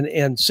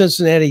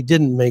Cincinnati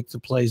didn't make the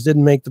plays,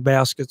 didn't make the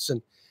baskets,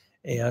 and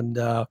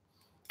so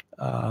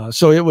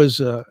it was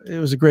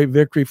a great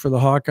victory for the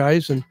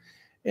Hawkeyes, and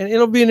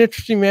it'll be an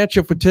interesting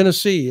matchup with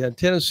Tennessee.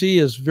 Tennessee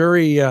is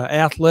very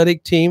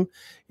athletic team.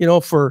 You know,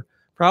 for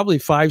probably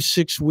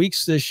 5-6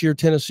 weeks this year,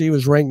 Tennessee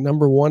was ranked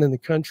number 1 in the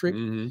country,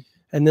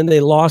 and then they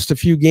lost a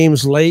few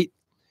games late.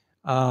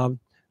 So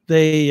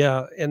they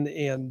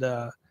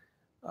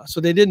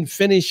didn't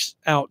finish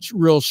out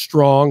real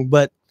strong,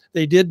 but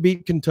they did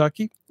beat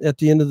Kentucky at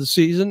the end of the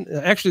season.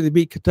 Actually, they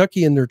beat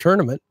Kentucky in their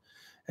tournament,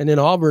 and then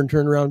Auburn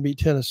turned around and beat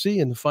Tennessee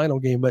in the final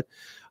game. But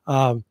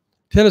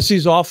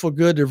Tennessee's awful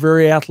good. They're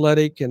very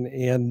athletic, and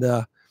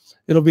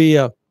it'll be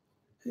a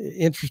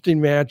interesting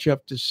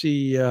matchup to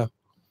see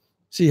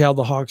how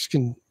the Hawks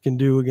can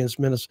do against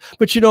Minnesota.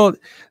 But, you know,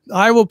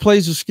 Iowa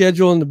plays a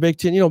schedule in the Big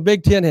Ten. You know,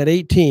 Big Ten had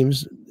 8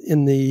 teams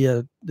in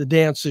the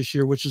dance this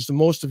year, which is the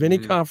most of any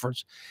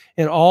conference,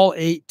 and all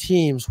 8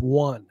 teams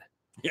won.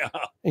 Yeah,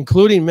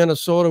 including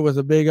Minnesota with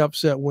a big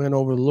upset win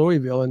over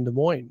Louisville in Des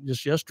Moines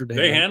just yesterday.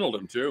 They handled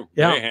them too.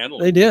 Yeah,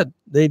 they did.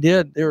 They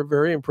did. They were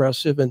very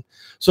impressive, and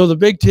so the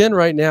Big Ten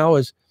right now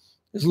is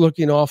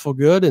looking awful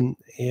good, and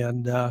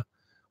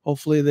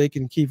hopefully they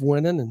can keep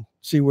winning and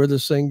see where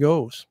this thing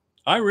goes.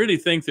 I really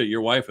think that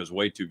your wife is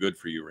way too good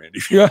for you, Randy.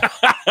 Yeah.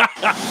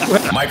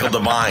 Michael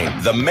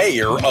Devine, the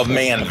mayor of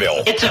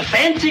Manville. It's a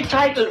fancy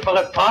title for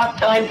a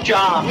part-time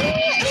job.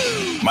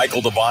 Michael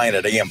Devine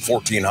at AM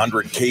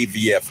 1400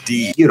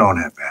 KVFD. You don't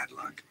have bad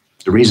luck.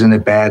 The reason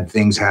that bad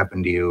things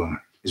happen to you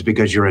is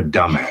because you're a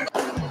dumbass.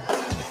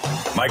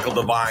 Michael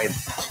Devine,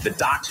 the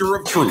doctor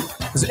of truth.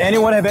 Does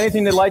anyone have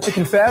anything they'd like to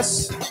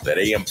confess? At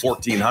AM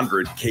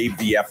 1400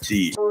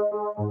 KVFD.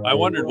 I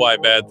wondered why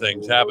bad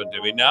things happened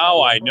to me.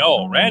 Now I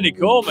know. Randy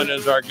Coleman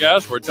is our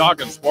guest. We're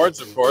talking sports,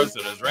 of course,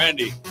 and as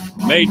Randy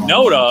made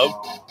note of,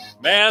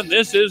 man,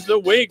 this is the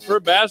week for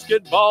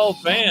basketball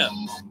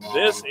fans.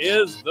 This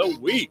is the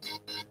week.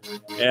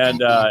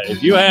 And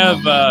if you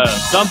have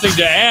something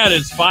to add,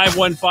 it's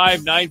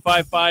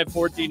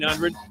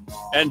 515-955-1400.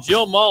 And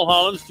Jill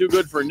Mulholland's too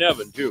good for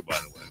Nevin, too, by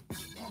the way.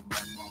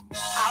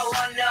 I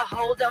want to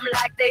hold them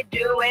like they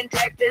do in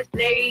Texas,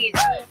 please.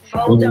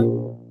 Fold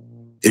them.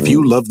 If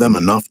you love them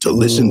enough to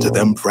listen to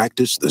them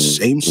practice the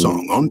same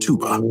song on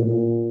tuba,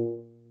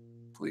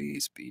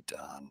 please be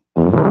done.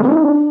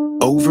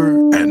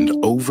 Over and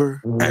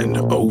over and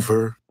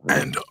over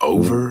and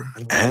over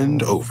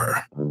and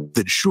over,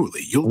 then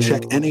surely you'll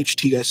check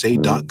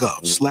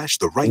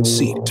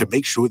nhtsa.gov/the-right-seat to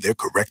make sure they're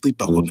correctly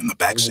buckled in the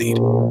back seat.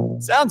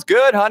 Sounds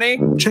good, honey.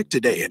 Check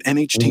today at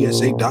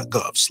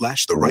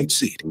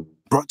nhtsa.gov/the-right-seat.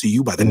 Brought to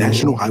you by the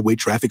National Highway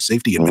Traffic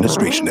Safety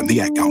Administration and the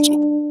Ad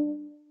Council.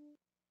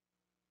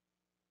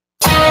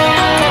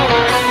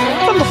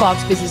 From the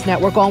Fox Business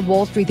Network, on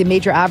Wall Street, the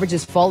major average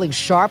is falling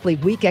sharply.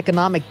 Weak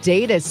economic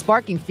data is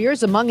sparking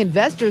fears among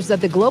investors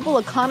that the global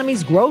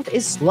economy's growth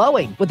is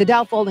slowing. With the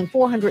Dow falling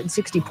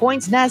 460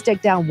 points,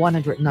 NASDAQ down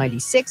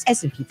 196,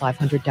 S&P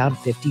 500 down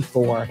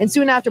 54. And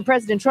soon after,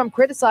 President Trump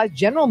criticized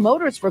General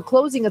Motors for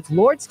closing its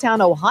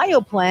Lordstown,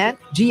 Ohio plant.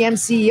 GM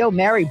CEO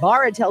Mary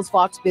Barra tells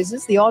Fox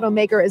Business the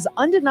automaker is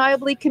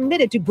undeniably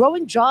committed to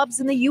growing jobs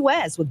in the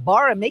U.S., with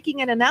Barra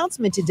making an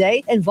announcement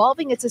today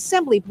involving its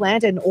assembly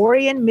plant in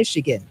Orion,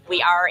 Michigan.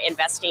 We are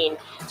investing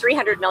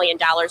 $300 million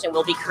and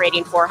we'll be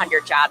creating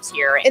 400 jobs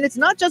here. And it's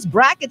not just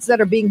brackets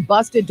that are being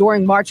busted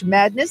during March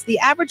Madness. The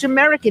average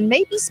American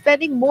may be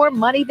spending more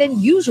money than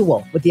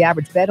usual, with the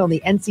average bet on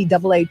the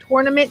NCAA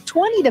tournament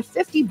 $20 to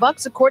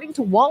 $50 according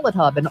to Wallet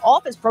Hub. And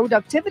office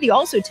productivity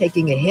also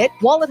taking a hit.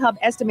 Wallet Hub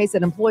estimates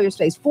that employers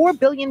face $4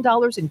 billion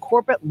in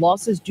corporate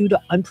losses due to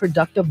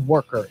unproductive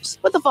workers.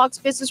 With the Fox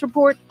Business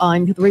Report,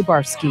 I'm Heather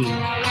Barsky.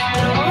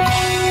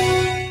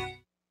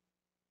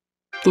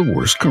 The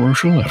worst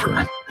commercial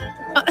ever.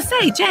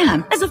 Say,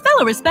 Jan, as a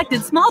fellow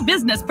respected small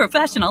business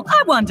professional,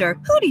 I wonder,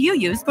 who do you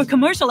use for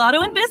commercial auto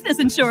and business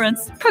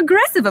insurance?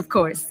 Progressive, of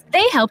course.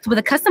 They helped with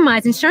a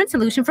customized insurance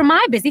solution for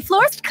my busy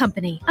florist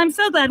company. I'm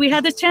so glad we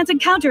had this chance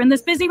encounter in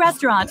this busy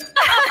restaurant.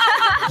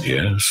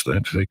 Yes,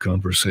 that fake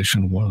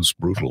conversation was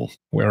brutal.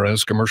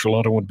 Whereas commercial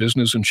auto and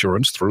business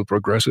insurance through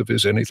Progressive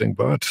is anything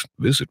but.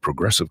 Visit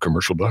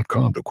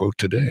progressivecommercial.com to quote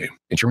today.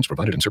 Insurance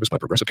provided and serviced by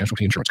Progressive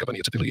Casualty Insurance Company.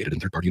 It's affiliated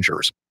and third-party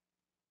insurers.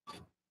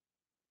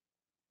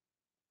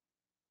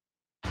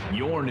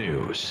 Your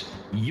news,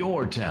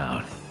 your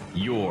town,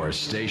 your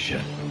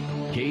station.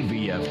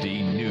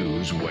 KVFD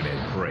News when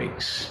it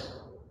breaks.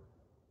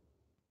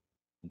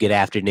 Good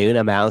afternoon.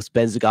 I'm Alex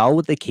Benzagal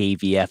with the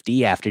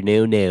KVFD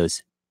Afternoon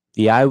News.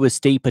 The Iowa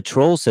State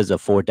Patrol says a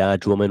Fort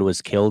Dodge woman was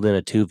killed in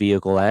a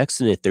 2-vehicle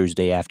accident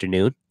Thursday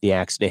afternoon. The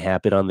accident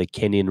happened on the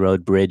Kenyon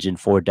Road Bridge in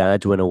Fort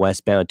Dodge when a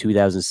westbound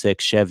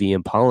 2006 Chevy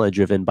Impala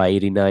driven by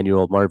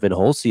 89-year-old Marvin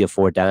Holsey of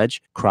Fort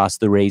Dodge crossed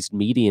the raised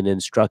median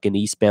and struck an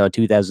eastbound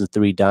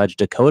 2003 Dodge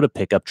Dakota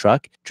pickup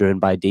truck driven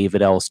by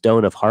David L.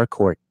 Stone of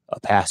Harcourt. A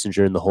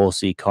passenger in the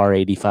Holsey car,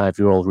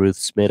 85-year-old Ruth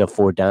Smith of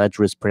Fort Dodge,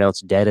 was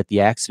pronounced dead at the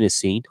accident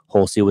scene.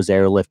 Holsey was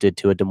airlifted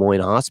to a Des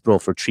Moines hospital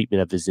for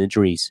treatment of his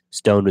injuries.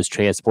 Stone was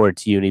transported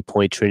to Uni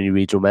Point Trinity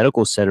Regional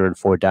Medical Center in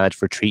Fort Dodge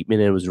for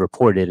treatment and was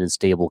reported in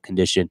stable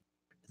condition.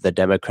 The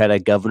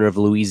Democratic governor of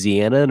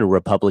Louisiana and a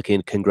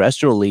Republican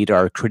congressional leader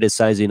are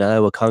criticizing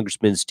Iowa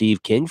Congressman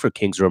Steve King for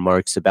King's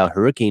remarks about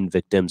hurricane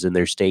victims in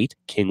their state.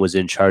 King was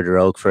in Charter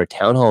Oak for a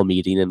town hall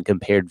meeting and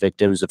compared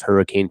victims of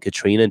Hurricane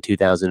Katrina in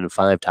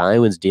 2005 to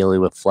Iowans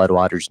dealing with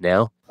floodwaters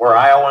now. We're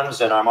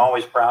Iowans, and I'm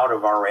always proud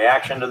of our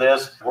reaction to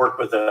this. I've worked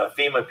with the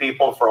FEMA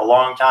people for a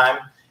long time,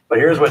 but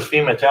here's what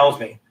FEMA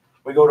tells me.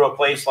 We go to a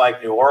place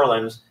like New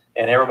Orleans,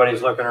 and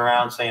everybody's looking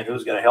around saying,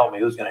 who's going to help me,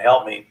 who's going to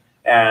help me?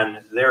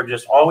 And they're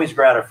just always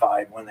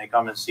gratified when they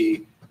come and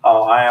see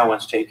how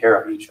Iowans take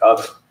care of each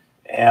other.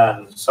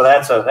 And so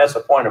that's a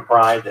point of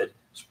pride that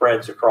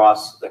spreads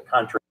across the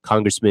country.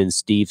 Congressman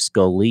Steve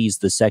Scalise,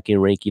 the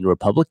second-ranking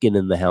Republican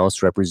in the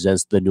House,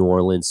 represents the New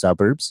Orleans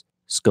suburbs.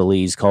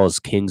 Scalise calls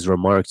King's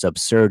remarks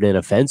absurd and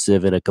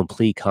offensive in a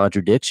complete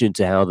contradiction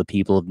to how the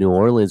people of New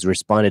Orleans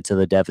responded to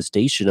the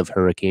devastation of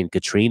Hurricane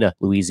Katrina.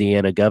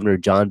 Louisiana Governor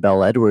John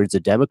Bel Edwards, a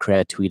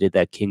Democrat, tweeted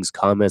that King's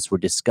comments were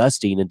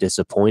disgusting and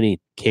disappointing.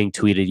 King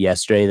tweeted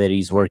yesterday that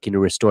he's working to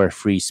restore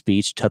free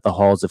speech to the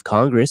halls of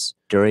Congress.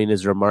 During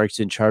his remarks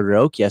in Charter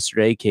Oak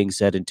yesterday, King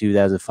said in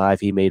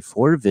 2005 he made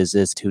 4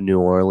 visits to New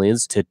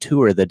Orleans to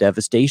tour the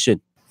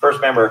devastation.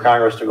 First member of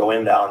Congress to go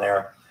in down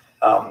there.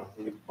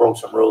 We broke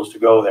some rules to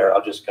go there.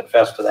 I'll just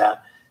confess to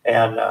that.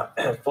 And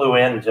flew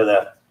into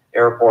the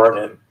airport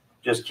and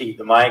just keyed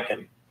the mic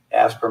and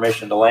asked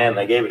permission to land.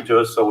 They gave it to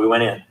us, so we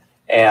went in.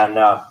 And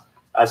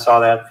I saw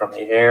that from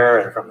the air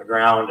and from the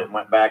ground and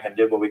went back and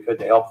did what we could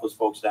to help those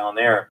folks down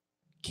there.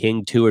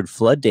 King toured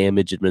flood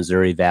damage in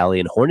Missouri Valley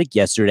and Hornick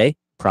yesterday,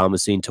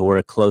 promising to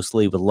work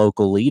closely with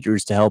local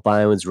leaders to help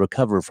Iowans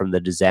recover from the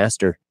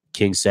disaster.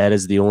 King said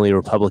as the only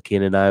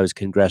Republican in Iowa's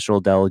congressional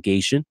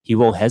delegation, he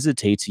won't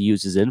hesitate to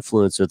use his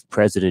influence with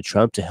President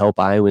Trump to help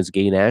Iowans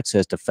gain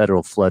access to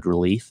federal flood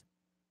relief.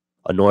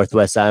 A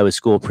Northwest Iowa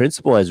school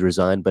principal has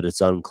resigned, but it's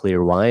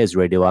unclear why, as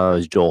Radio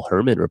Iowa's Joel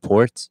Herman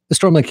reports. The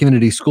Storm Lake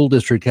Community School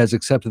District has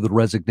accepted the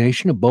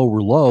resignation of Bo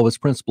Rouleau as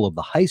principal of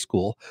the high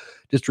school.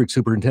 District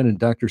Superintendent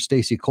Dr.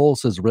 Stacy Cole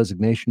says the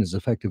resignation is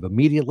effective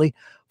immediately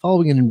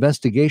following an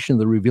investigation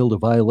that revealed a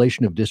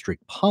violation of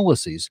district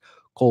policies.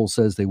 Cole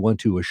says they want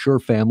to assure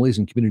families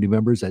and community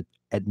members that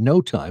at no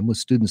time was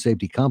student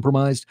safety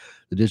compromised.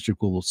 The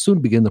district will soon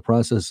begin the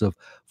process of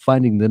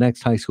finding the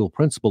next high school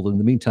principal. In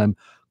the meantime,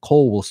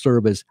 Cole will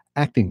serve as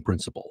acting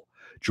principal.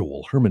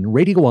 Joel Herman,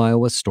 Radio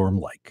Iowa, Storm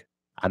Lake.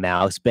 I'm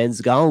Alex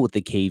Benzagal with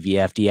the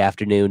KVFD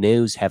Afternoon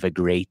News. Have a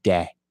great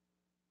day.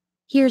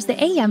 Here's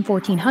the AM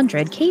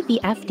 1400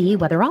 KVFD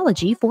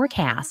weatherology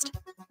forecast.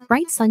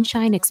 Bright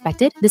sunshine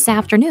expected this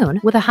afternoon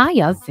with a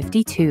high of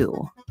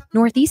 52.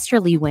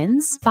 Northeasterly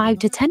winds 5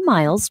 to 10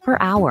 miles per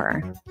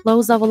hour.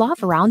 Lows level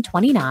off around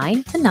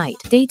 29 tonight.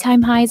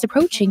 Daytime highs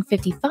approaching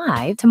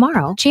 55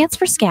 tomorrow. Chance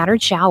for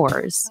scattered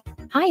showers.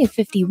 High of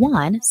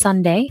 51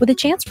 Sunday with a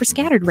chance for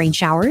scattered rain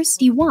showers.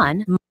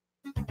 51.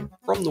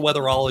 From the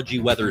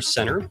Weatherology Weather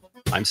Center,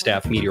 I'm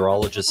staff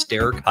meteorologist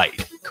Derek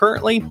Height.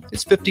 Currently,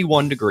 it's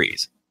 51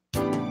 degrees.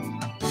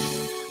 Gunderson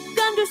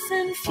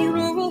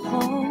Funeral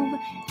Home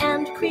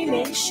and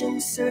Cremation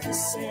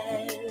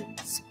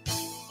Services.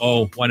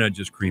 Oh, why not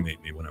just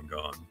cremate me when I'm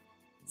gone?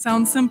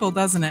 Sounds simple,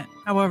 doesn't it?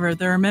 However,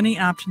 there are many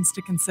options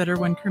to consider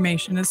when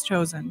cremation is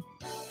chosen.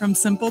 From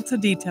simple to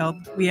detailed,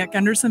 we at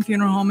Gunderson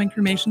Funeral Home and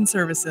Cremation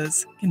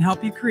Services can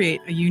help you create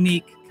a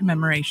unique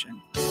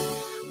commemoration.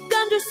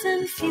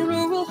 Gunderson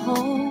Funeral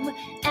Home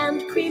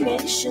and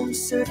Cremation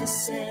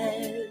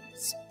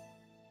Services.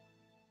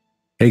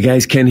 Hey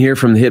guys, Ken here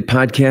from the hit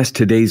podcast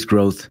Today's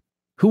Growth.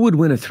 Who would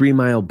win a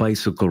 3-mile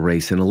bicycle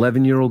race, an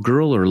 11-year-old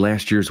girl or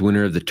last year's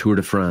winner of the Tour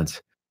de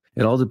France?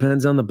 It all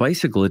depends on the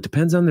bicycle. It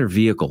depends on their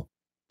vehicle.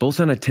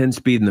 Both on a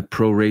 10-speed and the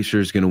pro racer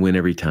is going to win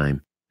every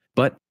time.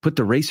 But put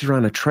the racer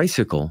on a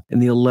tricycle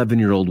and the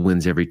 11-year-old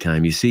wins every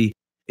time. You see,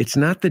 it's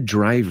not the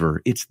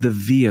driver, it's the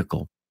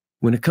vehicle.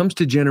 When it comes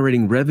to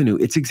generating revenue,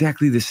 it's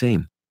exactly the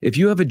same. If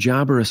you have a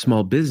job or a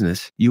small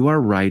business, you are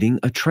riding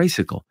a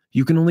tricycle.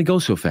 You can only go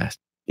so fast.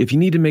 If you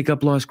need to make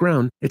up lost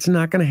ground, it's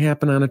not going to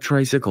happen on a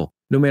tricycle.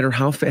 No matter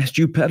how fast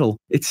you pedal,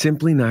 it's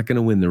simply not going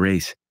to win the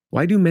race.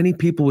 Why do many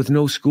people with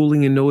no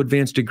schooling and no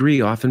advanced degree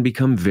often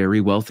become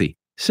very wealthy?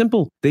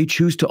 Simple. They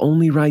choose to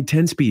only ride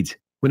 10 speeds.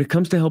 When it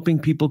comes to helping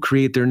people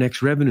create their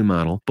next revenue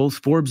model,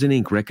 both Forbes and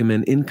Inc.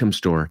 recommend Income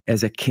Store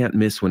as a can't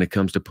miss when it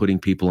comes to putting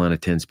people on a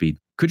 10-speed.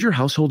 Could your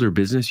household or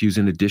business use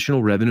an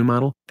additional revenue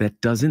model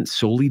that doesn't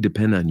solely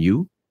depend on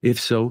you? If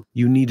so,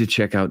 you need to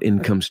check out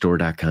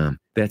IncomeStore.com.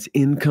 That's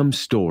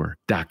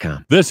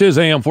IncomeStore.com. This is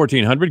AM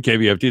 1400,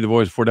 KVFD, the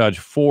voice for Dodge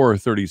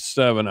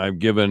 437. I've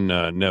given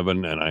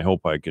Nevin, and I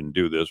hope I can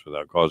do this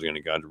without causing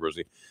any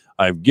controversy.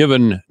 I've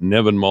given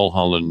Nevin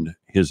Mulholland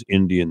his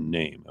Indian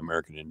name,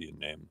 American Indian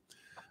name.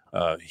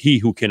 he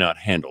who cannot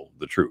handle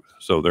the truth.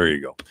 So there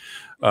you go.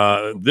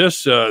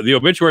 The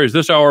obituaries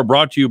this hour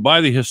brought to you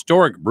by the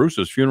historic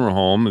Bruce's Funeral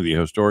Home. The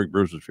historic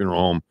Bruce's Funeral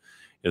Home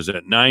is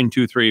at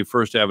 923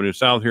 First Avenue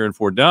South here in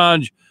Fort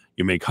Dodge.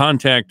 You may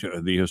contact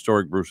the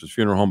historic Bruce's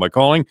Funeral Home by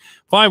calling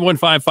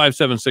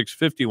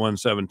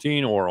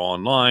 515-576-5117 or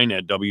online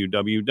at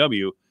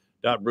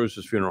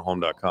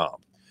www.brucesfuneralhome.com.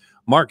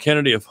 Mark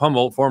Kennedy of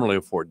Humboldt, formerly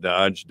of Fort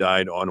Dodge,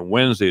 died on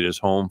Wednesday at his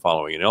home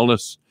following an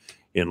illness.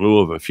 In lieu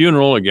of a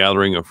funeral, a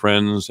gathering of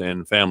friends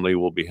and family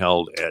will be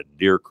held at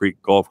Deer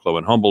Creek Golf Club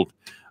in Humboldt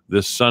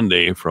this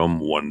Sunday from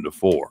 1 to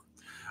 4.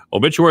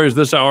 Obituaries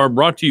this hour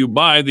brought to you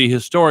by the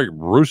historic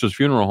Bruce's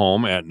Funeral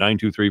Home at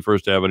 923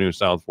 First Avenue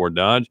South, Fort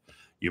Dodge.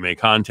 You may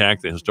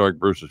contact the historic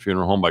Bruce's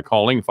Funeral Home by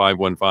calling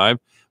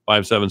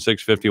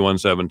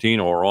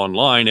 515-576-5117 or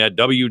online at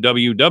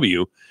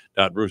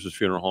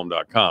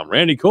www.brucesfuneralhome.com.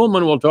 Randy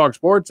Coleman will talk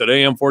sports at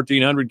AM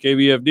 1400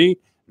 KVFD.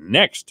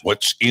 Next.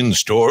 What's in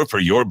store for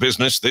your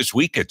business this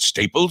week at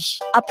Staples?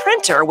 A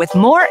printer with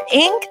more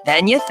ink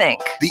than you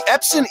think. The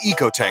Epson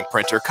EcoTank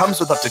printer comes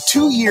with up to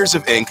 2 years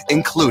of ink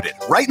included,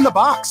 right in the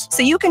box.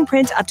 So you can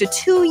print up to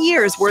 2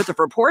 years worth of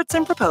reports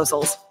and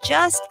proposals.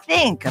 Just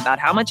think about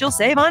how much you'll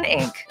save on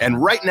ink.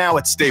 And right now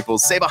at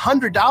Staples, save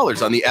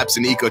 $100 on the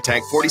Epson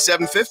EcoTank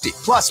 4750.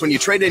 Plus, when you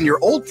trade in your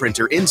old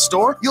printer in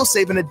store, you'll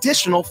save an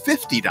additional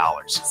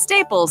 $50.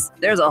 Staples,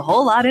 there's a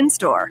whole lot in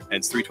store.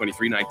 Ends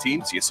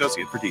 3/23/19. See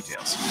associate for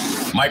details.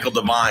 Michael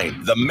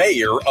Devine, the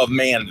mayor of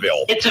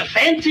Manville. It's a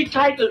fancy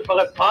title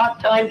for a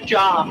part-time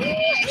job.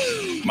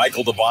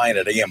 Michael Devine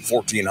at AM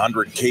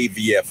 1400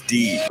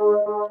 KVFD.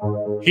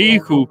 He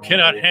who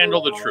cannot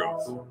handle the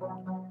truth.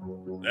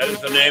 That is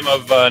the name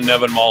of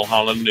Nevin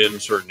Mulholland in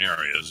certain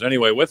areas.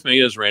 Anyway, with me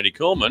is Randy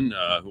Coleman,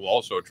 who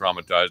also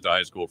traumatized a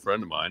high school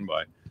friend of mine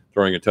by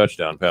throwing a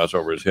touchdown pass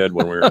over his head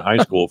when we were in high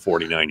school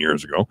 49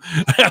 years ago.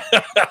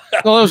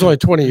 Well, that was only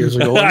 20 years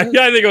ago. Yeah,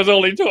 I think it was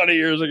only 20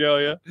 years ago,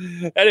 yeah.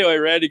 Anyway,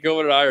 Randy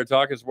Coleman and I are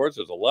talking sports.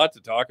 There's a lot to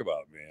talk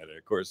about, man.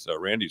 Of course,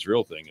 Randy's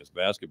real thing is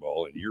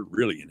basketball, and you're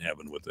really in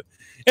heaven with it.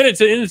 And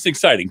it's an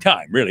exciting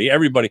time, really.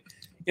 Everybody,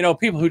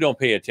 people who don't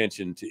pay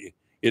attention to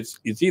it's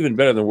even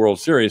better than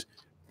World Series.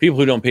 People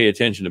who don't pay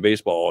attention to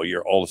baseball all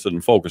year all of a sudden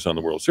focus on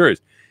the World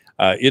Series.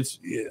 I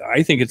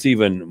think it's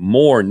even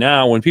more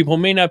now when people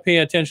may not pay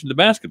attention to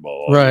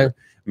basketball. Right.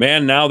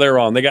 Man, now they're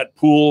on. They got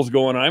pools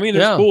going on. I mean,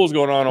 there's pools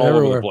going on all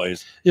over the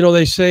place.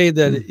 They say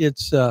that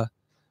it's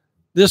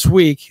this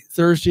week,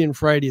 Thursday and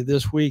Friday of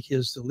this week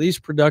is the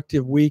least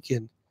productive week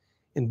in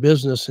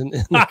business in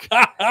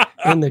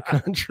the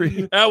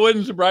country. That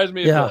wouldn't surprise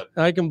me. Yeah,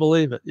 I can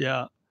believe it.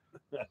 Yeah.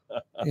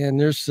 And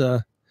there's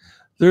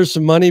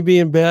some money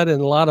being bet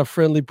and a lot of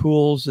friendly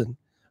pools, and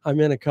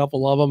I'm in a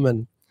couple of them,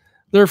 and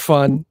they're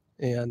fun.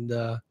 And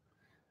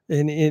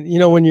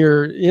when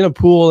you're in a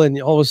pool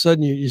and all of a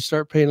sudden you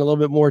start paying a little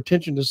bit more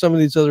attention to some of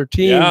these other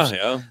teams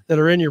that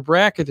are in your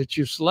bracket that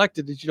you've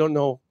selected that you don't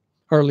know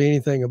hardly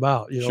anything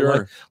about.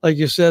 Sure. Like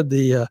you said,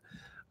 the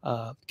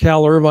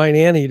Cal Irvine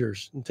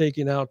Anteaters and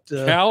taking out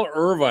Cal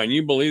Irvine.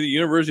 You believe the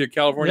University of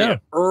California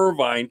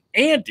Irvine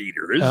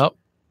Anteaters? Yep.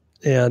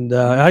 And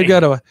I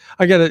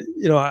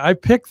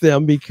picked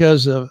them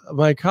because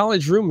my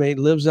college roommate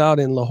lives out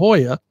in La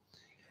Jolla.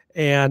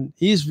 And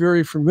he's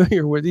very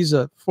familiar with, he's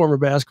a former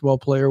basketball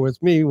player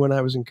with me when I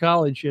was in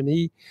college. And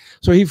he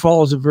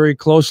follows it very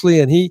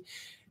closely. And he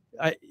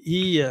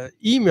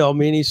emailed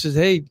me and he says,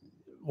 hey,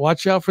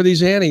 watch out for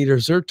these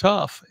Anteaters. They're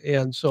tough.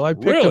 And so I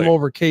picked them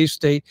over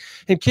K-State.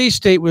 And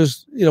K-State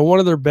was, one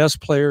of their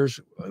best players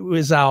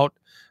was out.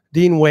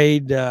 Dean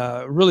Wade,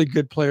 really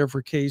good player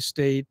for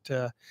K-State.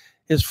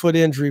 His foot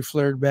injury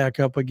flared back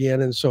up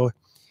again. And so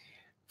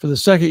for the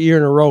second year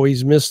in a row,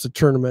 he's missed the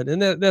tournament, and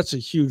that's a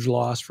huge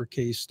loss for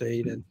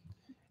K-State.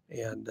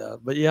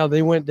 But yeah,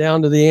 they went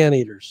down to the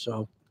Anteaters.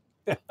 So,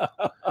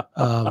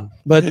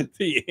 but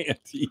the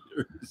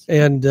Anteaters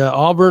and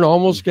Auburn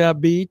almost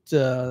got beat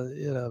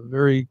in a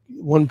very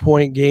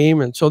 1-point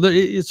game, and so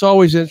it's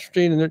always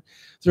interesting. And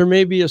there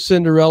may be a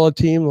Cinderella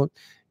team.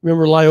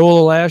 Remember,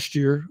 Loyola last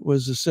year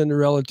was the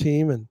Cinderella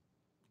team,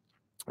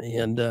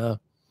 and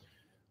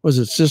was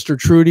it Sister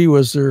Trudy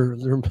was their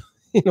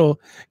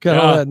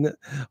got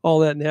all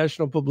that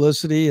national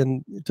publicity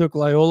and took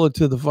Loyola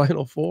to the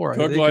Final Four.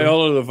 Took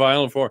Loyola to the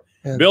Final Four.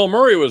 And Bill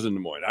Murray was in Des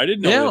Moines. I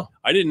didn't know.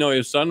 I didn't know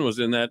his son was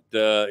in that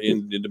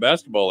into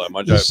basketball that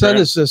much. His son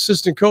is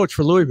assistant coach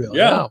for Louisville.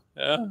 Yeah.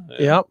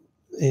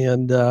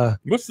 And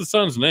what's the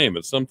son's name?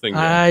 It's something.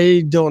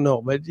 I don't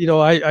know, but he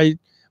wife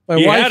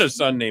had a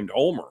son named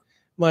Omer.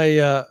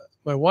 My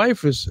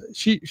wife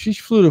she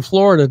flew to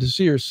Florida to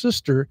see her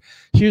sister.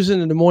 She was in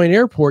the Des Moines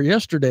airport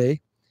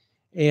yesterday,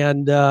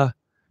 and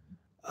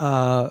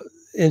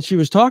she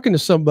was talking to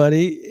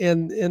somebody,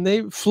 and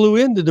they flew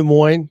into Des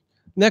Moines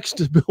next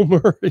to Bill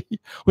Murray.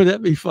 Would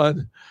that be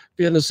fun?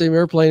 Be on the same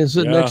airplane and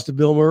sitting next to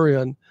Bill Murray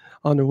on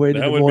the way to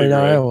Des Moines,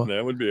 Iowa.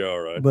 That would be all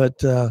right.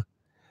 But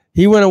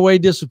he went away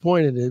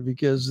disappointed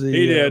because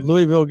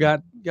Louisville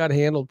got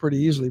handled pretty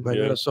easily by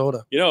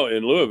Minnesota.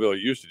 In Louisville, it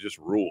used to just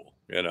rule.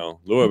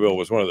 Louisville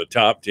was one of the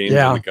top teams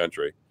in the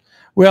country.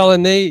 Well,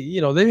 and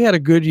they've had a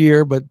good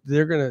year, but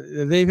they've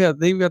got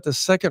the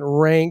second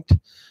ranked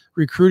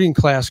recruiting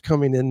class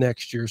coming in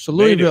next year. So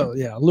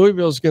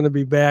Louisville's going to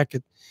be back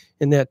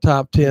in that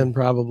top 10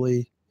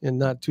 probably in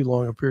not too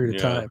long a period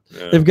of time.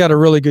 Yeah. They've got a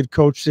really good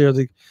coach there.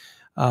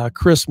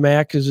 Chris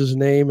Mack is his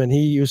name, and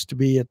he used to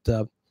be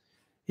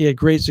he had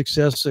great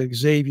success at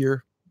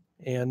Xavier,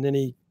 and then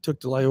he took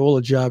the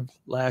Loyola job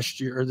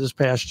this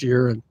past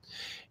year, and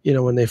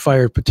when they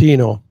fired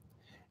Patino,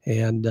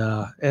 and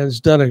has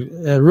done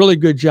a really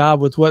good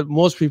job with what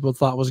most people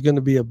thought was going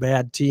to be a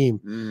bad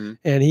team,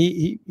 and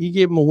he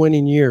gave them a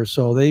winning year.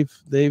 So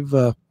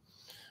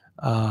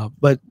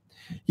but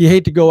you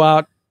hate to go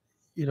out,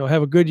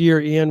 have a good year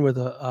in with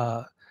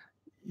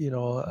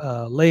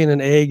laying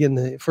an egg in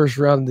the first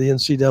round of the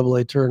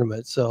NCAA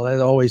tournament. So that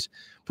always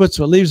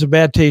leaves a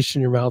bad taste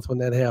in your mouth when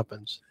that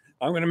happens.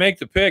 I'm going to make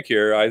the pick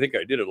here. I think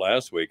I did it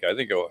last week. I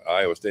think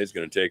Iowa State's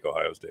going to take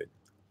Ohio State.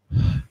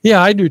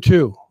 Yeah, I do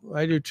too.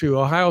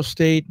 Ohio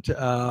State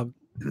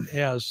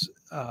has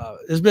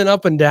been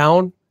up and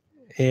down,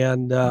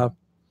 and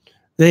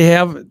they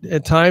have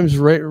at times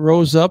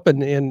rose up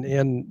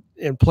and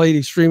played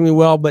extremely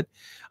well. But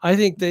I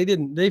think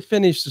they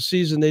finished the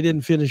season. They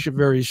didn't finish it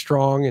very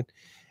strong,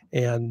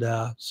 and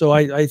so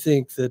I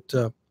think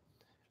that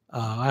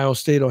Iowa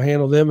State will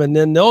handle them, and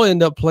then they'll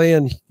end up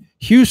playing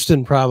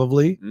Houston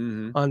probably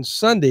on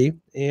Sunday.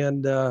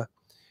 And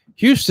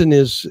Houston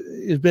has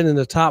been in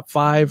the top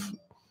 5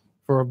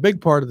 for a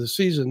big part of the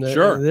season.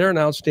 Sure. They're an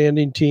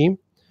outstanding team.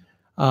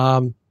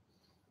 But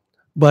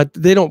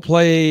they don't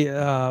play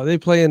they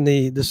play in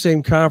the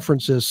same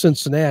conference as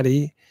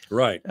Cincinnati.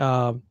 Right.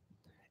 And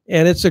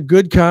it's a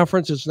good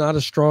conference. It's not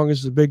as strong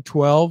as the Big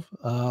 12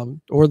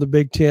 or the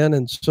Big 10.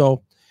 And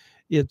so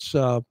it's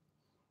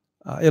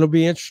it'll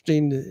be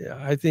interesting.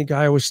 I think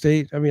Iowa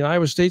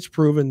State's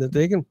proven that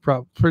they can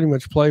pretty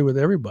much play with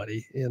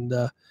everybody. And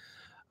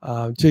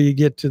until you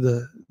get to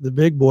the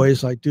big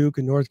boys like Duke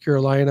and North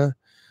Carolina,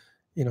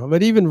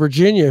 but even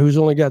Virginia, who's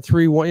only got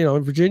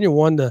 3-1, Virginia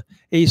won the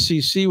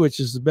ACC, which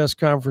is the best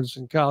conference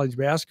in college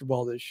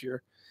basketball this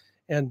year.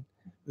 And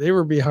they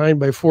were behind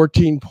by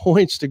 14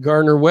 points to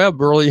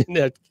Gardner-Webb early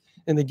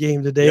in the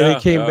game today. They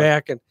came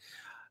back, and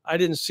I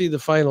didn't see the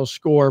final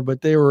score,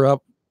 but they were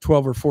up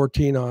 12 or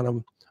 14 on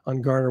them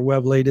on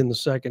Gardner-Webb late in the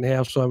second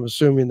half. So I'm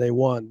assuming they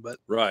won, but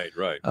right.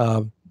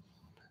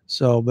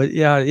 But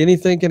yeah,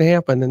 anything can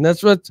happen, and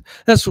that's what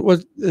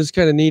is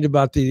kind of neat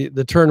about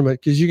the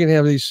tournament, because you can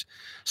have these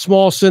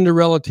small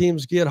Cinderella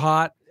teams get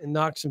hot and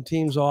knock some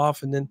teams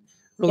off, and then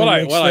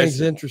really makes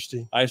things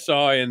interesting. I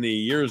saw in the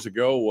years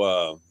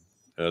ago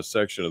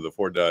section of the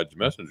Fort Dodge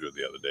Messenger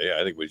the other day,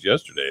 I think it was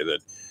yesterday,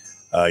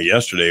 that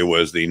yesterday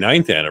was the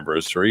 9th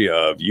anniversary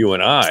of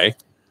UNI.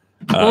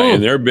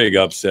 And their big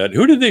upset.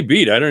 Who did they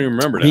beat? I don't even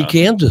remember now. Beat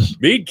Kansas.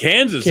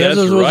 Kansas, that's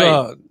was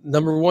right.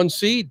 Number 1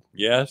 seed.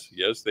 Yes,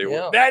 they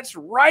were. That's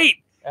right.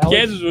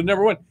 Kansas was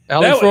number 1.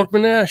 Alex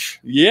Forkman-Nash.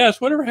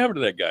 Yes. Whatever happened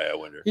to that guy, I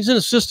wonder? He's an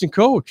assistant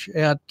coach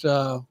at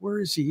where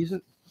is he?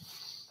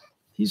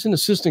 He's an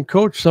assistant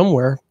coach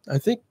somewhere. I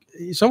think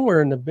he's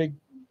in the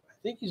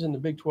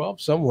Big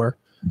 12 somewhere.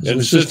 An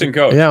assistant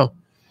coach.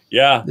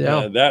 Yeah.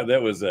 That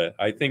was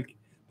I think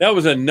that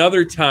was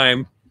another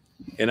time,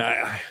 and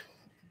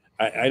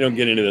I don't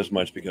get into this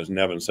much because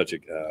Nevin's such a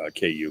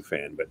KU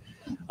fan, but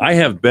I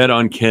have bet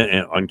on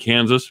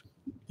Kansas,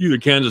 either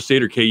Kansas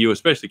State or KU,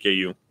 especially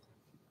KU,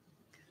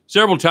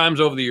 several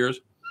times over the years.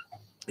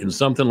 In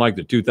something like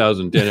the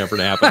 2010 effort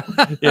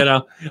happened,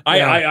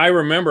 I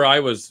remember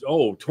I was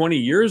 20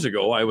 years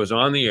ago I was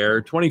on the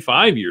air,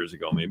 25 years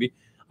ago maybe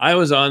I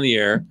was on the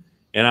air,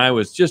 and I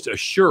was just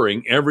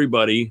assuring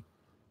everybody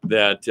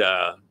that.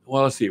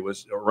 Let's see. It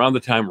was around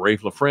the time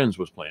Rafe LaFrentz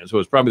was playing, so it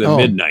was probably the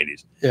mid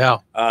 '90s. Yeah.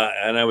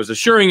 And I was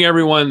assuring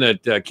everyone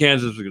that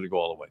Kansas was going to go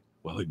all the way.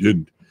 Well, they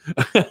didn't.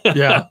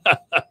 Yeah.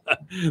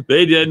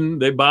 They didn't.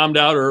 They bombed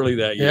out early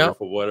that year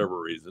for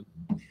whatever reason.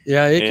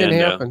 Yeah, it can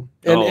happen.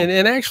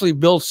 And actually,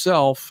 Bill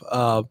Self,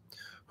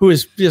 who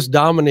has just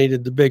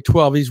dominated the Big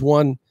 12,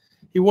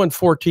 he won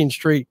 14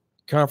 straight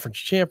conference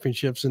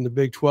championships in the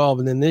Big 12,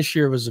 and then this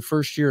year was the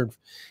first year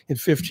in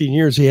 15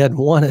 years he hadn't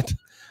won it,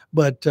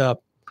 but.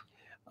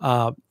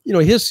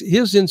 His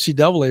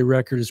NCAA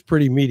record is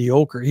pretty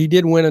mediocre. He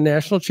did win a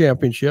national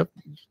championship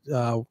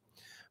a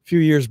few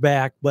years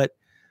back, but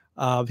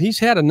he's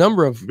had a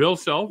number of. Bill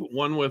Self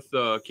won with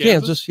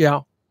Kansas, yeah,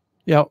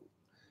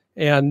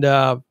 and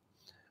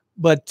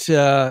but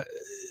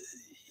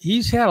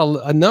he's had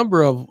a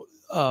number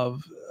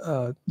of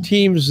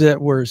teams that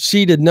were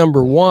seeded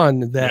number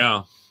 1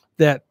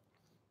 that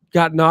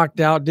got knocked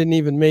out, didn't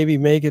even maybe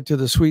make it to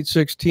the Sweet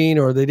 16,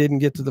 or they didn't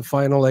get to the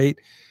Final 8.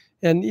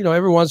 And,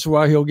 every once in a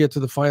while he'll get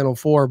to the Final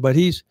 4, but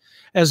he's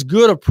as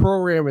good a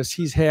program as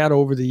he's had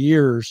over the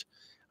years.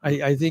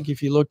 I think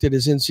if you looked at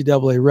his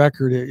NCAA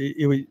record,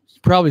 it would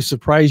probably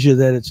surprise you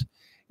that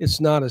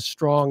it's not as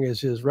strong as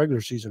his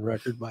regular season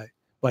record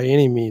by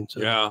any means.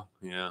 Yeah.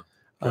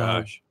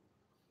 Gosh.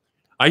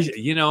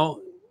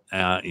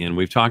 And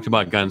we've talked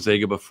about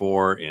Gonzaga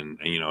before, and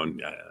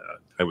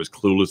I was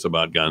clueless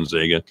about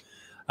Gonzaga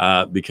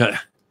because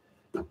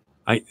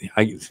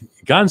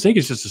Gonzaga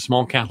is just a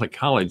small Catholic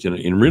college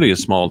in really a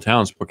small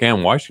town.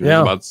 Spokane, Washington, is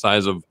Yeah. about the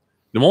size of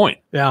Des Moines.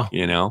 Yeah.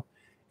 You know,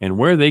 and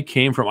where they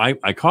came from,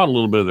 I caught a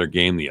little bit of their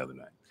game the other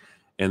night,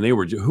 and they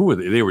were who were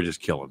they? They were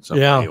just killing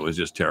somebody. Yeah. It was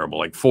just terrible.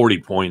 Like 40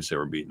 points they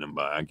were beating them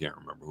by. I can't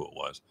remember who it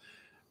was,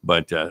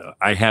 but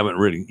I haven't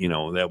really,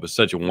 that was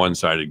such a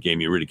one-sided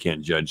game. You really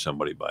can't judge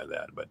somebody by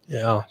that. But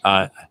Yeah.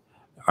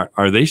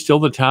 Are they still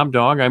the top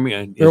dog? I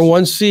mean, They're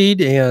one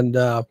seed, and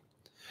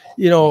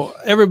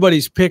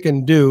everybody's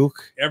picking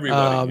Duke.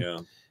 everybody. Yeah.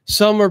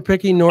 Some are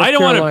picking North I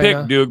don't want Carolina. to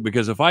pick Duke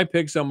because if I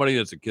pick somebody,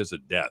 that's a kiss of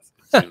death.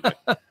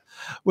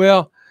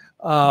 Well,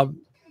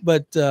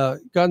 but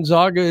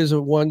Gonzaga is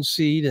a one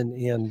seed,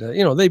 and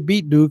they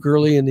beat Duke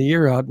early in the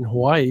year out in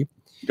Hawaii.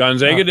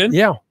 Gonzaga did?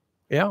 Yeah,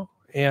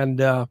 and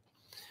that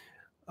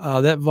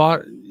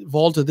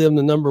vaulted them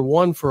to number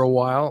one for a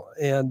while.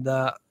 And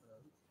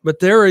but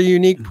they're a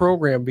unique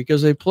program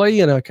because they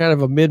play in a kind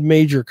of a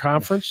mid-major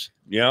conference.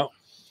 Yeah.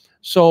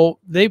 So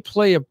they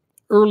play a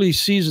early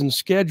season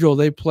schedule.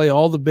 They play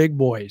all the big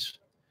boys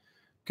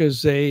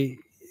because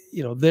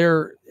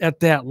they're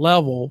at that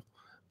level,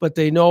 but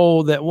they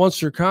know that once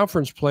their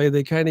conference play,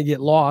 they kind of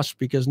get lost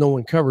because no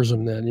one covers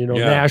them then,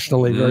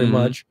 nationally very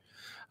much.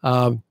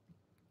 So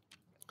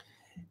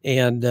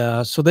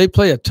they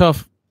play a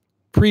tough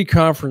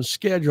pre-conference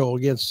schedule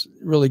against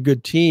really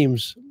good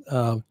teams.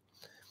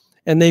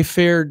 And this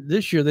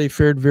year they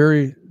fared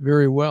very,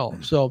 very well.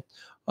 So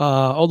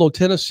although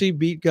Tennessee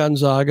beat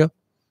Gonzaga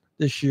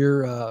this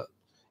year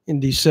in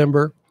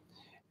December,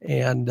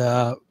 and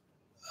they'll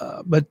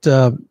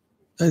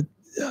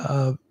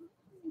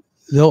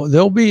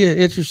be an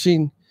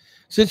interesting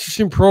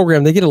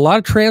program. They get a lot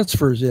of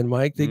transfers in,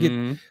 Mike.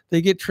 They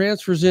get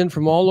transfers in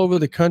from all over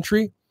the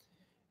country.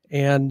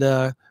 And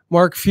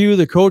Mark Few,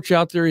 the coach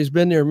out there, he's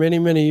been there many,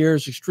 many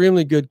years.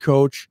 Extremely good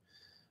coach.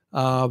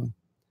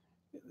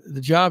 The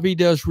job he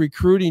does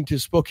recruiting to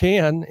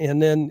Spokane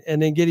and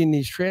then getting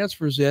these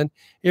transfers in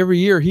every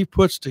year, he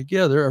puts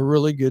together a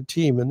really good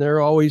team, and they're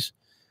always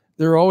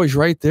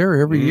right there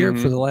every year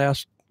for the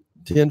last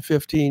 10,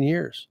 15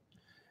 years.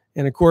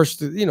 And of course,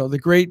 the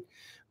great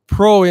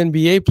pro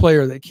NBA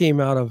player that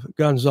came out of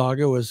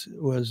Gonzaga was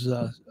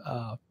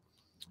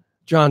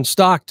John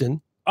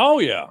Stockton. Oh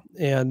yeah,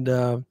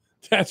 and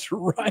that's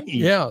right.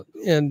 Yeah,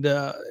 and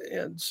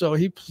so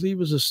he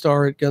was a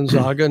star at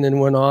Gonzaga, and then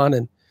went on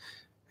and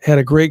had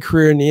a great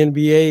career in the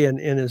NBA, and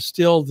is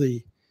still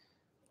the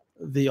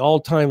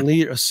all-time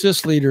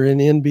assist leader in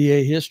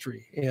NBA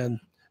history, and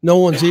no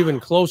one's even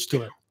close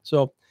to it.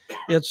 So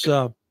it's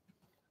I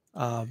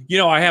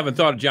haven't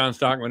thought of John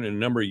Stockton in a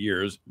number of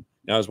years.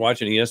 I was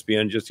watching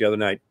ESPN just the other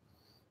night,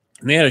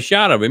 and they had a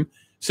shot of him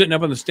sitting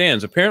up in the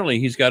stands. Apparently,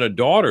 he's got a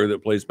daughter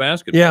that plays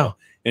basketball. Yeah,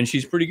 and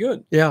she's pretty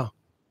good. Yeah,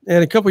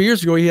 and a couple of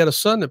years ago, he had a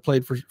son that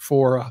played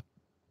for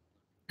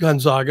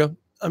Gonzaga.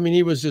 I mean,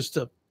 he was just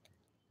a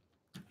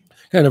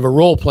kind of a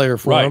role player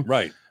for him.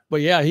 Right.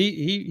 But yeah,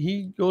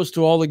 he goes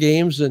to all the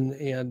games, and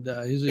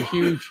he's a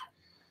huge.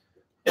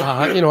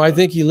 I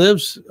think he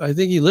lives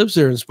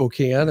there in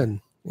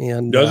Spokane,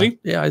 and does he?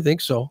 Yeah, I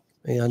think so.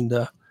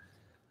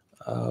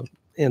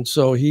 And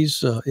so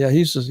he's a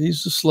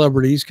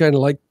celebrity. He's kind of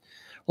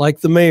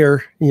like the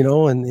mayor,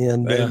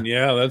 and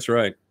yeah, that's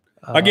right.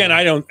 Again,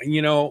 I don't,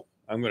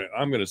 I'm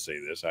gonna say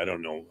this. I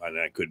don't know, and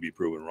I could be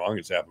proven wrong.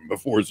 It's happened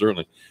before,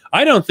 certainly.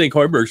 I don't think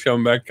Hoiberg's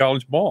coming back to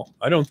college ball.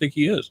 I don't think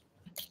he is.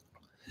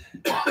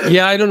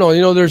 Yeah, I don't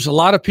know. There's a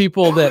lot of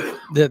people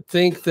that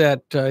think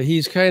that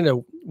he's kind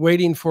of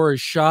waiting for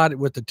his shot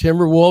with the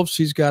Timberwolves.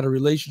 He's got a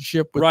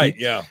relationship with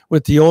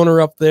with the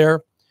owner up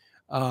there,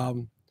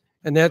 and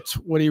that's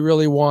what he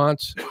really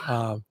wants.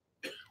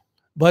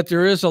 But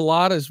there is a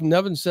lot, as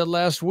Nevin said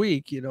last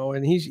week,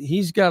 and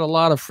he's got a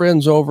lot of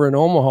friends over in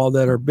Omaha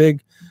that are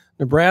big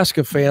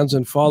Nebraska fans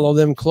and follow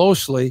them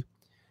closely.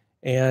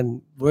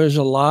 And there's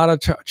a lot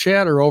of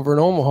chatter over in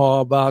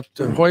Omaha about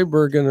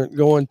Hoiberg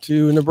going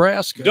to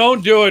Nebraska.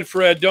 Don't do it,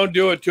 Fred. Don't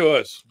do it to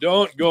us.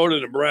 Don't go to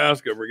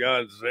Nebraska, for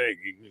God's sake.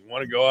 You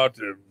want to go out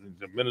to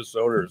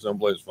Minnesota or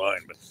someplace,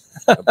 fine.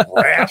 But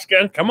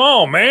Nebraska? Come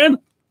on, man.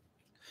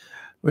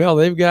 Well,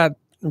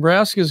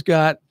 Nebraska's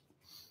got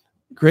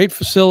great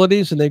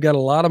facilities, and they've got a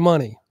lot of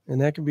money,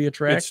 and that can be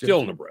attractive. It's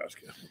still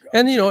Nebraska.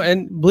 And,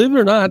 and believe it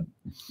or not,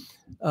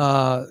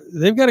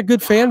 they've got a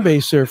good fan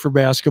base there for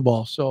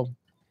basketball. So,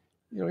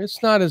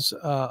 it's not as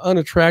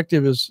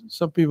unattractive as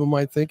some people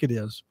might think it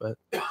is, but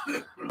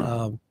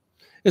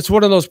it's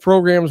one of those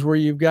programs where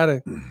you've got to,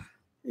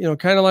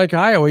 kind of like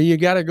Iowa, you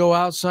got to go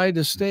outside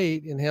the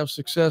state and have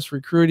success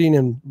recruiting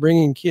and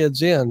bringing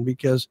kids in,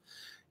 because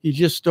you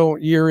just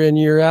don't year in,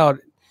 year out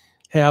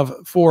have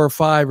 4 or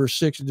 5 or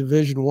 6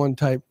 Division I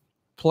type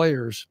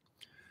players.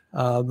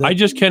 I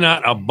just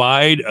cannot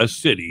abide a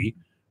city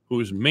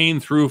whose main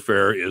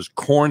thoroughfare is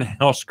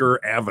Cornhusker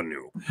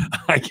Avenue.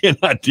 I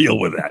cannot deal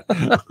with that.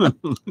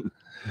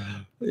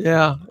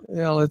 Yeah,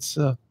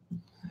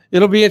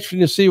 it'll be interesting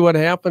to see what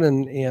happened,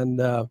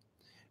 and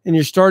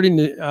you're starting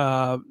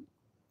to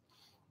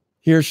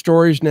hear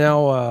stories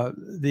now.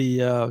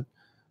 Is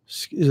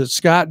it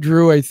Scott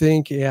Drew, I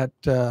think, at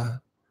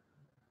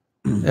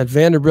at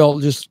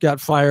Vanderbilt just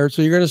got fired.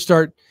 So you're going to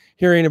start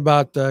hearing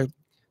about now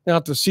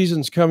that the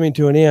season's coming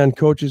to an end,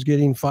 coaches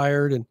getting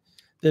fired, and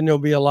then there'll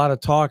be a lot of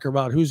talk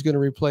about who's going to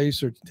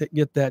replace or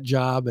get that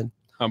job. And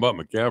how about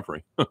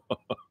McCaffrey?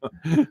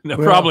 No,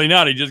 probably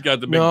not. He just got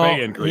the big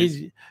pay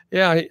increase.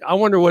 I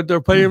wonder what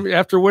they're paying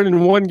after winning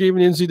one game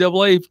in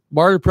NCAA.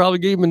 Barter probably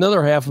gave him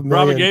another $500,000.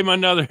 Probably gave him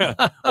another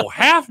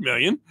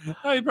 $500,000.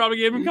 Oh, he probably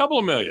gave him a couple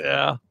of million.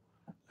 Yeah.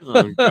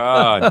 Oh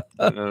God.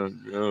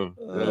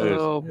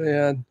 Oh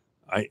man.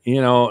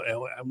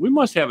 We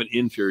must have an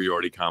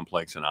inferiority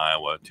complex in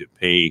Iowa to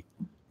pay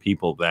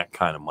people that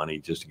kind of money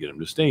just to get them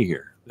to stay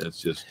here. That's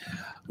just.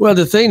 Well,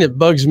 the thing that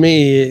bugs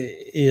me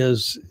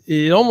is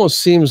it almost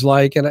seems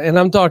like, and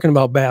I'm talking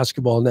about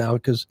basketball now,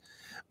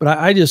 but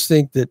I just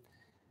think that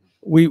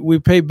we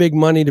pay big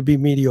money to be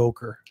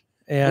mediocre.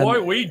 And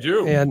boy, we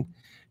do. And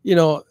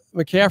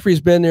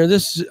McCaffrey's been there.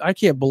 I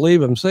can't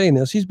believe I'm saying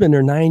this. He's been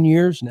there 9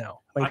 years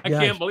now. I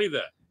can't believe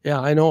that. Yeah,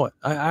 I know it.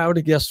 I would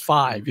have guessed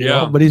 5. You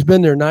know? But he's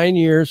been there 9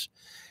 years,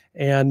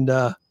 and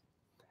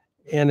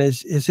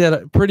has had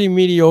a pretty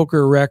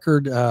mediocre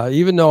record.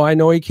 Even though I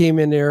know he came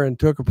in there and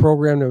took a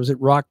program that was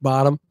at rock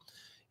bottom,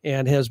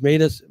 and has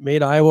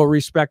made Iowa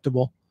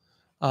respectable.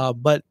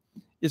 But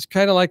it's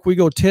kind of like we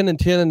go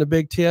 10-10 in the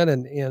Big Ten,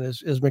 and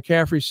as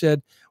McCaffrey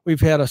said,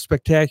 we've had a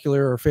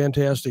spectacular or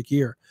fantastic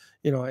year.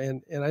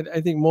 And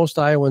I think most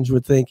Iowans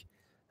would think,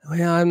 oh,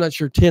 yeah, I'm not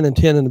sure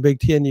 10-10 in the Big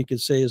Ten you could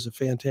say is a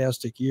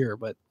fantastic year,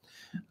 but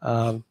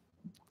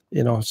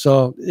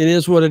so it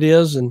is what it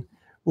is, and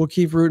we'll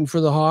keep rooting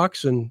for the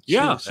Hawks and see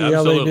how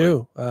they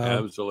do.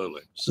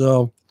 Absolutely.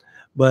 So,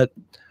 but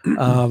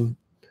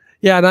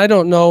yeah, and I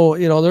don't know.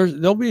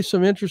 There'll be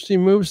some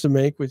interesting moves to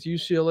make with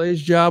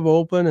UCLA's job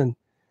open,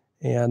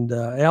 and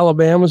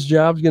Alabama's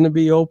job's going to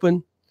be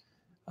open.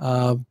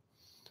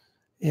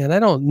 And I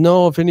don't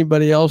know if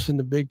anybody else in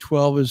the Big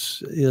 12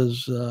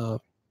 is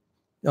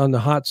on the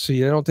hot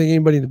seat. I don't think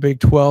anybody in the Big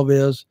 12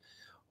 is,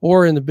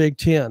 or in the Big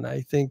 10.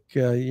 I think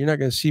you're not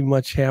going to see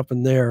much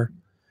happen there.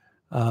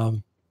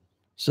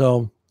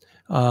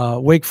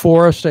 Wake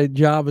Forest,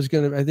 job is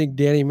going to, I think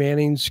Danny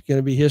Manning's going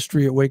to be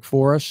history at Wake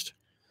Forest.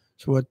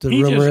 So what the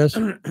rumor is.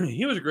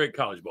 He was a great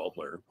college ball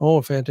player.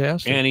 Oh,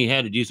 fantastic. And he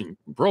had a decent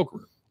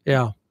broker.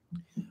 Yeah.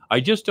 I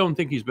just don't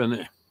think he's been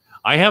there.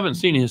 I haven't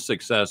seen his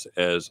success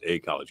as a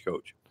college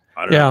coach.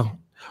 I don't know.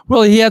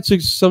 Well, he had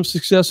some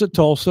success at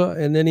Tulsa,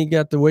 and then he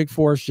got the Wake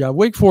Forest job.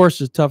 Wake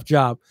Forest is a tough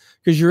job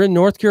because you're in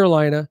North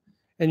Carolina,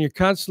 and you're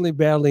constantly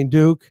battling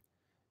Duke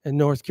and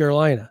North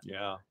Carolina.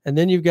 Yeah. And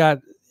then you've got,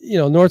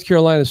 North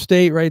Carolina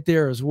State right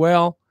there as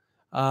well.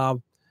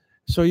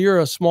 So you're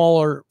a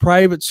smaller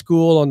private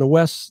school on the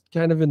west,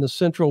 kind of in the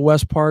central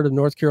west part of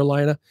North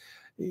Carolina.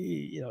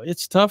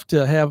 It's tough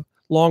to have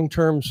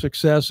long-term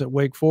success at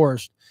Wake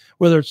Forest,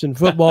 whether it's in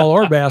football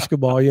or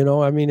basketball.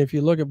 I mean, if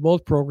you look at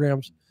both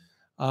programs,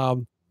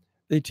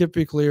 they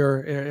typically are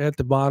at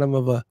the bottom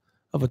of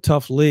a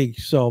tough league.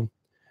 So,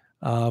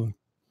 I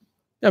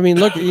mean,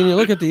 look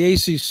at the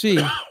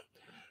ACC.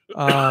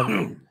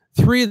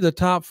 3 of the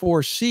top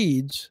 4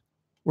 seeds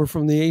were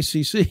from the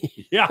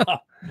ACC. Yeah.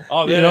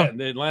 Oh,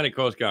 the Atlantic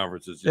Coast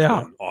Conference is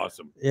just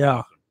awesome.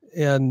 Yeah. Awesome.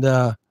 And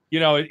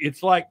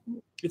it's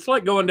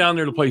like going down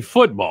there to play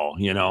football.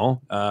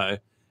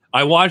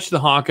 I watched the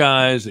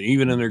Hawkeyes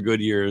even in their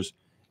good years,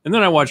 and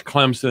then I watched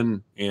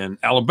Clemson and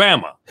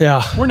Alabama.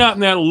 Yeah, we're not in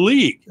that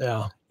league.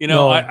 Yeah,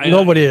 no,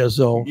 nobody is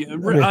though.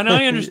 And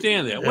I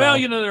understand that. Yeah. Well,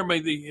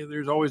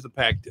 there's always the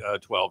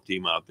Pac-12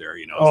 team out there.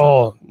 You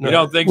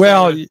don't think?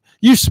 Well, it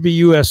used to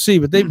be USC,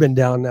 but they've been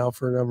down now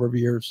for a number of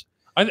years.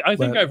 I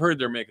think I've heard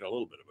they're making a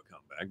little bit of a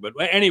comeback.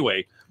 But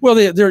anyway, well,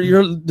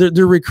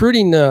 they're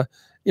recruiting. They're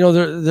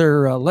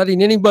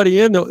letting anybody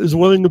in that is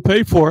willing to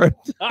pay for it.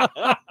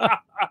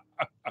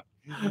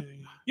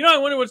 I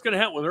wonder what's going to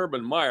happen with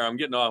Urban Meyer. I'm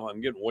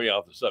getting way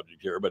off the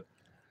subject here, but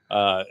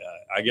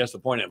I guess the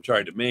point I'm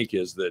trying to make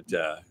is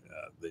that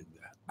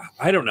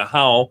I don't know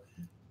how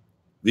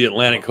the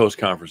Atlantic Coast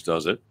Conference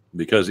does it,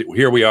 because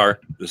here we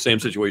are, the same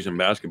situation in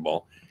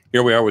basketball.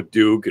 Here we are with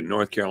Duke and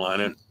North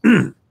Carolina,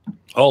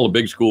 all the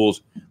big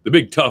schools, the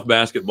big tough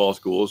basketball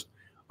schools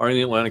are in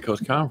the Atlantic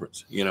Coast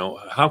Conference.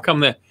 How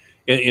come that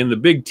in the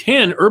Big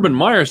Ten, Urban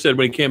Meyer said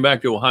when he came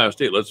back to Ohio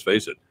State, let's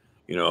face it,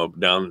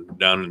 down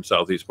in the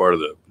southeast part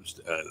of the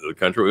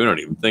country, we don't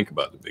even think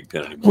about the Big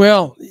Ten anymore.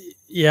 Well,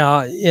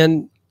 yeah,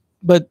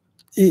 but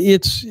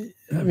it's,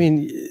 I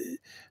mean,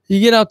 you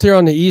get out there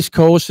on the East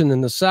Coast and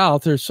in the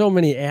South, there's so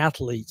many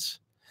athletes.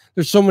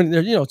 There's so many,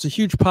 it's a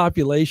huge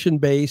population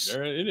base.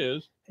 There it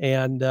is.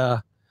 And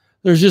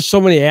there's just so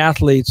many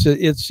athletes.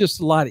 It's just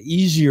a lot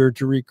easier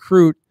to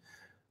recruit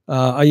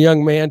a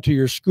young man to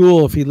your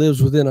school if he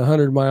lives within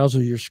 100 miles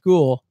of your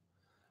school.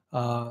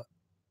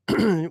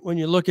 When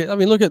you look at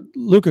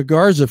Luka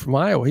Garza from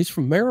Iowa. He's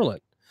from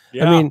Maryland.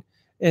 Yeah. I mean,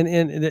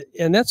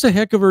 and that's a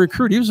heck of a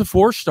recruit. He was a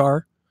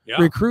 4-star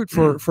recruit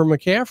for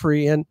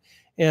McCaffrey, and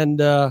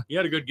he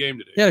had a good game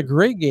today. He had a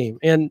great game,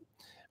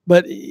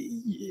 but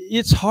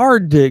it's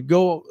hard to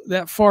go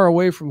that far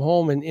away from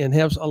home and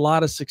have a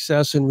lot of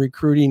success in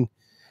recruiting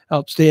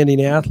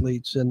outstanding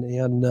athletes,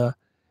 and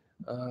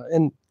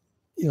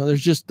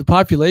there's just the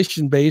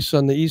population base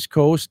on the East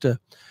Coast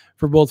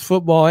for both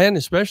football and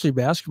especially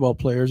basketball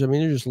players. I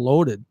mean, they're just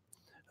loaded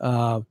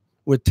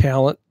with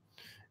talent,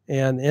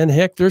 and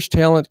heck, there's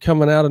talent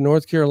coming out of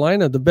North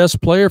Carolina. The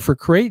best player for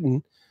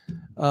Creighton,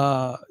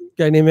 a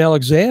guy named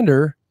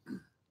Alexander,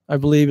 I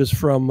believe, is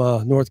from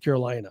North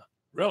Carolina.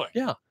 Really?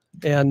 Yeah.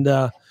 And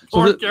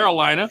North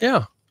Carolina.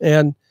 Yeah.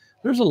 And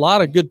there's a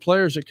lot of good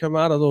players that come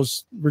out of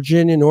those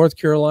Virginia, North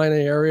Carolina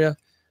area,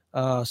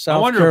 South I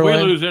wonder Carolina.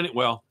 if we lose any.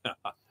 Well,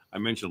 I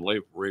mentioned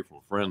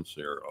Rayful Friends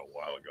here a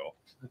while ago.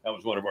 That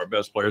was one of our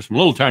best players from a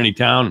little tiny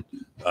town,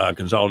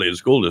 consolidated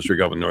school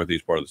district up in the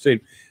northeast part of the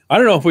state. I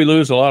don't know if we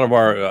lose a lot of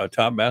our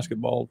top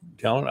basketball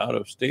talent out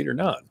of state or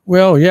not.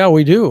 Well, yeah,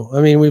 we do.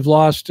 I mean, we've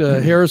lost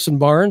Harrison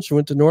Barnes, who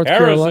went to North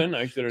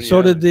Carolina.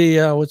 So did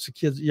the what's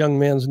the young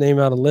man's name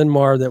out of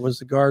Linn-Mar that was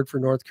the guard for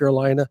North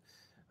Carolina.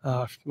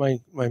 My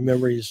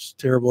memory is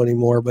terrible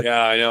anymore, but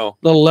yeah, I know.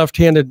 Little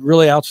left-handed,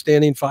 really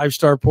outstanding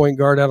 5-star point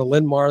guard out of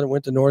Linn-Mar that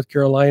went to North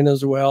Carolina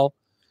as well.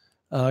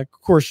 Of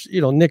course,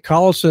 Nick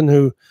Collison,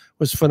 who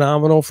was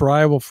phenomenal for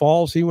Iowa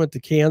Falls. He went to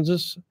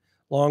Kansas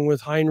along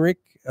with Heinrich.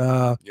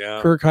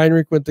 Kirk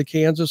Heinrich went to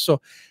Kansas.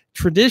 So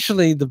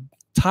traditionally, the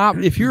top,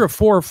 if you're a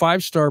 4 or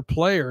 5-star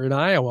player in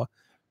Iowa,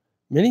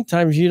 many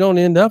times you don't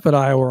end up at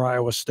Iowa or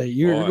Iowa State.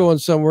 You're going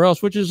somewhere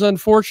else, which is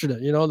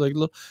unfortunate.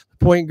 The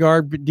point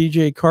guard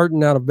DJ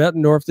Carton out of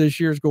Bettendorf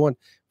this year is going,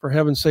 for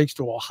heaven's sakes,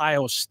 to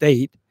Ohio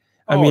State.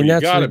 I mean,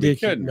 that's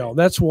ridiculous. No,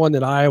 that's one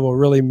that Iowa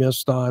really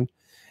missed on.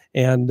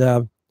 And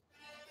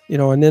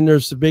and then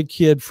there's the big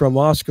kid from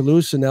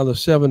Oskaloosa, now the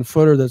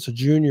 7-footer that's a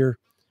junior,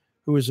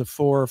 who is a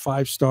 4 or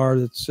 5-star.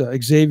 That's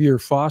Xavier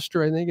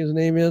Foster, I think his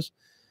name is.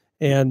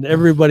 And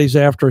everybody's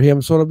after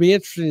him. So it'll be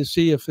interesting to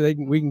see if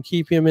we can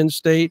keep him in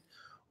state,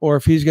 or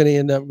if he's going to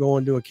end up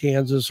going to a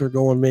Kansas or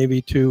going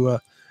maybe to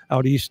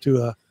out east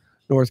to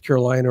North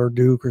Carolina or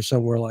Duke or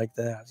somewhere like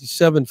that. He's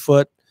 7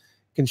 foot,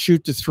 can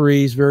shoot the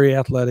threes, very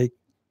athletic.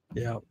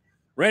 Yeah.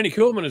 Randy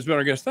Kuhlman has been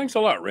our guest. Thanks a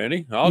lot,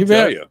 Randy. I'll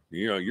tell you,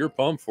 you're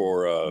pumped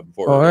for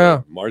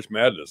March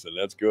Madness, and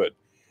that's good.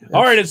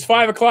 All right, it's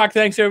 5 o'clock.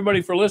 Thanks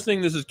everybody for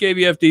listening. This is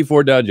KVFD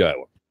Fort Dodge,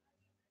 Iowa.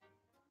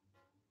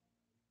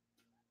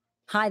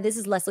 Hi, this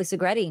is Leslie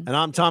Segretti. And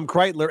I'm Tom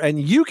Kreitler, and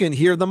you can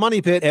hear the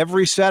Money Pit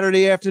every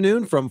Saturday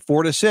afternoon from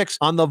 4 to 6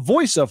 on the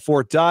voice of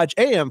Fort Dodge,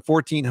 AM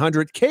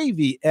 1400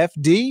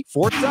 KVFD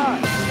Fort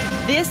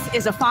Dodge. This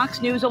is a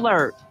Fox News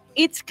alert.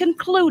 It's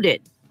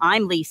concluded.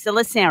 I'm Lisa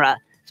Lacera.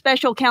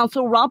 Special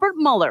counsel Robert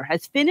Mueller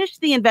has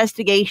finished the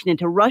investigation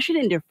into Russian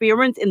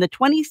interference in the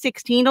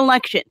 2016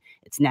 election.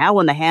 It's now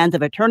in the hands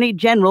of Attorney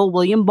General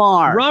William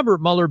Barr.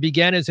 Robert Mueller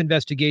began his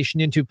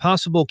investigation into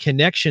possible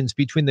connections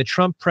between the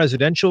Trump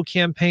presidential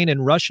campaign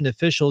and Russian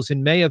officials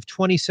in May of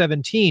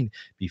 2017.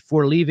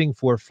 Before leaving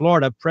for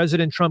Florida,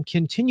 President Trump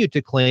continued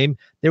to claim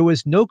there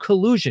was no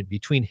collusion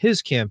between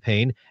his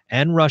campaign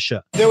and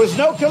Russia. There was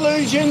no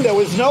collusion. There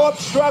was no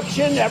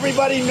obstruction.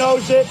 Everybody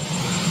knows it.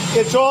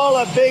 It's all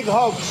a big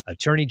hoax.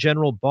 Attorney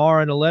General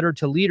Barr, in a letter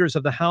to leaders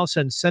of the House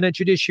and Senate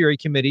Judiciary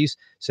Committees,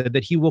 said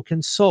that he will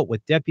consult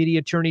with Deputy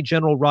Attorney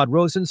General Rod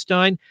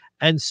Rosenstein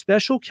and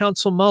Special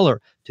Counsel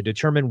Mueller to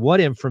determine what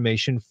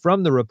information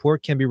from the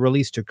report can be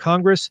released to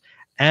Congress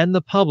and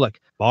the public.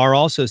 Barr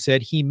also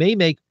said he may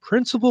make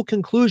principal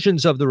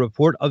conclusions of the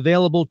report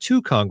available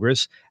to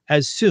Congress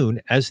as soon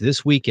as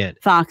this weekend.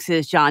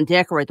 Fox's John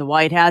Decker at the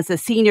White House, a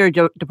senior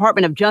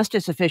Department of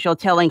Justice official,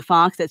 telling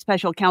Fox that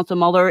Special Counsel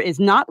Mueller is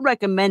not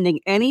recommending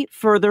any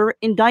further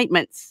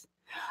indictments.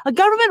 A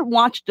government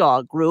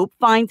watchdog group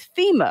finds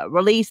FEMA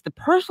released the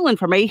personal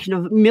information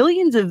of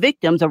millions of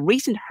victims of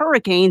recent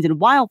hurricanes and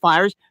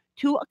wildfires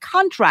to a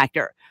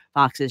contractor.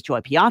 Fox's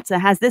Joy Piazza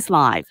has this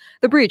live.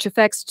 The breach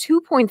affects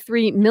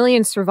 2.3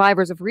 million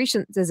survivors of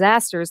recent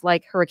disasters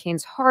like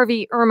Hurricanes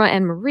Harvey, Irma,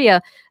 and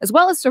Maria, as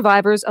well as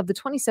survivors of the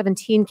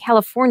 2017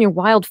 California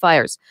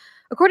wildfires.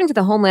 According to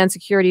the Homeland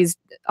Security's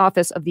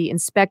Office of the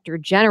Inspector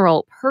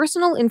General,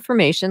 personal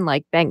information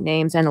like bank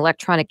names and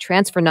electronic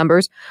transfer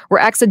numbers were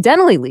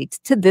accidentally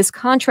leaked to this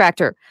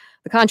contractor.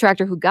 The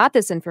contractor who got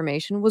this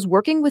information was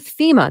working with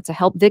FEMA to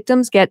help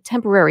victims get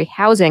temporary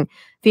housing.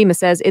 FEMA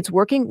says it's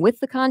working with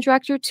the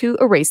contractor to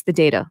erase the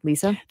data.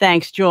 Lisa?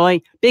 Thanks,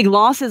 Joy. Big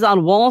losses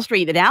on Wall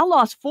Street. The Dow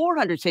lost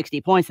 460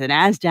 points. The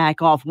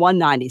NASDAQ off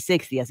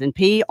 196. The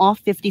S&P off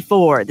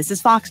 54. This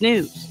is Fox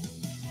News.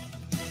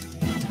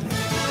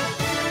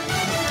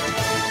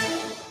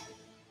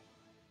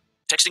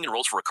 Texting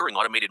enrolls for recurring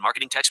automated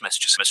marketing text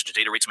messages. Message and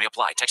data rates may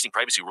apply. Texting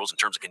privacy rules and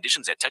terms and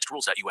conditions at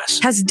textrules.us.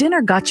 Has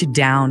dinner got you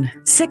down?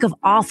 Sick of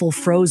awful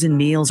frozen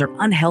meals or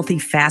unhealthy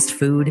fast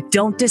food?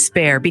 Don't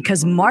despair,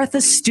 because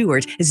Martha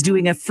Stewart is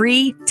doing a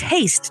free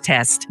taste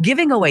test,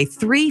 giving away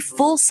 3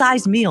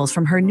 full-size meals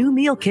from her new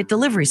meal kit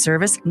delivery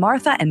service,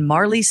 Martha and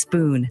Marley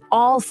Spoon.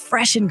 All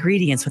fresh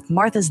ingredients with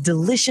Martha's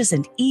delicious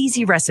and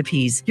easy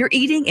recipes. You're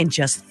eating in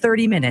just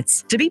 30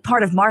 minutes. To be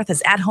part of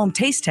Martha's at-home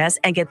taste test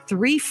and get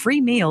 3 free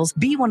meals,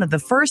 be one of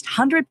the first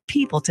 100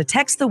 people to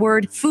text the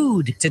word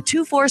food to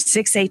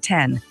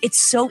 246-810. It's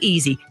so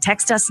easy.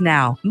 Text us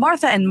now.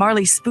 Martha and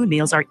Marley's spoon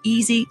meals are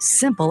easy,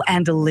 simple,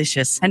 and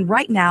delicious. And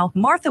right now,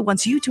 Martha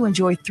wants you to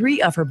enjoy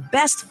 3 of her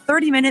best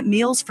 30-minute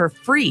meals for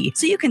free,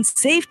 so you can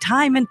save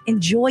time and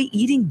enjoy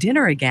eating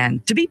dinner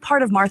again. To be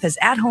part of Martha's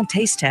at-home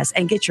taste test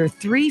and get your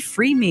 3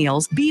 free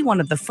meals, be one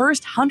of the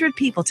first 100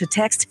 people to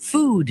text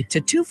food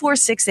to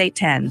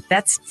 246-810.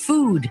 That's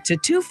food to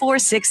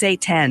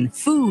 246-810.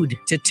 Food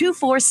to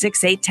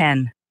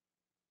 246-810.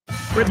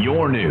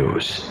 Your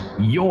news,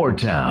 your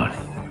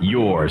town,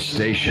 your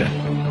station.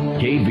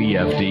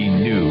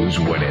 KVFD News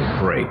when it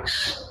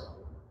breaks.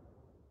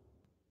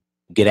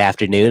 Good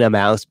afternoon. I'm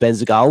Alex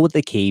Benzagal with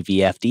the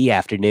KVFD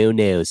Afternoon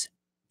News.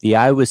 The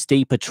Iowa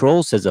State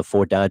Patrol says a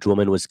Fort Dodge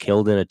woman was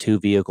killed in a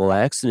 2-vehicle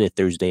accident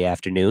Thursday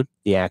afternoon.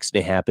 The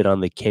accident happened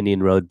on the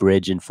Kenyon Road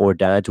Bridge in Fort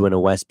Dodge when a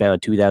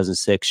westbound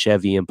 2006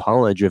 Chevy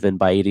Impala driven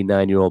by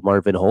 89-year-old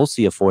Marvin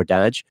Holsey of Fort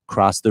Dodge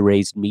crossed the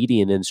raised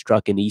median and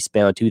struck an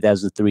eastbound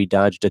 2003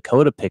 Dodge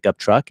Dakota pickup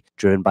truck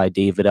driven by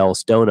David L.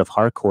 Stone of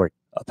Harcourt.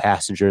 A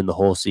passenger in the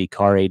Holsey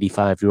car,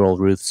 85-year-old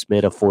Ruth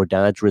Smith of Fort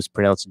Dodge, was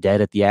pronounced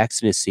dead at the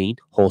accident scene.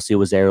 Holsey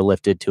was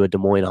airlifted to a Des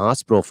Moines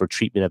hospital for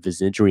treatment of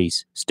his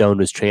injuries. Stone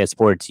was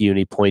transported to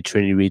Uni Point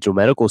Trinity Regional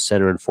Medical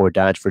Center in Fort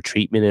Dodge for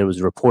treatment and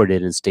was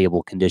reported in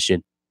stable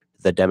condition.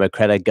 The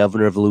Democratic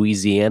governor of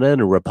Louisiana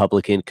and a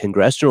Republican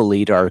congressional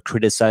leader are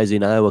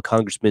criticizing Iowa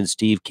Congressman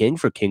Steve King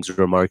for King's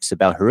remarks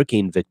about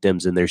hurricane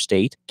victims in their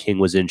state. King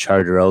was in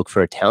Charter Oak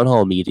for a town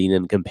hall meeting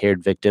and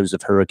compared victims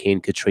of Hurricane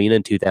Katrina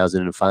in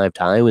 2005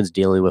 to Iowans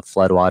dealing with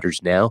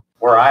floodwaters now.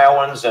 We're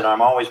Iowans, and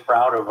I'm always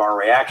proud of our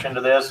reaction to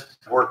this.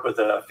 I've worked with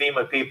the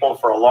FEMA people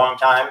for a long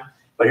time,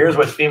 but here's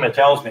what FEMA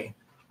tells me.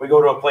 We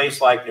go to a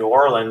place like New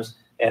Orleans,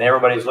 and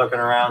everybody's looking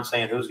around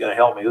saying, who's going to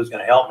help me, who's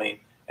going to help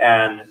me?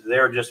 And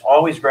they're just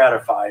always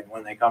gratified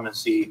when they come and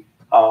see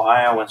how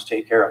Iowans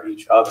take care of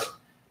each other.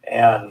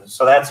 And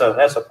so that's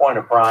a point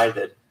of pride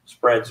that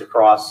spreads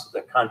across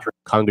the country.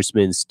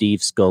 Congressman Steve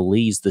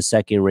Scalise, the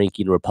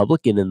second-ranking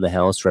Republican in the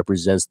House,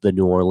 represents the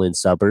New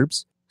Orleans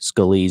suburbs.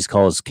 Scalise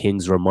calls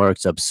King's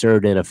remarks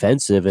absurd and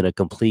offensive and a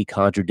complete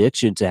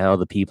contradiction to how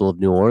the people of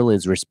New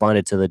Orleans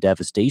responded to the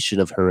devastation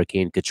of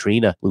Hurricane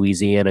Katrina.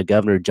 Louisiana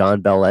Governor John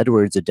Bel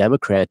Edwards, a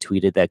Democrat,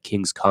 tweeted that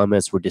King's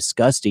comments were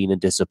disgusting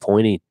and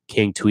disappointing.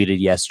 King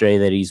tweeted yesterday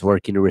that he's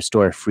working to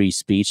restore free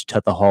speech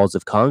to the halls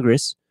of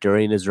Congress.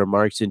 During his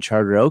remarks in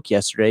Charter Oak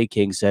yesterday,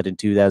 King said in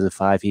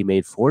 2005 he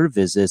made 4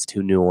 visits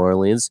to New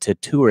Orleans to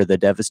tour the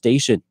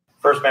devastation.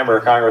 First member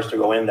of Congress to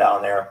go in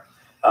down there.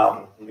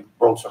 We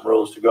broke some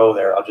rules to go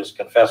there. I'll just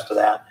confess to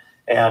that.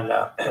 And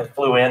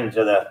flew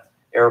into the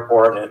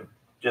airport and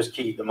just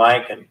keyed the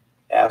mic and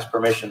asked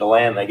permission to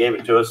land. They gave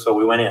it to us, so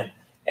we went in.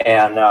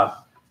 And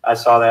I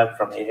saw that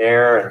from the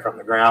air and from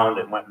the ground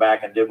and went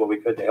back and did what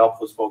we could to help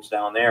those folks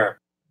down there.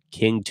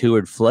 King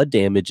toured flood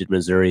damage in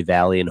Missouri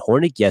Valley and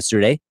Hornick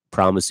yesterday,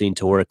 promising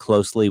to work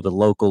closely with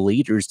local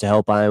leaders to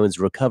help Iowans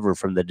recover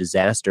from the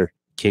disaster.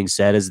 King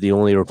said as the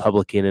only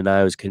Republican in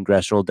Iowa's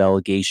congressional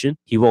delegation,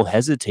 he won't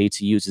hesitate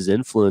to use his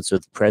influence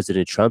with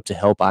President Trump to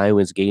help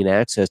Iowans gain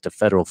access to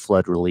federal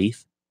flood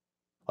relief.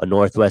 A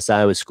Northwest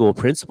Iowa school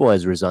principal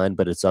has resigned,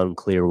 but it's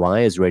unclear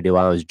why, as Radio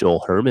Iowa's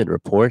Joel Herman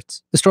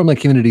reports. The Storm Lake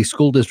Community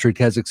School District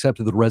has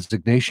accepted the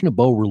resignation of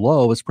Bo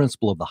Rouleau as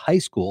principal of the high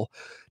school.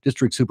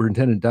 District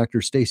Superintendent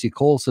Dr. Stacy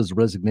Cole says the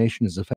resignation is effective